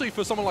 especially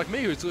for someone like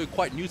me who's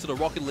quite new to the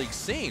Rocket League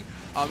scene.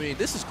 I mean,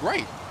 this is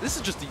great. This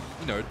is just the,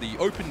 you know, the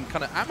open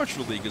kind of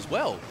amateur league as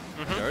well.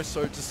 You know,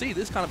 so to see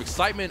this kind of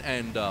excitement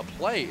and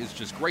play is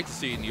just great to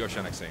see in the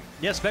Oceanic scene.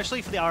 Yeah,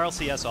 especially for the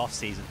RLCS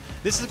off-season.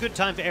 This is a good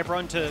time for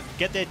everyone to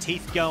get their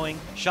teeth going,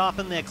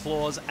 sharpen their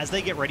claws as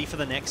they get ready for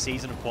the next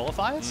season of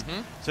qualifiers.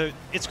 So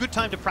it's a good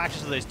time to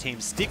practice with those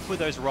teams, stick with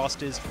those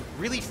rosters,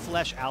 really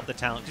flesh out the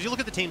talent. Because you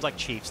look at the teams like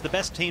Chiefs, the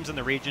best teams in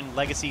the region,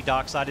 Legacy,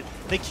 Darksided,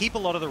 they keep a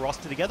lot of the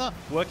roster together,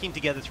 working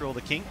together through all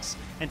the kinks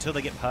until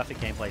they get perfect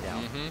gameplay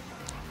down.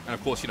 And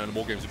of course, you know, the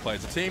more games you play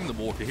as a team, the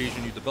more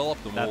cohesion you develop,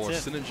 the more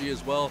synergy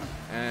as well.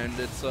 And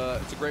it's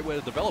a great way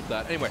to develop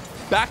that. Anyway,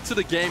 back to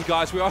the game,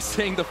 guys. We are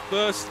seeing the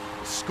first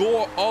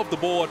score of the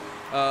board,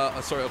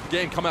 of the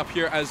game come up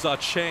here as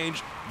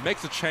Change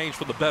makes a change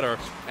for the better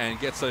and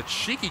gets a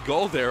cheeky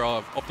goal there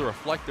off the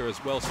reflector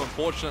as well. So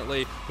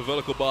unfortunately, for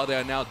Vertical Bar, they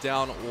are now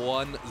down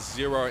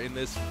 1-0 in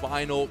this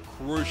final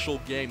crucial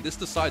game. This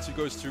decides who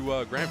goes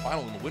to Grand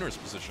Final in the winner's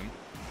position.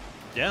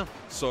 Yeah.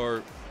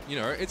 So, you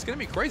know, it's going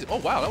to be crazy. Oh,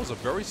 wow, that was a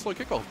very slow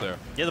kickoff there.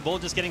 Yeah, the ball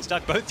just getting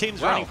stuck. Both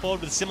teams running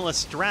forward with similar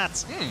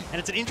strats. And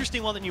it's an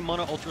interesting one that New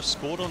Mono Ultra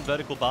scored on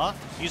Vertical Bar,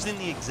 using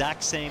the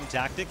exact same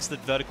tactics that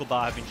Vertical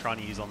Bar have been trying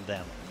to use on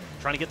them.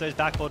 Trying to get those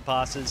backboard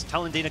passes.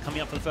 Talendina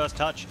coming up for the first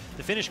touch.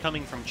 The finish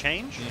coming from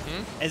Change.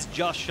 As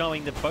just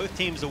showing that both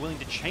teams are willing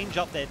to change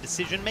up their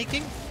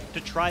decision-making to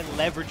try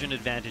leverage an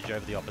advantage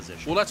over the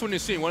opposition. Well, that's what you're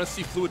seeing. You want to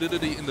see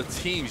fluidity in the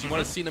teams. You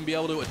want to see them be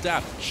able to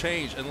adapt,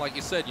 change, and like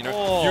you said, you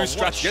know, use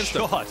strats against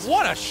them.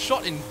 What a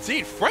shot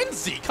indeed.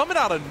 Frenzy coming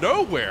out of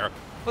nowhere.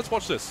 Let's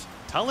watch this.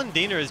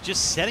 Talendina is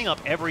just setting up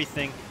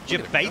everything.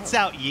 Baits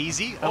out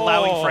Yeezy,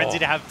 allowing Frenzy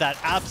to have that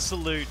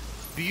absolute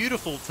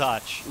beautiful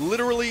touch.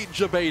 Literally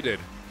jebaited.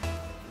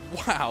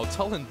 Wow,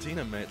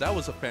 Talendina, mate, that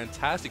was a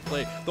fantastic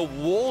play. The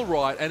wall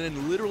ride and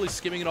then literally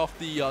skimming it off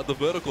the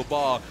Vertical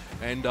Bar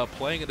and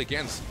playing it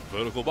against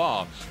Vertical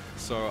Bar.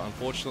 So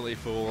unfortunately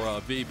for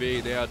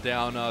VB, they are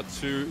down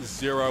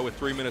 2-0 with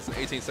 3 minutes and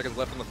 18 seconds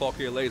left on the clock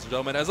here, ladies and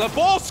gentlemen, as a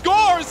ball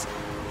scores!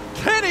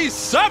 Kenny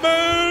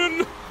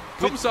Salmon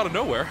comes out of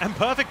nowhere. And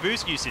perfect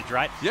boost usage,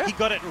 right? Yeah. He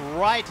got it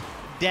right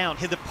down,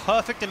 hit the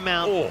perfect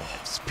amount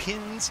of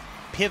spins,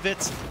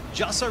 pivots,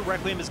 just so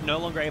Requiem is no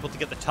longer able to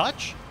get the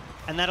touch.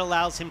 And that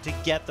allows him to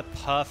get the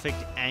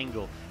perfect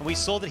angle. And we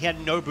saw that he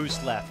had no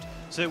boost left.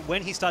 So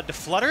when he started to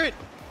flutter it,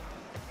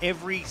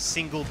 every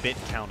single bit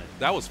counted.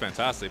 That was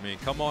fantastic. I mean,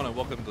 come on and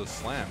welcome to the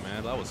slam,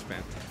 man. That was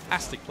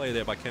fantastic play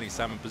there by Kenny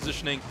Salmon.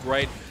 Positioning,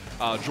 great.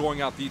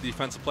 Drawing out the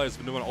defensive players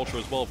for New Mono Ultra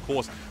as well, of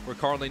course. We're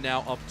currently now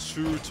up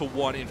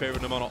 2-1 in favor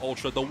of New Mono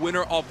Ultra. The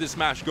winner of this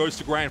match goes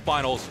to Grand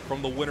Finals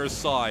from the winner's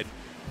side.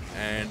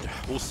 And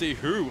we'll see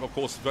who, of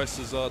course,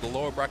 versus the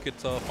lower bracket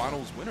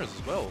finals winners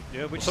as well.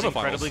 Yeah, which is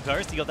incredibly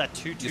close. You got that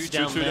 2-2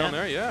 down there. 2-2 down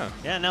there, yeah.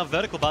 Yeah, now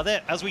Vertical Bar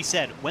there, as we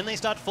said, when they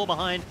start to fall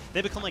behind,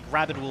 they become like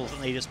rabid wolves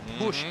and they just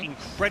push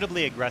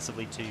incredibly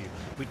aggressively to you.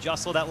 We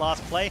just saw that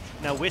last play.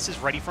 Now Wiss is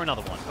ready for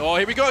another one. Oh,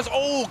 here he goes.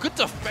 Oh, good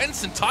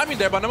defense and timing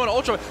there by No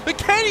Ultra. But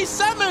Kenny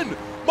Salmon,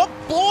 my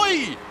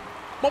boy!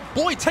 My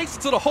boy takes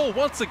it to the hole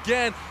once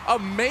again.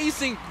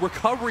 Amazing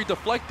recovery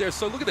deflect there.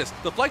 So look at this.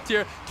 Deflect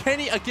here.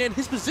 Kenny, again,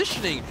 his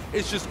positioning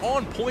is just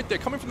on point there.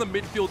 Coming from the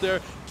midfield there,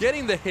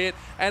 getting the hit.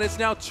 And it's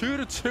now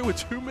 2-2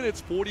 with 2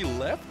 minutes 40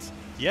 left.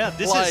 Yeah,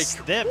 this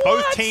is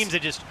both teams are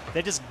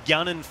they're just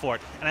gunning for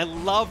it. And I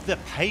love the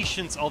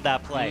patience of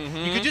that play.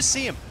 You could just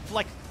see him for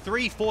like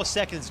 3-4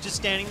 seconds just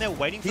standing there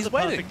waiting for the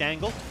perfect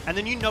angle, and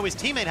then you know his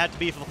teammate had to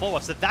be for the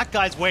follow-up, so that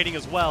guy's waiting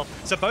as well.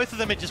 So both of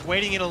them are just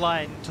waiting in a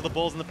line till the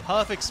ball's in the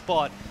perfect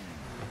spot.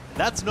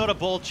 That's not a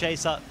ball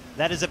chaser.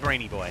 That is a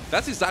brainy boy.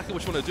 That's exactly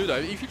what you want to do, though.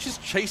 If you're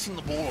just chasing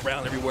the ball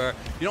around everywhere,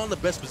 you're not in the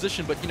best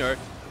position, but, you know,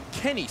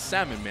 Kenny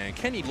Salmon, man.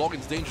 Kenny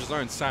Loggins Danger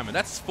Zone Salmon.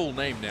 That's his full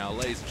name now,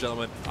 ladies and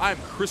gentlemen. I'm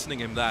christening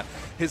him that.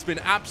 Has been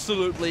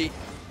absolutely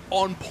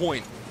on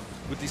point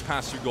with these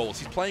past 2 goals.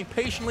 He's playing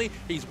patiently,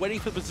 he's waiting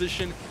for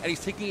position, and he's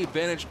taking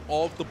advantage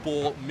of the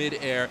ball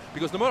mid-air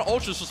because No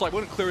Ultra's just like,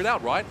 we're gonna clear it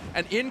out, right?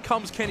 And in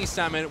comes Kenny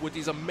Salmon with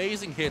these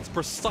amazing hits,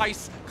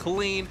 precise,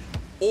 clean,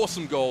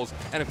 awesome goals.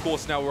 And of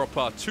course, now we're up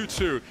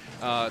 2-2,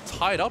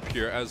 tied up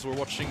here as we're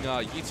watching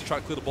Yeezy try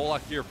to clear the ball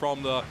out here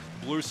from the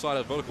blue side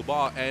of Vertical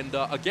Bar. And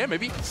again,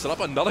 maybe set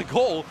up another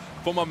goal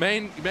for my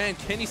main man,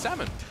 Kenny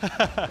Salmon.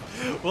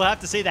 We'll have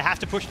to see. They have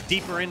to push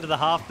deeper into the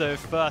half, though,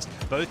 first.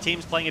 Both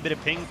teams playing a bit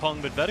of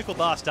ping-pong, but Vertical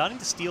Bar starting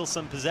to steal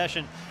some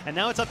possession. And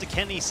now it's up to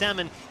Kenny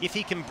Salmon if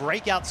he can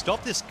break out,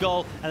 stop this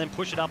goal, and then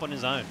push it up on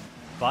his own.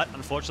 But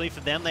unfortunately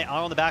for them, they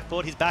are on the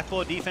backboard. His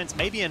backboard defense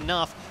may be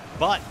enough,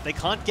 but they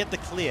can't get the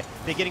clear.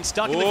 They're getting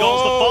stuck in the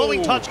goals. The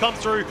following touch comes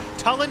through.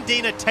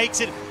 Tullendina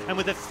takes it, and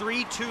with a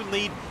 3-2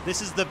 lead,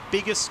 this is the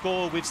biggest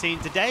score we've seen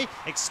today,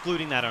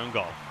 excluding that own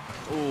goal.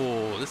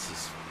 Oh, this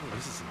is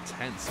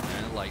intense,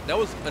 man. Like, that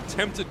was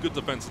attempted good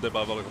defense there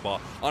by Vertical Bar.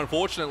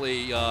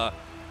 Unfortunately,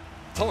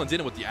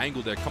 Tullendina with the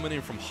angle there, coming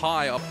in from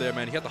high up there,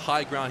 man. He had the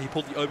high ground. He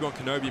pulled the Obi-Wan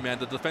Kenobi, man.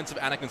 The defensive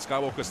Anakin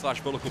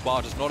Skywalker / Vertical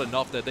Bar just not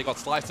enough there. They got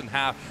sliced in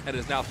half, and it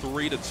is now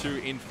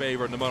 3-2 in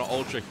favor of No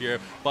Ultra here.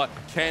 But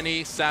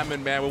Kenny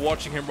Salmon, man, we're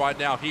watching him right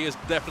now. He is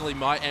definitely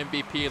my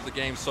MVP of the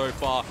game so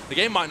far. The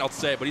game might not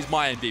say it, but he's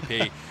my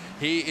MVP.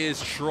 He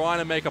is trying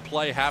to make a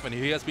play happen.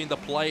 He has been the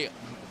play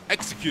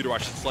executor, I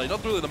should say,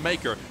 not really the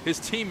maker. His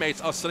teammates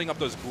are setting up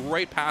those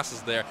great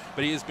passes there,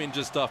 but he has been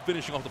just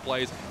finishing off the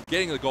plays,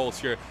 getting the goals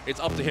here. It's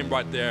up to him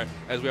right there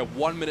as we have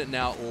 1 minute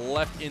now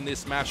left in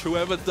this match.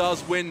 Whoever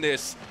does win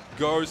this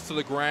goes to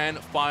the grand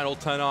final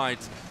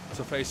tonight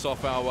to face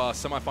off our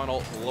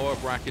semi-final lower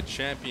bracket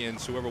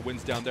champions. Whoever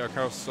wins down there. Of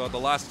course, the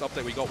last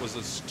update we got was a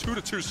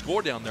 2-2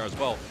 score down there as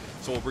well.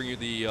 So we'll bring you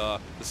the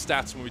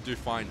stats when we do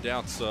find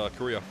out,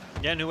 Korea.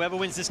 Yeah, and whoever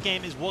wins this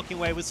game is walking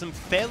away with some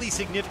fairly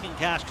significant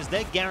cash because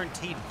they're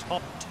guaranteed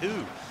top 2.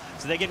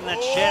 So they're getting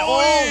that share.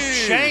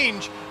 Oh,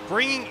 change,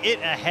 bringing it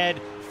ahead.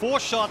 4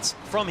 shots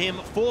from him,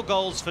 4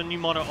 goals for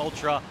New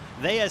Ultra.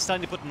 They are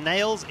starting to put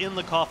nails in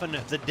the coffin.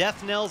 The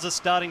death knells are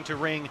starting to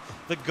ring.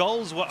 The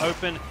goals were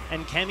open,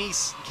 and Kenny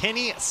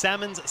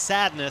Salmon's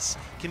sadness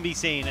can be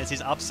seen as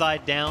he's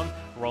upside down,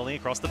 rolling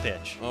across the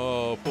pitch.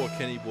 Oh, poor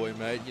Kenny boy,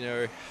 mate. You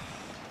know,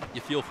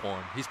 you feel for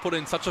him. He's put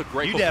in such a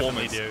great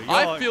performance. You definitely do.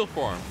 I feel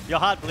for him. Your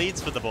heart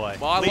bleeds for the boy.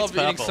 Well, I love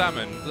eating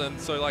salmon,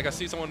 and so like I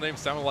see someone named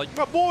Salmon, like,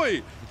 my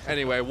boy!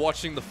 Anyway,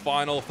 watching the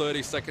final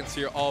 30 seconds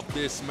here of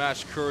this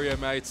match, Korea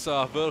mates,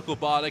 Vertical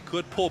Bar, they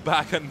could pull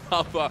back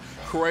another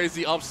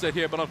crazy upset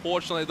here, but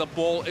unfortunately the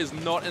ball is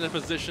not in a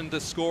position to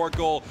score a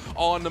goal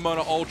on the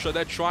Ultra.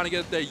 They're trying to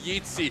get it there.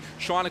 Yeezy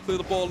trying to clear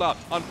the ball out.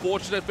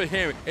 Unfortunate for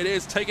him, it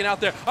is taken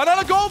out there.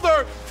 Another goal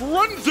there!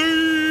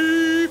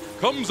 Frenzy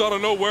comes out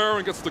of nowhere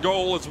and gets the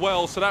goal as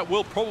well, so that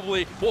will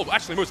probably, well,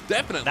 actually most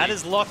definitely, that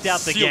has locked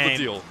out the game. The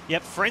deal.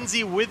 Yep,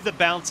 Frenzy with the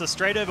bouncer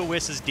straight over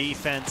Wiss's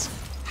defense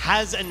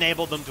has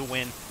enabled them to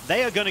win.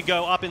 They are going to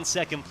go up in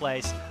second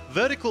place.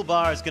 Vertical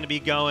Bar is going to be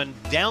going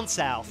down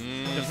south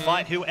to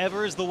fight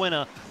whoever is the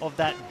winner of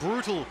that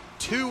brutal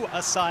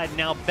 2-a-side,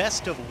 now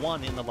best of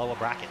 1 in the lower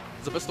bracket.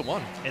 It's a best of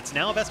 1. It's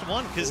now a best of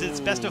 1 because it's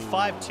best of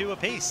 5, 2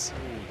 apiece. Oh,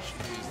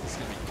 jeez, this is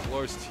going to be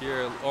close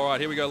here. All right,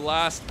 here we go.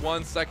 Last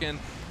 1 second,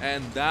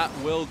 and that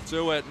will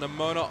do it.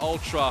 Nimona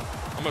Ultra.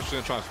 I'm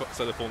actually going to try and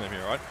say the full name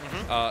here, right?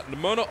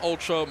 Nimona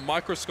Ultra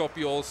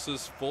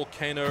Microscopiosis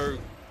Volcano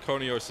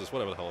Coniosis,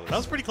 whatever the hell it is. That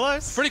was pretty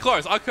close. Pretty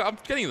close. I'm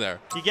getting there.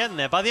 You're getting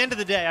there. By the end of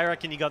the day, I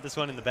reckon you got this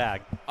one in the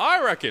bag.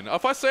 I reckon.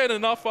 If I say it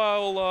enough,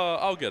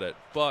 I'll get it.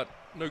 But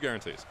no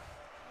guarantees.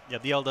 Yeah,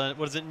 the old,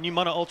 what is it?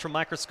 Pneumona Ultra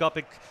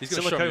Microscopic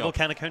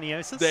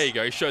Silicovolcanoconiosis? There you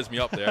go. He shows me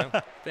up there.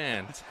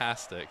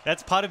 Fantastic.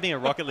 That's part of being a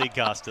Rocket League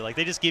caster. Like,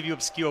 they just give you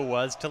obscure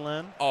words to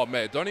learn. Oh,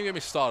 man. Don't even get me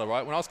started,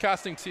 right? When I was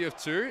casting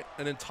TF2,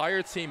 an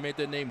entire team made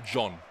their name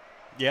John.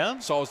 Yeah?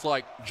 So I was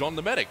like, John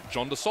the Medic,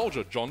 John the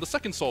Soldier, John the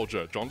Second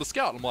Soldier, John the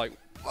Scout. I'm like,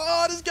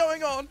 What is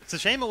going on? It's a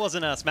shame it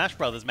wasn't Smash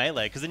Brothers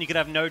Melee, because then you could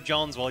have no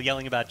Johns while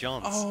yelling about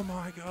Johns. Oh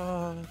my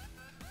god.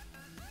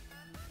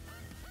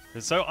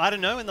 So, I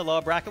don't know, in the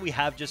lower bracket, we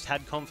have just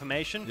had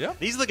confirmation. Yeah.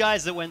 These are the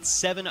guys that went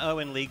 7-0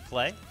 in league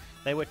play.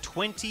 They were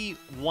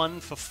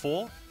 21 for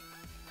 4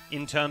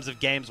 in terms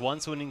of games won,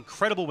 so an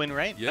incredible win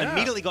rate. Yeah.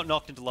 Immediately got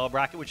knocked into lower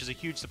bracket, which is a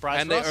huge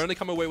surprise And for they us. only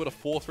come away with a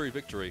 4-3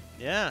 victory.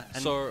 Yeah.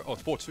 And So, oh,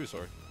 4-2,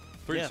 sorry.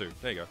 3-2. Yeah.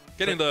 There you go.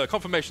 Getting the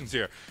confirmations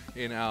here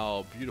in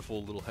our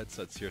beautiful little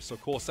headsets here. So,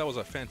 of course, that was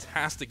a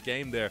fantastic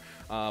game there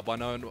by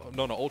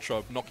Nona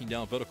Ultra knocking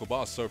down Vertical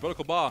Bar. So,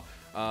 Vertical Bar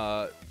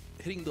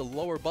hitting the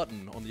lower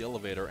button on the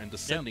elevator and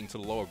descending to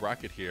the lower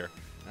bracket here.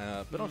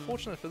 But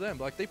unfortunate for them.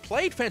 Like, they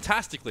played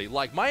fantastically.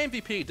 Like, my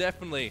MVP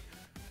definitely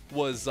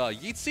was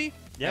Yeetzy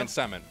and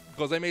Salmon,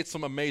 because they made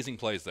some amazing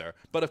plays there.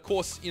 But, of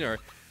course, you know,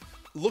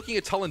 looking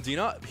at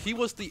Talendina, he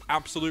was the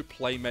absolute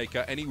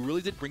playmaker, and he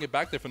really did bring it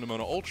back there for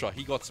Nona Ultra.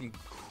 He got some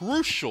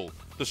crucial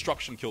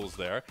destruction kills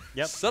there,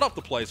 set up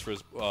the plays for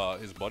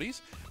his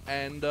buddies,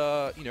 and,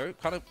 you know,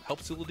 kind of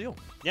helped seal the deal.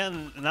 Yeah,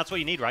 and that's what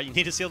you need, right? You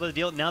need to seal the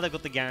deal. Now they've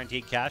got the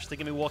guaranteed cash. They're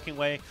going to be walking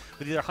away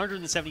with either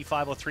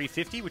 175 or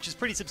 350, which is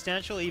pretty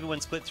substantial, even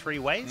when split 3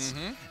 ways.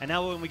 And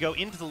now when we go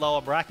into the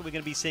lower bracket, we're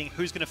going to be seeing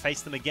who's going to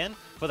face them again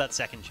for that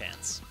second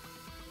chance.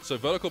 So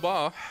Vertical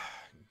Bar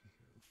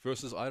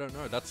versus I don't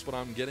know. That's what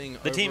I'm getting.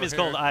 The team is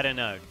called I Don't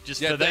Know.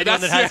 Just for that's- anyone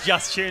that has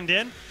just tuned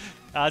in.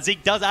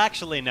 Zeke does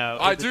actually know.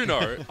 I do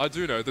know. I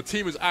do know. The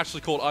team is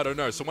actually called I Don't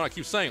Know. So when I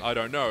keep saying I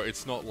don't know,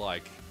 it's not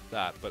like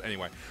that. But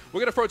anyway,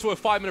 we're going to throw it to a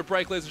 5-minute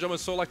break, ladies and gentlemen.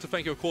 So I'd like to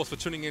thank you, of course, for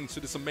tuning in to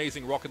this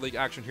amazing Rocket League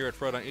action here at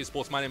Throwdown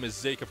Esports. My name is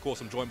Zeke. Of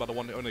course, I'm joined by the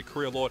one and only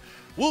Career Lord.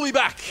 We'll be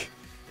back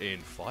in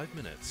 5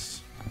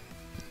 minutes.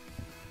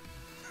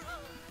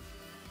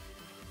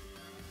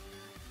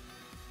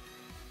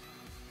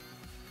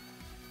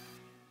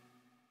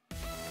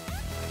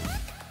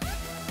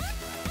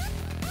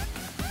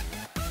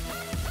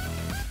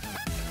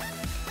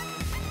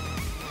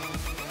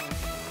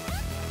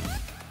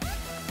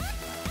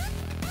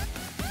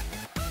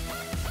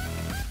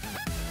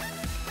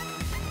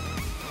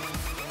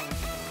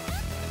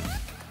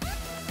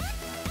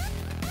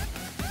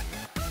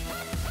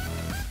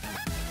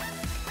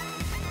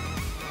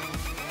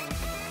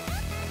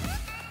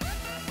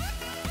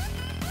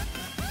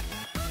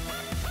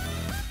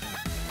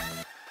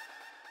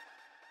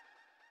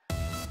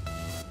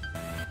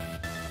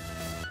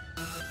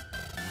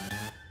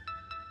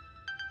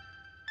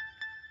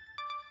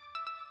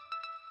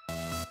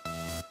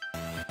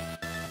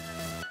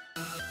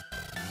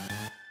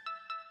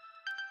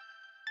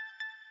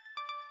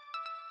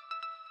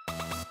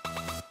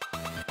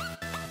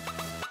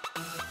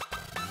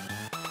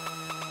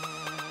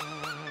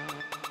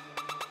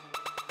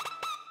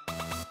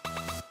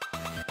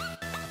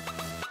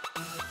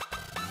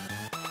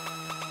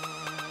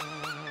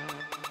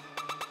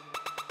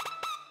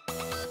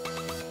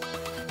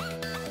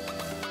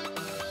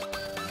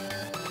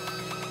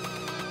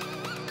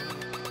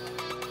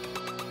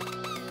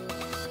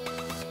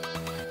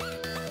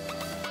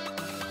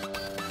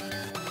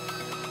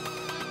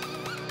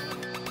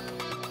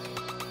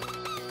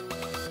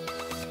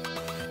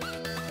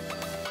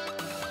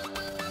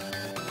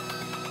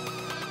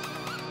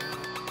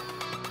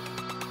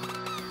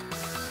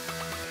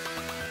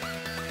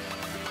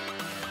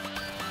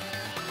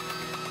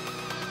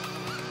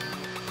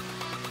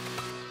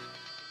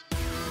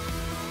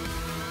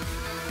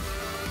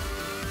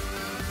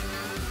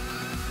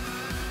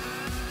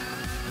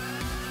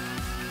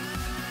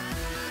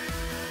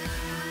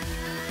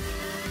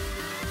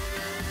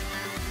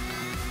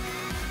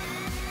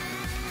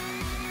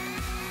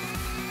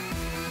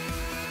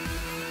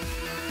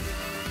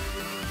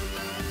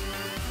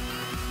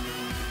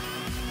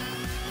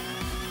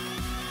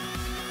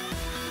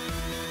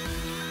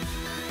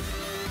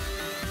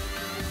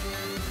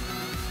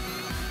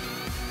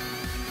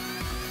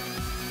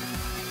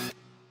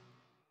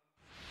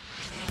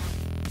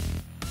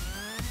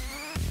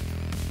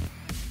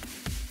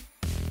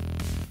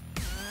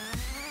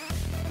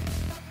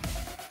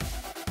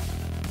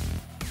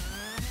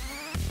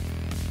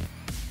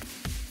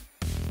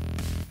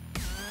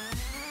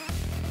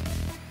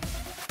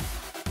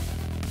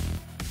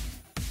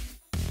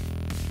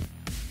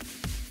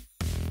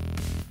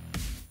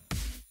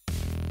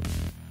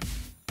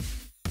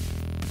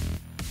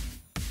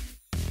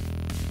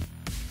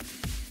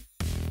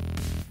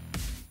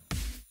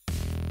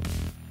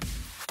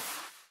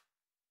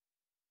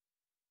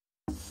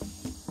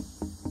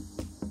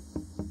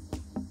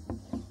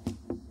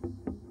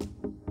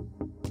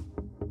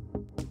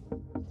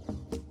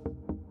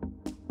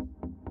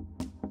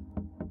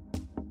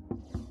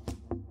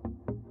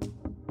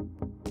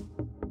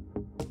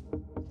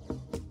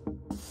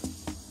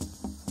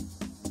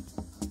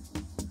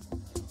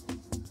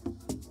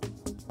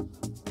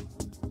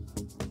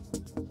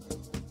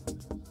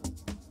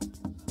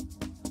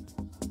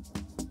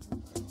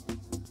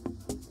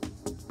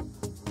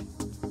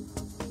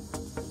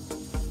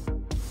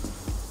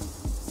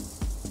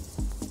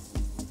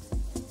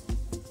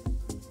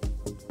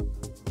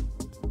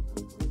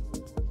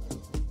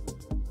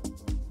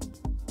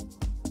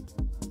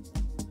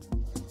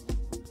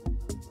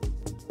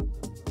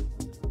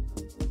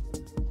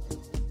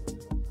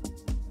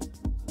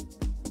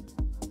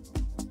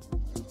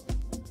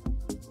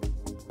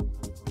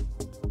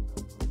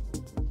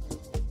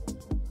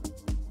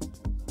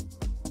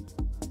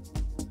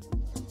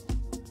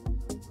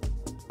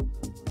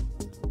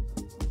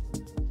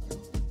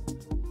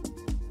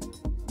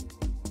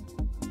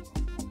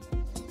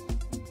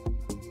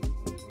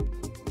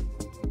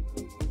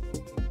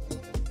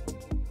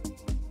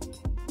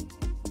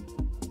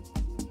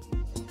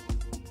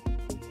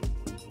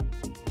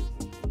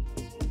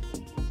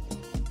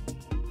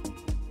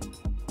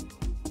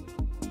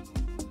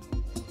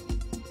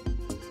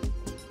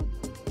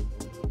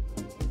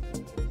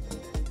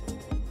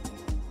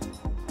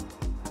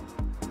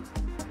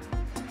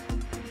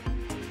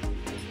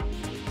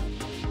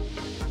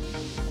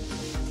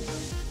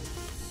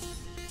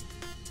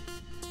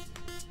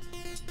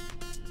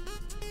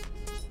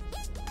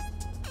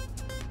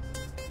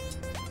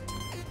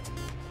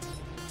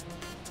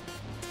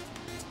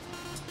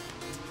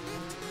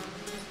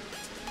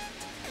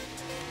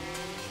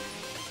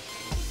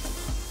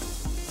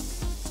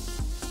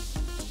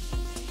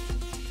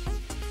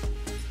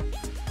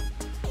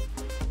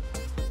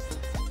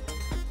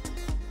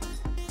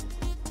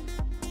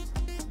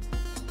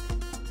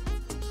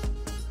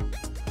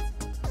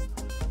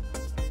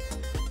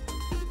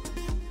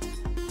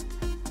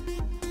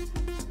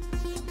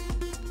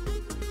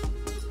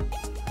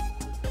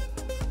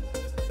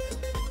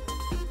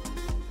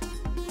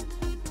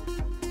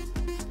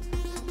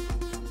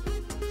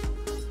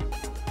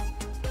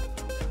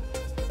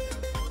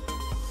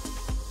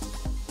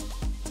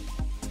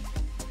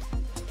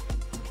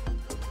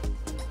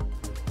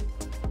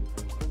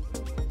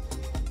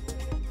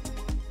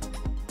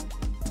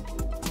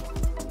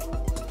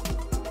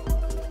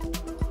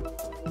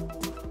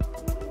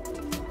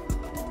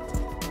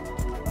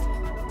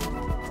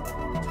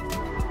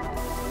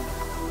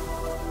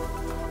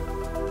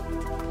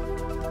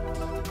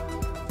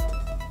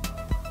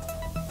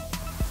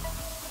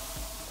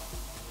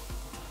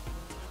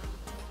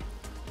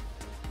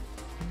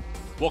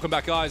 Welcome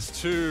back,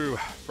 guys, to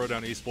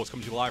Throwdown Esports,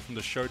 coming to you live from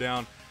the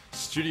Showdown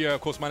studio.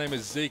 Of course, my name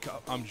is Zeke.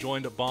 I'm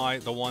joined by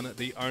the one,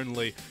 the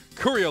only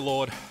Courier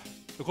Lord.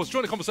 Of course,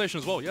 join the conversation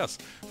as well, yes.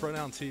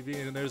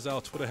 Throwdowntv, and there's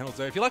our Twitter handle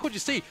there. If you like what you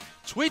see,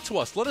 tweet to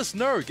us. Let us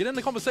know. Get in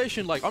the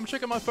conversation. Like, I'm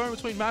checking my phone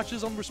between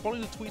matches. I'm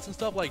responding to tweets and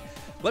stuff. Like,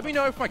 let me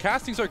know if my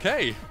casting's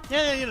okay.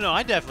 Yeah, you know,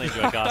 I definitely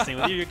enjoy casting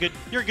with you.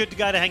 You're a good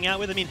guy to hang out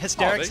with. I mean,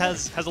 Hysterics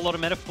has a lot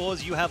of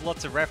metaphors. You have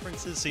lots of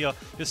references, so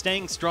you're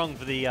staying strong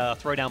for the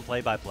Throwdown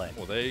play-by-play.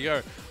 Well, there you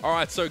go. All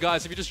right, so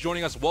guys, if you're just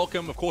joining us,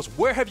 welcome. Of course,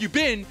 where have you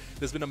been?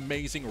 There's been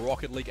amazing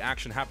Rocket League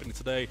action happening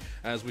today,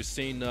 as we've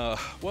seen,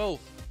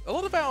 well, a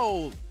lot of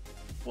our...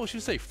 well, should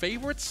we say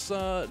favorites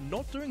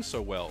not doing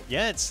so well?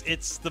 Yeah,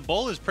 it's the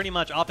ball is pretty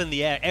much up in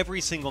the air every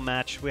single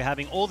match. We're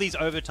having all these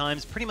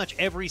overtimes. Pretty much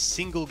every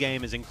single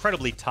game is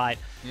incredibly tight.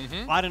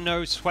 I don't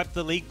know, swept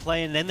the league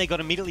play, and then they got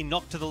immediately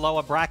knocked to the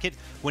lower bracket.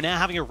 We're now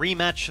having a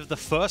rematch of the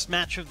first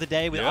match of the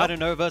day with I don't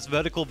know versus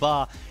Vertical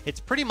Bar. It's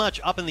pretty much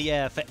up in the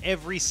air for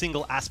every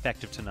single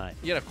aspect of tonight.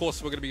 Yeah, of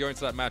course, we're going to be going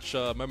to that match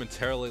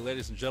momentarily,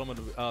 ladies and gentlemen.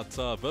 At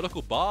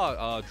Vertical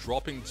Bar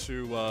dropping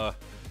to...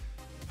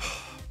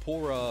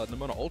 poor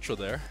Nimona Ultra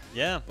there.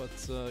 Yeah. But,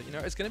 you know,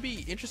 it's going to be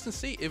interesting to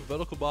see if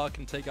Vertical Bar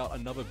can take out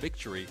another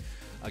victory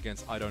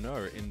against I don't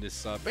know in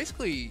this,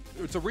 basically,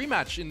 it's a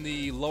rematch in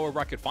the lower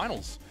bracket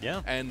finals.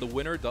 Yeah. And the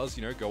winner does,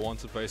 you know, go on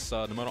to face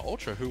Nimona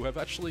Ultra, who have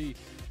actually,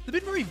 they've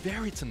been very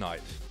varied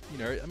tonight. You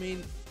know, I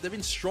mean, they've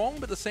been strong,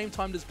 but at the same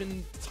time, there's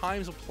been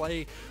times of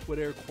play where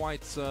they're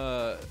quite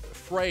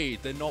frayed.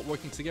 They're not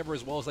working together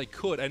as well as they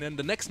could. And then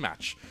the next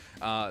match,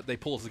 they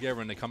pull it together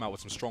and they come out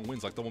with some strong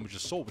wins, like the one we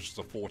just saw, which is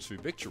a 4-2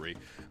 victory,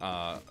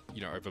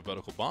 you know, over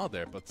Vertical Bar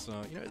there. But,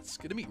 you know, it's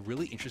going to be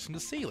really interesting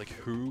to see, like,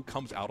 who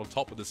comes out on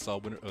top of this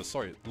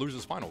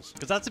losers finals.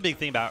 Because that's the big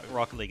thing about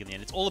Rocket League in the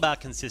end. It's all about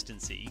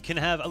consistency. You can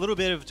have a little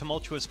bit of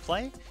tumultuous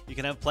play. You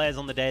can have players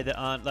on the day that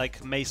aren't,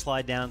 like, may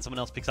slide down, someone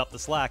else picks up the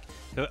slack.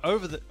 But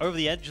over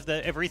the edge of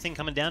everything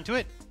coming down to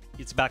it,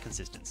 it's about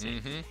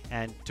consistency.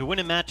 And to win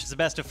a match, it's a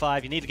best of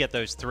 5. You need to get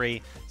those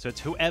 3. So it's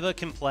whoever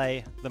can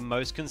play the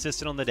most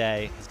consistent on the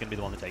day is going to be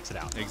the one that takes it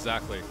out.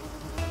 Exactly.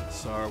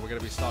 So we're going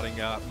to be starting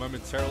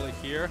momentarily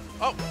here.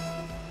 Oh!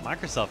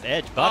 Microsoft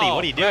Edge, buddy,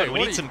 what are you doing? Mate,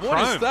 we need some chrome.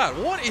 What is that?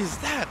 What is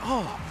that?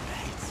 Oh,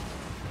 mate.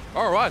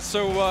 All right,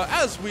 so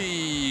as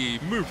we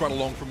move right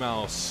along from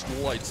our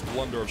slight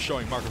blunder of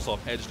showing Microsoft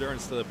Edge there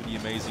instead of the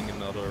amazing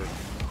and other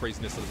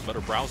craziness of a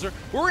better browser,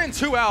 we're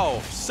into our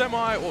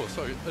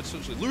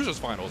essentially losers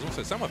finals. I won't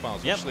say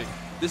semi-finals. Actually,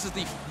 this is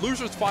the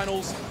losers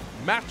finals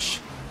match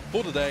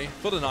for the day,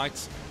 for the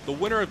night. The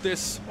winner of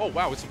this, oh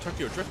wow, it's some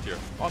Tokyo Drift here,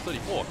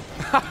 R34.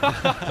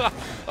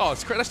 Oh,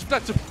 it's crazy.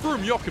 That threw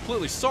me off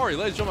completely. Sorry,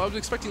 ladies and gentlemen, I was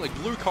expecting like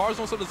blue cars,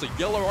 and all of a sudden there's a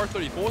yellow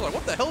R34. Like,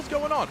 what the hell's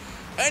going on?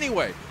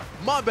 Anyway,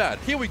 my bad.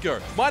 Here we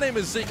go. My name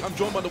is Zeke. I'm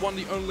joined by the one,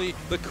 the only,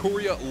 the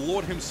Courier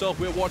Lord himself.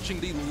 We're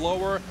watching the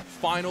lower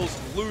finals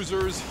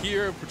losers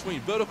here between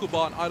Vertical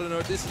Bar and I don't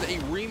know. This is a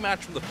rematch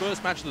from the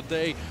first match of the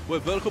day where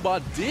Vertical Bar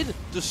did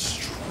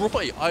destroy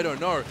I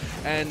don't know.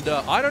 And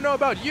I don't know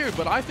about you,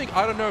 but I think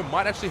I don't know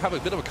might actually have a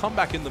bit of a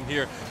comeback in them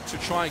here to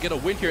try and get a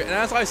win here. And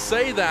as I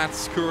say that,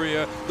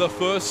 Courier, the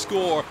first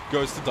score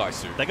goes to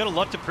Daisu. They got a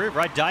lot to prove,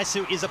 right?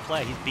 Daisu is a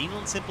player. He's been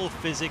on Simple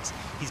Physics.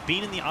 He's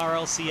been in the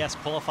RLCS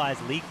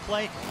Qualifiers League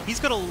play. He's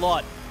got a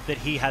lot that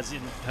he has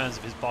in terms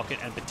of his pocket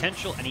and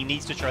potential, and he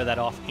needs to show that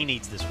off. He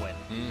needs this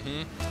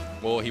win.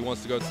 Well, he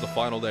wants to go to the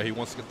final there. He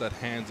wants to get that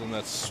hands on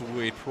that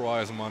sweet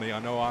prize money. I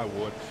know I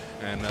would.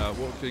 And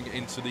walking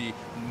into the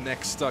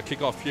next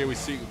kickoff here, we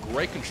see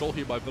great control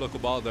here by Vertical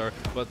Bar there.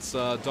 But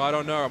I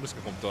don't know. I'm just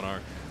going to call him Dono.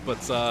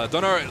 But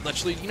Dono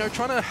actually, you know,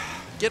 trying to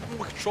get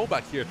more control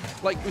back here.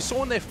 Like we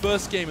saw in their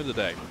first game of the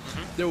day,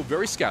 they were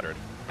very scattered.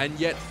 And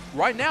yet,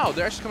 right now,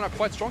 they're actually coming out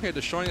quite strong here.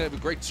 They're showing they have a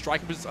great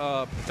striking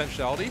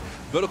potentiality.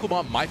 Vertical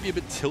Bar might be a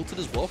bit tilted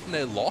as well from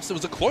their loss. It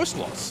was a close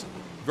loss.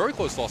 Very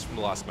close loss from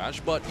the last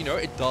match, but, you know,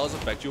 it does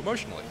affect you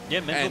emotionally. Yeah,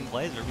 mental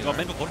plays.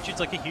 Mental fortitude's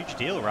like a huge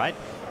deal, right?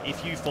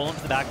 If you fall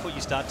into the back foot, you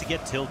start to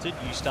get tilted,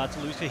 you start to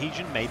lose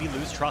cohesion, maybe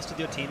lose trust with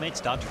your teammates,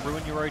 start to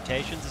ruin your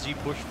rotations as you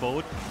push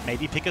forward,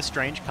 maybe pick a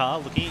strange car,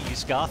 looking at you,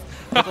 Scarf.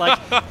 But, like,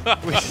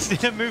 we just need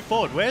to move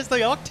forward. Where's the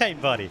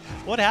Octane, buddy?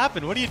 What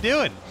happened? What are you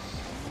doing?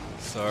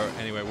 So,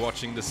 anyway,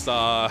 watching this,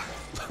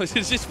 it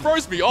just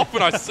throws me off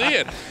when I see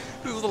it.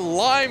 This is a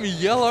lime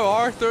yellow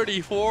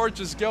R34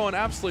 just going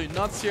absolutely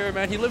nuts here,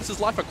 man. He lives his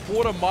life a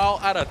quarter mile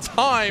at a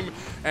time,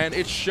 and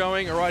it's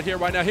showing right here,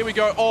 right now. Here we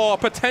go. Oh,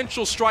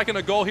 potential strike and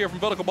a goal here from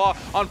Vertical Bar.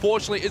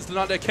 Unfortunately, it's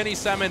denied there. Kenny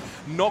Salmon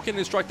knocking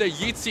his strike there.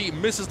 Yeetzy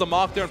misses the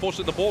mark there.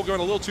 Unfortunately, the ball going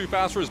a little too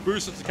fast for his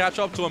boosters to catch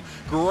up to him.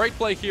 Great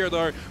play here,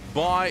 though,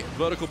 by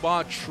Vertical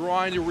Bar,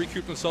 trying to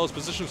recoup themselves,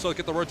 position themselves,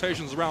 get the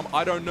rotations around.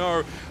 I don't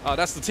know.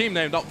 That's the team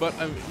name, not but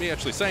me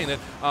actually saying that.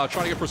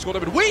 Trying to get for a score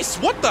there. But Weiss,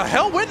 what the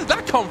hell? Where did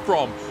that come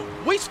from?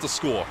 Waste the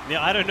score.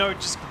 Yeah, I don't know,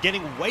 just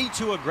getting way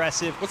too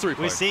aggressive. What's the replay?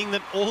 We're seeing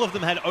that all of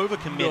them had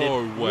overcommitted.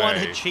 No way. One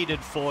had cheated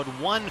forward.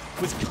 One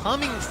was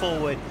coming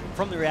forward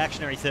from the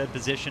reactionary third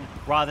position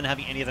rather than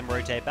having any of them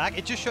rotate back.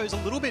 It just shows a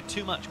little bit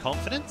too much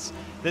confidence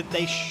that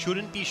they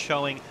shouldn't be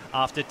showing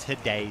after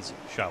today's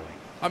showing.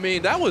 I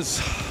mean, that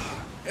was...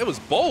 It was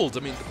bold. I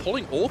mean,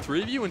 pulling all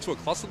three of you into a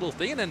cluster little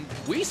thing, and then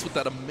Weiss with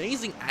that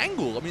amazing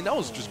angle. I mean, that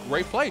was just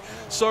great play.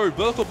 So,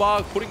 Vertical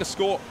Bar putting a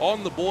score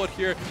on the board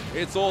here.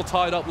 It's all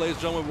tied up, ladies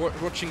and gentlemen. We're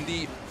watching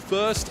the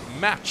first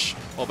match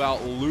of our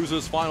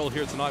losers final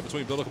here tonight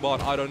between Vertical Bar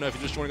and I Don't Know. If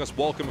you're just joining us,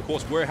 welcome. Of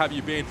course, where have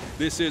you been?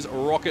 This is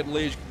Rocket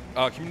League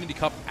Community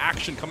Cup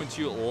action coming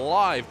to you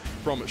live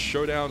from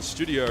Showdown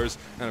Studios.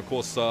 And of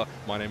course,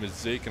 my name is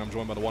Zeke, and I'm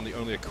joined by the one, the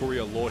only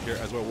Akuria Lord here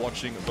as we're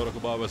watching Vertical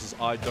Bar versus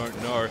I Don't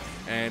Know.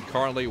 And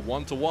currently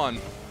 1-1.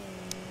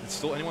 It's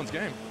still anyone's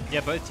game. Yeah,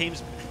 both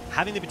teams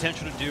having the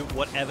potential to do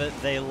whatever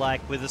they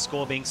like with the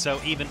score being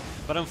so even.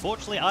 But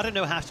unfortunately, I Don't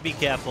Know have to be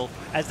careful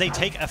as they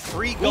take a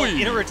free goal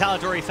in a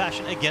retaliatory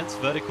fashion against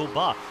Vertical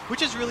Bar,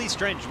 which is really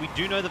strange. We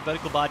do know that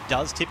Vertical Bar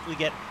does typically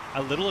get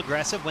a little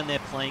aggressive when they're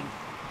playing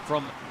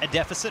from a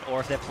deficit or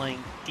if they're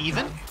playing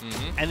even.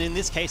 And in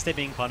this case, they're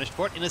being punished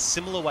for it in a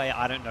similar way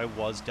I Don't Know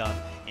was done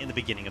in the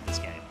beginning of this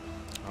game.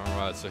 All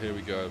right, so here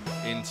we go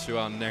into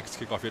our next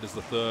kickoff. It is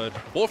the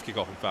fourth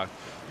kickoff, in fact,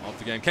 of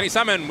the game. Kenny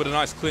Salmon with a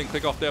nice clean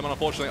kickoff there, but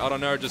unfortunately, I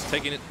Don't Know, just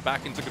taking it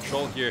back into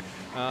control here.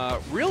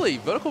 Really,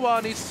 Vertical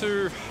Bar needs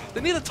to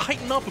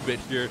tighten up a bit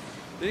here.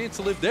 They need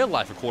to live their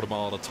life a quarter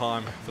mile at a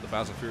time, for the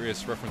Fast and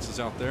Furious references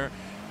out there.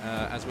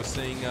 As we're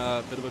seeing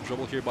a bit of a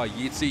dribble here by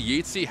Yeetzy.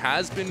 Yeetzy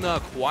has been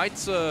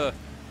quite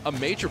a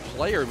major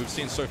player we've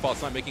seen so far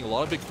tonight, making a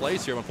lot of big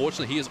plays here.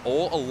 Unfortunately, he is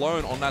all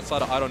alone on that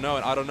side of I Don't Know,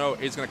 and I Don't Know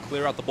is going to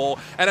clear out the ball.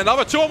 And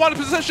another 2-on-1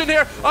 position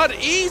here. An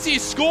easy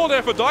score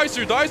there for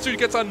Daisu. Daisu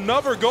gets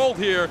another goal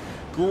here.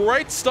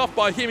 Great stuff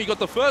by him. He got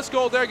the first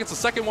goal there, gets the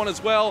second one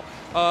as well.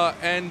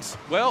 And,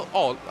 well,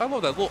 oh, I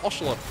love that little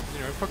Ocelot,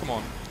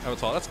 Pokemon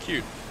avatar. That's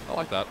cute. I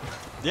like that.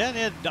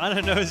 Yeah, I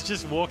Don't Know is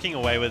just walking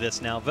away with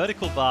this now.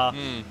 Vertical Bar,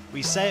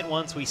 we say it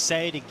once, we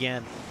say it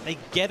again. They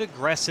get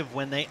aggressive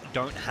when they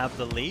don't have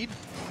the lead,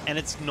 and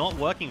it's not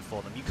working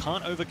for them. You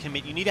can't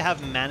overcommit. You need to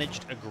have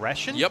managed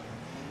aggression. Yep.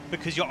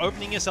 Because you're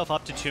opening yourself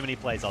up to too many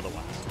plays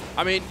otherwise.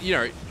 I mean,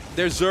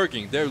 they're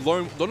zerging. They're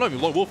not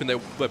even lone wolfing.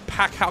 They're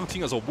pack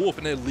counting as a wolf,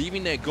 and they're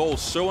leaving their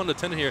goals so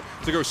unattended here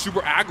to go super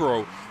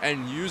aggro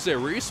and use their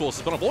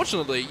resources. But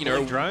unfortunately,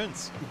 pulling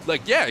drones.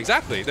 Like, yeah,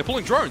 exactly. They're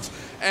pulling drones,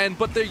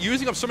 but they're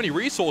using up so many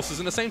resources.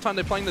 And at the same time,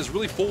 they're playing this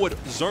really forward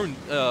zone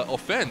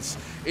offense.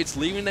 It's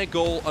leaving their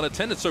goal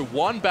unattended. So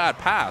one bad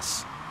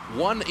pass,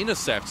 one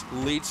intercept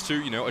leads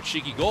to, a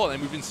cheeky goal. And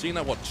we've been seeing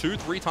that,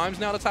 2-3 times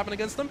now that's happened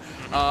against them.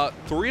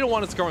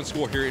 3-1 is the current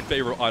score here in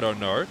favor of I Don't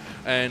Know.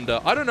 And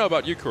I don't know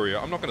about you, Korea.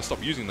 I'm not going to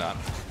stop using that.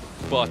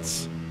 But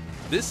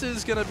this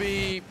is going to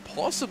be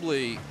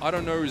possibly I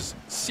Don't Know's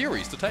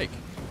series to take.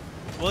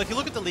 Well, if you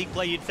look at the league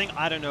play, you'd think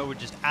I Don't Know would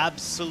just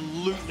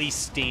absolutely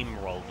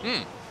steamroll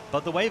them.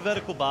 But the way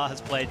Vertical Bar has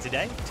played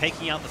today,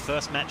 taking out the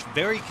first match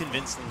very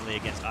convincingly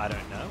against I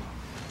Don't Know,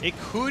 it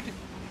could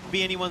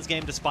be anyone's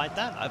game despite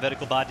that.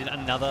 Vertical Bar did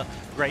another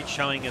great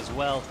showing as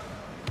well,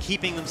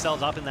 keeping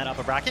themselves up in that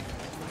upper bracket,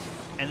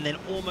 and then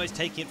almost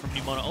taking it from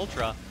New Mono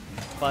Ultra.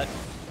 But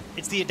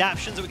it's the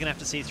adaptions that we're going to have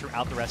to see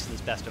throughout the rest of this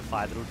best of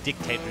 5 that will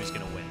dictate who's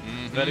going to win.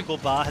 Vertical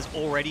Bar has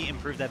already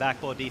improved their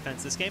backboard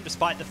defense this game,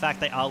 despite the fact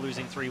they are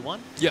losing 3-1.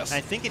 Yes. And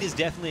I think it is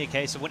definitely a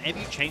case of whenever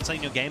you change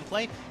something in your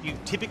gameplay, you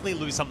typically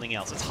lose something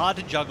else. It's hard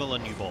to juggle a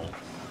new ball.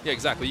 Yeah,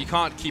 exactly. You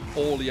can't keep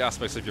all the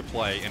aspects of your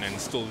play and then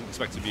still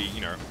expect to be,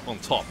 on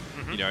top.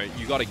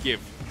 You got to give,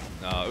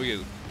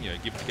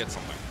 give to get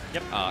something.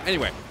 Yep.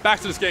 Anyway,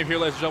 back to this game here,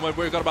 ladies and gentlemen.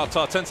 We've got about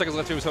 10 seconds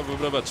left here. We have a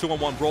bit of a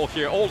 2-on-1 brawl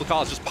here. All the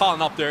cars just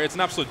piling up there. It's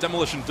an absolute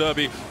demolition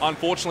derby.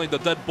 Unfortunately, the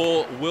dead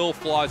ball will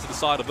fly to the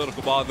side of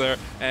Vertical Bar there,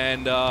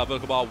 and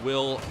Vertical Bar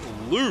will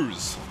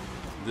lose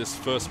this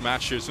first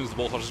match here as soon as the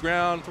ball touches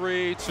ground.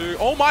 3, 2.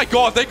 Oh my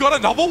God, they got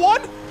another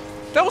one?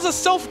 That was a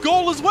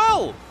self-goal as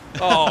well.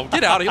 Oh,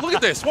 get out of here. Look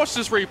at this. Watch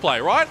this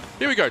replay, right?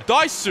 Here we go.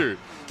 Daisu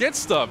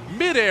gets the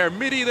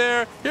midi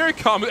there. Here he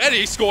comes, and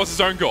he scores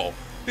his own goal.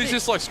 He's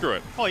just like, screw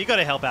it. Oh, you got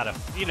to help out him.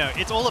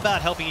 It's all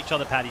about helping each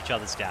other pad each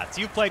other's stats.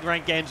 You've played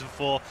ranked games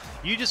before.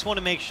 You just want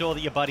to make sure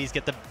that your buddies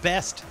get the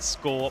best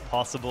score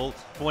possible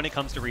when it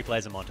comes to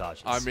replays and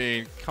montages. I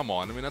mean, come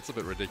on. I mean, that's a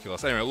bit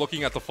ridiculous. Anyway,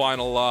 looking at the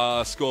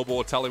final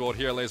scoreboard, tallyboard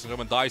here, ladies and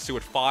gentlemen. Daisu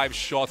with 5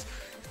 shots,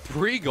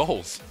 3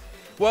 goals.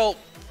 Well,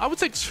 I would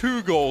say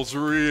 2 goals,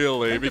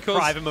 really, because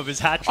deprive him of his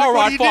hat trick. All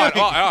right, fine.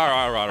 Doing?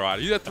 All right.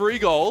 He had 3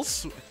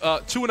 goals,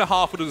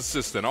 2.5 with an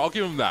assist. Then I'll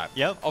give him that.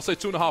 Yep. I'll say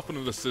 2.5 with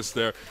an assist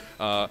there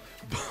by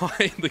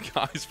the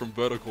guys from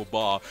Vertical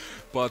Bar.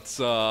 But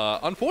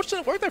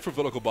unfortunate work there for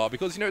Vertical Bar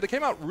because they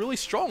came out really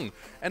strong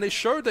and they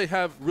showed they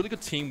have really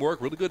good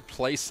teamwork, really good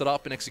play set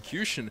up and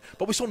execution.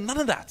 But we saw none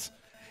of that.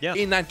 Yeah.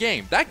 In that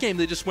game. That game,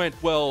 they just went,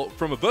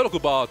 from a Vertical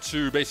Bar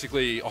to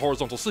basically a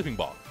horizontal sleeping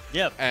bar.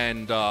 Yep.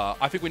 And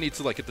I think we need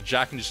to get the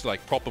jack and just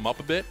prop them up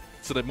a bit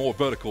so they're more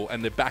vertical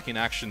and they're back in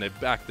action.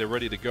 They're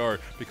ready to go.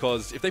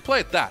 Because if they play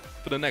at that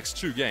for the next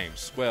 2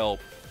 games, well,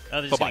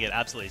 they're just going Bye-bye. to get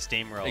absolutely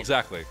steamrolled.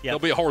 Exactly. Yeah. There'll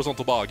be a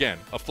horizontal bar again,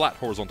 a flat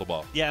horizontal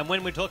bar. Yeah, and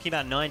when we're talking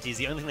about 90s,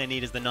 the only thing they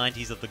need is the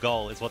 90s of the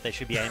goal is what they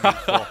should be aiming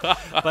for.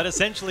 But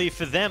essentially,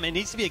 for them, it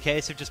needs to be a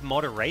case of just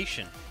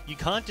moderation. You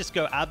can't just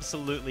go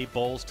absolutely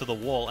balls to the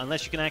wall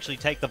unless you can actually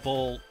take the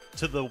ball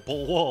to the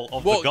wall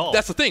of the goal. Well,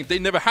 that's the thing. They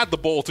never had the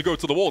ball to go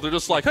to the wall. They're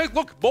just like, hey,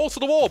 look, ball to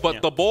the wall,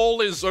 but the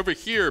ball is over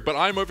here, but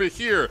I'm over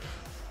here.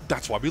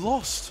 That's why we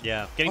lost.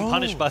 Yeah, getting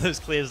punished by those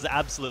clears is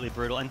absolutely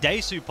brutal. And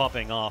Daesu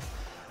popping off.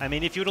 I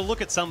mean, if you were to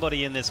look at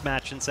somebody in this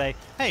match and say,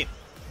 hey,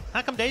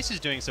 how come Daesu's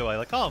doing so well?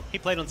 Like, oh, he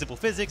played on Simple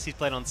Physics, he's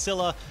played on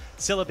Scylla,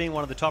 Scylla being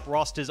one of the top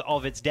rosters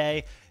of its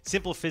day,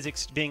 Simple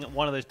Physics being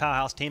one of those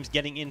powerhouse teams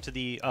getting into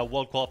the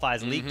World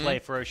Qualifiers League play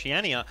for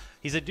Oceania.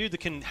 He's a dude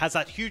that has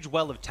that huge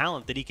well of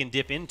talent that he can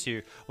dip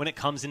into when it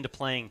comes into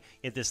playing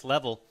at this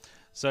level.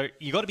 So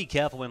you got to be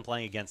careful when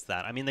playing against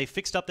that. I mean, they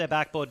fixed up their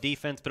backboard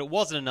defense, but it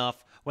wasn't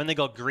enough when they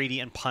got greedy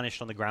and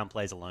punished on the ground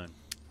plays alone.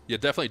 Yeah,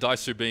 definitely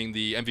Daesu being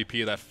the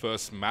MVP of that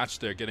first match.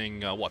 They're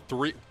getting, what,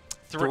 three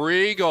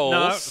goals?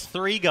 No,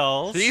 3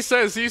 goals. He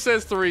says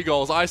 3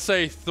 goals. I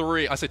say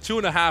 3. I say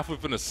 2.5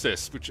 with an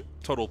assist, which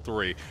totaled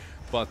 3.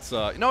 But,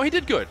 no, he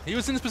did good. He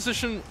was in his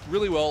position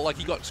really well. Like,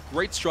 he got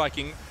great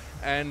striking.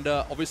 And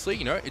obviously,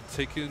 you know, it's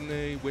taken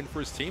a win for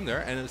his team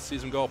there, and it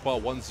sees him go up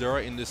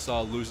 1-0 in this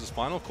losers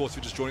final. Of course, if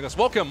you're just joining us,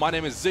 welcome. My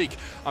name is Zeke.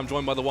 I'm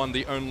joined by the one,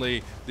 the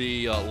only,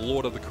 the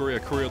Lord of the Career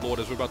Lord,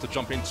 as we're about to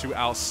jump into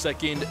our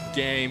second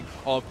game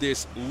of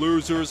this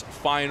losers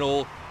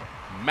final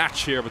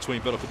match here between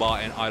Vertical Bar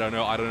and I Don't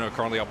Know.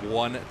 Currently up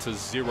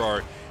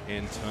 1-0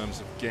 in terms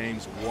of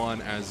games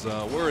won. As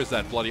where is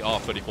that bloody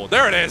R34?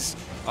 There it is.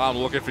 I'm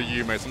looking for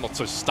you, mates. I'm not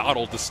so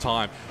startled this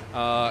time.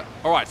 All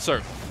right, so.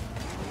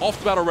 Off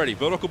the bat already.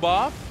 Vertical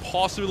Bar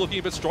possibly looking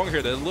a bit stronger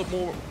here. They're a little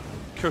more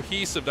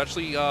cohesive,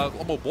 actually a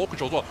lot more ball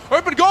control as well.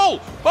 Open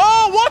goal!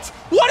 Oh, what?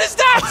 What is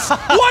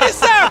that? What is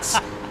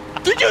that?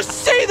 Did you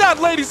see that,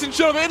 ladies and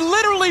gentlemen? It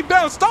literally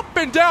bounced up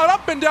and down,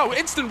 up and down.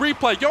 Instant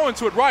replay. Go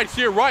into it right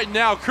here, right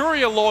now.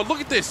 Courier Lord,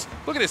 look at this.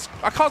 Look at this.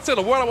 I can't say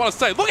the word I want to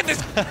say. Look at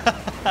this.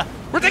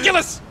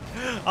 Ridiculous.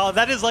 Oh,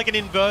 that is like an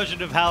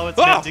inversion of how it's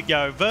meant to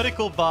go.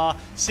 Vertical Bar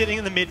sitting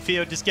in the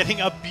midfield, just getting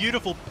a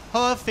beautiful,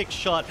 perfect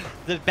shot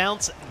that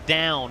bounced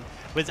down.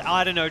 With,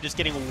 I don't know, just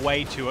getting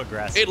way too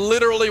aggressive. It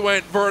literally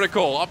went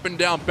vertical, up and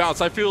down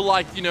bounce. I feel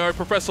like, you know,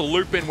 Professor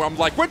Lupin, where I'm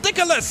like,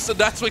 ridiculous! And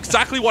that's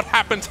exactly what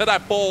happened to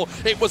that ball.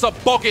 It was a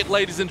boggit,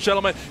 ladies and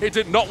gentlemen. It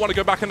did not want to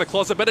go back in the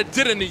closet, but it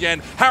did in the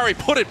end. Harry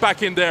put it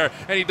back in there,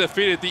 and he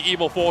defeated the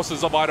evil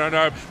forces of I Don't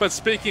Know. But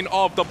speaking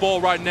of the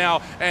ball right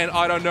now, and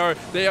I Don't Know,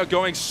 they are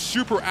going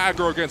super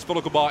aggro against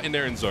Vertical Bar in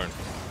their end zone.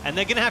 And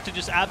they're going to have to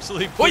just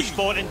absolutely push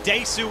forward, and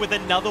Daesu with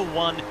another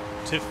one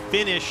to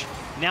finish,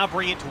 now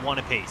bring it to 1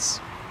 apiece.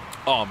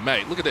 Oh,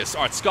 mate, look at this.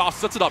 All right, Scarf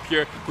sets it up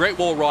here. Great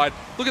wall ride.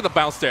 Look at the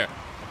bounce there.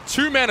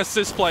 2-man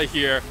assist play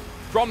here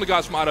from the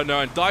guys from I Don't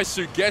Know, and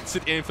Daesu gets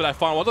it in for that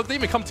final one. Look, they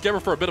even come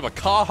together for a bit of a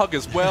car hug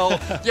as well.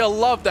 You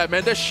love that,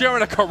 man. They're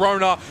sharing a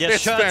Corona. Yeah,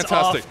 it's shirts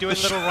fantastic. Off, doing a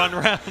little run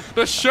around.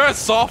 The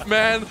shirt's off,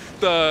 man.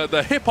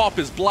 The hip-hop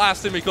is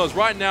blasting because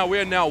right now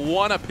we're now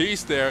 1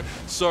 apiece there.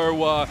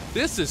 So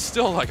this is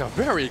still like a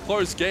very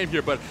close game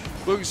here, but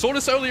we saw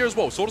this earlier as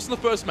well. Saw this in the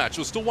first match. It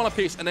was still 1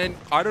 apiece, and then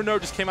I Don't Know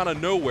just came out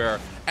of nowhere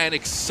and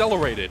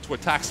accelerated to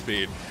attack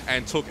speed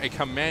and took a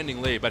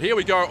commanding lead. But here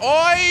we go.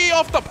 Oi!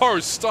 Off the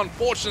post.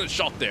 Unfortunate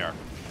shot there.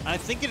 I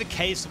think in a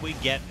case we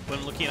get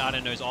when looking at I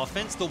Don't Know's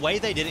offense, the way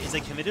they did it is they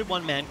committed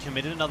one man,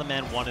 committed another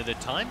man one at a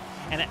time,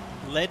 and it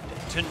led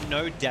to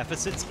no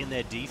deficits in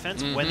their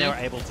defense when they were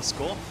able to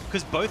score.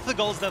 Because both the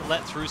goals they've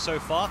let through so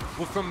far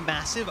were from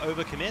massive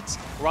overcommits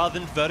rather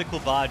than Vertical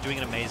Bar doing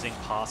an amazing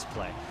pass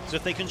play. So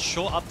if they can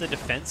shore up the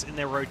defense in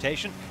their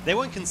rotation, they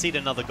won't concede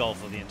another goal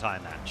for the entire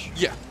match.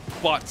 Yeah,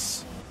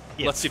 but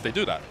let's see if they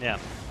do that. Yeah.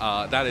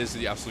 That is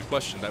the absolute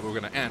question that we're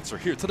going to answer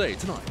here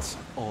tonight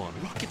on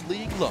Rocket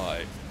League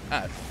Live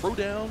at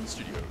Throwdown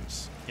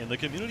Studios. In the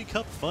Community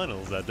Cup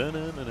Finals.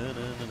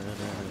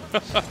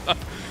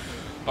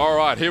 All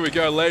right, here we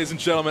go, ladies and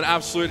gentlemen.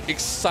 Absolute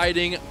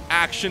exciting,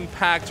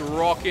 action-packed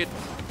rocket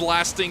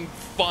blasting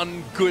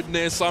fun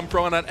goodness. I'm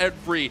throwing out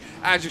every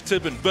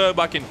adjective and verb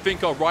I can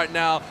think of right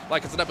now,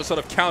 like it's an episode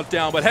of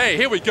Countdown. But hey,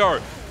 here we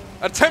go.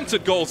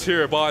 Attempted goals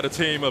here by the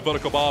team of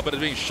Vertical Bar, but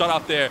it's being shut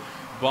out there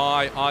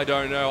by I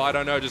Don't Know. I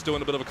Don't Know, just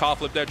doing a bit of a car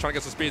flip there, trying to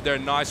get some speed there.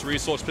 Nice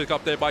resource pick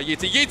up there by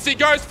Yeezy. Yeezy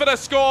goes for the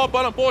score,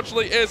 but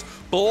unfortunately is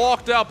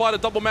blocked out by the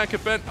double-man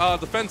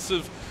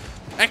defensive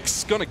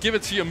X. Gonna give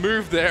it to you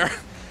move there.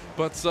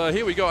 But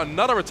here we go,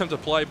 another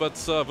attempted play, but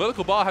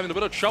Vertical Bar having a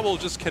bit of trouble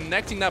just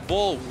connecting that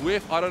ball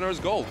with I Don't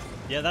Know's goal.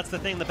 Yeah, that's the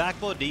thing. The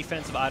backboard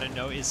defense of I Don't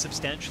Know is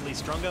substantially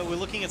stronger. We're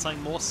looking at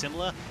something more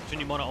similar to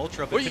Numona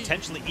Ultra, but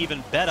potentially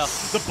even better.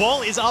 The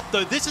ball is up,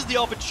 though. This is the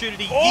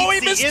opportunity. Oh,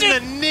 he missed in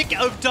it! the nick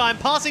of time.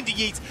 Passing to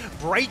Yeats,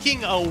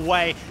 breaking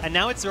away. And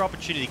now it's their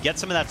opportunity to get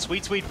some of that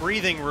sweet, sweet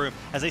breathing room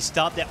as they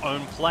start their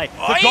own play.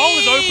 The goal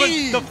is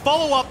open. The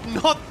follow-up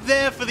not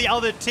there for the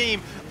other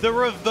team. The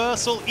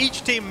reversal,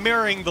 each team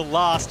mirroring the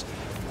last.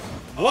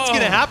 What's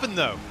going to happen,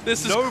 though?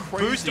 This is no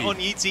crazy. boost on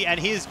Yeezy, and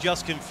he is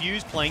just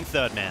confused playing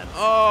third man.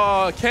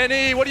 Oh,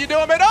 Kenny, what are you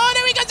doing, man? Oh,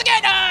 there he goes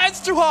again. Ah,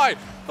 it's too high.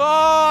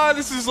 Oh,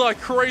 this is like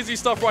crazy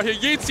stuff right here.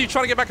 Yeezy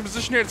trying to get back in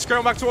position here and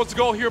scramble back towards the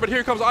goal here, but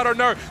here comes, I don't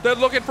know. They're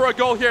looking for a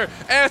goal here.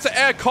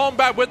 Air-to-air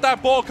combat with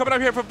that ball coming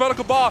up here from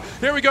Vertical Bar.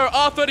 Here we go,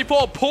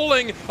 R34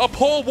 pulling a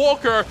Paul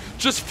Walker,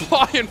 just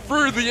flying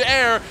through the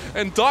air,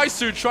 and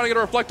Daisu trying to get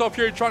a reflect off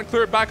here, trying to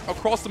clear it back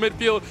across the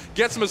midfield,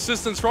 get some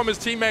assistance from his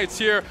teammates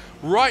here.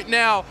 Right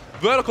now,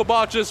 Vertical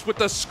Bar just with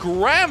the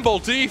scramble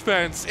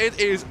defense. It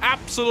is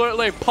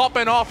absolutely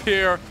popping off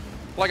here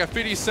like a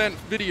 50-cent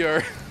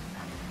video.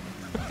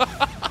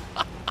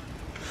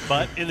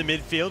 But in the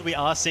midfield, we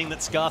are seeing that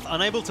Scarth,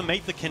 unable to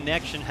make the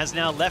connection, has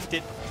now left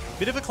it.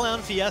 Bit of a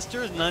clown fiesta,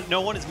 as no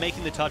one is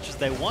making the touches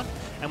they want,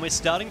 and we're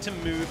starting to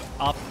move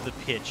up the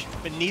pitch.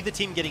 But neither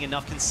team getting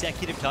enough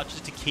consecutive touches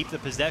to keep the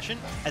possession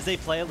as they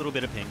play a little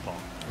bit of ping pong.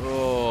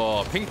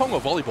 Oh, ping pong or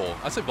volleyball?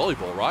 I say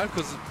volleyball, right?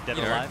 Because Dead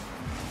or Alive?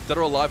 Dead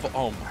or Alive.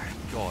 Oh my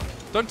god.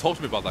 Don't talk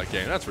to me about that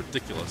game. That's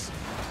ridiculous.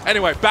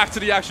 Anyway, back to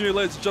the action here,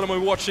 ladies and gentlemen.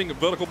 We're watching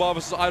Vertical Bar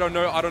versus I Don't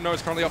Know. I Don't Know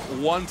is currently up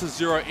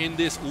 1-0 in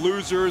this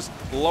losers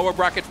lower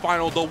bracket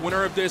final. The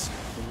winner of this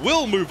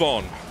will move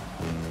on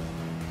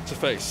to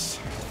face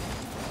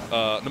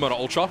Nimona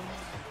Ultra.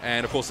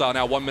 And of course,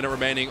 now 1 minute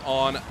remaining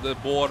on the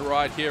board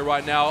right here,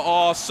 right now.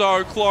 Oh,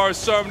 so close.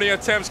 So many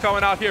attempts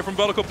coming out here from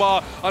Vertical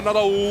Bar.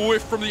 Another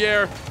whiff from the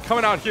air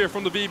coming out here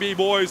from the VB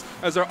boys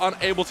as they're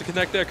unable to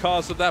connect their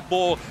cars to that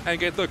ball and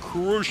get the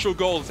crucial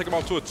goal to take them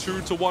up to a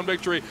 2-1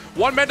 victory.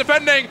 One man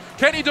defending.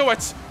 Can he do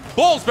it?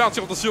 Ball's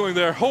bouncing off the ceiling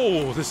there.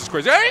 Oh, this is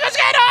crazy. There he goes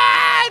again.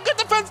 Ah! Good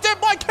defense there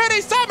by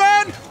Kenny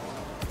Salmon.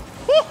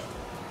 Woo!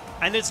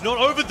 And it's not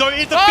over, though.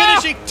 It's the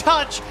finishing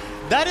touch.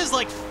 That is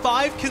like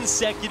 5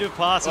 consecutive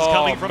passes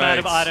coming from out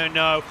of I Don't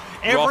Know.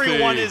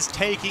 Everyone is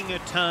taking a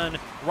turn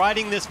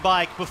riding this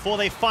bike before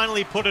they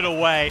finally put it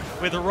away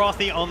with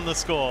Rothy on the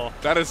score.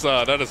 That is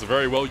a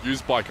very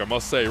well-used bike, I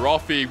must say.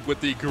 Rothy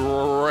with the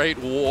great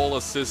wall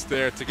assist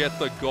there to get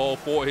the goal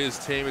for his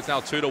team. It's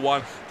now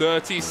 2-1.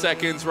 30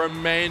 seconds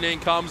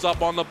remaining. Comes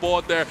up on the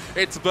board there.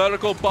 It's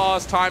Vertical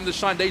Bar's time to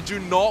shine. They do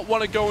not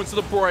want to go into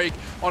the break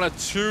on a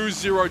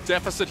 2-0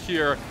 deficit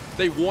here.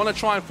 They want to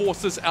try and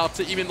force this out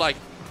to even like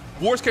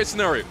worst case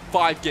scenario,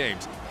 5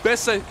 games.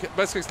 Best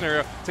case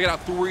scenario, take it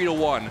out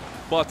 3-1.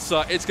 But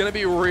it's going to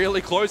be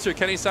really close here.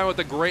 Kenny Sam with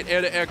the great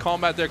air-to-air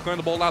combat there, clearing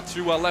the ball out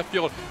to left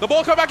field. The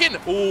ball come back in.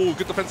 Oh,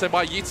 good defense there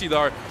by Yeezy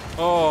though.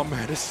 Oh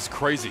man, this is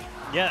crazy.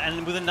 Yeah,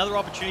 and with another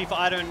opportunity for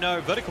I Don't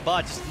Know, Vertical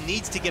Bar just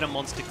needs to get a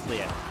monster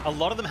clear. A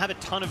lot of them have a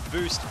ton of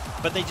boost,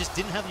 but they just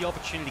didn't have the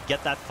opportunity to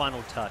get that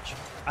final touch.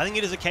 I think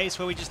it is a case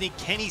where we just need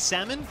Kenny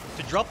Salmon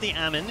to drop the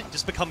Ammon,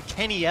 just become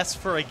Kenny S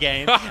for a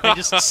game, and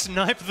just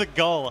snipe the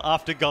goal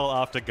after goal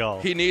after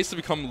goal. He needs to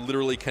become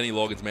literally Kenny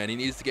Loggins, man. He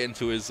needs to get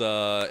into his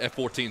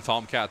F14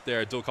 Tomcat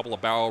there, do a couple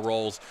of barrel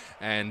rolls,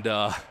 and,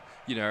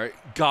 you know,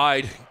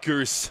 guide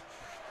Goose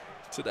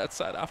to that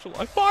sad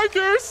afterlife. Bye,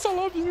 Goose. I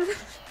love you.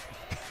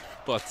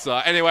 But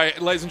anyway,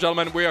 ladies and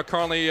gentlemen, we are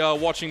currently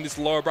watching this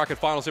lower bracket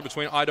finals here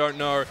between I Don't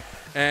Know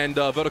and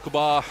Vertical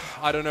Bar.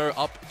 I Don't Know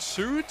up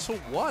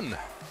 2-1.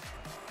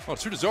 Oh,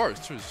 2-0.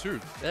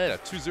 2-2. Yeah,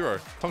 2-0.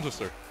 Tongue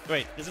twister.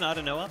 Wait, isn't I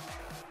Don't Know up?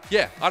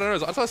 Yeah, I Don't Know.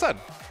 That's what I said.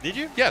 Did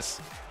you?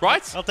 Yes.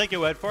 Right? I'll take your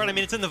word for it. I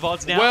mean, it's in the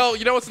VODs now. Well,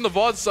 you know what's in the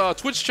VODs?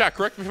 Twitch chat,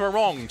 correct me if I'm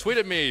wrong. Tweet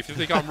at me if you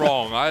think I'm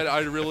wrong. I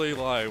really,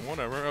 like,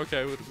 whatever.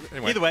 Okay.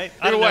 Anyway. Either way,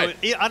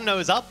 I Don't Know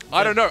is up.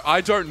 I don't know.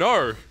 I don't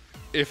know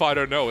if I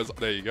Don't Know is...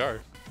 There you go.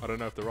 I don't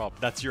know if they're up.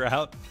 That's your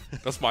out.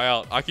 That's my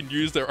out. I can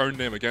use their own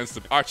name against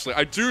them. Actually,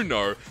 I do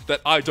know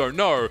that I Don't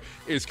Know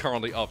is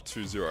currently up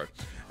 2-0.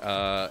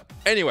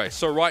 Anyway,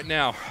 so right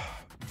now,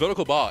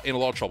 Vertical Bar in a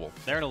lot of trouble.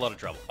 They're in a lot of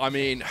trouble. I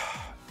mean,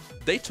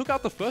 they took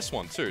out the first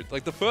one too.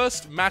 Like the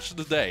first match of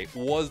the day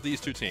was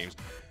these two teams.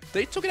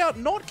 They took it out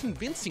not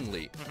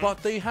convincingly, but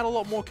they had a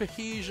lot more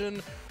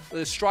cohesion.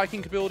 Their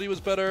striking ability was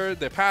better.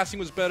 Their passing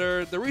was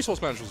better. Their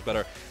resource management was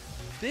better.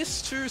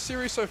 This 2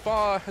 series so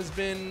far has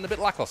been a bit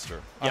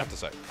lackluster, I have to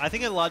say. I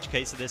think a large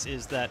case of this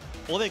is that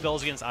all their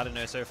goals against I Don't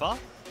Know so far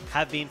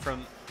have been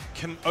from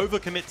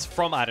overcommits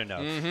from I Don't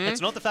Know.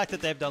 It's not the fact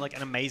that they've done like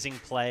an amazing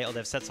play or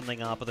they've set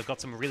something up or they've got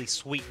some really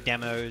sweet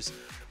demos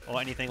or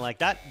anything like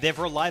that. They've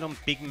relied on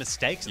big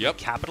mistakes and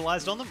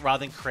capitalized on them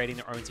rather than creating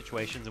their own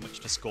situations in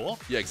which to score.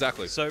 Yeah,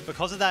 exactly. So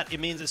because of that,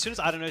 it means as soon as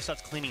I Don't Know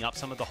starts cleaning up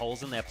some of the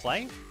holes in their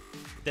play,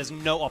 there's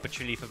no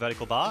opportunity for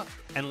Vertical Bar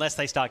unless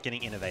they start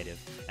getting innovative.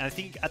 And I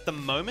think at the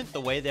moment,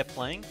 the way they're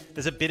playing,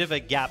 there's a bit of a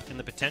gap in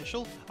the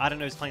potential. I Don't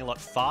Know is playing a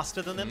lot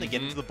faster than them. They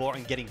get into the ball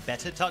and getting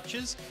better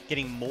touches,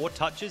 getting more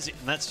touches, and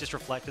that's just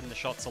reflected in the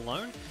shots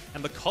alone.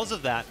 And because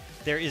of that,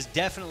 there is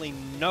definitely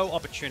no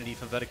opportunity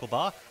for Vertical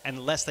Bar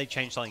unless they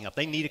change something up.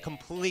 They need a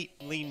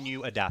completely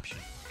new adaptation.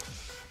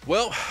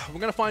 Well, we're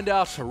going to find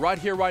out right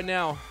here, right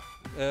now,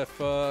 if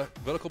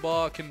Vertical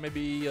Bar can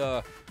maybe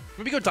go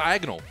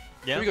diagonal.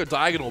 Yeah. Maybe go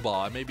diagonal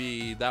bar.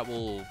 Maybe that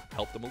will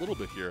help them a little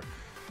bit here.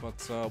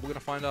 But we're going to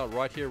find out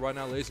right here, right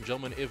now, ladies and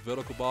gentlemen, if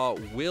Vertical Bar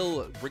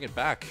will bring it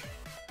back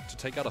to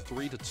take out a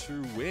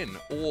 3-2 win,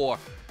 or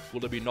Will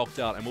they be knocked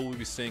out? And will we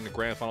be seeing a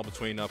grand final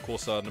between, of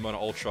course, Nimona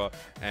Ultra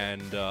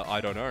and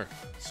I don't know.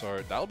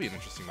 So that'll be an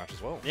interesting match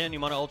as well. Yeah,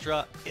 Nimona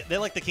Ultra, they're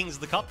like the kings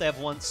of the cup. They have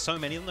won so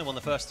many of them. They won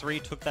the first 3,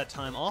 took that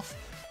time off.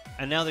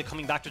 And now they're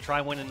coming back to try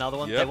and win another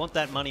one. Yep. They want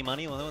that money.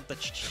 Well, they want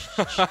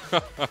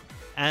the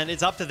And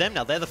it's up to them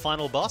now. They're the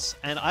final boss.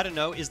 And I don't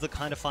know is the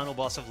kind of final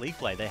boss of League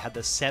play. They had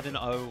the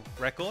 7-0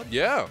 record.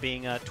 Yeah.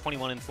 Being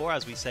 21-4,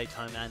 as we say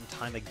time and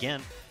time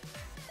again.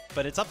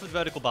 But it's up to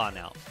Vertical Bar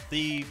now.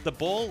 The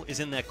ball is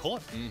in their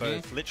court,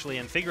 both literally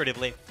and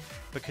figuratively,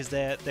 because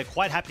they're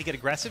quite happy to get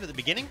aggressive at the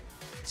beginning.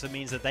 So it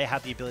means that they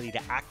have the ability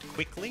to act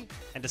quickly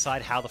and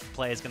decide how the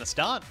play is going to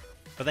start.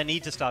 But they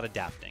need to start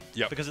adapting.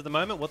 Yep. Because at the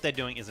moment, what they're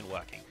doing isn't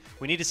working.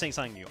 We need to see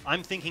something new.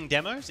 I'm thinking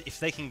demos, if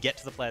they can get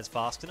to the players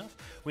fast enough.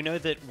 We know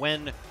that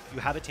when you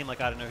have a team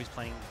like I don't know who's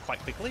playing quite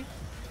quickly,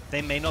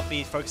 they may not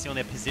be focusing on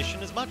their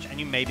position as much, and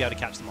you may be able to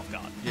catch them off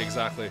guard. Yeah,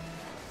 exactly.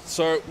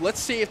 So let's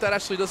see if that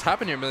actually does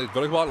happen here. I mean,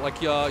 Vertical Bar,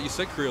 like you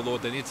said, Career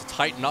Lord, they need to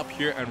tighten up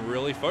here and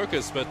really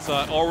focus. But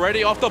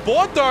already off the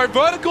board, though,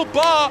 Vertical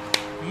Bar,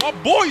 my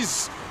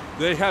boys,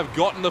 they have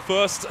gotten the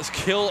first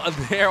kill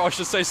there, I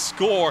should say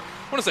score.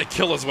 I want to say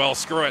kill as well,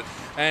 screw it.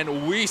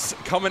 And Weiss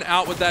coming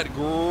out with that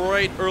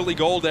great early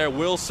goal there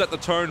will set the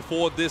tone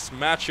for this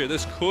match here.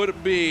 This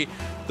could be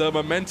the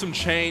momentum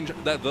change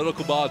that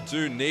Vertical Bar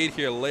do need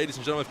here, ladies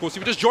and gentlemen. Of course,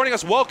 if you're just joining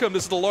us, welcome.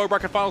 This is the lower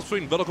bracket finals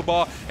between Vertical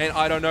Bar and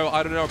I don't know.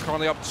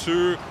 Currently up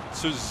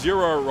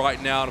 2-0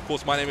 right now. And of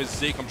course, my name is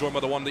Zeke. I'm joined by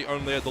the one, the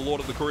only, the Lord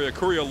of the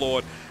Courier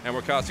Lord. And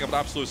we're casting up an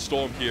absolute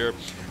storm here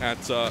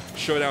at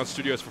Showdown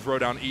Studios for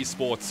Throwdown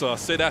Esports.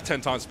 Say that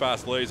 10 times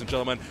fast, ladies and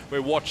gentlemen.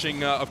 We're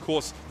watching, of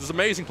course, this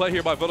amazing play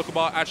here by Vertical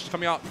Bar, actually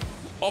coming out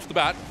off the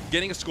bat,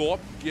 getting a score,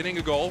 getting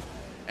a goal.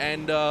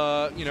 And,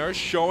 you know,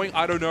 showing,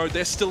 I don't know,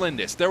 they're still in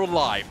this. They're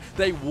alive.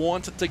 They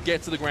want to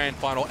get to the grand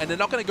final, and they're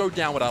not going to go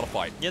down without a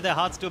fight. Yeah, their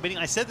heart's still beating.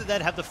 I said that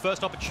they'd have the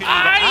first opportunity to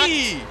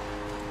act,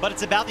 but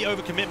it's about the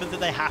overcommitment that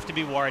they have to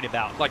be worried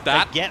about. Like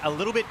that? They get a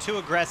little bit too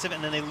aggressive,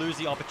 and then they lose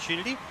the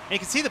opportunity. And you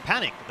can see the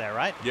panic there,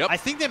 right? Yep. I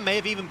think there may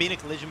have even been a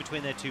collision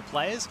between their two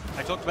players.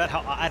 I talked about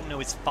how I don't know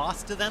is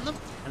faster than them,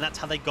 and that's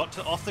how they got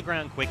to off the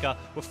ground quicker,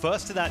 were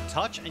first to that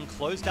touch, and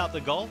closed out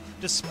the goal,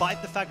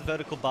 despite the fact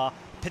Vertical Bar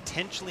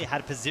potentially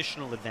had a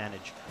positional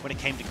advantage when it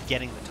came to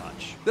getting the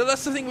touch.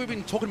 That's the thing we've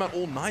been talking about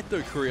all night,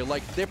 though, Korea.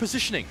 Like, their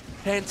positioning,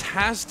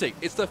 fantastic.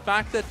 It's the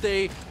fact that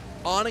they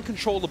aren't in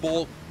control of the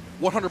ball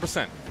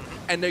 100%.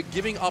 And they're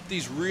giving up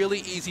these really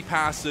easy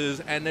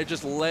passes, and they're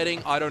just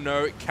letting, I don't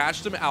know,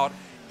 catch them out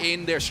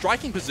in their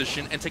striking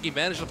position and taking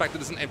advantage of the fact that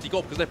it's an empty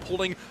goal because they're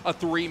pulling a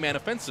 3-man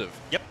offensive.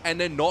 Yep.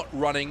 And they're not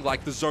running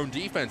like the zone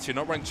defense. You're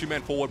not running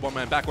 2-man forward,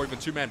 1-man back, or even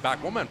 2-man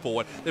back, 1-man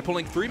forward. They're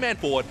pulling 3-man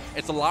forward.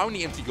 It's allowing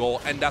the empty goal,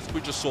 and that's what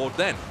we just saw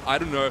then. I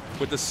don't know,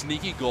 with the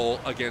sneaky goal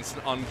against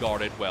an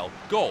unguarded, well,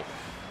 goal.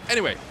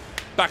 Anyway,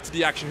 back to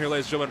the action here,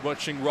 ladies and gentlemen.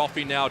 Watching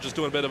Rafi now just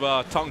doing a bit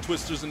of tongue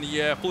twisters in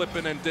the air,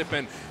 flipping and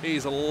dipping.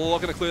 He's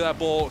looking to clear that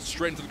ball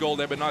straight into the goal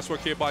there, but nice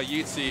work here by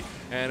Yeetzy.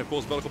 And of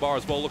course, Vertical Bar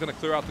as well, looking to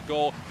clear out the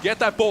goal. Get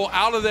that ball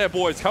out of there,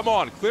 boys. Come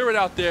on, clear it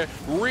out there,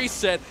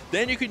 reset.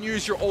 Then you can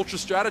use your ultra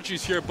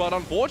strategies here, but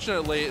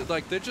unfortunately,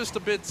 like, they're just a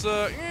bit,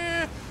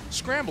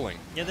 scrambling.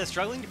 Yeah, they're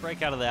struggling to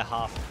break out of their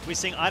half. We're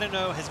seeing, I don't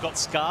know, has got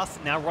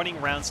Scarth now running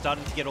around,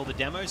 starting to get all the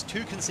demos.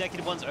 2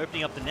 consecutive ones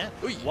opening up the net.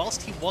 Oy.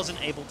 Whilst he wasn't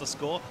able to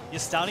score, you're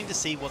starting to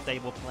see what they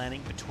were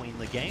planning between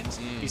the games.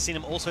 You've seen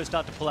him also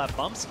start to pull out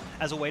bumps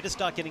as a way to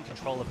start getting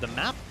control of the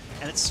map,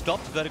 and it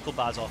stopped Vertical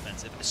Bar's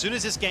offensive. As soon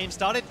as this game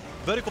started,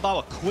 Vertical Bar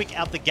were quick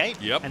out the gate,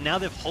 and now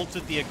they've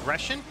halted the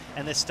aggression,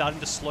 and they're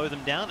starting to slow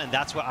them down, and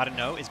that's where I don't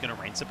know is going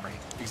to reign supreme.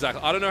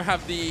 Exactly. I don't know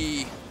have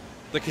the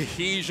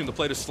cohesion to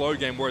play the slow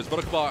game, whereas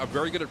Vertical Bar are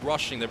very good at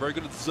rushing. They're very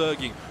good at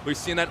zerging. We've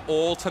seen that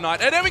all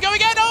tonight. And there we go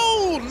again.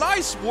 Oh,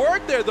 nice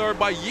work there, though,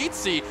 by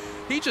Yeetzy.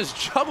 He just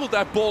juggled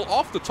that ball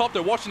off the top.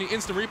 They're watching the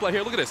instant replay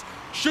here. Look at this.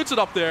 Shoots it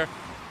up there.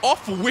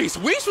 Off Weiss.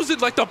 Weiss was in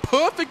like the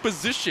perfect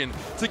position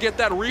to get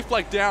that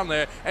reflect down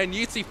there, and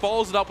Yeetzy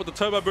follows it up with the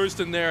turbo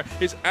boost in there.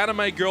 His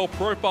anime girl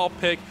profile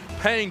pick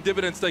paying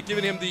dividends. They're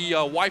giving him the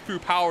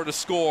waifu power to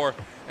score.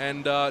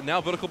 And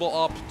now Vertical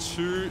Bar up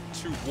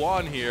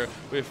 2-1 here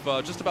with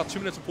just about 2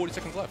 minutes and 40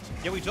 seconds left.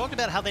 Yeah, we talked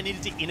about how they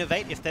needed to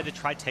innovate if they're to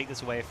try to take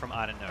this away from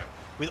I don't know.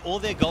 With all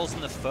their goals in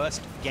the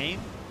first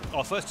game,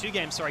 or first 2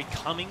 games, sorry,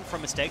 coming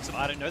from mistakes of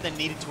I don't know, they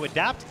needed to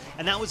adapt,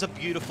 and that was a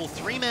beautiful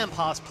 3-man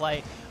pass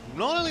play.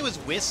 Not only was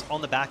Weiss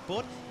on the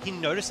backboard, he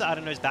noticed that I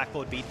don't know's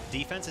backboard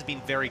defense has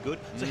been very good,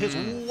 so he was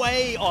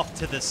way off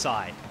to the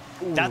side.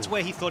 Ooh. That's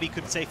where he thought he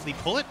could safely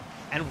pull it.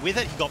 And with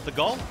it, he got the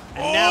goal.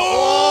 And now,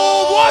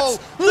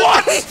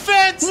 what?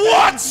 Defense!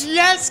 What?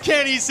 Yes,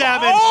 Kenny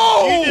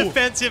Salmon, you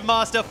defensive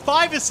master.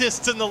 5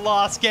 assists in the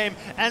last game,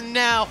 and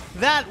now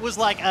that was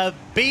like a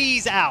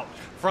bees out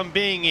from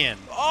being in.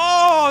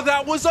 Oh,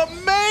 that was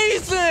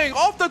amazing!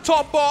 Off the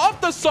top bar, off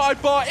the side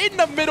bar, in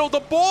the middle. The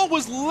ball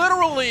was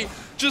literally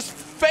just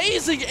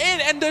phasing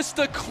in, and there's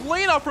the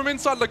cleanup from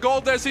inside the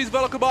goal there. Sees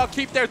Vertical Bar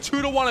keep their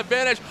 2-1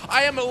 advantage.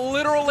 I am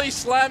literally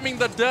slamming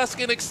the desk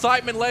in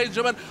excitement, ladies and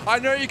gentlemen. I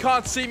know you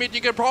can't see me, you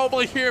can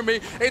probably hear me.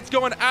 It's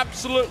going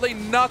absolutely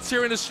nuts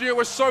here in the studio.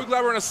 We're so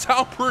glad we're in a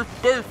soundproof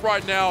booth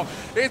right now.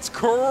 It's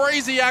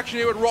crazy action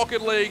here with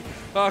Rocket League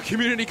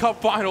Community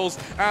Cup Finals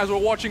as we're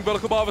watching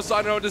Vertical Bar versus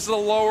I know this is a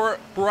lower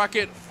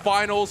bracket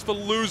finals for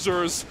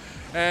losers.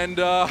 And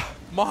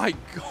my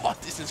God,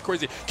 this is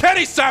crazy.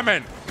 Kenny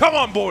Salmon, come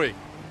on, boy.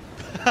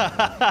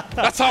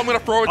 That's how I'm going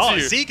to throw it to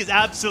you. Zeke is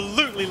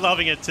absolutely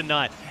loving it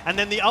tonight. And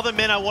then the other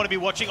men I want to be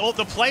watching, all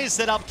the players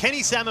set up,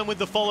 Kenny Salmon with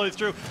the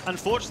follow-through.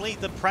 Unfortunately,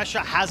 the pressure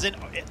hasn't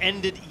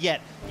ended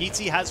yet.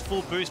 Yeezy has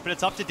full boost, but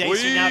it's up to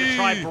Daisu now to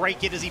try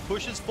break it as he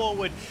pushes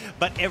forward.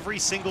 But every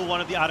single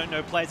one of the I Don't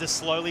Know players is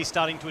slowly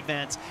starting to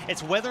advance.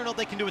 It's whether or not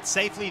they can do it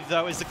safely,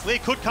 though, as the clear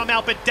could come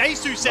out. But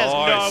Daisu says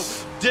no,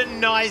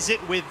 denies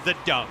it with the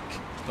dunk.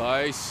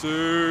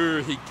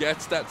 Daisu, he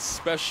gets that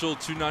special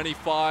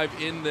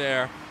 295 in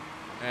there.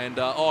 And,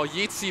 oh,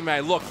 Yeezy,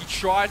 man, look, he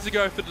tried to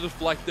go for the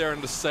deflect there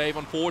and the save.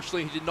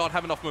 Unfortunately, he did not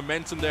have enough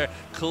momentum there.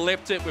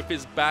 Clipped it with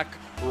his back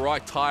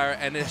right tire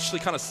and actually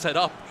kind of set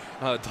up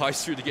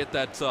Daisu to get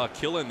that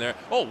kill in there.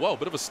 Oh, whoa,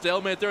 bit of a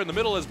stalemate there in the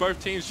middle as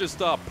both teams just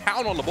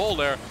pound on the ball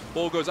there.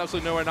 Ball goes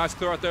absolutely nowhere. Nice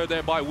clear out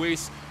there by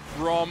Weiss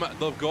from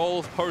the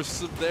goal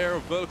post there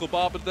of Vertical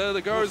Bar, but there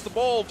goes the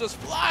ball just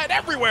flying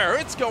everywhere.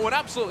 It's going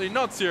absolutely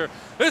nuts here.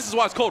 This is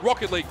why it's called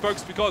Rocket League,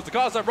 folks, because the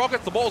cars have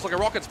rockets, the ball's like a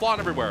rocket's flying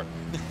everywhere.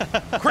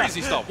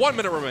 Crazy stuff. 1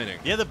 minute remaining.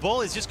 Yeah, the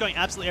ball is just going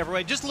absolutely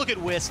everywhere. Just look at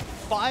Wiss.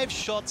 5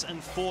 shots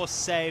and 4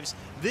 saves.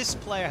 This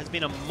player has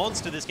been a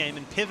monster this game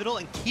and pivotal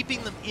and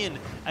keeping them in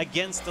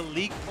against the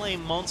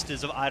league-playing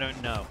monsters of I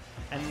Don't Know.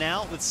 And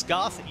now, with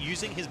Scarth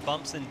using his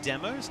bumps and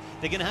demos,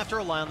 they're going to have to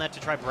rely on that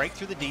to try break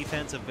through the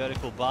defense of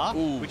Vertical Bar,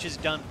 which has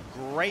done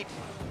great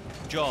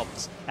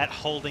jobs at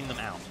holding them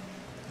out.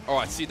 All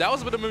right, see, that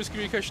was a bit of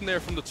miscommunication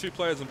there from the two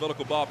players in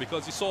Vertical Bar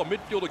because you saw a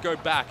midfielder go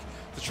back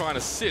to try and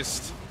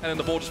assist, and then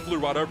the ball just flew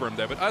right over him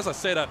there. But as I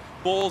said,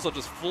 balls are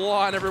just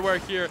flying everywhere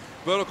here.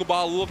 Vertical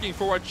Bar looking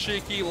for a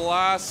cheeky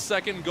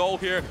last-second goal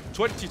here.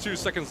 22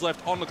 seconds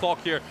left on the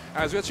clock here.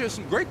 As we actually have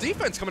some great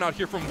defense coming out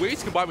here from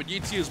Weiss, combined with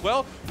Yeezy as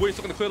well. Weiss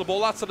looking to clear the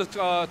ball out, set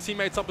his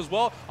teammates up as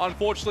well.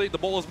 Unfortunately, the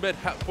ball is mid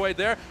halfway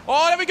there.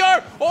 Oh, there we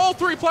go! All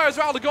 3 players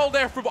are out of the goal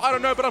there from I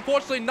Don't Know, but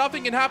unfortunately,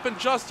 nothing can happen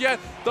just yet.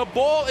 The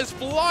ball is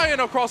flying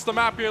across the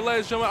map here, ladies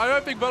and gentlemen. I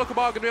don't think Vertical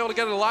Bar are going to be able to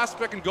get a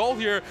last-second goal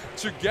here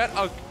to get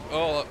a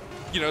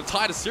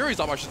tie the series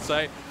up, I should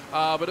say.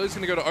 But it's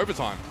going to go to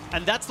overtime.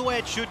 And that's the way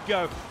it should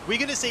go. We're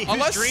going to see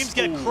whose dreams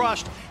get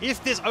crushed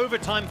if this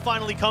overtime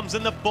finally comes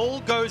and the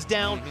ball goes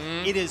down.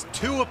 It is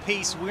 2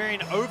 apiece. We're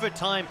in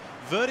overtime.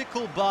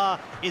 Vertical Bar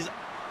is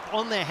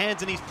on their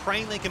hands and he's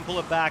praying they can pull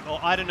it back, or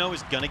I Don't Know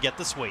is going to get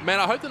the sweep. Man,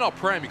 I hope they're not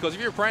praying, because if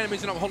you're praying, it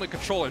means you're not holding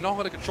control. If you're not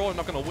holding control, you're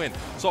not going to win.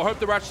 So I hope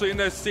they're actually in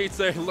their seats,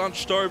 they're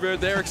lunched over,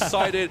 they're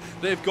excited,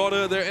 they've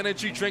got their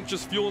energy drink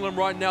just fueling them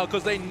right now,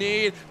 because they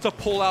need to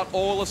pull out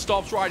all the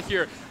stops right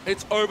here.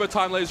 It's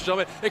overtime, ladies and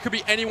gentlemen. It could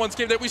be anyone's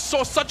game there. We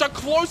saw such a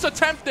close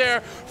attempt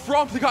there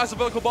from the guys of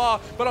Vertical Bar,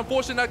 but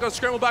unfortunately, they're going to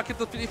scramble back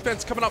into the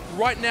defense coming up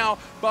right now,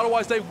 but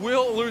otherwise, they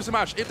will lose the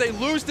match. If they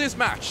lose this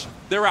match,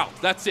 they're out.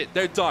 That's it.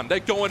 They're done. They're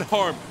going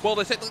home. Well,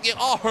 they technically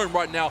are home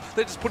right now.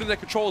 They're just putting their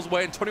controls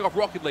away and turning off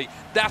Rocket League.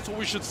 That's what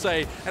we should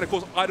say. And of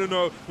course, I Don't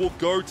Know will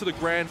go to the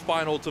grand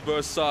final to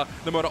verse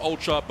the Motor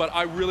Ultra, but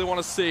I really want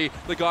to see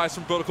the guys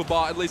from Vertical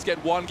Bar at least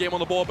get 1 game on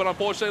the board, but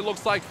unfortunately, it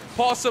looks like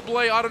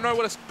possibly, I Don't Know,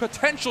 what a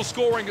potential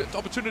scoring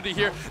opportunity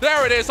here.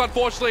 There it is,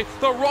 unfortunately.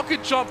 The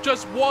rocket jump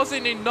just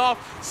wasn't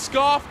enough.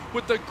 Scarf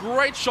with the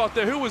great shot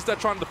there. Who was that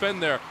trying to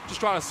defend there? Just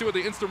trying to see what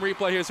the instant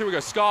replay is. Here we go.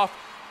 Scarf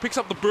picks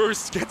up the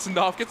boost, gets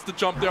enough, gets the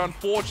jump there,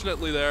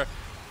 unfortunately there.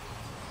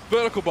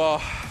 Vertical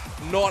Bar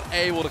not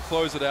able to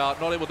close it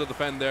out, not able to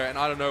defend there, and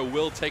I Don't Know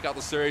will take out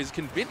the series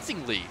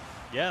convincingly.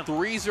 Yeah.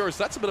 3-0,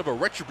 so that's a bit of a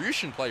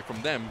retribution play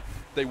from them.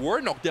 They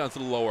were knocked down to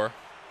the lower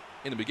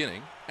in the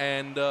beginning,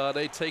 and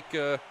they take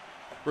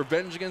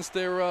revenge against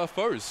their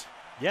foes.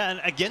 Yeah,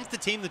 and against the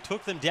team that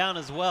took them down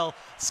as well.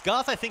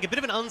 Scarth, I think, a bit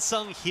of an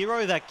unsung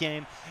hero that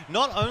game.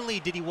 Not only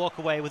did he walk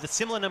away with a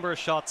similar number of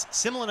shots,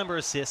 similar number of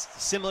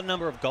assists, similar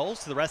number of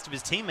goals to the rest of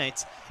his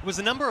teammates, it was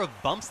the number of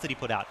bumps that he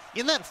put out.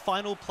 In that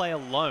final play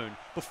alone,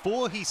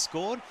 before he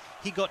scored,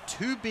 he got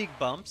 2 big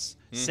bumps,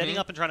 setting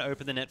up and trying to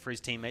open the net for his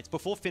teammates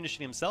before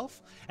finishing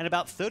himself. And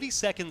about 30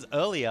 seconds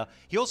earlier,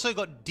 he also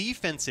got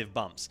defensive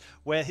bumps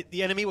where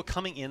the enemy were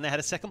coming in. They had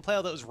a second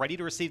player that was ready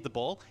to receive the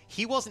ball.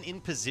 He wasn't in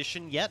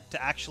position yet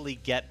to actually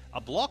get a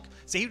block.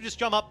 So he would just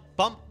jump up,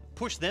 bump,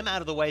 push them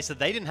out of the way so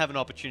they didn't have an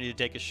opportunity to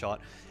take a shot.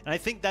 And I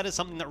think that is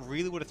something that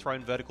really would have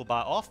thrown Vertical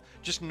Bar off,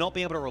 just not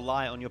being able to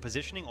rely on your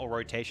positioning or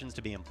rotations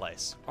to be in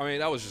place. I mean,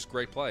 that was just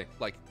great play.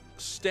 Like,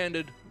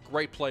 standard,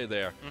 great play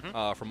there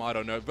from I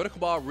Don't Know. Vertical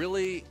Bar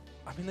really,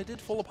 I mean, they did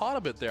fall apart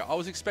a bit there. I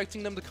was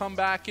expecting them to come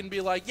back and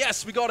be like,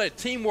 yes, we got it,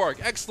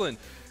 teamwork, excellent,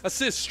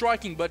 assist,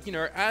 striking. But, you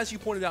know, as you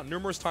pointed out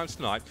numerous times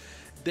tonight,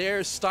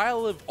 their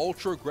style of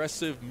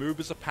ultra-aggressive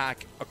move as a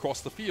pack across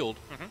the field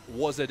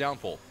was their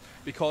downfall.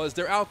 because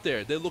they're out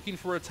there. They're looking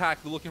for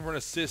attack. They're looking for an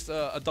assist,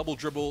 a double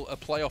dribble, a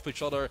play off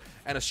each other,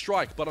 and a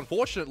strike. But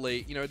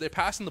unfortunately, you know, they're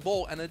passing the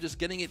ball and they're just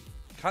getting it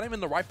kind of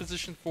in the right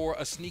position for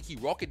a sneaky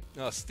rocket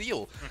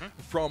steal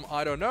from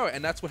I don't know,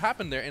 and that's what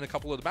happened there in a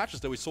couple of the matches.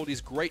 That we saw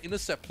these great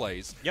intercept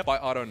plays by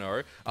I don't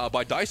know,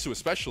 by Daisu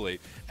especially,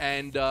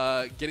 and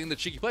getting the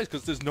cheeky plays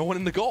because there's no one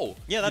in the goal.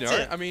 Yeah, that's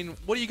it. I mean,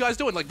 what are you guys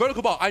doing? Like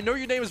vertical bar. I know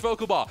your name is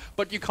vertical bar,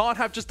 but you can't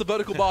have just the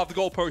vertical bar of the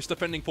goalpost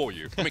defending for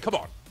you. I mean, come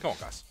on,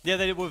 guys. Yeah,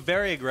 they were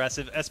very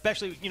aggressive,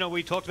 especially, you know,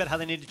 we talked about how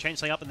they needed to change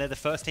something up and they're the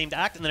first team to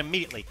act, and then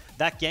immediately,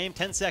 that game,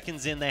 10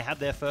 seconds in, they had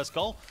their first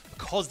goal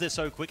because they're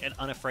so quick and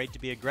unafraid to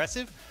be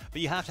aggressive.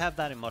 But you have to have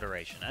that in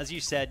moderation. As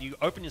you said, you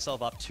open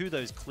yourself up to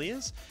those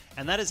clears,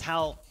 and that is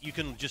how you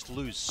can just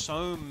lose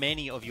so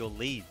many of your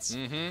leads.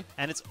 And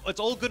it's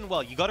all good and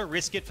well. You got to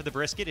risk it for the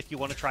brisket if you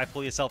want to try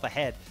pull yourself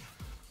ahead.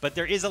 But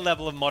there is a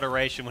level of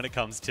moderation when it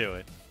comes to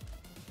it.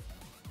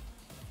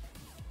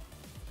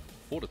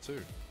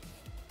 4-2.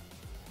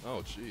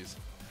 Oh, jeez.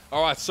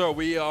 All right, so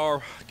we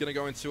are going to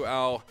go into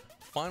our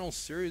final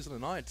series of the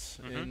night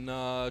in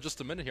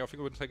just a minute here. I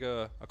think we're going to take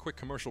a quick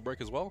commercial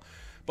break as well.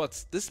 But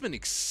this has been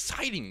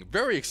exciting,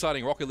 very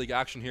exciting Rocket League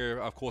action here,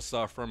 of course,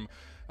 from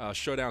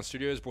Showdown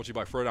Studios, brought to you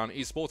by Throwdown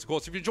Esports. Of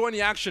course, if you're enjoying the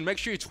action, make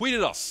sure you tweet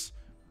at us.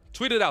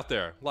 Tweet it out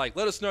there. Like,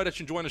 let us know that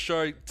you're enjoying the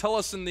show. Tell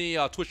us in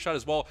the Twitch chat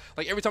as well.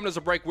 Like, every time there's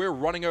a break, we're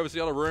running over to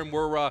the other room.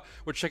 We're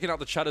checking out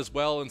the chat as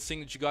well and seeing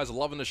that you guys are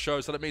loving the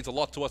show. So that means a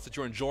lot to us that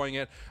you're enjoying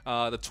it.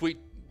 The tweet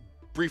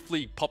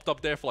briefly popped up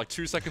there for like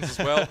 2 seconds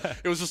as well.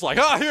 It was just like,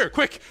 here,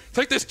 quick,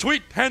 take this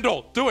tweet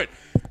handle, do it.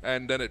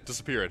 And then it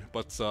disappeared.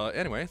 But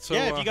anyway, so...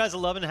 Yeah, if you guys are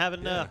loving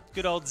having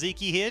good old Zeke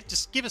here,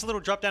 just give us a little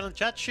drop down in the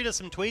chat, shoot us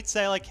some tweets,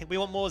 say like, we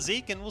want more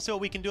Zeke, and we'll see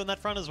what we can do on that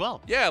front as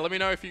well. Yeah, let me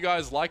know if you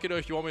guys like it or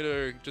if you want me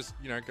to just,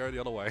 you know, go the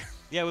other way.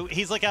 Yeah,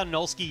 he's like our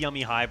Nolsky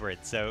Yummy hybrid,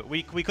 so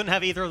we couldn't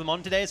have either of them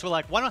on today, so we're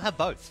like, why not have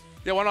both?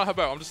 Yeah, why not have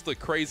both? I'm just the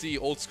crazy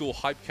old school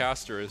hype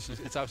caster.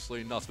 It's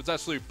absolutely nuts. But it's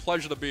absolutely a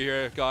pleasure to be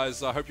here,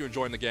 guys. I hope you're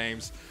enjoying the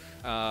games.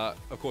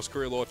 Of course,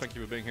 Courier Lord, thank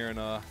you for being here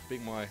and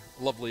being my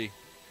lovely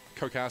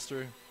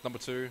co-caster, number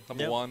 2,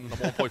 number 1, number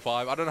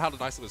 1.5. I don't know how to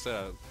nicely say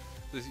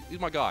that. He's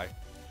my guy.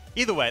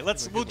 Either way,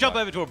 we'll jump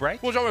over to a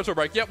break. We'll jump over to a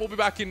break. Yep, we'll be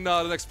back in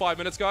the next 5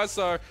 minutes, guys.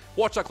 So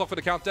watch that clock for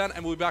the countdown,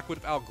 and we'll be back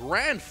with our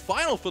grand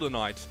final for the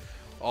night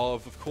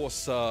of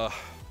course,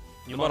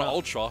 Numana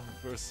Ultra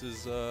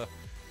versus...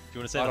 Do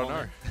you want to say I don't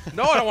know.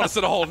 No, I don't want to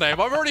say the whole name.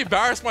 I've already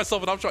embarrassed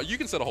myself, and I'm sure you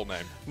can say the whole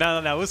name. No.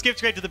 We'll skip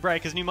straight to the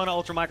break, because Numana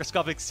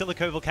Ultramicroscopic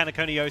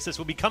Silicovolcaniconiosis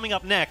will be coming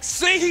up next.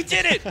 See, he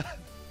did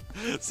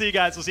it! See you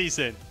guys. We'll see you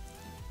soon.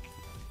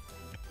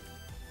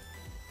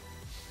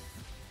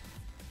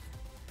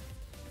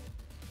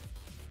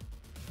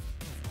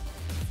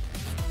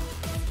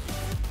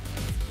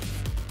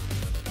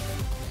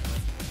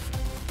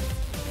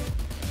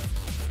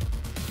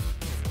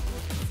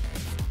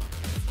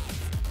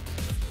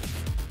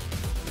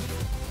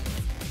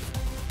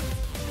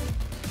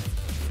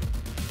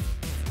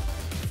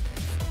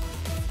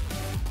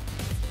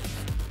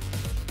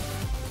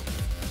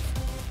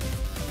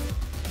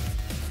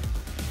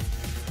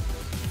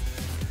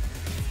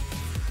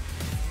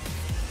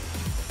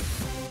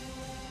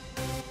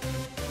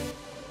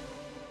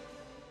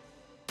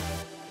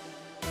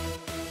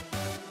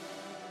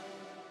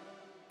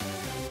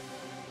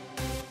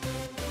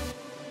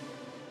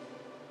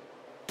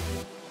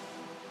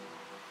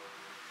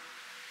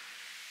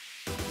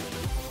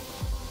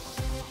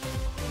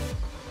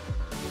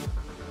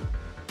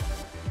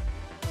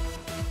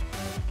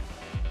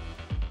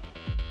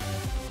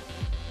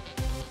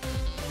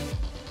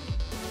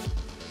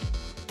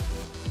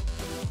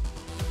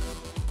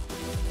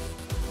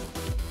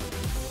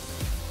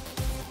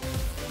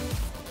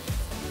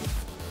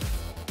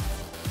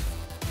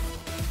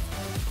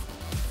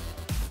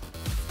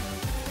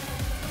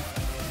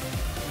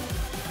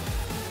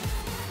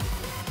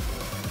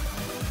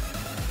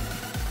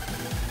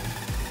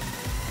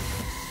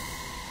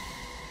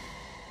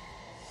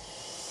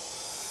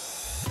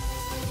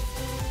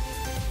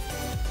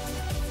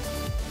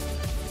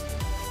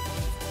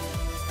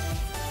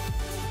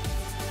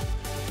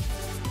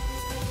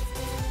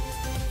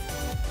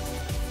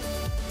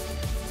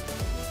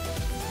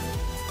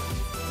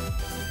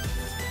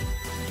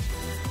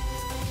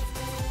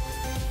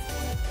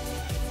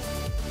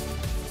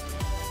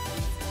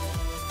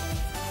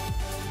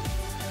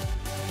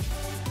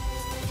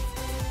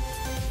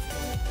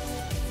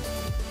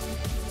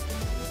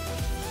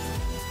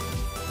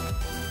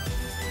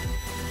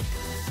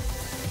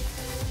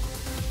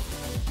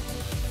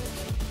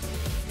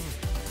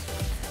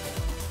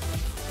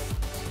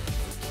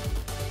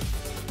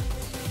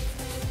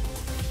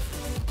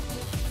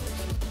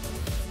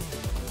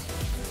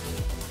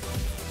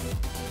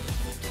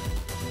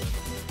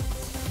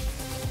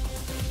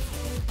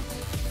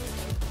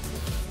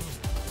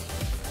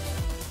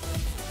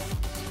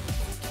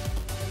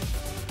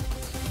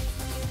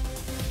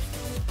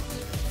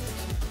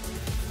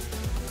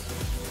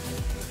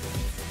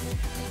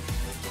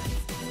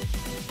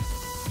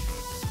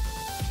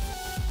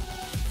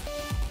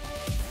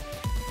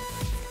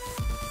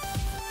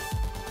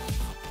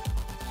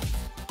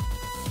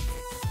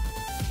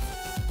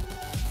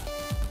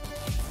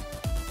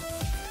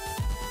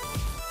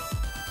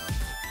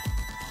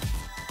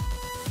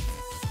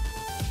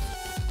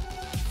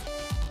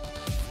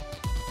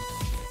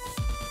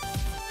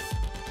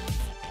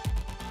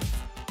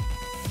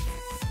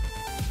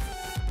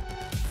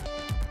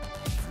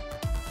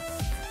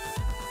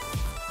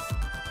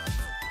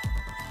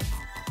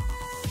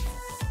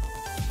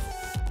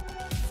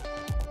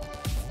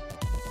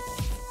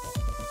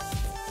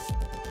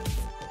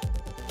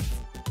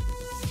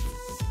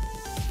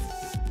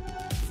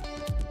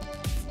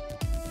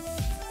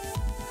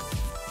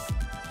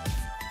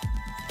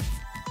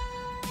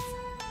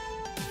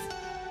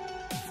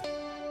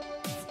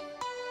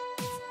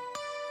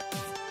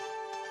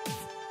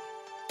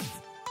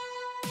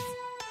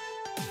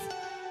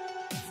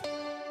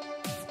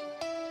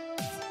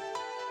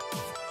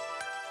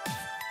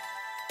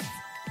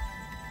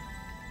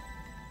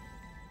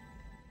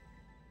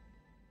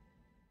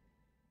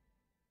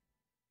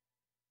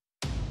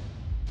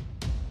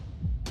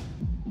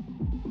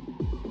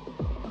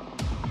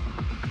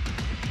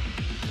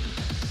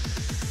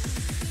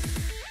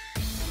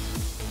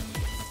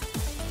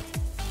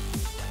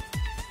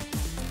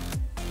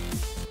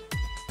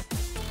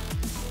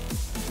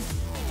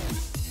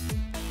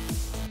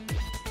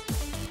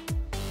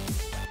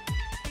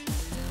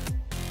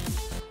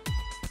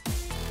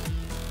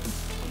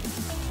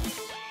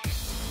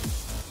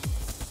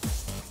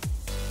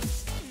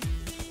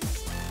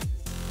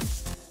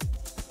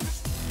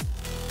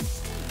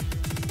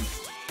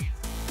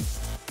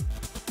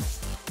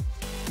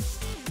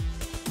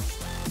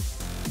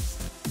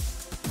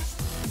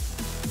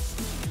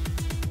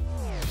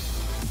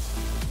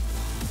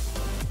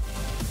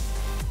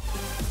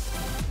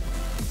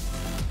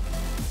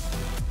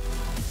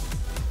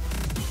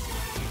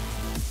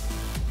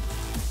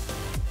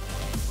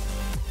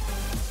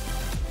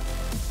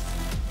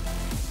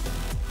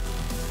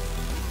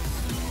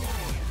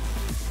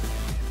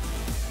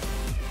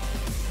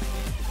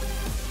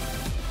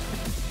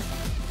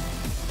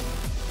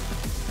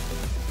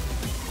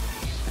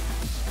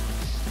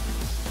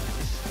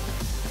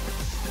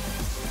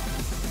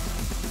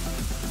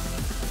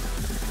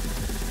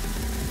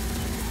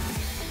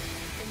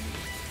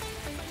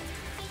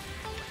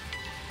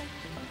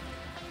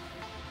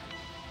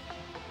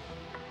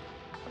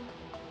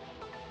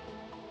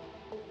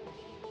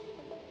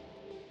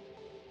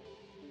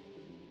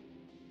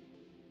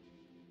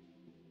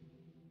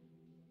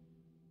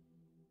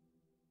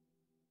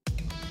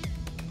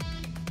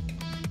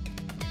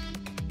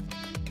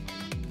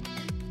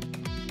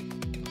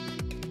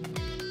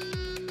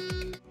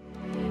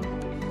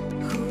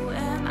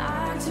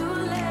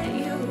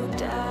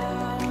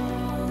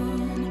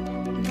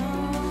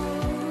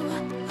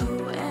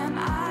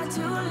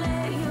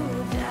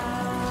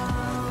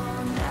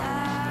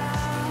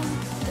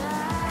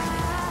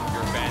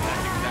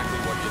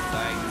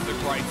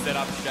 Great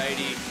setup,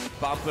 Shady.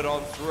 Bump it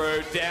on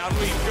through. Down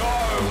we go.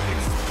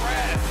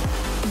 Express.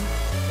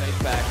 Stay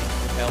back.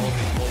 Held in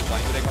full lane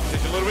with their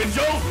competition. A little bit.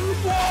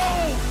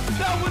 Whoa!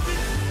 That was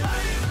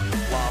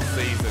insane. Last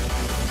season,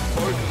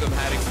 both of them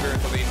had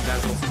experience on the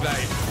international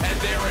stage. And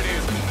there it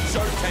is.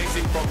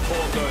 Showcasing from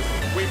Corsos.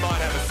 We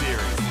might have a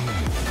series.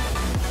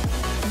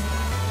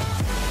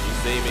 You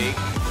see me.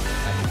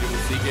 I can do the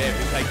CGF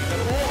and taking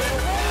the ball.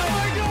 Oh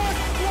my god!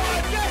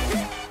 What?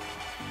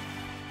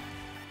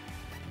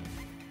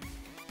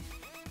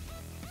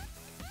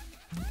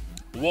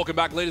 Welcome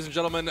back, ladies and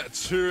gentlemen,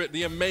 to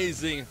the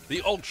amazing,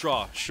 the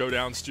Ultra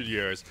Showdown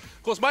Studios.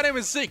 Of course, my name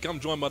is Zeke. I'm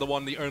joined by the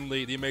one, the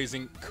only, the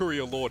amazing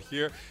Courier Lord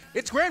here.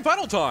 It's grand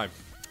final time.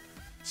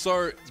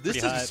 So this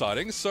is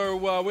exciting. So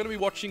we're going to be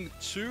watching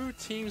two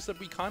teams that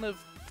we kind of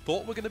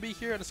thought were going to be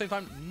here, at the same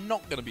time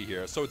not going to be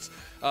here. So it's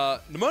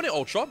Pneumonia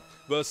Ultra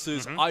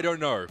versus I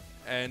Don't Know.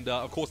 And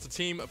of course, the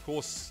team,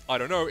 I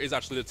Don't Know, is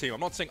actually the team. I'm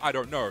not saying I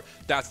Don't Know.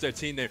 That's their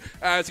team name.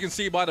 As you can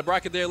see by the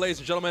bracket there, ladies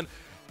and gentlemen,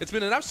 it's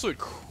been an absolute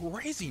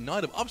crazy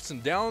night of ups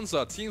and downs.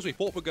 Teams we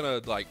thought were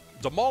going to, like,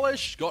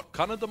 demolish, got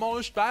kind of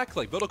demolished back.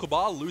 Like, Vertical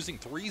Bar losing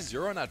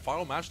 3-0 in that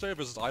final match there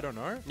versus I Don't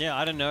Know. Yeah,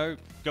 I Don't Know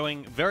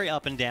going very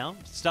up and down,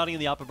 starting in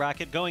the upper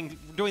bracket, doing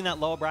that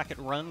lower bracket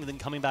run, and then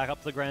coming back up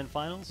to the grand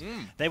finals.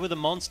 They were the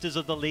monsters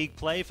of the league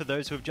play for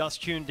those who have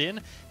just tuned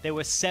in. They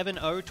were 7-0,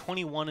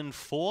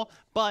 21-4,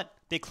 but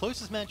their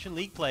closest match in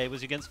league play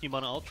was against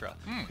Pneumonia Ultra,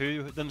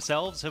 who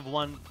themselves have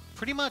won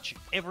pretty much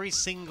every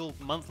single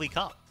monthly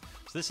cup.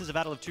 So this is a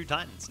battle of two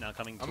titans now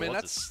coming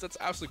towards us. That's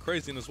absolutely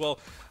crazy. And as well,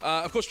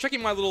 of course,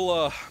 checking my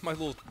little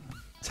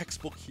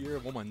textbook here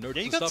of all my notes.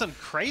 Yeah, you got some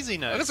crazy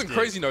notes. I got some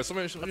crazy notes. I'm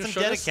going to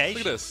show this. Dedication.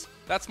 Look at this.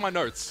 That's my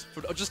notes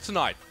for just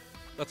tonight.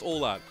 That's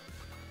all that.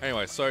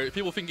 Anyway, so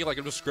people thinking like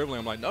I'm just scribbling,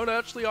 I'm like, no, there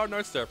actually are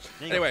notes there.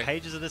 Yeah, anyway, got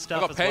pages of this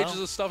stuff. I've got pages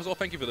of stuff as well.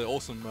 Thank you for the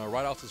awesome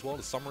write-outs as well,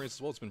 the summaries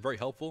as well. It's been very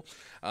helpful,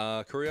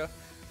 Korea.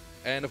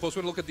 And of course,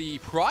 we're going to look at the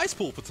prize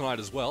pool for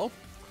tonight as well.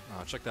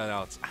 Check that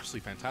out. It's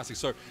absolutely fantastic.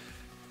 So,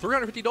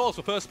 $350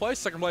 for first place,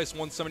 second place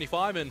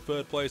 $175, and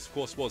third place, of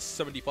course, was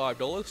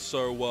 $75.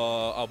 So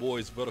our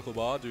boys Vertical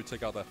Bar do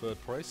take out that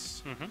third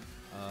place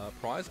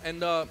prize.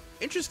 And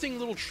interesting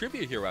little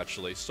trivia here,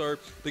 actually. So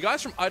the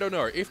guys from I Don't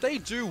Know, if they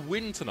do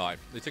win tonight,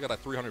 they take out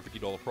that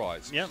 $350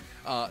 prize. Yeah.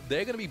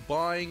 They're going to be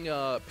buying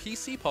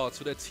PC parts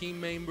for their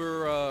team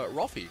member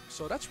Ruffy.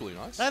 So that's really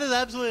nice. That is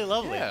absolutely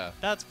lovely. Yeah.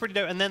 That's pretty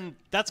dope. And then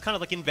that's kind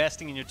of like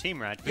investing in your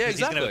team, right? Because yeah,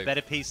 exactly. he's going to have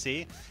a better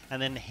PC, and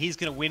then he's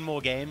going to win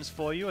more games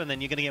for you, and then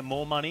you're going to get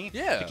more money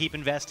to keep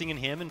investing in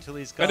him until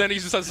he's got... And then he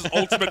just has his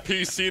ultimate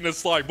PC, and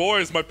it's like,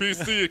 boys, my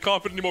PC,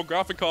 can't fit any more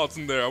graphic cards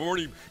in there. I'm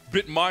already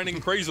bit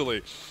mining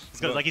crazily. He's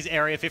got like his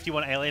Area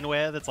 51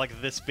 Alienware that's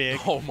like this big.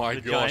 Oh my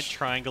gosh. Giant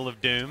triangle of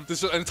doom.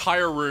 This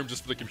entire room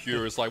just for the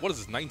computer is like, what is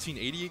this,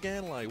 1980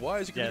 again? Like, why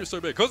is your computer so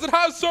big? Because it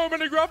has so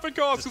many graphic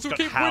cards, because we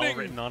keep winning.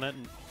 Written on it.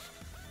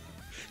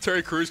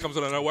 Terry Crews comes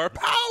out of nowhere.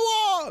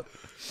 Power!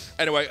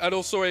 Anyway, and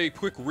also a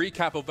quick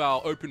recap of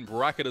our open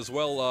bracket as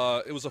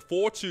well. It was a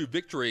 4-2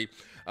 victory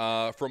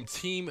from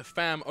Team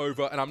Fam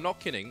over, and I'm not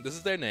kidding, this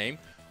is their name,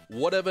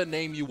 whatever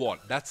name you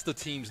want. That's the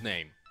team's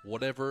name.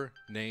 Whatever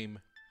name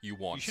you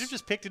want. You should have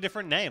just picked a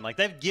different name. Like,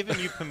 they've given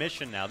you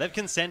permission now. They've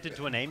consented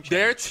to a name change.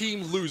 Their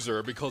team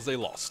loser because they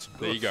lost.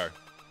 There you go.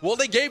 Well,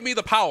 they gave me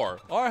the power.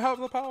 I have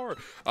the power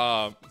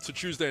to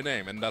choose their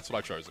name, and that's what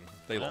I've chosen.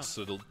 They lost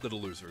to the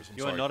losers.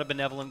 You are not a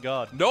benevolent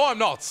god. No, I'm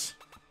not.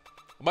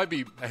 I might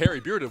be a hairy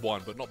bearded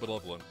one, but not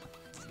benevolent.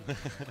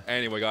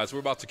 Anyway, guys, we're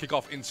about to kick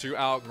off into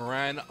our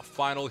grand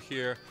final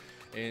here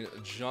in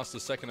just a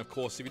second. Of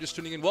course, if you're just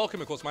tuning in, welcome.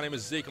 Of course, my name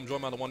is Zeke. I'm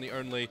joined by the one, the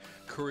only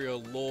Courier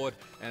Lord,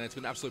 and it's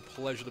been an absolute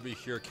pleasure to be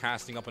here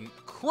casting up a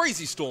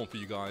crazy storm for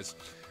you guys.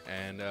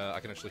 And I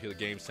can actually hear the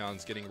game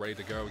sounds getting ready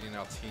to go. We're getting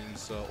our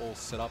teams all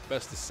set up.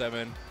 Best of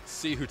 7.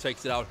 See who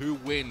takes it out, who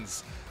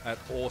wins that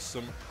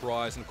awesome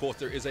prize. And of course,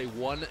 there is a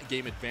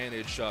 1-game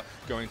advantage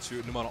going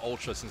to Pneumonia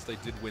Ultra since they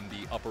did win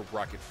the upper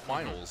bracket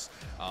finals.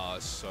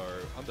 So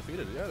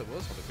undefeated. Yeah, it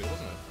was undefeated,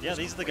 wasn't it? Yeah,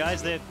 these are the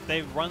guys that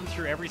they run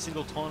through every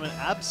single tournament,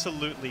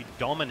 absolutely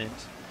dominant.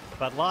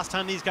 But last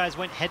time these guys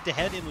went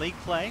head-to-head in league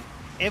play,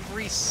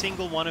 every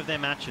single one of their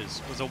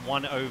matches was a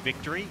 1-0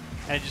 victory,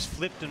 and it just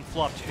flipped and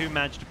flopped who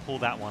managed to pull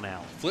that one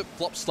out. Flip,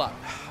 flop, slap.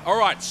 All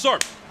right, so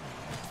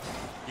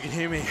you can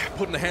hear me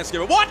putting the hands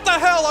together. What the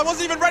hell? I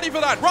wasn't even ready for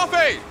that.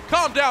 Ruffy,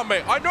 calm down,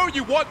 mate. I know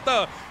you want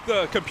the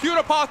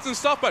computer parts and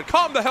stuff, but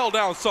calm the hell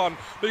down, son,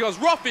 because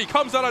Ruffy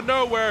comes out of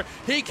nowhere.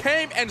 He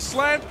came and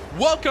slammed.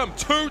 Welcome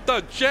to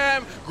the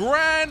Jam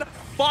Grand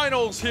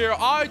Finals here.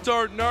 I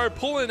Don't Know,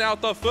 pulling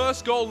out the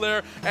first goal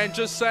there and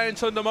just saying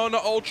to Pneumonia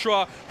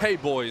Ultra, hey,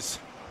 boys,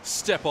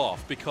 step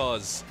off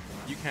because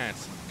you can't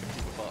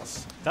compete with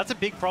us. That's a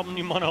big problem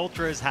Pneumonia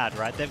Ultra has had,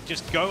 right? They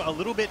just go a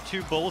little bit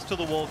too balls to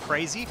the wall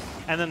crazy,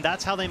 and then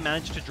that's how they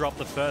managed to drop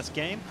the first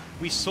game.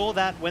 We saw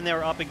that when they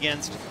were up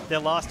against their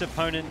last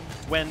opponent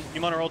when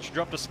Pneumonia Ultra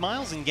dropped the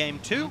Smiles in game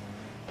 2.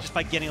 just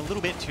by getting a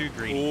little bit too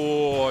greedy.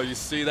 Oh, you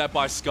see that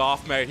by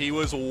Scarf, mate. He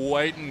was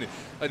waiting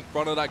in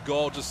front of that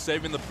goal, just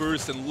saving the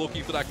boost and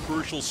looking for that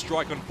crucial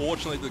strike.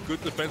 Unfortunately, the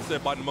good defense there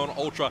by Nimona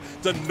Ultra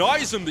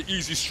denies him the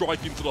easy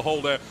strike into the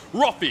hole there.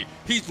 Ruffy,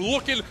 he's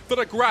looking for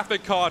the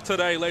graphic card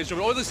today, ladies and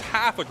gentlemen. Or at least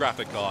half a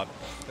graphic card.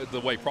 The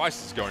way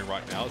price is going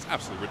right now is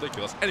absolutely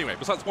ridiculous. Anyway,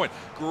 besides the point,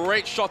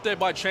 great shot there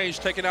by Change,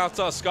 taking out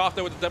Scarf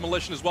there with the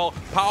demolition as well.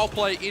 Power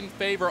play in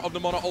favor of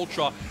Nimona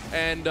Ultra.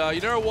 And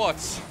you know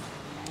what?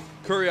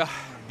 Courier.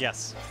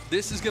 Yes.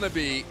 This is going to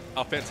be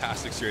a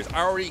fantastic series.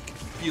 I already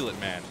feel it,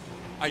 man.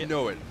 I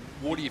know it.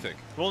 What do you think?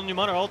 Well,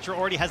 Nimona Ultra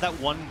already has that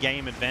one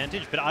game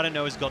advantage, but I don't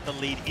know has got the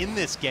lead in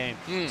this game.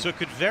 So it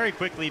could very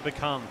quickly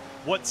become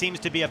what seems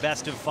to be a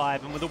best of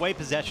 5. And with the way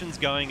possession's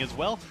going as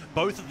well,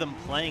 both of them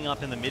playing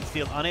up in the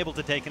midfield, unable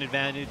to take an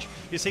advantage.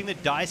 You're seeing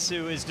that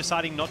Daisu is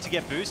deciding not to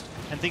get boost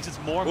and thinks it's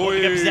more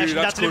important to get possession.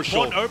 That's an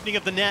important opening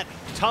of the net.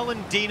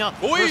 Tullen Dina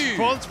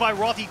responds by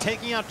Rothy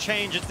taking out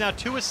Change. It's now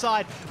 2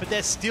 aside, but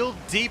they're still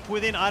deep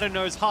within I don't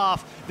know's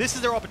half. This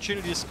is their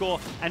opportunity to score,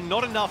 and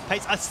not enough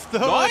pace. A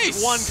third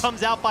one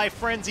comes out by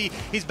Frenzy.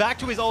 He's back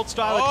to his old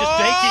style of just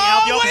taking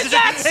out the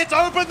opposition. It's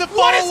open, the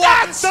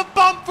follow-up. The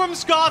bump from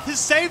Scarf has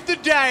saved the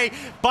day,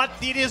 but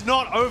it is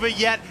not over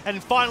yet,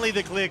 and finally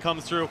the clear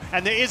comes through,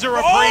 and there is a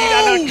reprieve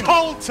and a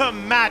goal to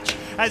match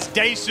as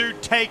Daisu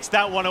takes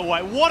that one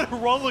away. What a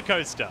roller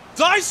coaster.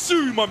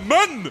 Daisu, my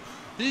man!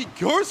 He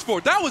goes for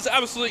it. That was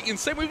absolutely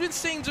insane. We've been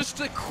seeing just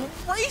the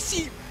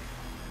crazy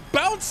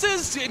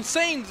bounces,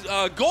 insane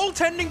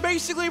goaltending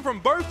basically from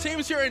both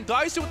teams here, and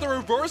Daisu with the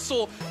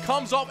reversal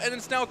comes up, and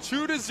it's now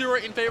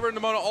 2-0 in favor of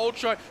Nimona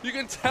Ultra. You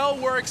can tell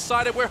we're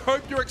excited. We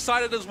hope you're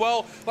excited as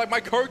well. Like, my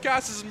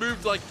co-cast has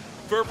moved like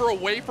further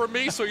away from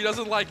me so he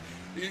doesn't like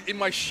in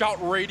my shout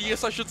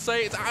radius, I should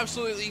say. It's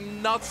absolutely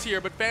nuts here,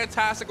 but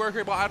fantastic work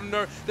here by I don't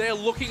know. They're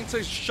looking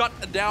to shut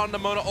down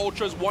Nimona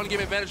Ultra's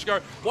 1-game advantage to go.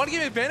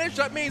 1-game advantage,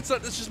 that means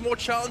that it's just more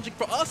challenging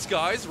for us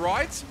guys,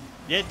 right?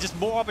 Yeah, just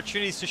more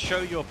opportunities to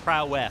show your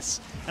prowess.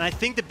 And I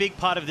think the big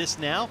part of this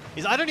now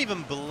is I don't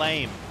even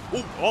blame.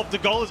 Oh, the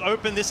goal is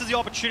open. This is the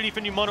opportunity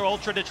for Nimona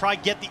Ultra to try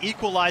get the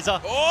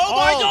equalizer. Oh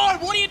my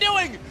god, what are you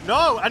doing?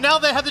 No, and now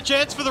they have the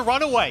chance for the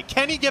runaway.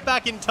 Can he get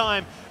back in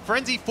time?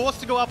 Frenzy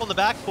forced to go up on the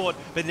backboard,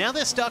 but now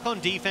they're stuck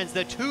on defense.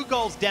 They're 2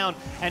 goals down,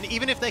 and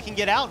even if they can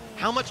get out,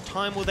 how much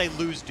time will they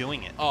lose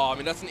doing it? Oh, I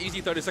mean, that's an easy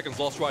 30 seconds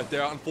loss right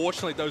there.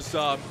 Unfortunately, those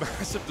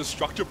massive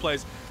destructor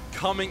plays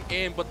coming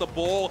in, but the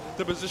ball,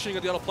 the positioning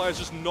of the other players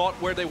just not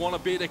where they want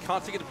to be. They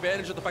can't take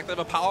advantage of the fact they have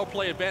a power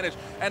play advantage.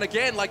 And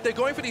again, like, they're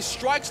going for these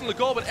strikes in the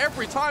goal, but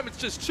every time it's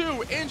just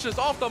 2 inches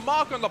off the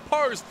mark on the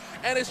post,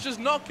 and it's just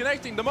not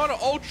connecting.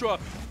 Nimona Ultra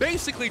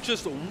basically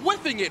just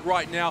whipping it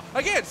right now.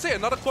 Again, see,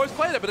 another close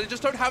play there, but they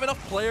just don't have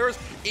enough players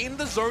in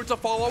the zone to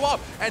follow up,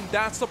 and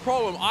that's the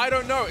problem. I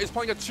don't know. It's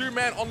playing a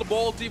 2-man on the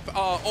ball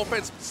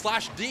offense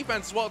slash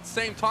defense as well at the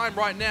same time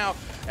right now.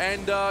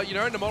 And, you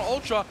know, Nimona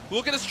Ultra,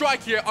 look at the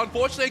strike here.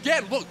 Unfortunately,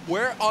 again, look,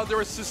 where are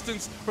their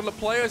assistants from the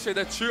players here?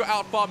 They're 2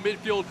 out far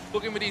midfield,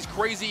 looking for these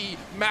crazy,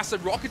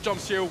 massive rocket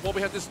jumps here, while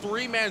we have this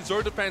 3-man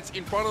zone defense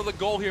in front of the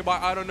goal here by,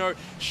 I don't know,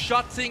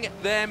 shutting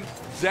them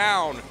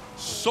down.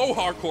 So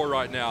hardcore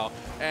right now.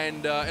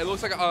 And it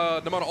looks like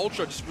Nimona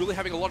Ultra just really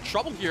having a lot of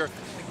trouble here,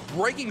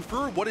 breaking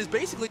through what is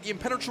basically the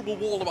impenetrable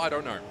wall of I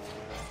don't know.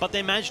 But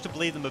they managed to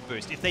bleed them a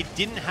boost. If they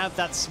didn't have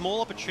that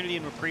small opportunity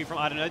and reprieve from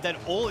I don't know, they'd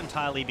all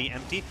entirely be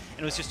empty. And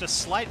it was just a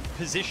slight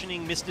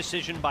positioning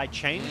misdecision by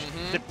Change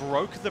that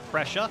broke the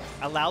pressure,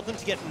 allowed them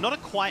to get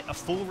not quite a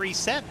full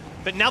reset.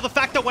 But now the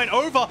factor went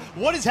over.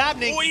 What is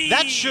happening?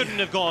 That shouldn't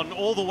have gone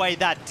all the way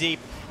that deep.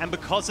 And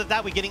because of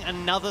that, we're getting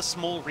another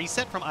small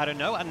reset from I don't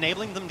know,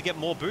 enabling them to get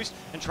more boost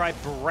and try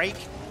break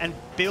and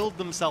build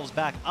themselves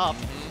back up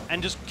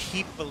and just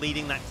keep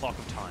bleeding that clock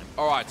of time.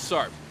 All right,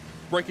 so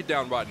break it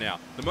down right now.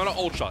 Nimona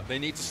Ultra, they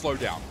need to slow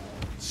down.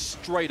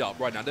 Straight up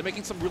right now. They're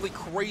making some really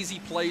crazy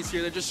plays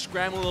here. They're just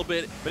scrambling a little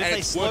bit. But if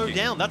they slow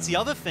down, that's the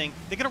other thing.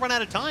 They're going to run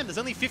out of time. There's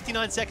only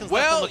 59 seconds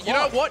left on the clock.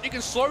 Well, you know what? You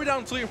can slow down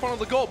until you're in front of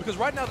the goal, because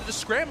right now they're just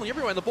scrambling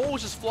everywhere. And the ball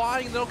is just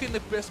flying. They're not getting the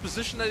best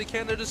position that they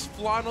can. They're just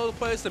flying all over the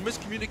place. They're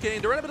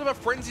miscommunicating. They're in a bit of a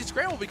frenzy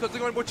scramble because they're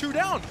going, we're 2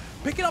 down.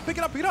 Pick it up, pick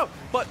it up, pick it up.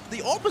 But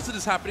the opposite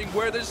is happening,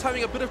 where they're just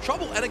having a bit of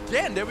trouble. And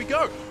again, there we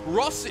go.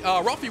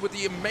 Ruffy with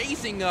the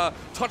amazing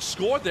touch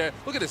score there.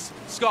 Look at this.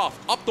 Scarf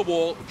up the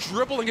wall,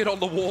 dribbling it on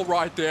the wall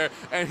right there.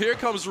 And here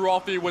comes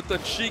Ruffy with the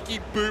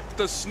cheeky boop,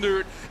 the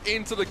snoot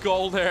into the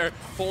goal there,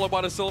 followed by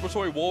the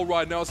celebratory wall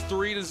right now. It's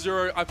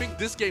 3-0. I think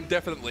this game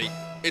definitely,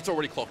 it's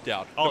already clocked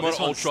out. Oh,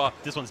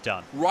 this one's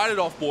done. Write it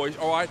off, boys,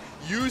 all right?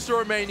 Use the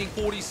remaining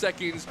 40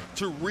 seconds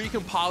to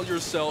recompile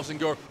yourselves and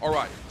go, all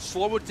right,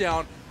 slow it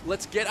down.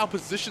 Let's get our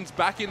positions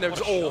back in there.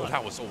 Oh,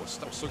 that was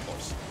so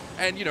close.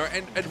 And, you know,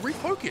 and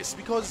refocus,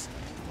 because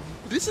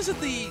this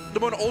isn't the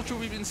Nimona Ultra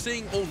we've been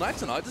seeing all night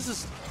tonight. This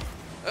is,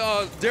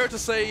 dare to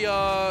say,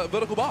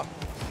 vertical bar.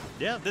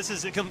 Yeah, they're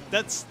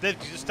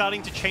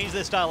starting to change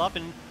their style up,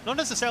 and not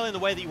necessarily in the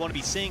way that you want to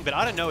be seeing, but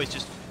I don't know, it's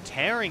just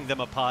tearing them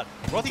apart.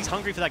 Rothy's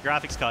hungry for that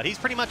graphics card. He's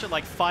pretty much at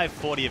like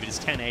 540 of his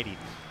 1080.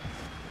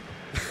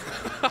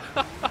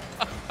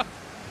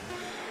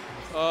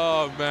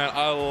 Oh, man,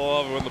 I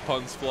love it when the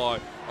puns fly.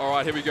 All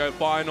right, here we go.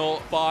 Final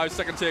 5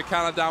 seconds here.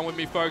 Count it down with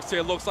me, folks.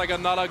 Here looks like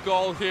another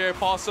goal here,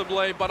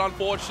 possibly. But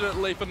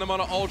unfortunately for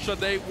Nemona Ultra,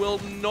 they will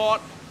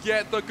not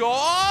get the goal.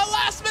 Oh,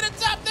 last minute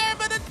tap there,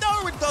 but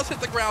no, it does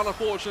hit the ground,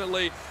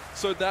 unfortunately.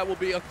 So that will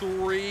be a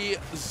 3-0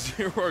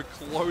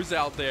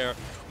 closeout there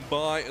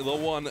by the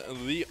one,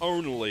 the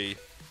only.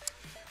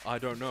 I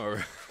don't know.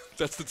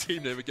 That's the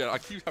team name again. I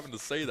keep having to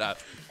say that.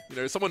 You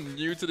know, someone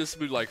new to this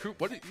would be like, "Who?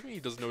 What do you mean he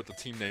doesn't know what the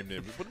team name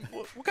is?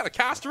 What kind of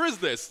caster is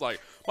this?"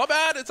 Like, my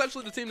bad. It's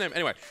actually the team name.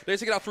 Anyway, they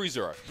take it out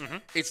 3-0.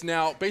 It's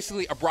now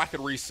basically a bracket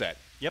reset.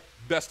 Yep.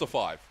 Best of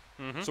 5.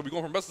 So we're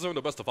going from best of 7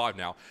 to best of 5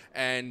 now,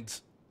 and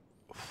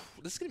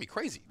this is gonna be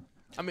crazy.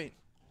 I mean,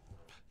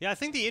 yeah, I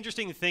think the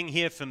interesting thing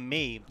here for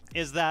me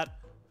is that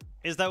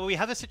we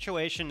have a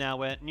situation now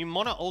where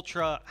Nemona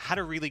Ultra had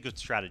a really good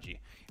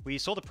strategy. We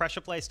saw the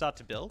pressure play start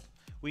to build.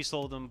 We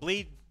saw them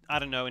bleed, I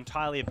don't know,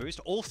 entirely a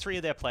boost. All 3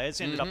 of their players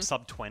ended up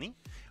sub 20,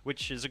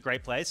 which is a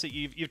great play. So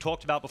you've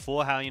talked about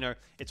before how, you know,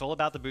 it's all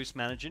about the boost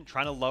management,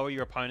 trying to lower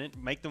your opponent,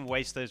 make them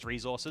waste those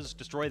resources,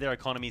 destroy their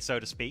economy,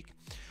 so to speak.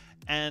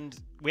 And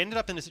we ended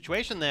up in a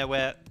situation there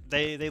where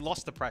they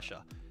lost the pressure.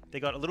 They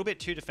got a little bit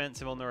too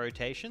defensive on the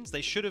rotations.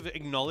 They should have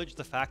acknowledged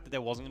the fact that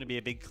there wasn't going to be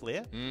a big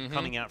clear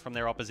coming out from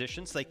their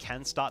opposition, so they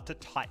can start to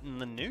tighten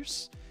the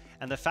noose.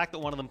 And the fact that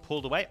one of them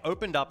pulled away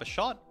opened up a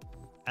shot,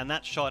 and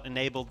that shot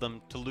enabled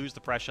them to lose the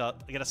pressure,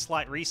 get a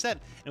slight reset.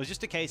 It was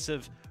just a case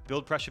of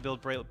build pressure,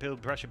 build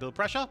pressure, build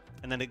pressure,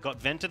 and then it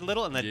got vented a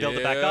little, and they'd build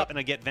it back up, and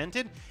it'd get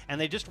vented. And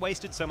they just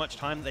wasted so much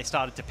time that they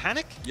started to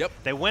panic. Yep.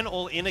 They went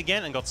all in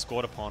again and got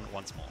scored upon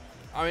once more.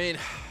 I mean,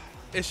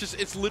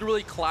 it's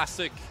literally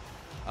classic.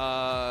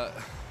 I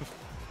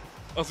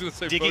was going to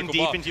say digging Vertical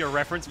deep Bar. into your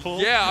reference pool.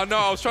 Yeah, I know.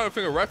 I was trying to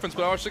think of a reference,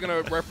 but I was actually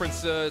going to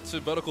reference to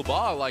Vertical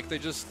Bar. Like, they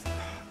just...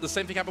 The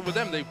same thing happened with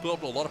them. They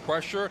built a lot of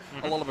pressure,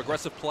 a lot of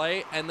aggressive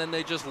play, and then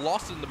they just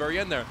lost it in the very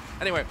end there.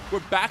 Anyway, we're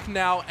back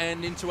now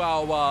and into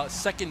our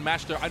second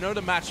match there. I know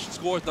the match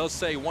score does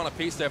say 1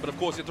 apiece there, but of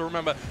course you have to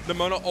remember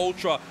Nemona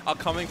Ultra are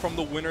coming from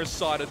the winner's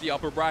side of the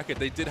upper bracket.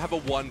 They did have a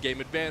 1-game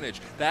advantage.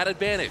 That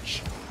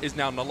advantage is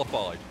now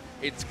nullified.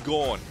 It's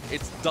gone.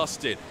 It's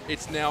dusted.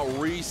 It's now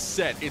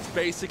reset. It's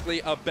basically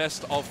a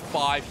best of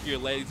 5 here,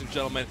 ladies and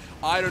gentlemen.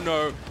 I don't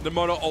know.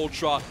 Nemona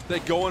Ultra, they're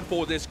going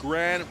for this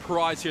grand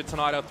prize here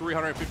tonight of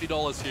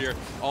 $350 here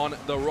on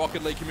the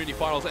Rocket League Community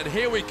Finals. And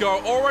here we go.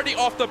 Already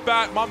off the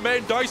bat, my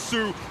man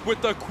Daisu with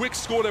the quick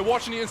score. They're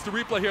watching the instant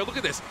replay here. Look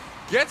at this.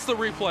 Gets the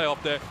replay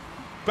off there.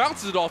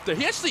 Bounces it off there.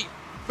 He actually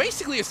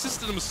basically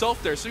assisted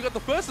himself there. So you got the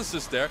first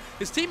assist there.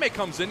 His teammate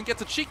comes in,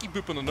 gets a cheeky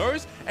boop on the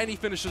nose, and he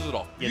finishes it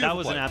off. Yeah, that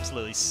was an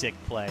absolutely sick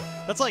play.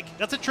 That's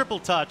a triple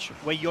touch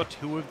where you're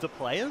 2 of the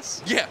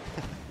players. Yeah.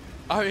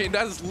 I mean,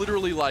 that is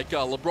literally like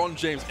LeBron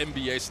James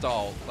NBA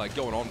style like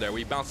going on there.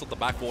 We bounced off the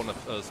backboard on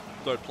the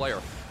 3rd player.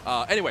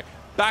 Anyway,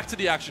 back to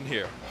the action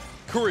here.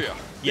 Korea.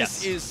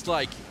 Yes. This is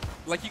like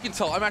you can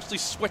tell, I'm actually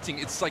sweating.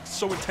 It's like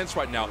so intense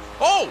right now.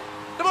 Oh,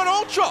 Nemona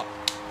Ultra.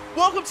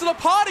 Welcome to the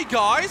party,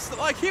 guys.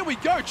 Like, here we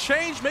go.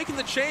 Making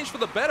the change for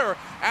the better.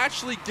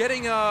 Actually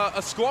getting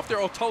a score off there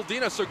of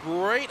Taldina. So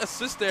great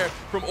assist there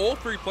from all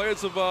 3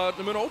 players of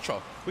Nemona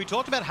Ultra. We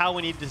talked about how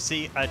we needed to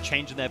see a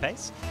change in their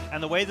pace,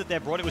 and the way that they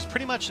brought it was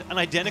pretty much an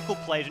identical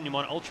play to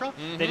Nemona Ultra.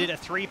 They did a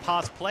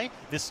 3-pass play,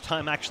 this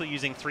time actually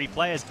using 3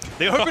 players.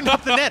 They opened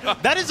up the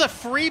net. That is a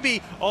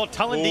freebie. Oh,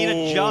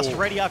 Talandina just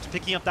ready after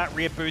picking up that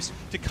rear boost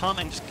to come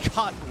and just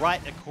cut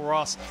right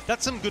across.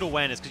 That's some good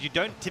awareness, because you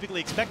don't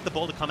typically expect the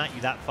ball to come at you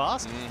that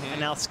fast.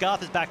 And now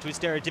Scarf is back to his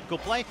stereotypical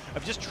play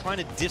of just trying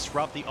to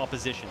disrupt the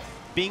opposition,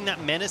 being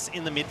that menace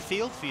in the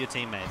midfield for your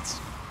teammates.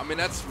 I mean,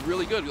 that's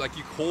really good. Like,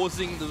 you're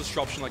causing the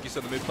disruption, like you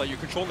said, in the mid-play. You're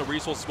controlling the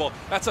resources well.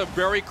 That's a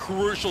very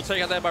crucial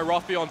take out there by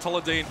Rafi on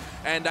Taladin,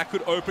 and that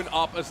could open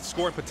up a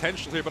scoring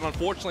potential here. But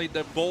unfortunately,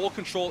 the ball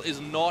control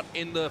is not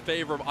in the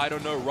favor of I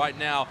don't know right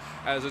now,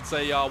 as it's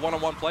a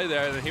one-on-one play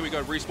there. And here we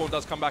go. Respawn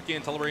does come back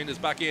in. Taladin is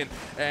back in.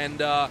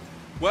 And,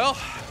 well,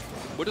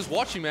 we're just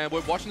watching, man.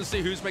 We're watching to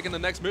see who's making the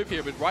next move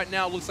here. But right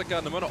now, it looks like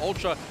Nemona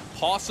Ultra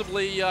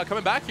possibly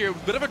coming back here.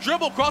 Bit of a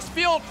dribble cross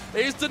field.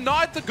 He's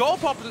denied the goal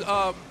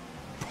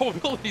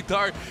probability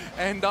though,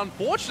 and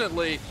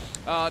unfortunately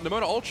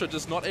Nemona Ultra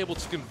just not able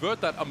to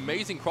convert that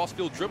amazing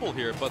cross-field dribble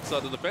here, but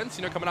the defense,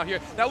 you know, coming out here.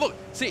 Now look,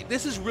 see,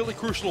 this is really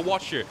crucial to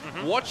watch here.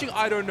 Watching,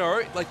 I don't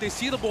know, like they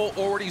see the ball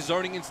already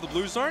zoning into the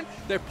blue zone,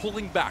 they're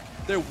pulling back.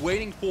 They're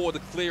waiting for the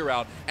clear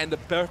out and the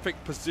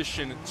perfect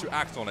position to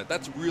act on it.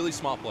 That's really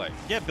smart play.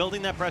 Yeah,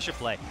 building that pressure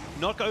play.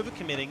 Not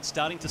overcommitting,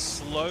 starting to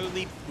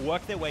slowly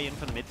work their way in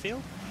from the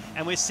midfield.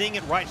 And we're seeing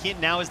it right here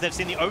now as they've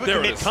seen the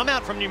overcommit come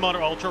out from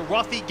Nemona Ultra.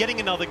 Ruffy getting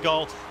another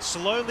goal,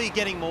 slowly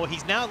getting more.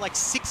 He's now at like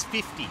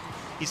 650.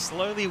 He's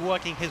slowly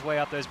working his way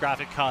up those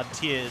graphic card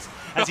tiers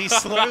as he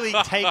slowly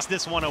takes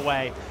this one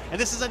away.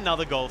 And this is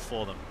another goal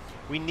for them.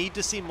 We need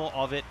to see more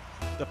of it.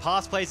 The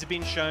pass plays have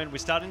been shown. We're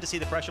starting to see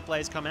the pressure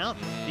plays come out.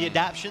 The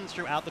adaptions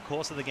throughout the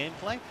course of the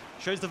gameplay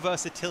shows the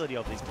versatility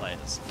of these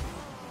players.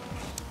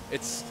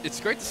 it's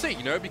great to see,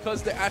 you know,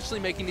 because they're actually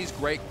making these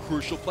great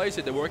crucial plays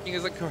here. They're working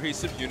as a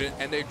cohesive unit,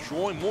 and they're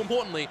drawing, more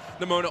importantly,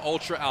 Nimona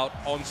Ultra out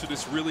onto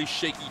this really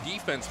shaky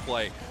defense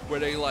play where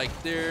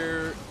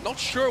they're not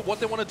sure what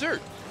they want to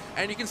do.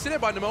 And you can see that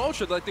by Nimona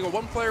Ultra, like they got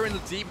one player in the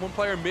deep, one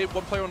player in mid,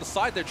 one player on the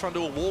side. They're trying to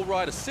do a wall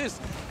ride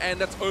assist,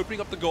 and that's opening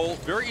up the goal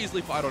very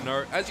easily for I Don't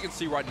Know. As you can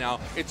see right now,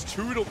 it's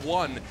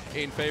 2-1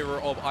 in favor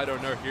of I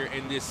Don't Know here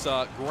in this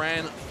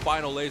grand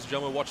final, ladies and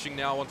gentlemen. Watching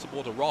now once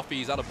aboard the Ruffy.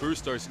 He's out of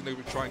booster. He's going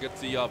to try and get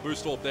the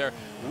booster up there,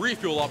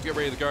 refuel up, get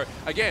ready to go.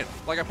 Again,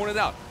 like I pointed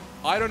out,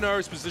 I Don't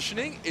Know's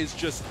positioning is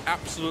just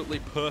absolutely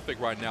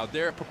perfect right now.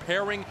 They're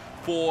preparing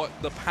for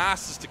the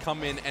passes to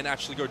come in and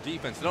actually go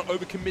defense. They're not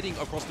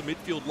overcommitting across the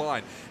midfield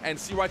line. And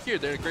see right here,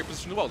 they're in a great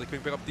position as well. They can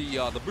pick up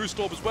the boost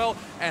orb as well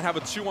and have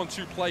a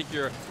 2-on-2 play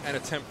here and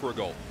attempt for a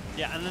goal.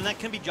 Yeah, and then that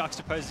can be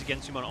juxtaposed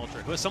against Nimona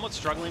Ultra, who are somewhat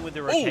struggling with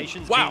their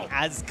rotations being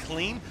as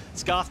clean.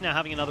 Scarf now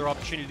having another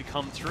opportunity to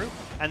come through,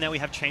 and now we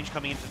have change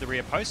coming into the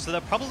rear post, so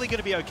they're probably going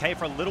to be okay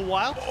for a little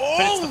while, but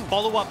it's the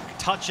follow-up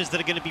touches that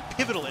are going to be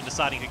pivotal in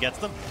deciding who gets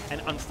them, and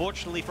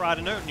unfortunately for I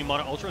Don't Know,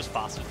 Nimona Ultra is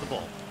faster to the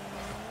ball.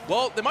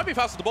 Well, they might be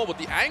faster to the ball, but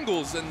the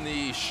angles and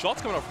the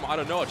shots coming up from I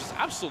Don't Know are just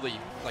absolutely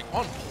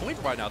on point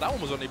right now. That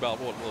one was only about,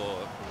 what,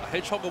 a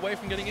hedgehog away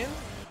from getting in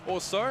or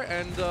so,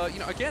 and, you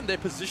know, again, their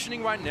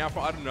positioning right now for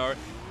I Don't Know,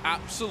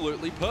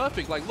 absolutely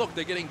perfect. Like, look,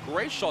 they're getting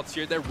great shots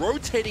here. They're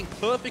rotating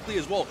perfectly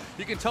as well.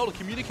 You can tell the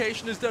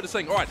communication is there. They're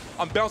saying, all right,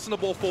 I'm bouncing the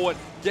ball forward,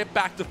 get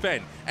back,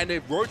 defend. And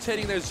they're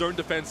rotating their zone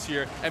defense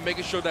here and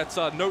making sure that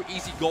no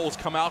easy goals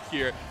come out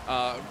here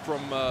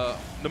from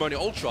Nimona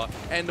Ultra.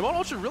 And Nimona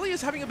Ultra really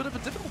is having a bit of a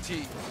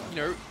difficulty, you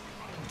know,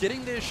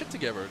 getting their shit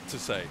together, to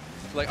say.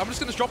 Like, I'm just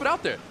going to drop it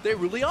out there. They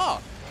really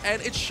are.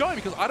 And it's showing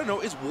because I Don't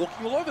Know is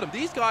walking all over them.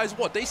 These guys,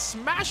 what, they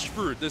smashed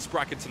through this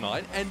bracket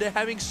tonight, and they're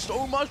having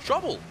so much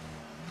trouble.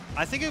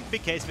 I think a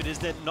big case of it is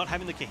they're not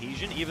having the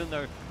cohesion, even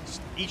though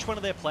each one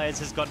of their players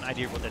has got an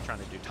idea of what they're trying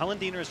to do.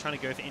 Talendina is trying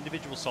to go for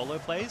individual solo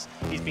plays.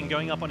 He's been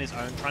going up on his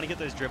own, trying to get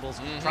those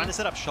dribbles, trying to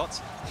set up shots,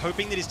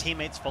 hoping that his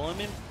teammates follow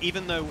him,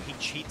 even though he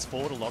cheats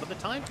forward a lot of the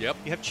time. Yep.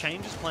 You have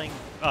Changes playing,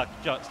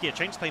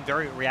 Changes playing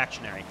very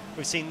reactionary.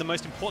 We've seen the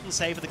most important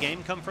save of the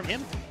game come from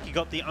him. He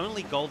got the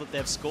only goal that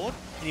they've scored,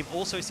 and you've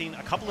also seen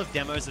a couple of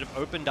demos that have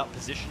opened up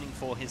positioning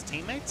for his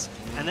teammates.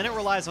 And then it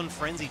relies on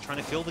Frenzy trying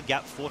to fill the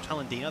gap for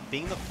Talendina,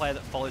 being the player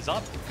that follows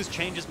up, because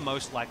Change is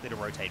most likely to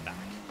rotate back.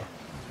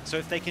 So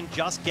if they can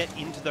just get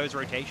into those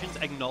rotations,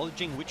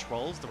 acknowledging which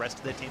roles the rest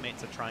of their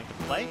teammates are trying to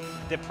play,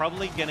 they're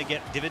probably going to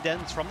get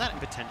dividends from that and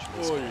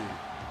potentially score.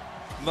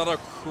 Another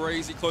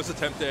crazy close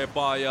attempt there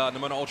by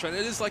Nimona Ultra. And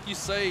it is like you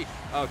say,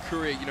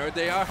 Courier, you know,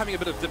 they are having a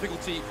bit of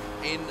difficulty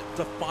in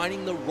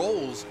defining the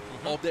roles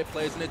of their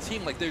players in their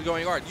team. Like, they're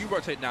going, all right, you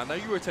rotate now,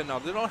 you rotate now.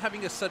 They're not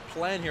having a set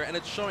plan here, and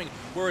it's showing.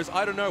 Whereas,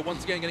 I Don't Know,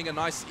 once again, getting a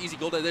nice, easy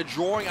goal there. They're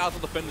drawing out the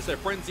defenders. Their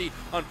Frenzy,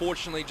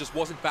 unfortunately, just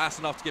wasn't fast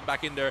enough to get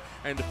back in there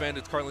and defend.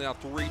 It's currently now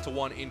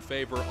 3-1 in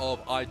favor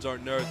of I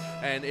Don't Know.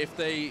 And if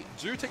they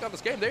do take out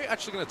this game, they're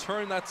actually going to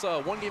turn that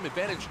one-game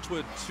advantage to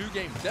a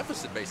 2-game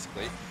deficit,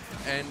 basically,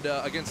 and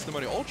against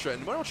Nimona Ultra.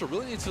 And Nimona Ultra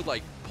really needs to,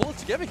 like, pull it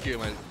together here,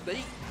 man.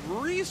 They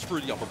breezed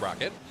through the upper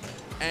bracket.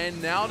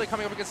 And now they're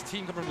coming up against a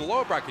team coming from the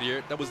lower bracket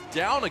here that was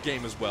down a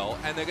game as well,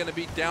 and they're going to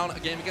be down a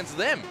game against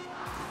them.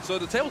 So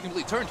the table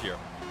completely turned here.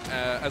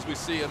 As we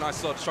see a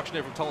nice destruction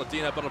here from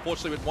Talendina, but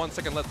unfortunately with 1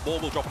 second left, ball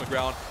will drop on the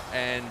ground,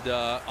 and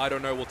I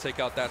Don't Know will take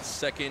out that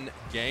second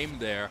game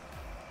there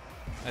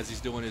as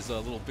he's doing his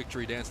little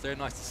victory dance there.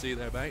 Nice to see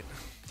there, mate.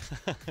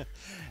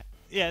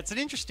 Yeah, it's an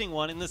interesting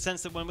one in the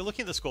sense that when we're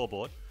looking at the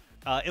scoreboard,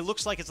 it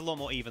looks like it's a lot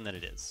more even than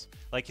it is.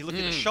 Like, you look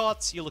at the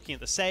shots, you're looking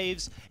at the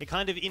saves, it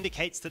kind of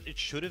indicates that it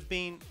should have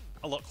been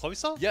a lot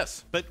closer.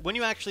 Yes. But when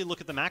you actually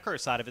look at the macro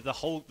side of it, the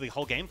whole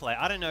gameplay,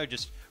 I Don't Know,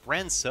 just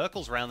ran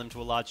circles around them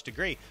to a large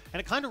degree. And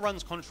it kind of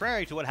runs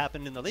contrary to what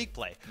happened in the league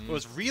play. It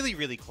was really,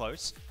 really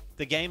close.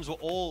 The games were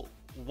all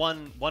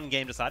one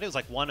game decided. It was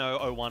like 1-0,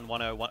 0-1,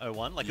 1-0,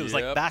 1-0-1. Like, it was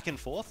like back and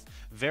forth,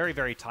 very,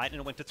 very tight,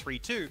 and it went to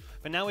 3-2.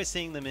 But now we're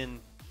seeing them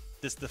in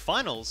the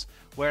finals,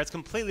 where it's a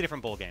completely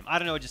different ball game. I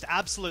Don't Know, just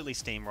absolutely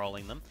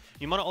steamrolling them.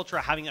 Nimona Ultra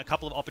having a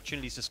couple of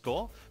opportunities to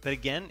score, but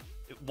again,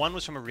 one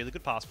was from a really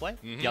good pass play,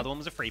 the other one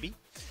was a freebie,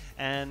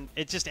 and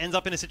it just ends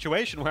up in a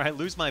situation where I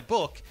lose my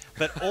book,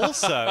 but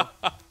also,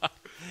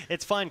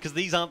 it's fine, because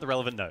these aren't the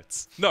relevant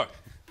notes. No.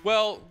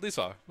 Well, these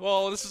are.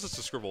 Well, this is just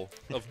a scribble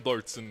of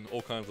notes and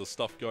all kinds of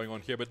stuff going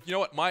on here, but you know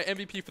what? My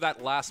MVP for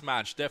that last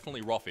match,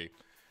 definitely Ruffy.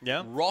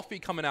 Yeah.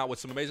 Ruffy coming out with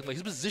some amazing play.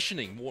 His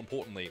positioning, more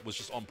importantly, was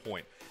just on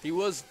point. He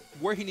was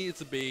where he needed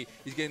to be.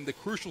 He's getting the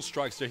crucial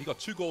strikes there. He got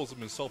 2 goals of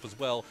himself as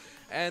well.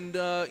 And,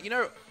 you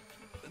know,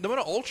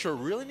 Nimona Ultra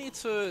really need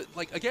to,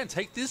 like, again,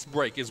 take this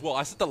break as well.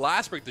 I said the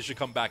last break they should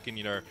come back and,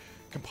 you know,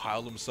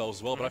 compile themselves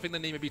as well, but I think they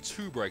need maybe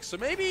 2 breaks. So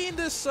maybe in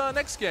this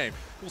next game,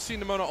 we'll see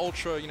Nimona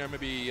Ultra, you know,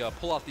 maybe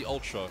pull out the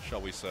Ultra,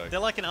 shall we say. They're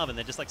like an oven.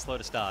 They're just like slow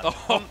to start.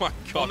 Oh my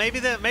god. Or maybe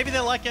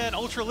they're like an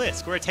Ultra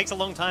Lisk, where it takes a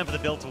long time for the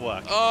build to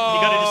work. You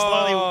got to just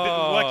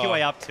slowly work your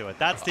way up to it.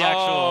 That's the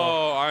actual...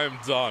 Oh, I am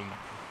done.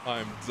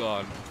 I'm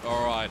done.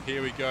 All right,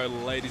 here we go,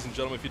 ladies and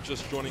gentlemen. If you're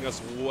just joining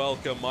us,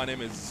 welcome. My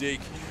name is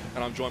Zeke,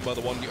 and I'm joined by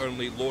the one, the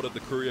only Lord of the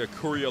Courier,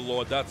 Courier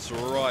Lord. That's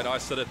right, I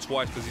said it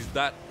twice because he's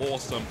that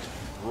awesome.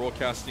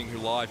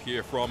 Broadcasting live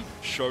here from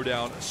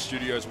Showdown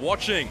Studios,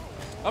 watching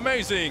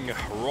amazing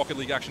Rocket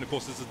League action. Of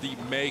course, this is the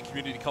May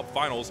Community Cup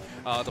Finals,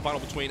 the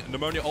final between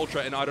Pneumonia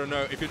Ultra and I Don't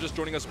Know. If you're just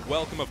joining us,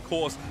 welcome, of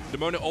course.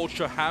 Pneumonia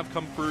Ultra have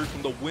come through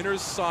from the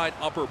winner's side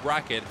upper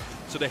bracket,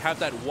 so they have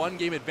that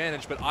one-game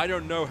advantage, but I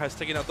Don't Know has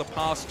taken out the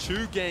past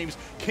 2 games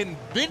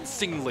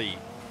convincingly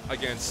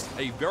against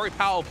a very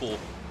powerful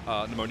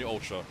Pneumonia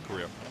Ultra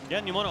career. Yeah,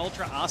 Pneumonia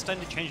Ultra are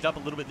starting to change it up a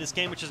little bit this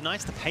game, which is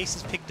nice. The pace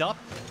is picked up.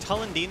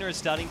 Talendina is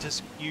starting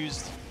to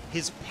use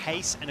his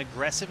pace and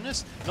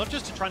aggressiveness, not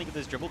just to try and get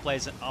those dribble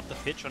plays up the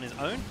pitch on his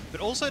own, but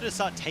also to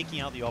start taking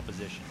out the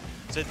opposition.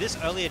 So this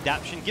early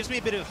adaptation gives me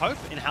a bit of hope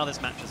in how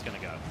this match is going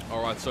to go.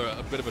 All right, so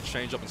a bit of a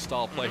change up in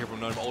style play here from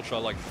Pneumonia Ultra.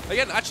 Like,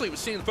 again, actually, we're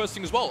seeing the first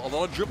thing as well. A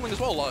lot of dribbling as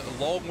well. A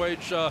long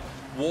range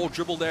wall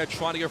dribble there,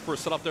 trying to go for a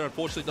setup there.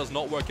 Unfortunately, does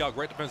not work out.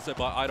 Great defense there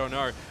by I Don't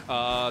Know.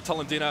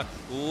 Talendina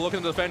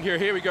looking to defend here.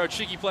 Here we go.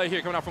 Cheeky play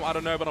here coming out from I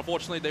Don't Know, but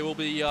unfortunately, they will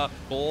be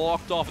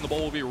blocked off, and the ball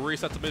will be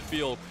reset to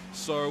midfield.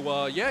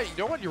 So, yeah, you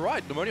know what? You're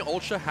right. Pneumonia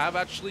Ultra have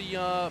actually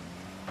got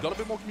a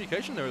bit more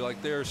communication there.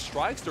 Like, their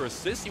strikes, their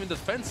assists, even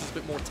defense is a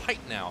bit more tight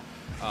now.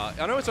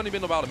 I know it's only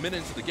been about a minute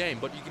into the game,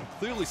 but you can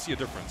clearly see a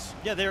difference.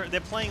 Yeah,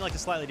 they're playing like a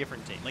slightly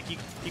different team. Like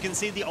you can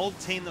see the old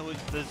team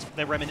that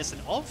they're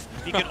reminiscent of.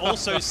 You can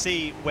also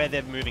see where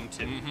they're moving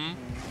to.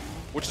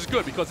 Which is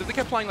good, because if they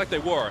kept playing like they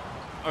were,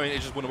 I mean,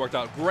 it just wouldn't have worked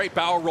out. Great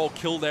barrel roll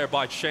kill there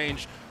by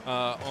Change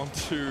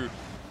onto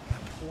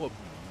that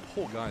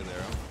poor guy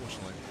there,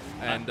 unfortunately.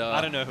 And I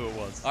don't know who it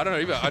was. I don't know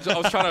either. I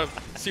was trying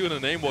to see what the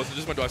name was. It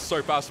just went by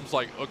so fast. I was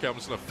like, okay, I'm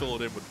just going to fill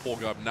it in with poor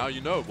guy. Now you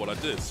know what I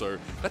did. So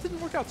that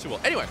didn't work out too well.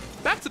 Anyway,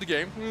 back to the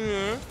game.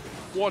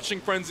 Watching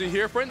Frenzy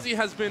here. Frenzy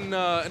has been in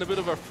a bit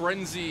of a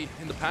frenzy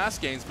in the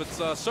past games, but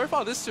so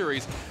far this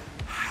series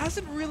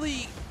hasn't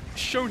really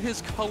shown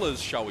his colors,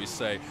 shall we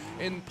say.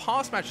 In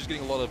past matches,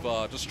 getting a lot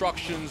of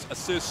destructions,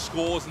 assists,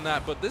 scores, and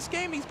that, but this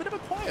game, he's been a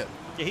bit quiet.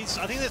 Yeah,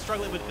 I think they're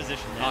struggling with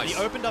position now. Nice.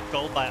 The opened up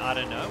goal by I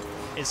Don't Know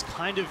is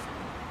kind of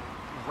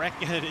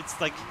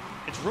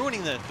it's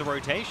ruining the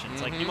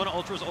rotations. Like, Pneumonia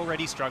Ultra is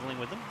already struggling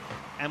with them,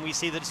 and we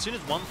see that as soon as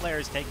one player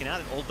is taken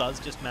out, it all does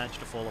just manage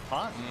to fall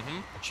apart.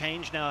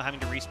 Change now having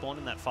to respawn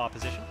in that far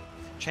position.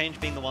 Change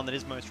being the one that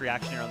is most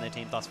reactionary on their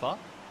team thus far,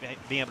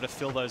 being able to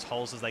fill those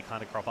holes as they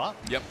kind of crop up.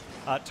 Yep.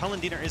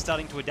 Talendina is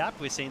starting to adapt.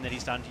 We're seeing that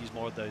he's starting to use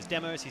more of those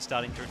demos. He's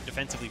starting to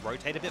defensively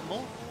rotate a bit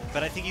more,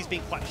 but I think he's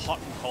being quite hot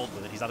and cold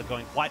with it. He's either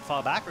going quite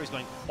far back or he's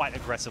going quite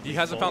aggressively He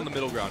hasn't forward. found the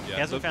middle ground yet. He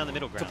hasn't found the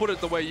middle ground. To put it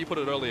the way you put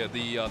it earlier,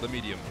 the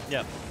medium.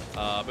 Yeah.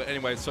 But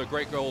anyway, so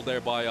great goal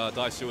there by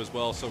Daisu as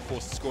well. So of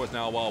course the score is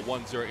now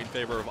 1-0 in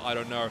favor of I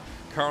Don't Know.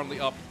 Currently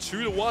up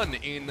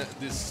 2-1 in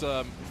this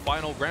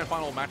grand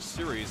final match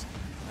series.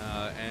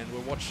 And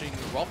we're watching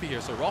Rolfie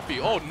here. So Rolfie,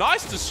 oh,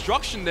 nice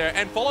destruction there,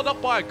 and followed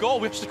up by a goal.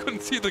 We actually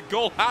couldn't see the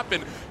goal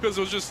happen because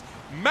it was just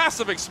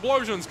massive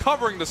explosions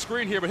covering the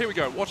screen here. But here we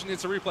go, watching the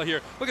instant replay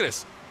here. Look at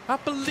this. I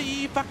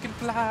believe I can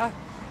fly.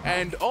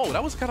 And oh,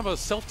 that was kind of a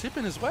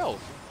self-tip-in as well.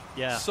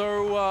 Yeah.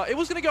 So it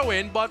was going to go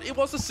in, but it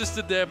was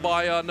assisted there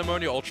by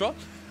Pneumonia Ultra.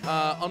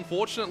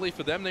 Unfortunately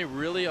for them, they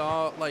really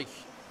are like,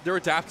 they're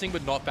adapting,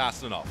 but not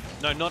fast enough.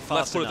 No, not fast enough.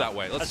 Let's put it that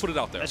way. Let's put it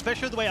out there.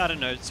 Especially the way I Don't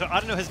Know. So I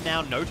Don't Know has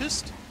now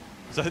noticed.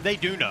 So they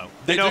do know.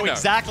 They know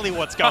exactly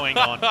what's going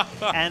on.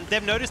 And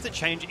they've noticed that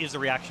Change is a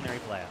reactionary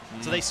player.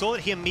 So they saw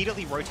that he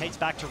immediately rotates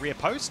back to rear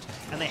post,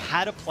 and they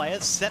had a player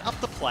set up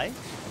the play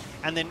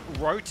and then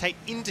rotate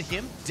into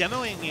him,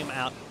 demoing him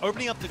out,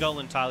 opening up the goal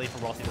entirely for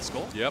Rothy to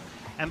score. Yep.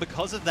 And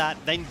because of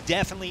that, they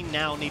definitely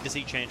now need to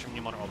see change from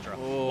Pneumonia Ultra.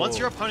 Oh. Once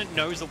your opponent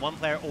knows that one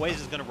player always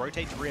is going to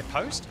rotate to rear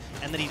post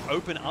and that he's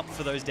open up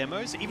for those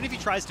demos, even if he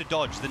tries to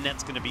dodge, the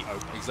net's going to be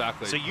open.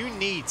 Exactly. So you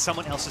need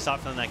someone else to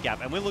start filling that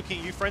gap. And we're looking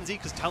at you, Frenzy,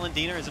 because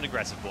Talendina is an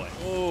aggressive boy.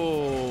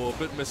 Oh, a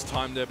bit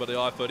mistimed there by the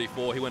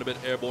I-34. He went a bit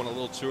airborne a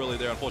little too early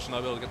there.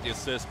 Unfortunately, not able to get the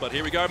assist. But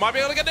here we go. Might be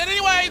able to get it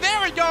anyway.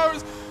 There he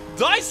goes.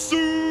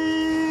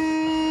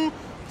 Daisu!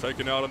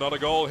 Taking out another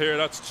goal here.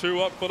 That's 2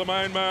 up for the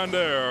main man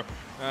there.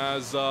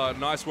 As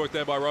nice work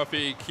there by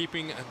Ruffy,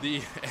 keeping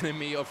the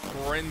enemy of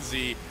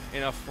Frenzy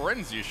in a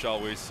frenzy, shall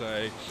we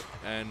say.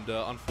 And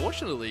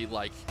unfortunately,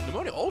 like,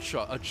 Pneumonia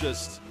Ultra are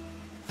just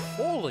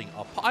falling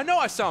apart. I know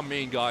I sound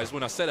mean, guys,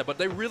 when I said it, but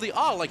they really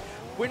are. Like,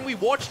 when we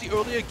watched the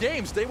earlier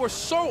games, they were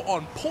so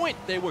on point.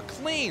 They were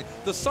clean.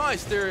 The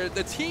size, their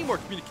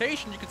teamwork,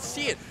 communication, you could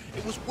see it.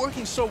 It was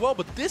working so well.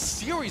 But this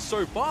series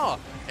so far,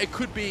 it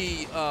could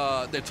be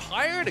they're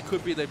tired. It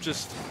could be they've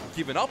just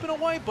given up in a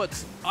way.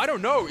 But I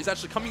don't know. It's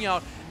actually coming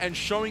out and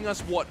showing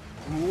us what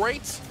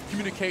great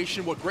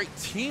communication, what great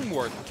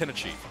teamwork can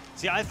achieve.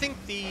 See, I think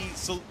the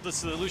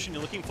solution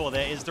you're looking for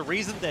there is the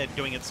reason they're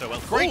doing it so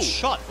well. Great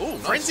shot. Ooh,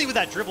 nice. Frenzy with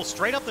that dribble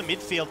straight up the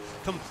midfield,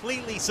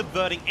 completely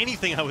subverting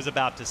anything I was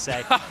about to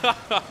say.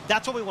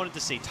 That's what we wanted to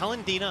see.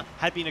 Talendina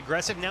had been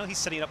aggressive. Now he's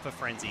setting it up for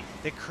Frenzy.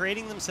 They're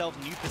creating themselves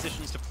new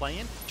positions to play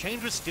in.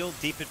 Change was still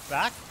deep at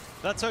back.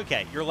 That's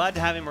okay. You're allowed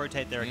to have him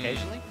rotate there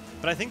occasionally.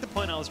 But I think the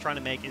point I was trying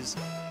to make is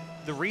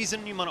the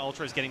reason Numona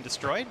Ultra is getting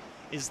destroyed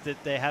is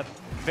that they have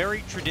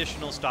very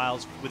traditional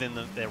styles within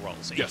their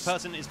roles. So each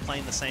person is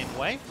playing the same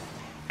way.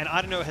 And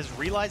I don't know has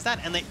realized that,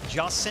 and they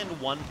just send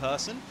one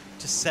person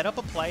to set up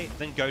a play,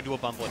 then go do a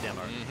bump or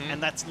demo.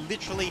 And that's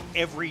literally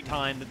every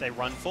time that they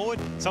run forward.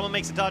 Someone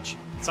makes a touch,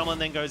 someone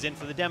then goes in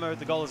for the demo,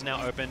 the goal is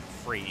now open,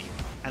 free.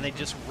 And they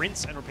just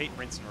rinse and repeat,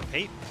 rinse and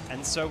repeat.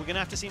 And so we're going to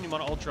have to see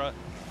Numona Ultra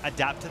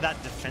adapt to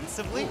that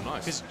defensively. Ooh,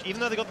 nice. Because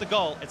even though they got the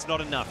goal, it's not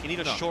enough. You need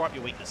to shore up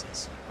your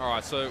weaknesses. All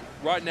right, so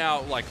right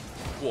now, like,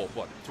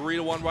 what,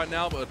 3-1 right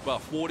now, but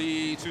about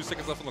 42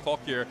 seconds left on the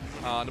clock here.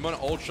 Numona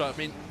Ultra, I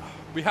mean,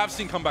 we have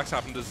seen comebacks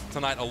happen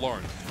tonight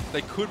alone.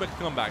 They could make a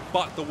comeback,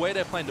 but the way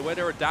they're playing, the way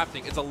they're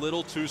adapting, it's a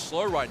little too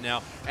slow right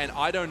now, and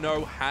I don't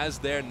know has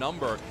their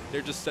number.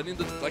 They're just sending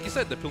the, like you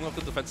said, they're pulling up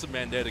the defensive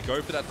man there to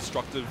go for that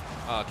destructive,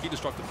 key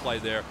destructive play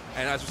there.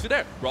 And as we see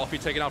there, Ralphie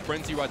taking out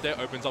Frenzy right there,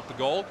 opens up the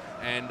goal.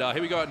 And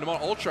here we go,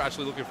 Numona Ultra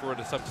actually looking for an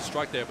attempt to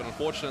strike there, but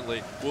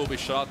unfortunately will be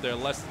shut out there.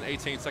 Less than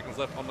 18 seconds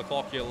left on the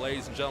clock here,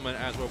 ladies and gentlemen,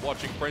 as we're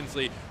watching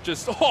Frenzy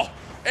just,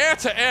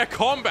 air-to-air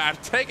combat,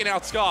 taking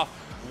out Scarf.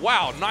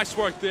 Wow, nice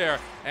work there.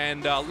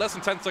 And less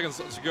than 10 seconds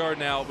to go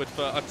now with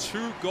a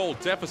 2-goal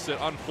deficit.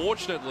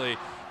 Unfortunately,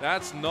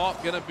 that's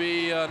not going to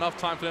be enough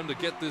time for them to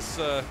get this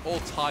all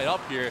tied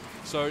up here.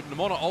 So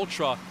Numona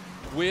Ultra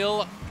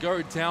will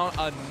go down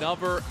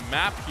another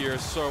map here.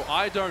 So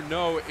I don't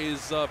know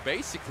is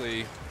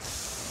basically,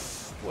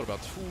 what, about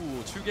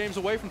two games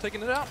away from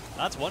taking it out?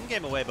 That's 1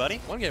 game away, buddy.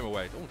 1 game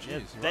away. Oh, jeez.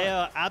 Yeah, they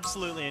are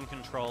absolutely in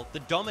control. The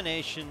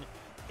domination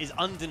is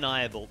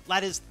undeniable.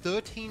 That is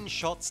 13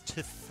 shots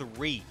to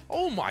 3.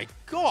 Oh my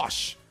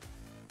gosh.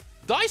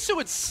 Daisu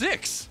at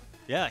 6.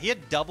 Yeah, he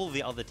had double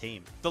the other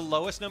team. The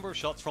lowest number of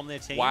shots from their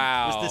team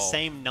was the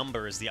same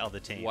number as the other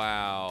team.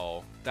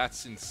 Wow.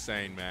 That's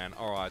insane, man.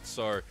 All right,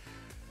 so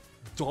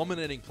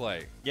dominating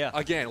play. Yeah.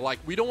 Again, like,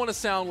 we don't want to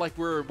sound like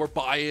we're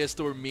biased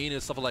or mean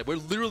and stuff like that.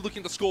 We're literally looking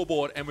at the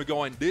scoreboard and we're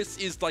going, this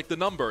is like the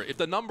number. If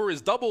the number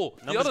is double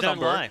the other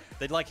number. Lie.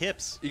 They'd like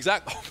hips.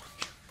 Exactly.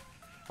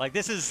 Like,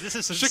 this is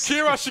some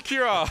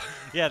Shakira.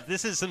 Yeah,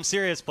 this is some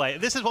serious play.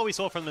 This is what we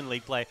saw from them in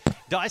league play.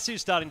 Daisu's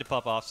starting to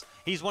pop off.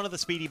 He's one of the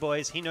speedy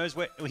boys. He knows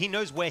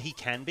where he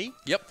can be.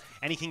 Yep.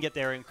 And he can get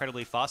there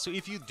incredibly fast. So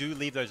if you do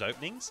leave those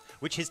openings,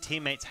 which his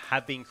teammates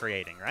have been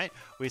creating, right?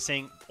 We're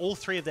seeing all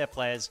 3 of their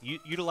players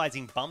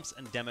utilizing bumps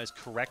and demos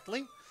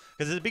correctly.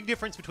 Because there's a big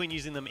difference between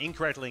using them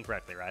incorrectly and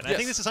correctly, right? And I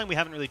think this is something we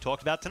haven't really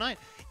talked about tonight,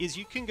 is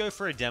you can go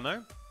for a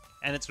demo,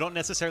 and it's not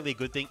necessarily a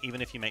good thing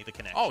even if you make the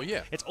connection. Oh,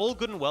 yeah. It's all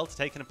good and well to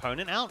take an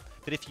opponent out,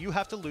 but if you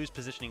have to lose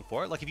positioning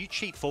for it, like if you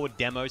cheat forward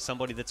demo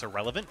somebody that's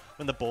irrelevant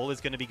when the ball is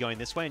going to be going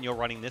this way and you're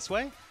running this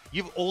way,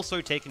 you've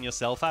also taken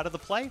yourself out of the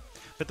play.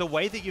 But the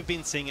way that you've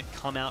been seeing it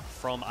come out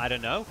from, I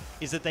don't know,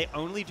 is that they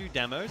only do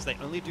demos, they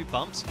only do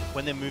bumps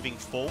when they're moving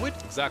forward.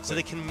 Exactly. So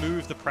they can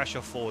move the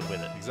pressure forward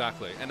with it.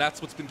 Exactly. And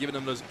that's what's been giving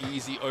them those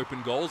easy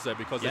open goals there,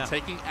 because they're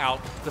taking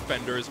out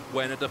defenders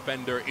when a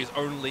defender is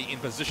only in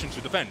position to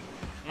defend.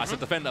 I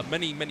said defend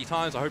many, many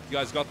times. I hope you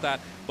guys got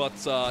that. But,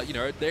 you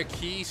know, their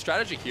key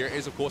strategy here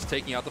is, of course,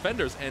 taking out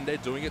defenders. And they're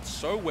doing it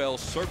so well,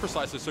 so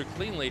precisely, so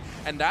cleanly.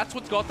 And that's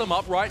what's got them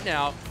up right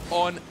now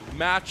on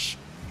match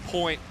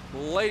point.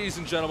 Ladies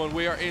and gentlemen,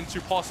 we are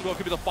into possible,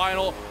 could be the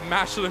final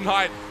match of the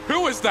night.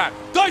 Who is that?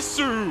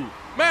 Daisu!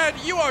 Man,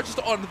 you are just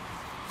on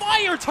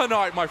fire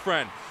tonight, my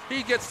friend.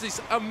 He gets this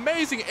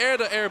amazing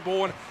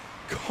air-to-airborne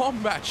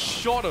combat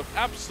shot of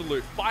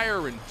absolute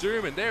fire and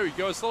doom, and there he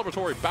goes,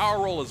 celebratory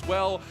barrel roll as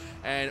well,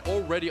 and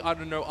already, I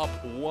don't know, up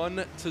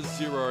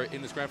 1-0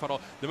 in this grand final.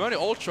 Numona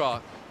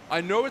Ultra,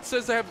 I know it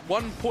says they have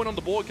 1 point on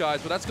the board,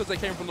 guys, but that's because they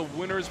came from the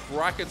winner's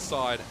bracket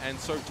side, and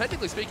so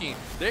technically speaking,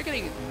 they're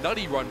getting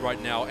nutty run right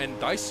now, and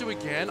Daisu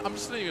again, I'm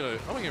just not even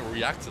gonna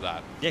react to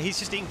that. Yeah, he's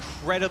just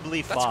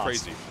incredibly fast. That's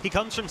crazy. He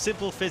comes from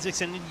simple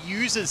physics and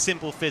uses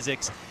simple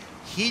physics.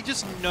 He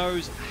just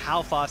knows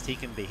how fast he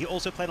can be. He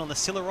also played on the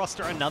Scylla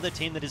roster, another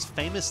team that is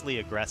famously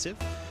aggressive.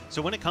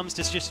 So when it comes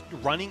to just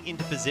running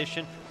into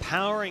position,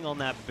 powering on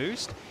that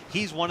boost,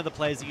 he's one of the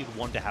players that you'd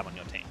want to have on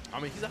your team. I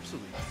mean, he's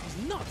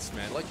nuts,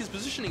 man. Like, his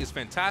positioning is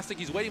fantastic.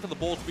 He's waiting for the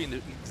ball to be in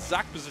the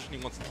exact position he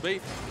wants it to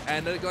be.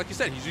 And like you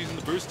said, he's using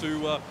the boost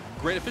to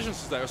great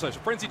efficiency there. So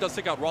Frenzy does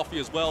take out Ralphie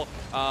as well.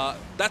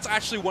 That's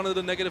actually one of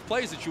the negative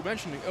plays that you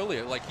mentioned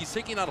earlier. Like, he's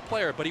taking out a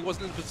player, but he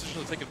wasn't in a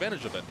position to take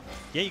advantage of it.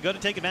 Yeah, you got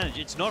to take advantage.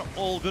 It's not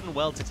all good and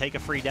well to take a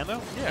free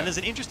demo. Yeah. And there's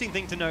an interesting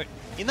thing to note.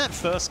 In that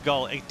first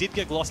goal, it did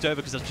get glossed over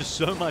because there's just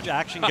so much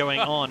action going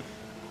on.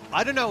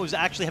 I don't know, it was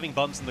actually having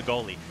bumps in the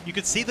goalie. You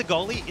could see the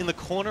goalie in the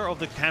corner of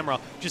the camera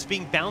just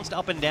being bounced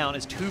up and down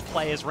as 2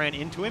 players ran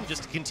into him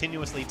just to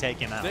continuously take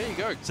him out. There you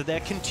go. So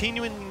they're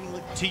continuing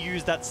to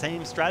use that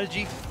same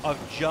strategy of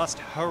just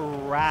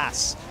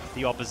harass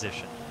the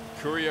opposition.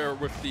 Courier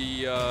with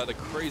the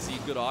crazy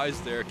good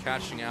eyes there,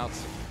 cashing out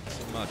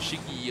Some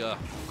cheeky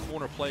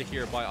corner play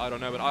here by I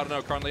Don't Know, but I Don't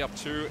Know currently up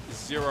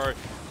 2-0.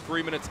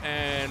 3 minutes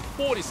and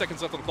 40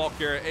 seconds left on the clock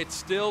here. It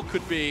still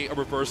could be a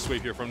reverse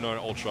sweep here from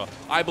Nona Ultra.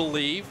 I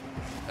believe,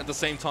 at the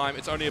same time,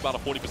 it's only about a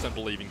 40%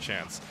 believing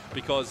chance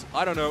because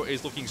I Don't Know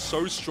is looking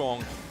so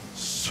strong,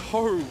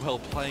 so well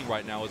playing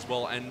right now as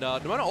well. And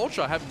Nona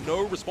Ultra have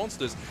no response to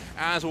this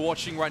as we're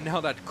watching right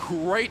now that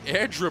great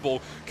air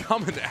dribble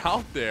coming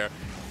out there.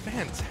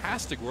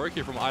 Fantastic work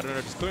here from I Don't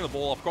Know, just clearing the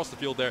ball across the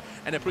field there,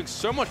 and they're putting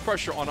so much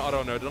pressure on I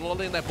Don't Know. They're not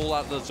letting that ball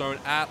out of the zone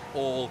at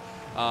all.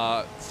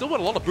 Still got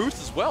a lot of boost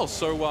as well,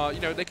 so you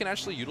know, they can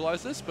actually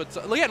utilize this. But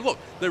again, look,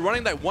 they're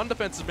running that one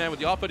defensive man with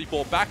the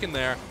R34 back in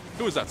there.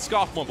 Who is that?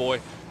 Scarf, my boy.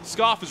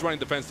 Scarf is running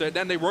defense there.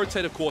 Then they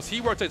rotate, of course. He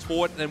rotates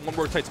forward, and then one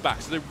rotates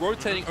back. So they're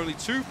rotating only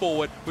 2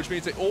 forward, which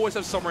means they always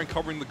have someone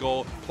covering the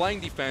goal, playing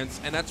defense,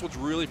 and that's what's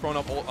really thrown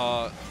up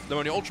the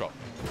Nona Ultra.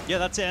 Yeah,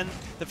 that's it. And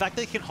the fact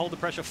they can hold the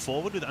pressure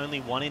forward with only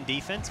 1 in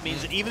defense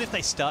means that even if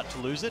they start to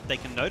lose it, they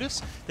can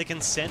notice, they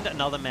can send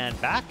another man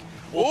back.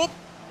 Oh,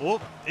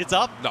 it's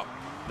up. No.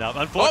 No,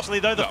 unfortunately,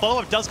 though, the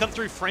follow-up does come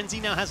through.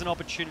 Frenzy now has an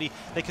opportunity.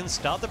 They can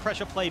start the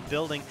pressure play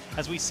building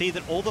as we see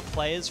that all the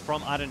players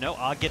from I Don't Know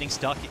are getting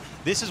stuck.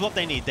 This is what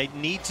they need. They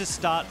need to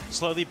start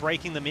slowly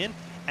breaking them in.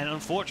 And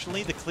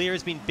unfortunately, the clear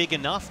has been big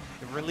enough.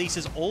 It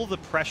releases all the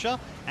pressure.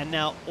 And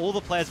now all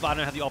the players of I Don't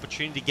Know have the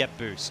opportunity to get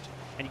boost.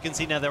 And you can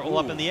see now they're all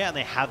up in the air and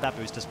they have that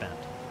boost to spend.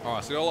 All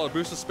right, so they got a lot of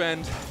boost to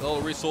spend, a lot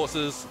of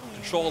resources.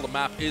 Control of the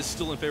map is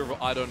still in favor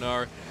of I Don't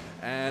Know.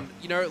 And,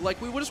 you know, like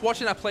we were just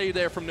watching that play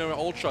there from Nona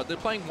Ultra. They're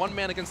playing 1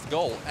 man against the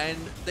goal, and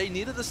they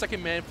needed the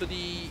second man for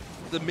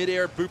the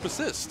mid-air boop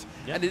assist.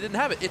 Yep. And they didn't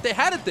have it. If they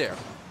had it there,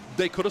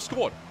 they could have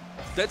scored.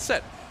 Dead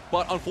set.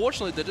 But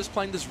unfortunately, they're just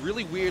playing this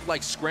really weird,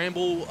 like,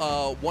 scramble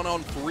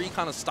 1-on-3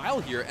 kind of style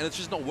here, and it's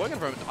just not working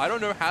for them. I Don't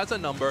Know has a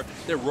number.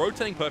 They're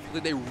rotating perfectly.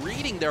 They're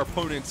reading their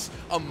opponents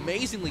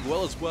amazingly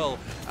well as well.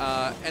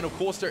 And, of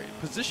course, they're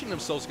positioning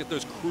themselves to get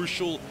those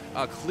crucial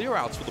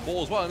clear-outs for the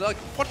ball as well. And, like,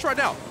 watch right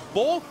now.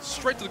 Ball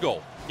straight to the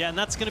goal. Yeah, and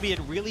that's going to be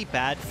a really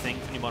bad thing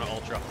for Nona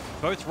Ultra.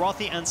 Both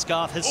Rothy and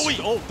Scarf has...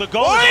 Oh, the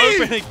goal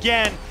is open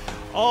again.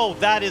 Oh,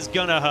 that is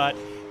going to hurt.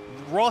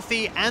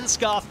 Rothy and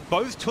Scarf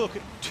both took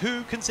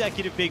 2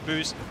 consecutive big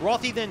boosts.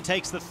 Rothy then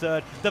takes the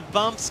 3rd. The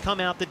bumps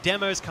come out, the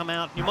demos come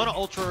out. Nona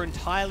Ultra are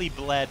entirely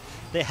bled.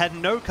 They had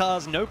no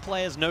cars, no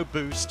players, no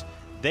boost.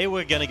 They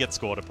were going to get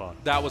scored upon.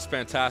 That was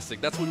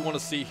fantastic. That's what we want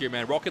to see here,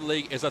 man. Rocket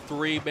League is a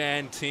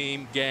 3-man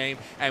team game,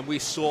 and we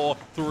saw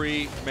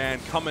 3-man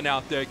coming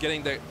out there,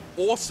 getting the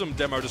awesome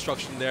demo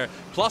destruction there,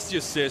 plus the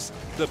assist,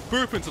 the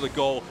boop into the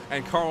goal,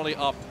 and currently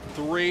up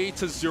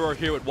 3-0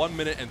 here with 1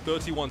 minute and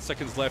 31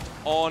 seconds left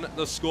on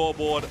the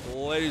scoreboard.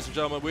 Ladies and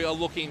gentlemen, we are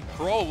looking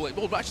probably,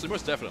 well, actually,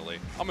 most definitely,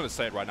 I'm going to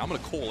say it right now, I'm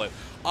going to call it.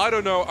 I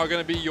Don't Know are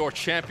going to be your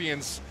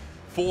champions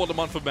for the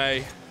month of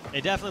May.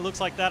 It definitely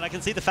looks like that. I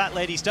can see the fat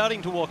lady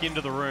starting to walk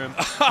into the room.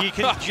 You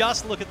can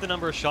just look at the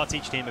number of shots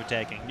each team are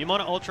taking.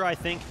 Nona Ultra, I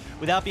think,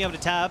 without being able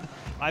to tab,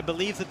 I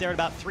believe that they're at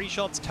about 3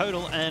 shots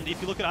total. And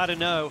if you look at I Don't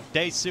Know,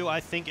 Daesu, I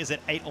think, is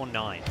at 8 or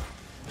 9.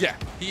 Yeah,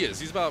 he is.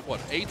 He's about,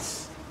 what, 8?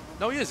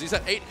 No, he is. He's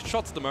at 8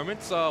 shots at the moment.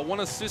 1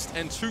 assist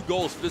and 2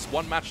 goals for this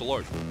 1 match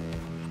alone.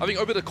 I think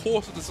over the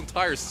course of this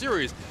entire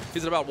series,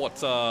 he's at about, what,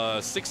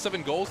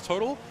 6-7 goals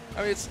total? I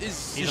mean,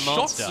 his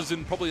shots is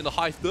probably in the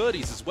high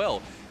 30s as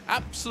well.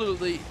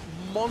 Absolutely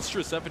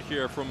monstrous effort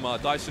here from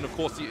Dyson. Of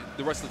course,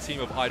 the rest of the team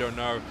of I Don't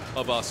Know,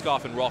 of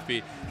Scarf and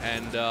Rothy.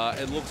 And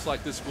it looks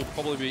like this will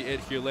probably be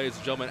it here, ladies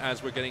and gentlemen,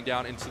 as we're getting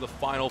down into the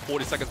final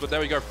 40 seconds. But there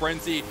we go.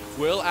 Frenzy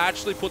will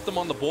actually put them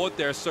on the board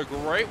there. So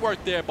great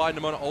work there by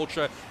Nona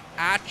Ultra,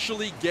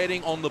 actually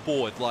getting on the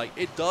board. Like,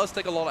 it does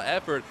take a lot of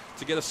effort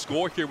to get a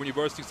score here when you're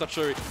versing such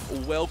a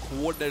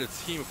well-coordinated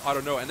team of I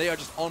Don't Know. And they are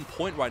just on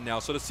point right now.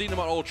 So to see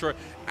Nona Ultra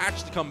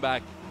actually come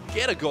back,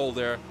 get a goal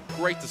there,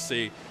 great to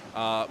see.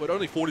 With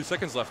only 40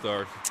 seconds left,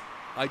 though,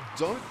 I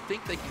don't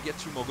think they can get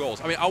 2 more goals.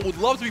 I mean, I would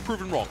love to be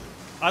proven wrong.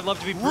 I'd love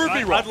to be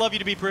proven wrong. I'd love you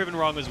to be proven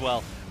wrong as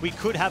well. We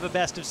could have a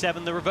best of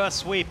 7, the reverse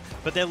sweep,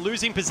 but they're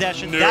losing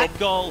possession. Nope. That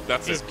goal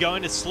is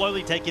going to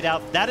slowly take it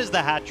out. That is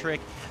the hat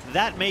trick.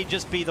 That may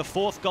just be the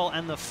 4th goal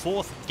and the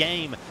 4th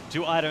game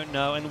to I Don't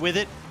Know. And with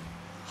it,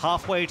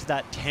 halfway to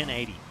that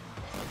 1080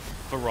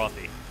 for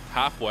Rothy.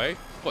 Halfway?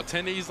 What,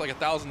 1080 is like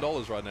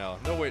 $1,000 right now.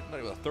 No, wait,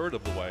 not even a third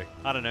of the way.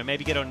 I don't know.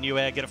 Maybe get on New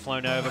Air, get it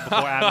flown over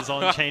before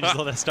Amazon changes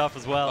all their stuff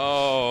as well.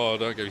 Oh,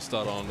 don't get me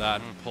started on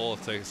that.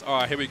 Politics. All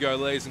right, here we go,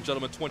 ladies and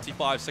gentlemen.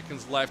 25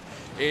 seconds left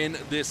in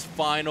this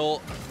final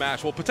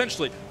match. Well,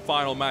 potentially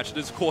final match. It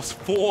is, of course,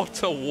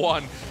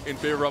 4-1 in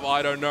favor of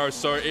I Don't Know.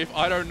 So if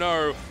I Don't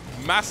Know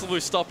massively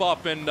step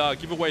up and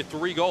give away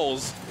 3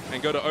 goals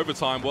and go to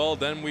overtime, well,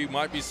 then we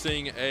might be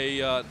seeing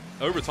a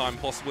overtime,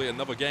 possibly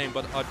another game,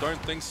 but I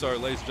don't think so,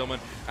 ladies and gentlemen,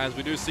 as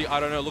we do see, I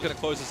Don't Know, looking to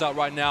close this out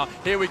right now.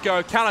 Here we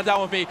go. Count it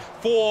down with me.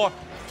 4,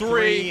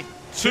 3,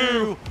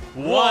 2,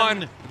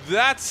 1.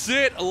 That's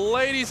it,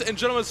 ladies and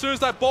gentlemen. As soon as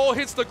that ball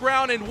hits the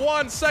ground in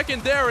 1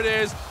 second, there it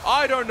is.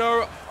 I Don't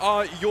Know,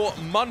 your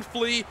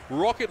monthly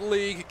Rocket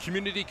League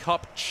Community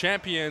Cup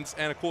champions.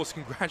 And, of course,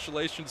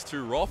 congratulations to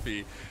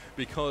Rothy.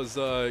 because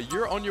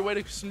you're on your way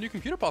to some new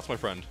computer parts, my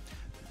friend.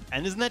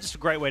 And isn't that just a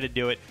great way to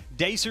do it?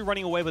 Daesu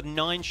running away with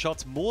 9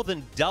 shots, more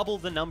than double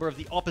the number of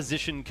the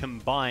opposition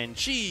combined.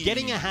 Jeez.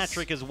 Getting a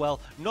hat-trick as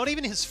well. Not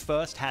even his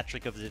first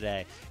hat-trick of the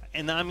day.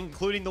 And I'm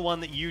including the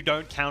one that you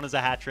don't count as a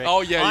hat-trick.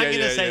 Oh, yeah, I'm going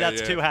to say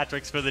that's yeah. 2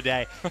 hat-tricks for the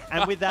day.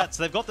 And with that,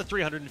 so they've got the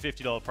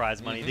 $350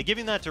 prize money. They're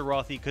giving that to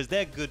Rothy because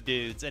they're good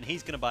dudes, and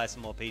he's going to buy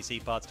some more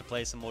PC parts to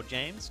play some more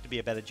games, to be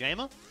a better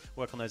jamer,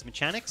 work on those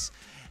mechanics.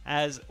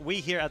 As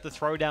we here at the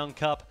Throwdown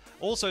Cup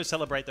also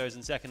celebrate those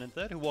in second and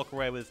third who walk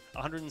away with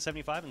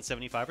 175 and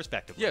 75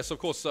 respectively. Yes, of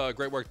course,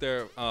 great work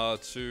there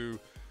to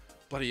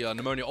bloody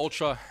Pneumonia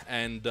Ultra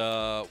and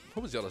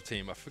what was the other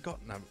team? I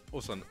forgot.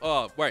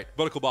 Oh, wait,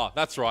 Vertical Bar.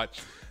 That's right.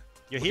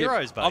 Your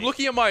heroes, buddy. I'm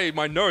looking at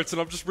my notes,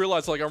 and I've just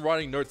realized like I'm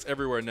writing notes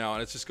everywhere now,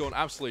 and it's just going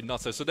absolutely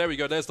nuts. So there we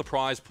go. There's the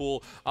prize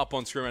pool up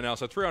on screen right now.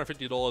 So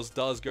 $350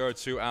 does go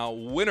to our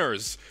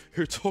winners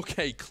who took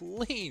a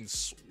clean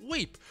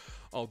sweep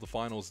of the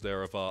finals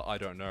there of I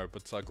don't know,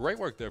 but great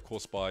work there, of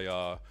course, by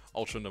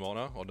Ultra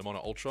Nemona or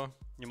Nemona Ultra. Do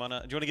you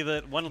want to give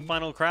it one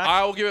final crack?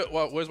 I'll give it.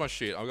 Well, where's my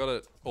sheet? I've got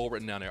it all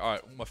written down here. All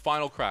right, my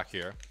final crack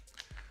here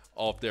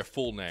of their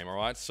full name. All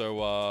right, so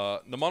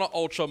Nemona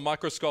Ultra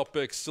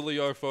Microscopic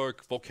Ciliopho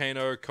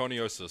Volcano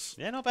Coniosis.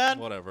 Yeah, not bad.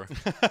 Whatever.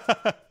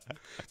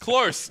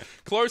 Close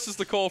is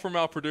the call from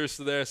our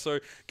producer there. So,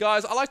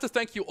 guys, I'd like to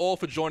thank you all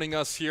for joining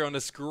us here on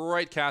this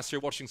great cast here,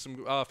 watching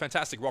some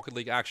fantastic Rocket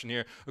League action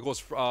here. Of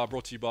course,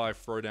 brought to you by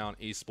Throwdown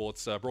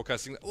Esports,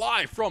 broadcasting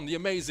live from the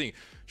amazing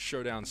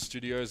Showdown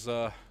Studios.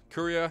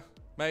 Courier,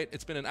 mate,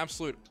 it's been an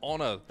absolute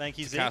honor to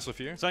cast with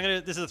you. So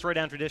this is a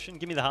Throwdown tradition.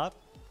 Give me the heart.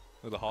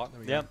 With the heart?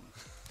 There we Yep. go.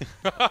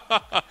 We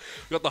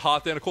got the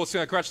heart there. And of course,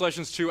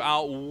 congratulations to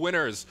our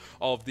winners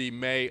of the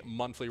May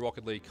monthly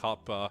Rocket League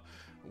Cup,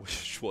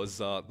 which was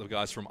the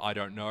guys from I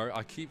Don't Know.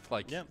 I keep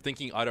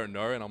thinking I don't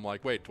know, and I'm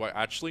like, wait, do I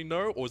actually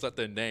know, or is that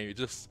their name? It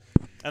just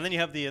and then you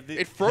have the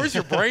it throws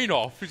your brain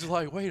off. You're just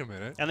like, wait a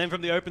minute. And then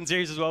from the Open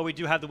Series as well, we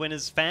do have the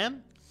winners,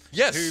 Fam.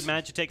 Yes. Who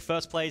managed to take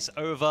first place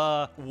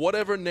over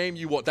whatever name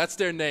you want. That's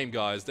their name,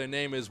 guys. Their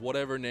name is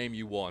whatever name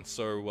you want.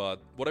 So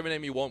whatever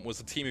name you want was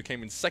the team who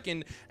came in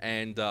second,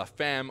 and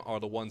Fam are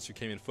the ones who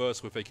came in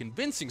first with a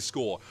convincing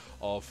score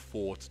of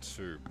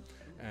 4-2.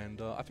 And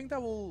I think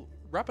that will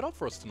wrap it up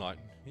for us tonight.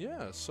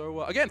 Yeah.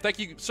 So again, thank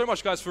you so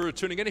much, guys, for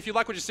tuning in. If you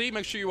like what you see,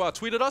 make sure you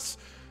tweet at us.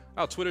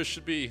 Our Twitter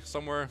should be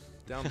somewhere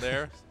down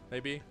there,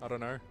 maybe. I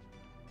don't know.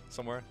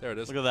 Somewhere. There it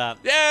is. Look at that.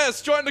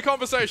 Yes, join the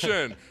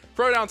conversation.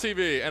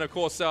 Throwdowntv, and of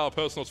course our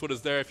personal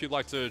Twitter's there if you'd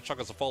like to chuck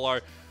us a follow.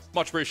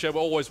 Much appreciated.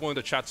 We're always willing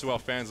to chat to our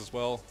fans as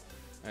well.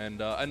 And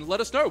let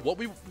us know what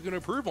we're going to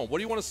improve on. What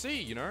do you want to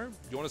see, you know?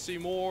 You want to see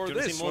more of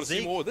this? You want to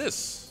see more of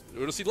this? You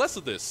want to see less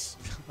of this?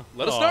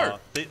 Let us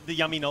know. The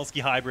yummy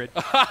Nolsky hybrid.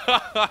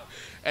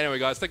 Anyway,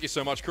 guys, thank you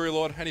so much. Courier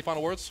Lord, any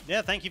final words?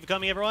 Yeah, thank you for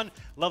coming, everyone.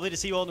 Lovely to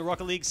see you all in the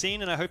Rocket League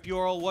scene, and I hope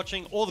you're all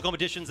watching all the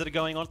competitions that are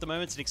going on at the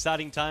moment. It's an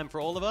exciting time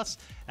for all of us.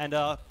 And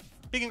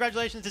big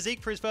congratulations to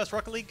Zeke for his first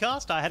Rocket League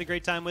cast. I had a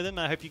great time with him.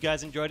 I hope you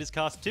guys enjoyed his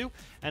cast too.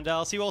 And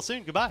I'll see you all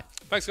soon. Goodbye.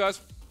 Thanks,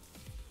 guys.